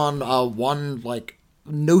focus on one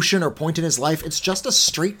notion or point in his life. It's just a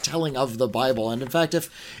straight telling of the Bible. And in fact, if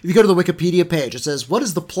you go to the Wikipedia page, it says, what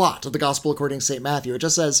is the plot of the Gospel according to St. Matthew? It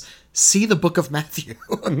just says, see the book of Matthew.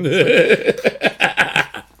 You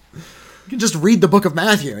can just read the book of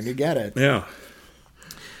Matthew and you get it. Yeah.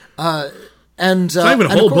 It's not even a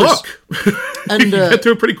whole book. And you get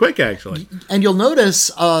through it pretty quick, actually. And you'll notice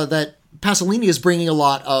that Pasolini is bringing a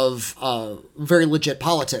lot of very legit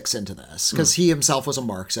politics into this, because he himself was a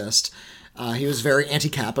Marxist. He was very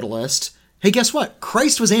anti-capitalist. Hey, guess what?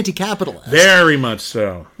 Christ was anti-capitalist. Very much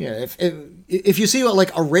so. Yeah. If you see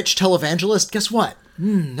a rich televangelist, guess what?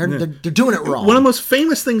 They're doing it wrong. One of the most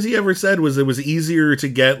famous things he ever said was it was easier to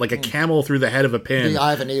get a camel through the head of a pin, the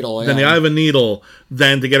eye of a needle,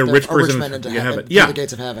 than to get a rich person into heaven. Yeah, the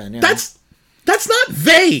gates of heaven. Yeah. That's not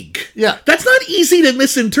vague. Yeah. That's not easy to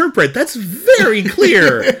misinterpret. That's very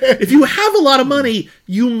clear. If you have a lot of money,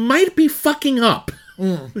 you might be fucking up.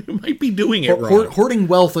 You might be doing it wrong. Hoarding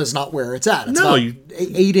wealth is not where it's at. It's about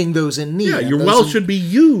aiding those in need. Yeah, your wealth should be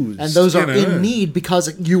used. And those are in need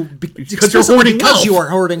because you're hoarding wealth. You are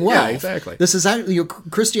hoarding wealth. Yeah, exactly. This is actually,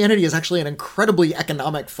 Christianity is actually an incredibly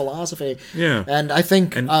economic philosophy. Yeah. And I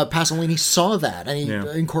think Pasolini saw that and he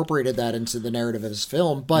incorporated that into the narrative of his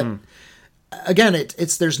film. But again,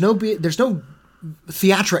 there's no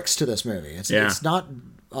theatrics to this movie. It's not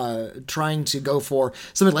trying to go for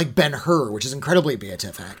something like Ben-Hur, which is incredibly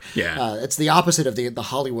beatific. Yeah. It's the opposite of the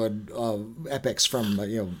Hollywood epics from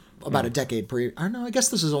about a decade I don't know, I guess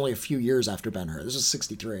this is only a few years after Ben-Hur. This is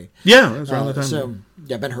 63. Yeah, that's around the time. So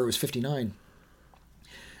Ben-Hur was 59.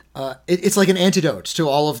 It's like an antidote to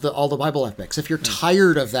all the Bible epics. If you're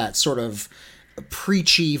tired of that sort of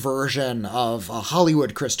preachy version of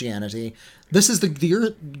Hollywood Christianity, this is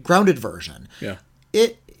the grounded version. Yeah.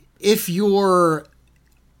 If you're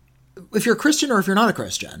a Christian or if you're not a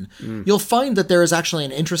Christian, you'll find that there is actually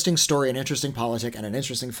an interesting story, an interesting politic, and an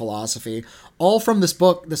interesting philosophy, all from this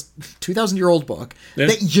book, this 2,000-year-old book,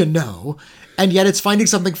 that and yet it's finding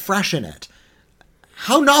something fresh in it.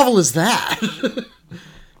 How novel is that?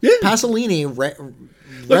 Pasolini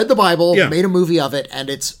read the Bible, made a movie of it, and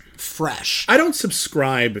it's fresh. I don't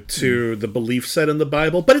subscribe to the belief set in the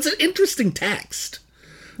Bible, but it's an interesting text.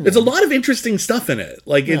 There's a lot of interesting stuff in it.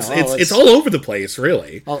 It's all over the place,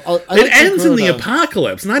 really. It ends in the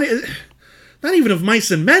apocalypse. Not even Of Mice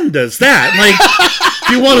and Men does that.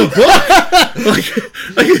 Do you want a book?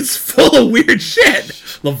 It's full of weird shit.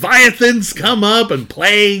 Leviathans come up and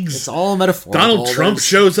plagues. It's all metaphorical. Donald Trump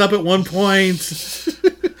shows up at one point.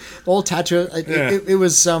 Old tattoo. It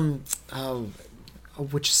was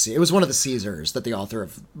it was one of the Caesars that the author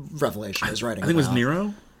of Revelation was writing. I think it was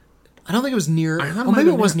Nero. I don't think it was Nero. Maybe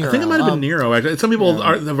it was Nero. I think it might have been Nero. Actually. Some people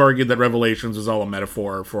have argued that Revelations was all a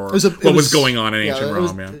metaphor for what was going on in ancient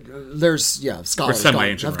Rome. There's scholars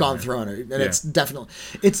have gone through it, and it's definitely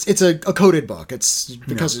it's a coded book. It's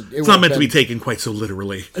because it's not meant to be taken quite so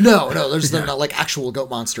literally. No. There's not actual goat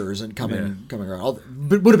monsters and coming around.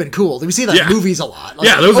 But would have been cool. We see that in movies a lot.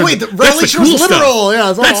 The Revelation was literal.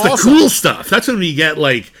 Yeah, that's awesome. The cool stuff. That's when we get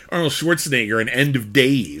Arnold Schwarzenegger in End of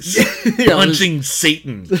Days punching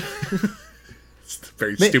Satan. It's a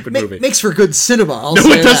very stupid movie. Makes for good cinema.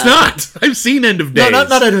 It does not. I've seen End of Days. No,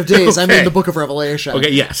 not End of Days. Okay. I mean the Book of Revelation.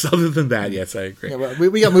 Okay, yes. Other than that, yes, I agree. Yeah,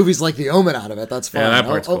 we got movies like The Omen out of it. That's fun. Yeah, that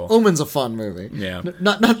part's cool. Omen's a fun movie. Yeah.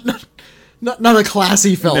 Not a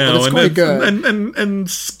classy film, but it's quite good. And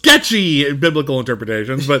sketchy biblical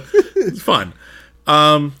interpretations, but it's fun.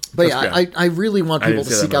 But I really want people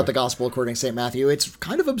to seek out the Gospel according to St. Matthew. It's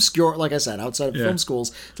kind of obscure, like I said, outside of film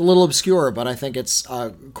schools. It's a little obscure, but I think it's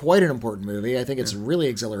quite an important movie. I think it's really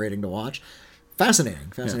exhilarating to watch.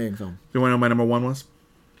 Fascinating film. You want to know what my number one was?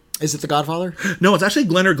 Is it The Godfather? No, it's actually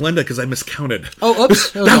Glenn or Glenda because I miscounted. Oh,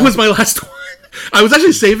 oops. Okay. That was my last one. I was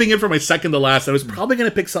actually saving it for my second to last. I was probably going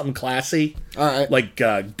to pick something classy. All right. Like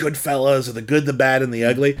Goodfellas or The Good, the Bad, and the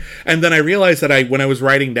Ugly. And then I realized that when I was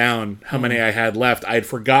writing down how many I had left, I had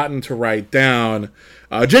forgotten to write down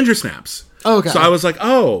Ginger Snaps. Oh, okay. So I was like, I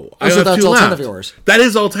so have that's two all 10 left. of yours. That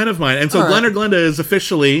is all 10 of mine. And so All right. Glen or Glenda is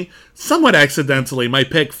officially, somewhat accidentally, my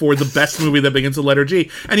pick for the best movie that begins with the letter G.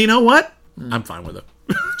 And you know what? I'm fine with it.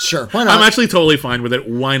 Sure, why not? I'm actually totally fine with it.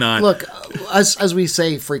 Why not? Look, as we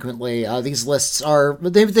say frequently, these lists are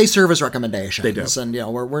they serve as recommendations. They do.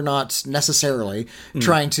 And we're not necessarily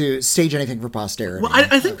trying to stage anything for posterity. Well,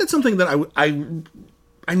 I think that's something that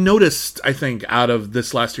I noticed, I think, out of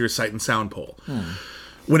this last year's Sight and Sound poll.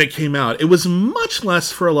 When it came out, it was much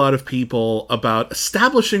less for a lot of people about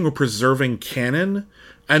establishing or preserving canon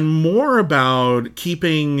and more about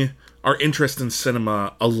keeping our interest in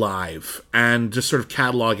cinema alive and just sort of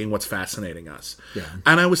cataloging what's fascinating us. Yeah.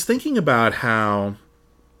 And I was thinking about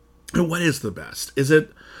what is the best? Is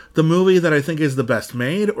it the movie that I think is the best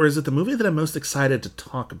made, or is it the movie that I'm most excited to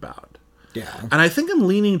talk about? Yeah. And I think I'm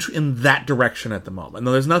leaning in that direction at the moment.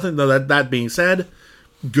 Though there's nothing, though that being said,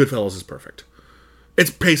 Goodfellas is perfect. It's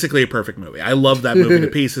basically a perfect movie. I love that movie to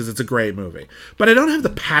pieces. It's a great movie. But I don't have the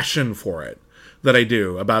passion for it that I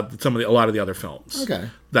do about a lot of the other films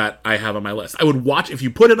that I have on my list. I would watch, if you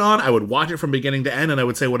put it on, I would watch it from beginning to end, and I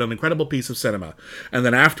would say, what an incredible piece of cinema. And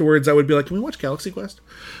then afterwards, I would be like, can we watch Galaxy Quest?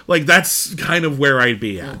 Like, that's kind of where I'd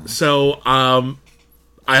be at. So,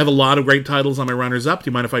 I have a lot of great titles on my runners-up. Do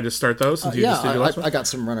you mind if I just start those? Since you just did your last one? I got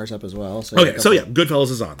some runners-up as well. So Okay, so yeah, Goodfellas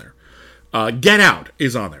is on there. Get Out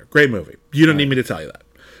is on there. Great movie. You don't need me to tell you that.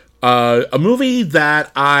 A movie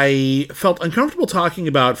that I felt uncomfortable talking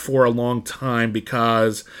about for a long time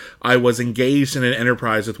because I was engaged in an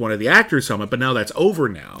enterprise with one of the actors from it, but now that's over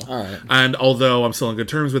now. All right. And although I'm still in good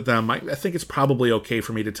terms with them, I think it's probably okay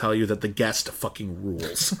for me to tell you that The Guest fucking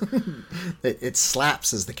rules. It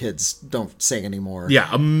slaps, as the kids don't say anymore. Yeah,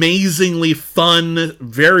 amazingly fun,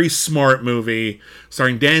 very smart movie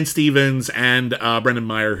starring Dan Stevens and Brendan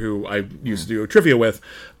Meyer, who I used to do trivia with.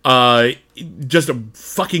 Just a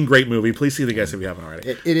fucking great movie. Please see The Guest if you haven't already.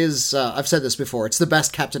 It is, I've said this before, it's the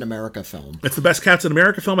best Captain America film. It's the best Captain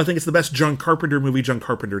America film. I think it's the best John Carpenter movie John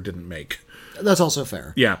Carpenter didn't make. That's also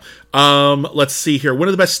fair. Yeah. Let's see here. One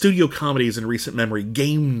of the best studio comedies in recent memory,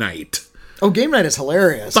 Game Night. Oh, Game Night is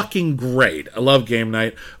hilarious. Fucking great. I love Game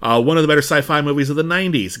Night. One of the better sci-fi movies of the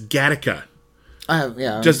 90s, Gattaca.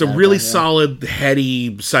 Just a really solid,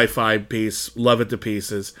 heady sci-fi piece. Love it to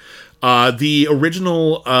pieces. The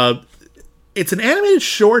original, it's an animated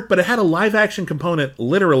short, but it had a live-action component,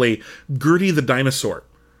 literally, Gertie the Dinosaur.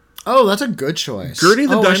 Oh, that's a good choice. Gertie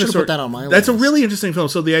the Dinosaur. I should put that on my list. That's a really interesting film.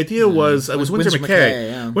 So the idea was, it was Winsor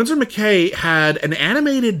McKay. Yeah. Winsor McKay had an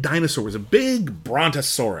animated dinosaur. It was a big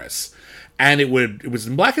brontosaurus. And it was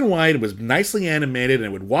in black and white. It was nicely animated, and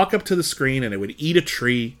it would walk up to the screen, and it would eat a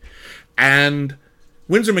tree. And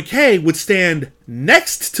Winsor McKay would stand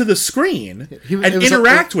next to the screen and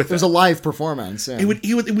interact with it. It was a live performance. Yeah.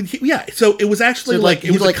 Yeah. So it was actually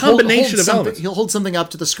it was a combination of elements. He'll hold something up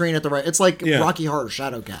to the screen at the right. It's like Rocky Horror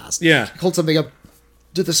Shadowcast. Yeah. Hold something up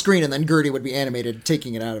to the screen, and then Gertie would be animated,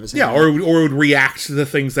 taking it out of his hand. Yeah, or would react to the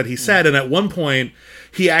things that he said. And at one point,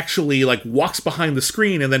 he actually walks behind the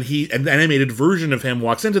screen, and then an animated version of him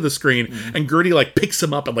walks into the screen, and Gertie picks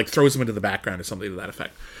him up and throws him into the background or something to that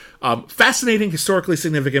effect. Fascinating, historically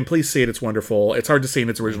significant. Please see it. It's wonderful. It's hard to see in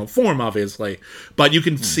its original form, obviously, but you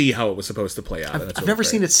can see how it was supposed to play out. I've never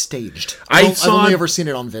seen it staged. I've only ever seen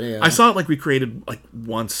it on video. I saw it recreated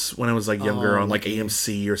once when I was younger on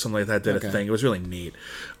AMC or something like that. Did a thing. It was really neat.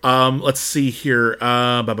 Let's see here. Get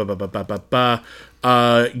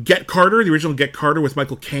Carter, the original Get Carter with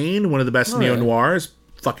Michael Caine, one of the best neo-noirs.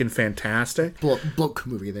 Fucking fantastic. Bloke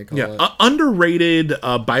movie, they call it. Underrated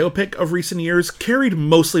biopic of recent years, carried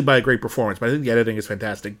mostly by a great performance, but I think the editing is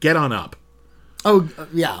fantastic. Get On Up. Oh,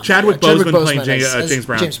 yeah. Chadwick Boseman playing James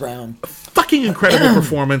Brown. James Brown. Fucking incredible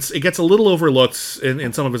performance. It gets a little overlooked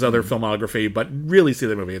in some of his other filmography, but really see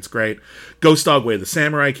the movie. It's great. Ghost Dog Way of the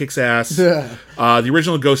Samurai kicks ass. The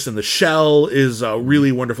original Ghost in the Shell is a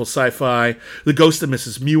really wonderful sci-fi. The Ghost of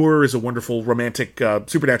Mrs. Muir is a wonderful romantic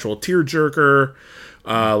supernatural tearjerker.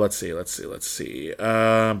 Let's see.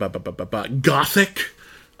 Gothic.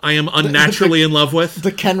 I am unnaturally in love with.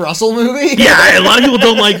 The Ken Russell movie? Yeah, a lot of people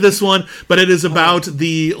don't like this one, but it is about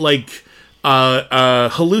the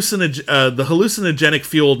hallucinogenic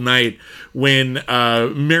fueled night when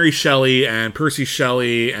Mary Shelley and Percy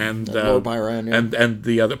Shelley and Lord Byron, and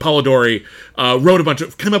the other Polidori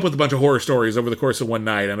came up with a bunch of horror stories over the course of one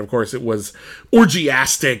night, and of course it was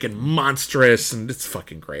orgiastic and monstrous, and it's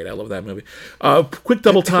fucking great. I love that movie. Quick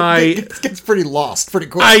Double Tie. It gets pretty lost pretty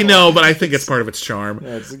quick. I know, but I think it's part of its charm.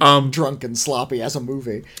 Yeah, it's drunk and sloppy as a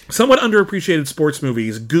movie. Somewhat underappreciated sports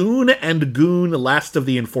movies: Goon and Goon: Last of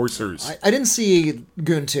the Enforcers. I didn't see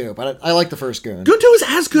Goon 2, but I like the first Goon. Goon 2 is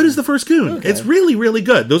as good as the first Goon. Okay. It's really, really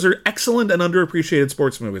good. Those are excellent and underappreciated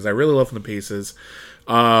sports movies. I really love them to pieces.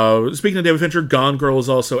 Speaking of David Fincher, Gone Girl is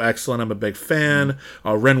also excellent. I'm a big fan.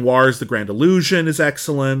 Renoir's The Grand Illusion is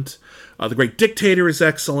excellent. The Great Dictator is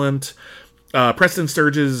excellent. Preston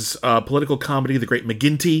Sturges' political comedy, The Great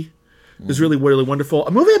McGinty, is really, really wonderful.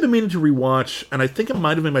 A movie I've been meaning to rewatch, and I think it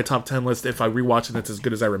might have been my top 10 list if I rewatch it and it's as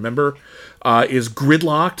good as I remember, is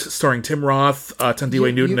Gridlocked, starring Tim Roth,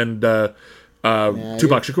 Tandiwe Newton, and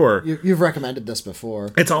Tupac Shakur. You've recommended this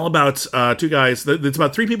before. It's all about two guys. It's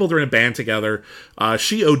about three people that are in a band together.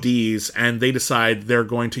 She ODs, and they decide they're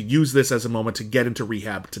going to use this as a moment to get into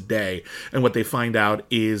rehab today. And what they find out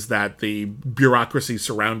is that the bureaucracy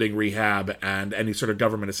surrounding rehab and any sort of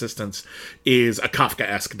government assistance is a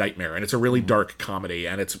Kafka-esque nightmare. And it's a really dark comedy,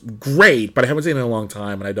 and it's great, but I haven't seen it in a long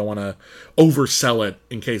time, and I don't want to oversell it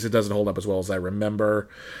in case it doesn't hold up as well as I remember.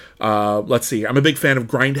 Let's see. I'm a big fan of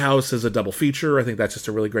Grindhouse as a double feature. I think that's just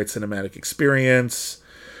a really great cinematic experience.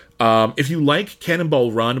 If you like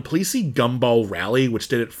Cannonball Run, please see Gumball Rally, which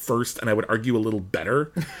did it first, and I would argue a little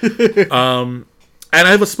better. And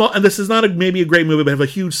I have and this is not maybe a great movie, but I have a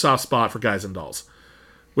huge soft spot for Guys and Dolls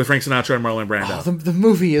with Frank Sinatra and Marlon Brando. Oh, the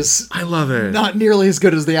movie is I love it. Not nearly as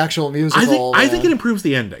good as the actual musical. I think it improves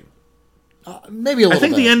the ending. Maybe a little bit. I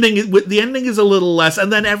think the ending is a little less,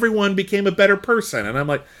 and then everyone became a better person, and I'm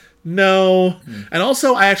like, no. And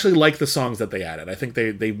also, I actually like the songs that they added. I think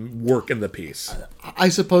they work in the piece. I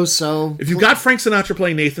suppose so. If you got Frank Sinatra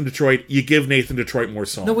playing Nathan Detroit, you give Nathan Detroit more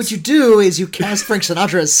songs. No, what you do is you cast Frank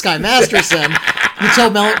Sinatra as Sky Masterson, you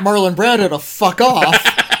tell Marlon Brando to fuck off,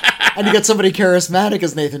 and you get somebody charismatic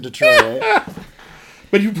as Nathan Detroit.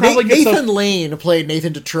 But you probably get Nathan Lane played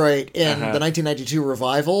Nathan Detroit in the 1992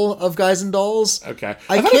 revival of Guys and Dolls. Okay.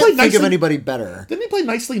 I can't think of anybody better. Didn't he play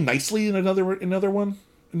Nicely in another one?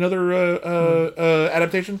 Another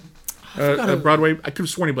adaptation? Broadway? I could have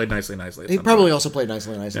sworn he played Nicely. He probably also played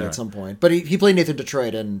Nicely at some point. But he played Nathan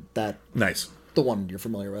Detroit in that. Nice. The one you're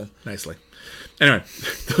familiar with. Nicely. Anyway,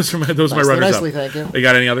 those are my runners up. Thank you. You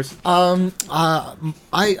got any others? I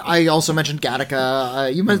also mentioned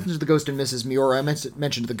Gattaca. You mentioned The Ghost and Mrs. Muir. I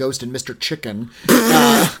mentioned The Ghost and Mr. Chicken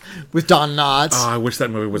with Don Knotts. Oh, I wish that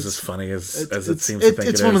movie was as funny as it seems to think it is.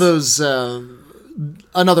 It's one of those...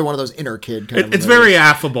 another one of those inner kid kind of It's very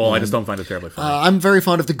affable. I just don't find it terribly funny. I'm very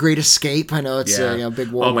fond of The Great Escape. I know it's a big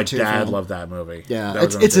World War II my dad film. loved that movie. Yeah,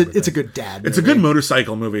 it's a good dad movie. It's a good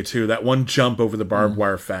motorcycle movie, too. That one jump over the barbed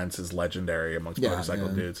wire fence is legendary amongst motorcycle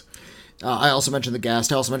dudes. I also mentioned The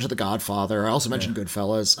Guest. I also mentioned The Godfather. I also mentioned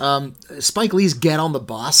Goodfellas. Spike Lee's Get on the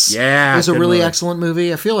Bus is a really excellent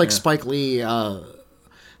movie. I feel like Spike Lee...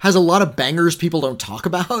 has a lot of bangers people don't talk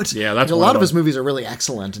about. Yeah, that's a lot of his movies are really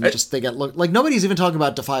excellent, and they get like nobody's even talking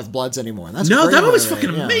about Da 5 Bloods anymore. And that's that movie's fucking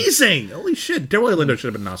amazing. Holy shit, Delroy Lindo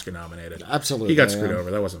should have been Oscar nominated. Absolutely, he got screwed over.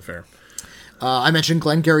 That wasn't fair. I mentioned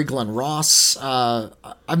Glenn Ross.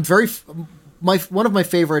 I'm very one of my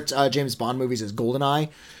favorite James Bond movies is GoldenEye.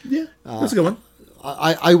 Yeah, that's a good one.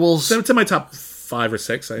 I will. It's in my top 5 or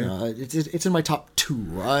 6. It's in my top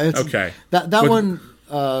 2. Okay, that one.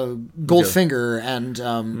 Goldfinger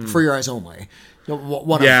and For Your Eyes Only.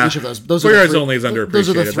 One of each of those. For Your Eyes Only is underappreciated. Those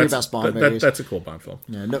are the 3 best Bond movies. That's a cool Bond film.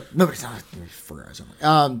 Yeah, nobody's not For Your Eyes Only.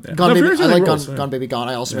 Gone Baby. I like Gone Baby Gone.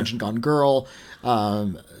 I also mentioned Gone Girl.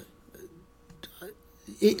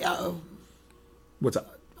 What's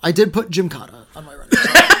up? I did put Gymkhana on my running.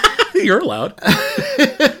 You're allowed.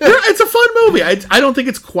 It's a fun movie. I don't think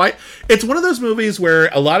it's quite... It's one of those movies where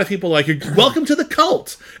a lot of people like, welcome to the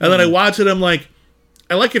cult. And then I watch it, I'm like,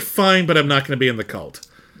 I like it fine, but I'm not going to be in the cult.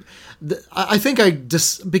 I think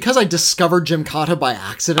because I discovered Gymkhana by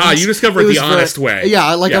accident. You discovered it the honest way. Yeah,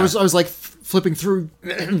 I was like flipping through,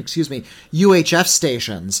 excuse me, UHF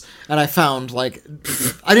stations, and I found like,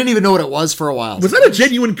 I didn't even know what it was for a while. Was that a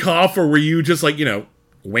genuine cough, or were you just like,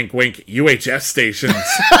 wink, wink, UHF stations?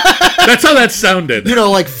 That's how that sounded.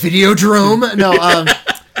 Like Videodrome? No,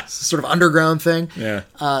 sort of underground thing. Yeah.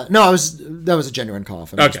 No, that was a genuine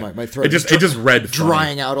cough. And okay. My throat it just read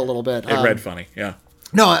drying out a little bit. It read funny, yeah.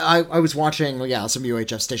 No, I was watching, some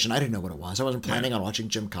UHF station. I didn't know what it was. I wasn't planning on watching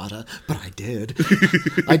Gymkhana, but I did.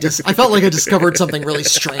 I felt like I discovered something really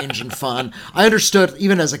strange and fun. I understood,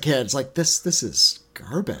 even as a kid, it's like, this is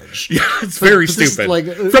garbage. Yeah, it's very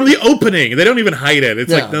stupid. From the opening, they don't even hide it.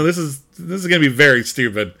 It's like, no, this is going to be very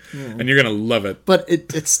stupid, and you're going to love it. But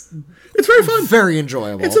it's very fun, very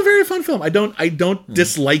enjoyable. It's a very fun film. I don't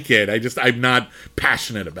dislike it. I'm not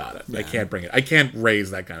passionate about it. Yeah. I can't bring it. I can't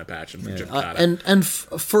raise that kind of passion for Gymkhana. And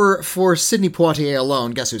for Sidney Poitier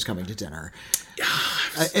alone, guess who's coming to dinner?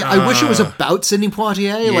 I wish it was about Sidney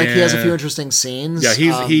Poitier. Like, he has a few interesting scenes.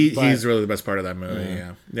 Yeah, he's really the best part of that movie.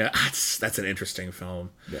 Yeah. That's an interesting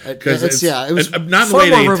film. Because it was not in the way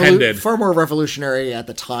they intended. Far more revolutionary at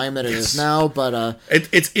the time than it is now. But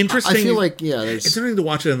it's interesting. I feel like it's interesting to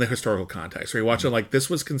watch it in the historical context. Where you watch it like this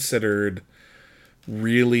was considered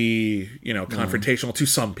really, confrontational to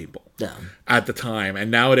some people at the time,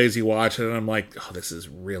 and nowadays you watch it and I'm like, oh, this is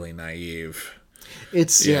really naive.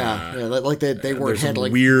 It's like they weren't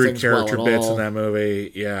handling weird character well bits in that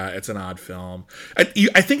movie. Yeah, it's an odd film. I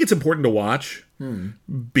think it's important to watch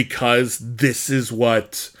because this is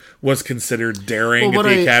what was considered daring at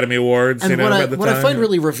the Academy Awards. And what I find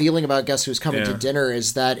really revealing about Guess Who's Coming to Dinner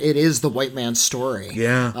is that it is the white man's story.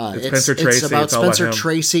 Yeah, it's Spencer Tracy. It's about Spencer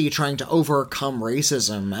Tracy trying to overcome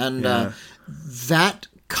racism, and that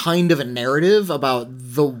kind of a narrative about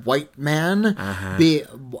the white man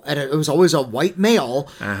and it was always a white male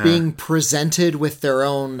being presented with their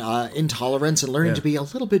own intolerance and learning to be a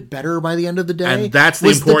little bit better by the end of the day. And that's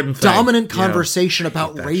the important thing. Dominant conversation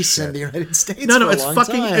about race in the United States.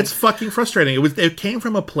 It's fucking frustrating. It came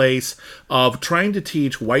from a place of trying to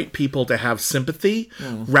teach white people to have sympathy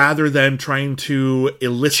rather than trying to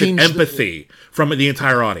elicit empathy from the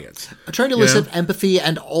entire audience. Trying to elicit empathy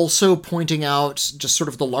and also pointing out just sort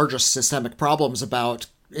of the largest systemic problems about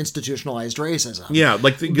institutionalized racism. Yeah,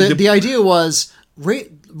 like the idea was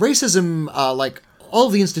racism, like all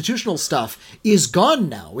the institutional stuff, is gone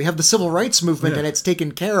now. We have the civil rights movement and it's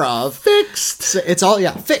taken care of. Fixed. So it's all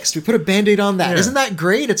fixed. We put a Band-Aid on that. Isn't that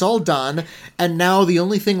great? It's all done. And now the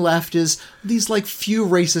only thing left is these like few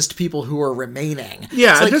racist people who are remaining.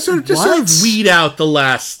 Yeah, like, just sort of weed out the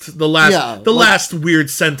last weird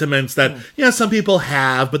sentiments that some people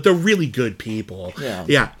have, but they're really good people.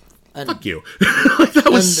 Yeah. Fuck you.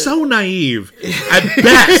 That was so naive at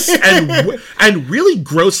best and really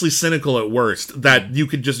grossly cynical at worst that you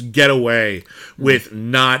could just get away with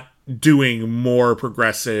not doing more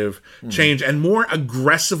progressive change and more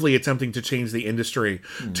aggressively attempting to change the industry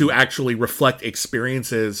to actually reflect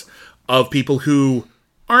experiences of people who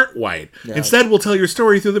aren't white. Instead, we'll tell your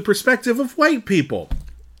story through the perspective of white people.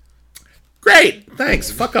 Great. Thanks.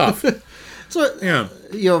 Fuck off. So,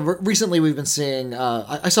 recently we've been seeing,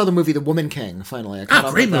 I saw the movie The Woman King, finally. I caught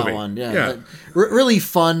up with that one. Yeah. Really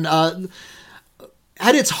fun.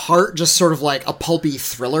 At its heart, just sort of like a pulpy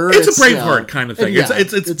thriller. It's a Braveheart kind of thing.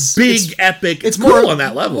 It's big, epic. It's more on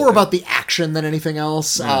that level. More about the action than anything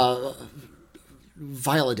else.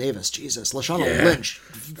 Viola Davis, Jesus. Lashana Lynch.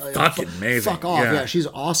 Fucking amazing. Fuck off. Yeah, she's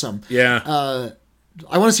awesome. Yeah.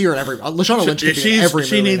 I want to see her in every. Lashana Lynch could be in every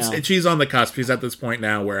movie now. She's on the cusp. She's at this point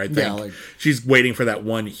now where I think she's waiting for that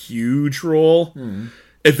one huge role.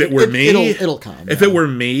 If it were me, it'll come. If it were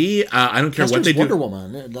me, I don't care what they do. Wonder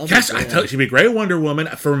Woman. I tell you, she'd be great at Wonder Woman.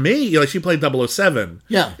 For me, like she played 007.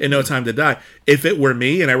 In No Time to Die. If it were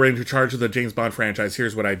me and I were in charge of the James Bond franchise,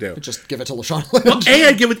 here's what I do: just give it to Lashana Lynch. Well,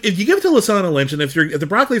 if you give it to Lashana Lynch, and if the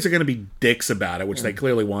Broccoli's are going to be dicks about it, which they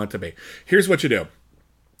clearly want to be, here's what you do: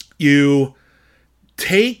 you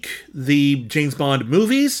take the James Bond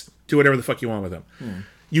movies, do whatever the fuck you want with them.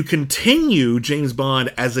 You continue James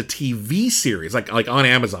Bond as a TV series, like on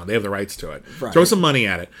Amazon. They have the rights to it. Right. Throw some money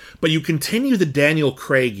at it. But you continue the Daniel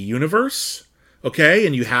Craig universe, okay?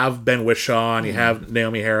 And you have Ben Whishaw, and you have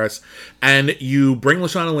Naomi Harris, and you bring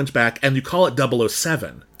Lashana Lynch back, and you call it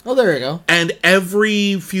 007. Oh, there you go. And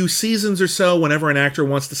every few seasons or so, whenever an actor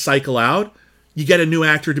wants to cycle out, you get a new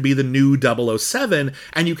actor to be the new 007,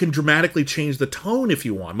 and you can dramatically change the tone if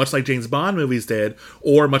you want, much like James Bond movies did,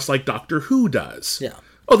 or much like Doctor Who does. Yeah.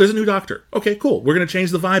 Oh, there's a new doctor. Okay, cool. We're going to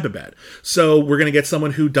change the vibe a bit. So we're going to get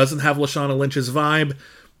someone who doesn't have Lashana Lynch's vibe.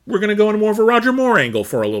 We're going to go in more of a Roger Moore angle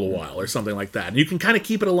for a little while or something like that. And you can kind of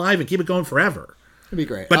keep it alive and keep it going forever. It'd be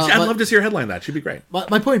great. But I'd love to see her headline that. She'd be great.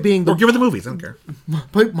 My point being... Or give her the movies. I don't care.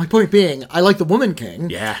 My point being, I like The Woman King.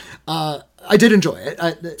 Yeah. I did enjoy it.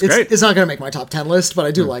 It's not going to make my top 10 list, but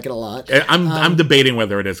I do like it a lot. I'm debating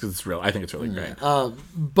whether it is because it's real. I think it's really great.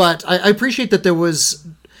 But I appreciate that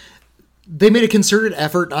they made a concerted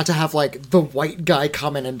effort not to have like the white guy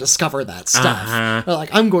come in and discover that stuff. Like,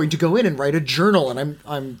 I'm going to go in and write a journal, and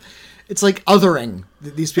I'm. It's like othering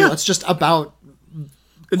these people. Yeah. It's just about.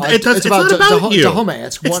 It's not about you. Dahomey.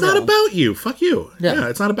 It's not about you. Fuck you. Yeah.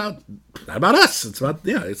 It's not about us. It's about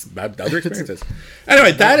it's about other experiences.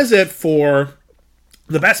 Anyway, that is it for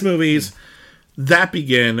the best movies that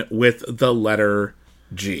begin with the letter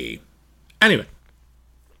G. Anyway,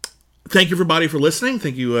 thank you everybody for listening.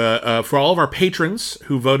 Thank you for all of our patrons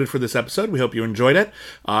who voted for this episode. We hope you enjoyed it.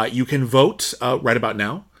 You can vote right about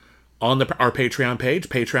now on our Patreon page,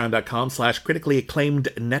 patreon.com/critically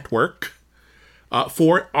acclaimed network.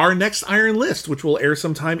 for our next Iron List, which will air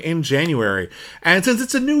sometime in January. And since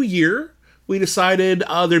it's a new year, we decided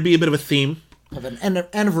there'd be a bit of a theme. Of an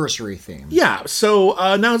anniversary theme. Yeah, so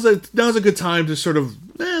now's a good time to sort of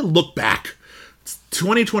look back. It's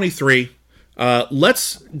 2023.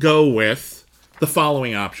 Let's go with the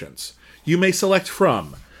following options. You may select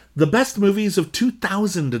from the best movies of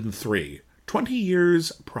 2003, 20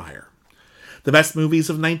 years prior. The best movies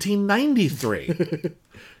of 1993. You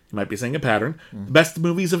might be seeing a pattern. The best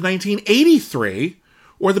movies of 1983,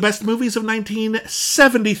 or the best movies of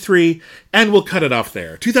 1973, and we'll cut it off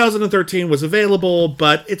there. 2013 was available,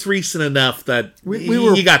 but it's recent enough that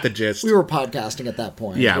you got the gist. We were podcasting at that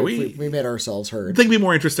point. Yeah, we made ourselves heard. I think it'd be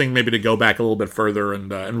more interesting maybe to go back a little bit further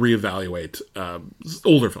and reevaluate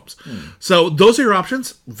older films. So those are your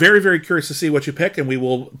options. Very, very curious to see what you pick, and we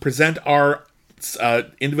will present our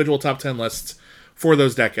individual top 10 lists for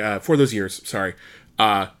those years.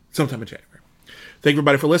 Sometime in January. Thank you,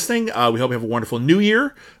 everybody, for listening. We hope you have a wonderful new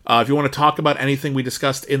year. If you want to talk about anything we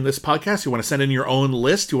discussed in this podcast, you want to send in your own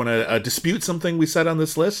list, you want to dispute something we said on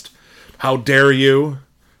this list, how dare you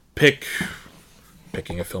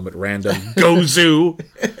picking a film at random, Gozu,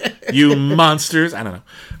 you monsters. I don't know.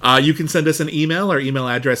 You can send us an email. Our email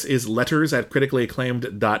address is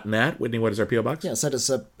letters@criticallyacclaimed.net. Whitney, what is our P.O. Box? Yeah, send us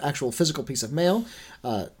an actual physical piece of mail.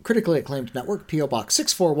 Critically Acclaimed Network, P.O. Box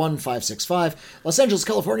 641565, Los Angeles,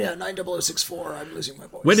 California, 90064. I'm losing my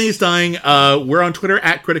voice. Whitney's dying. We're on Twitter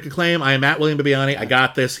 @CriticAcclaim. I am @William Bibiani. I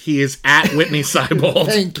got this. He is @Whitney Seibold.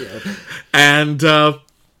 Thank you. And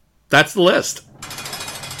that's the list.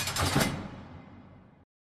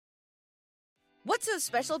 What's so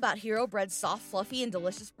special about Hero Bread's soft, fluffy, and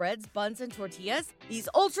delicious breads, buns, and tortillas? These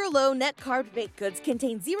ultra-low net-carb baked goods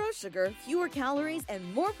contain zero sugar, fewer calories,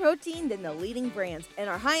 and more protein than the leading brands, and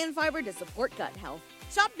are high in fiber to support gut health.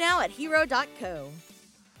 Shop now at Hero.co.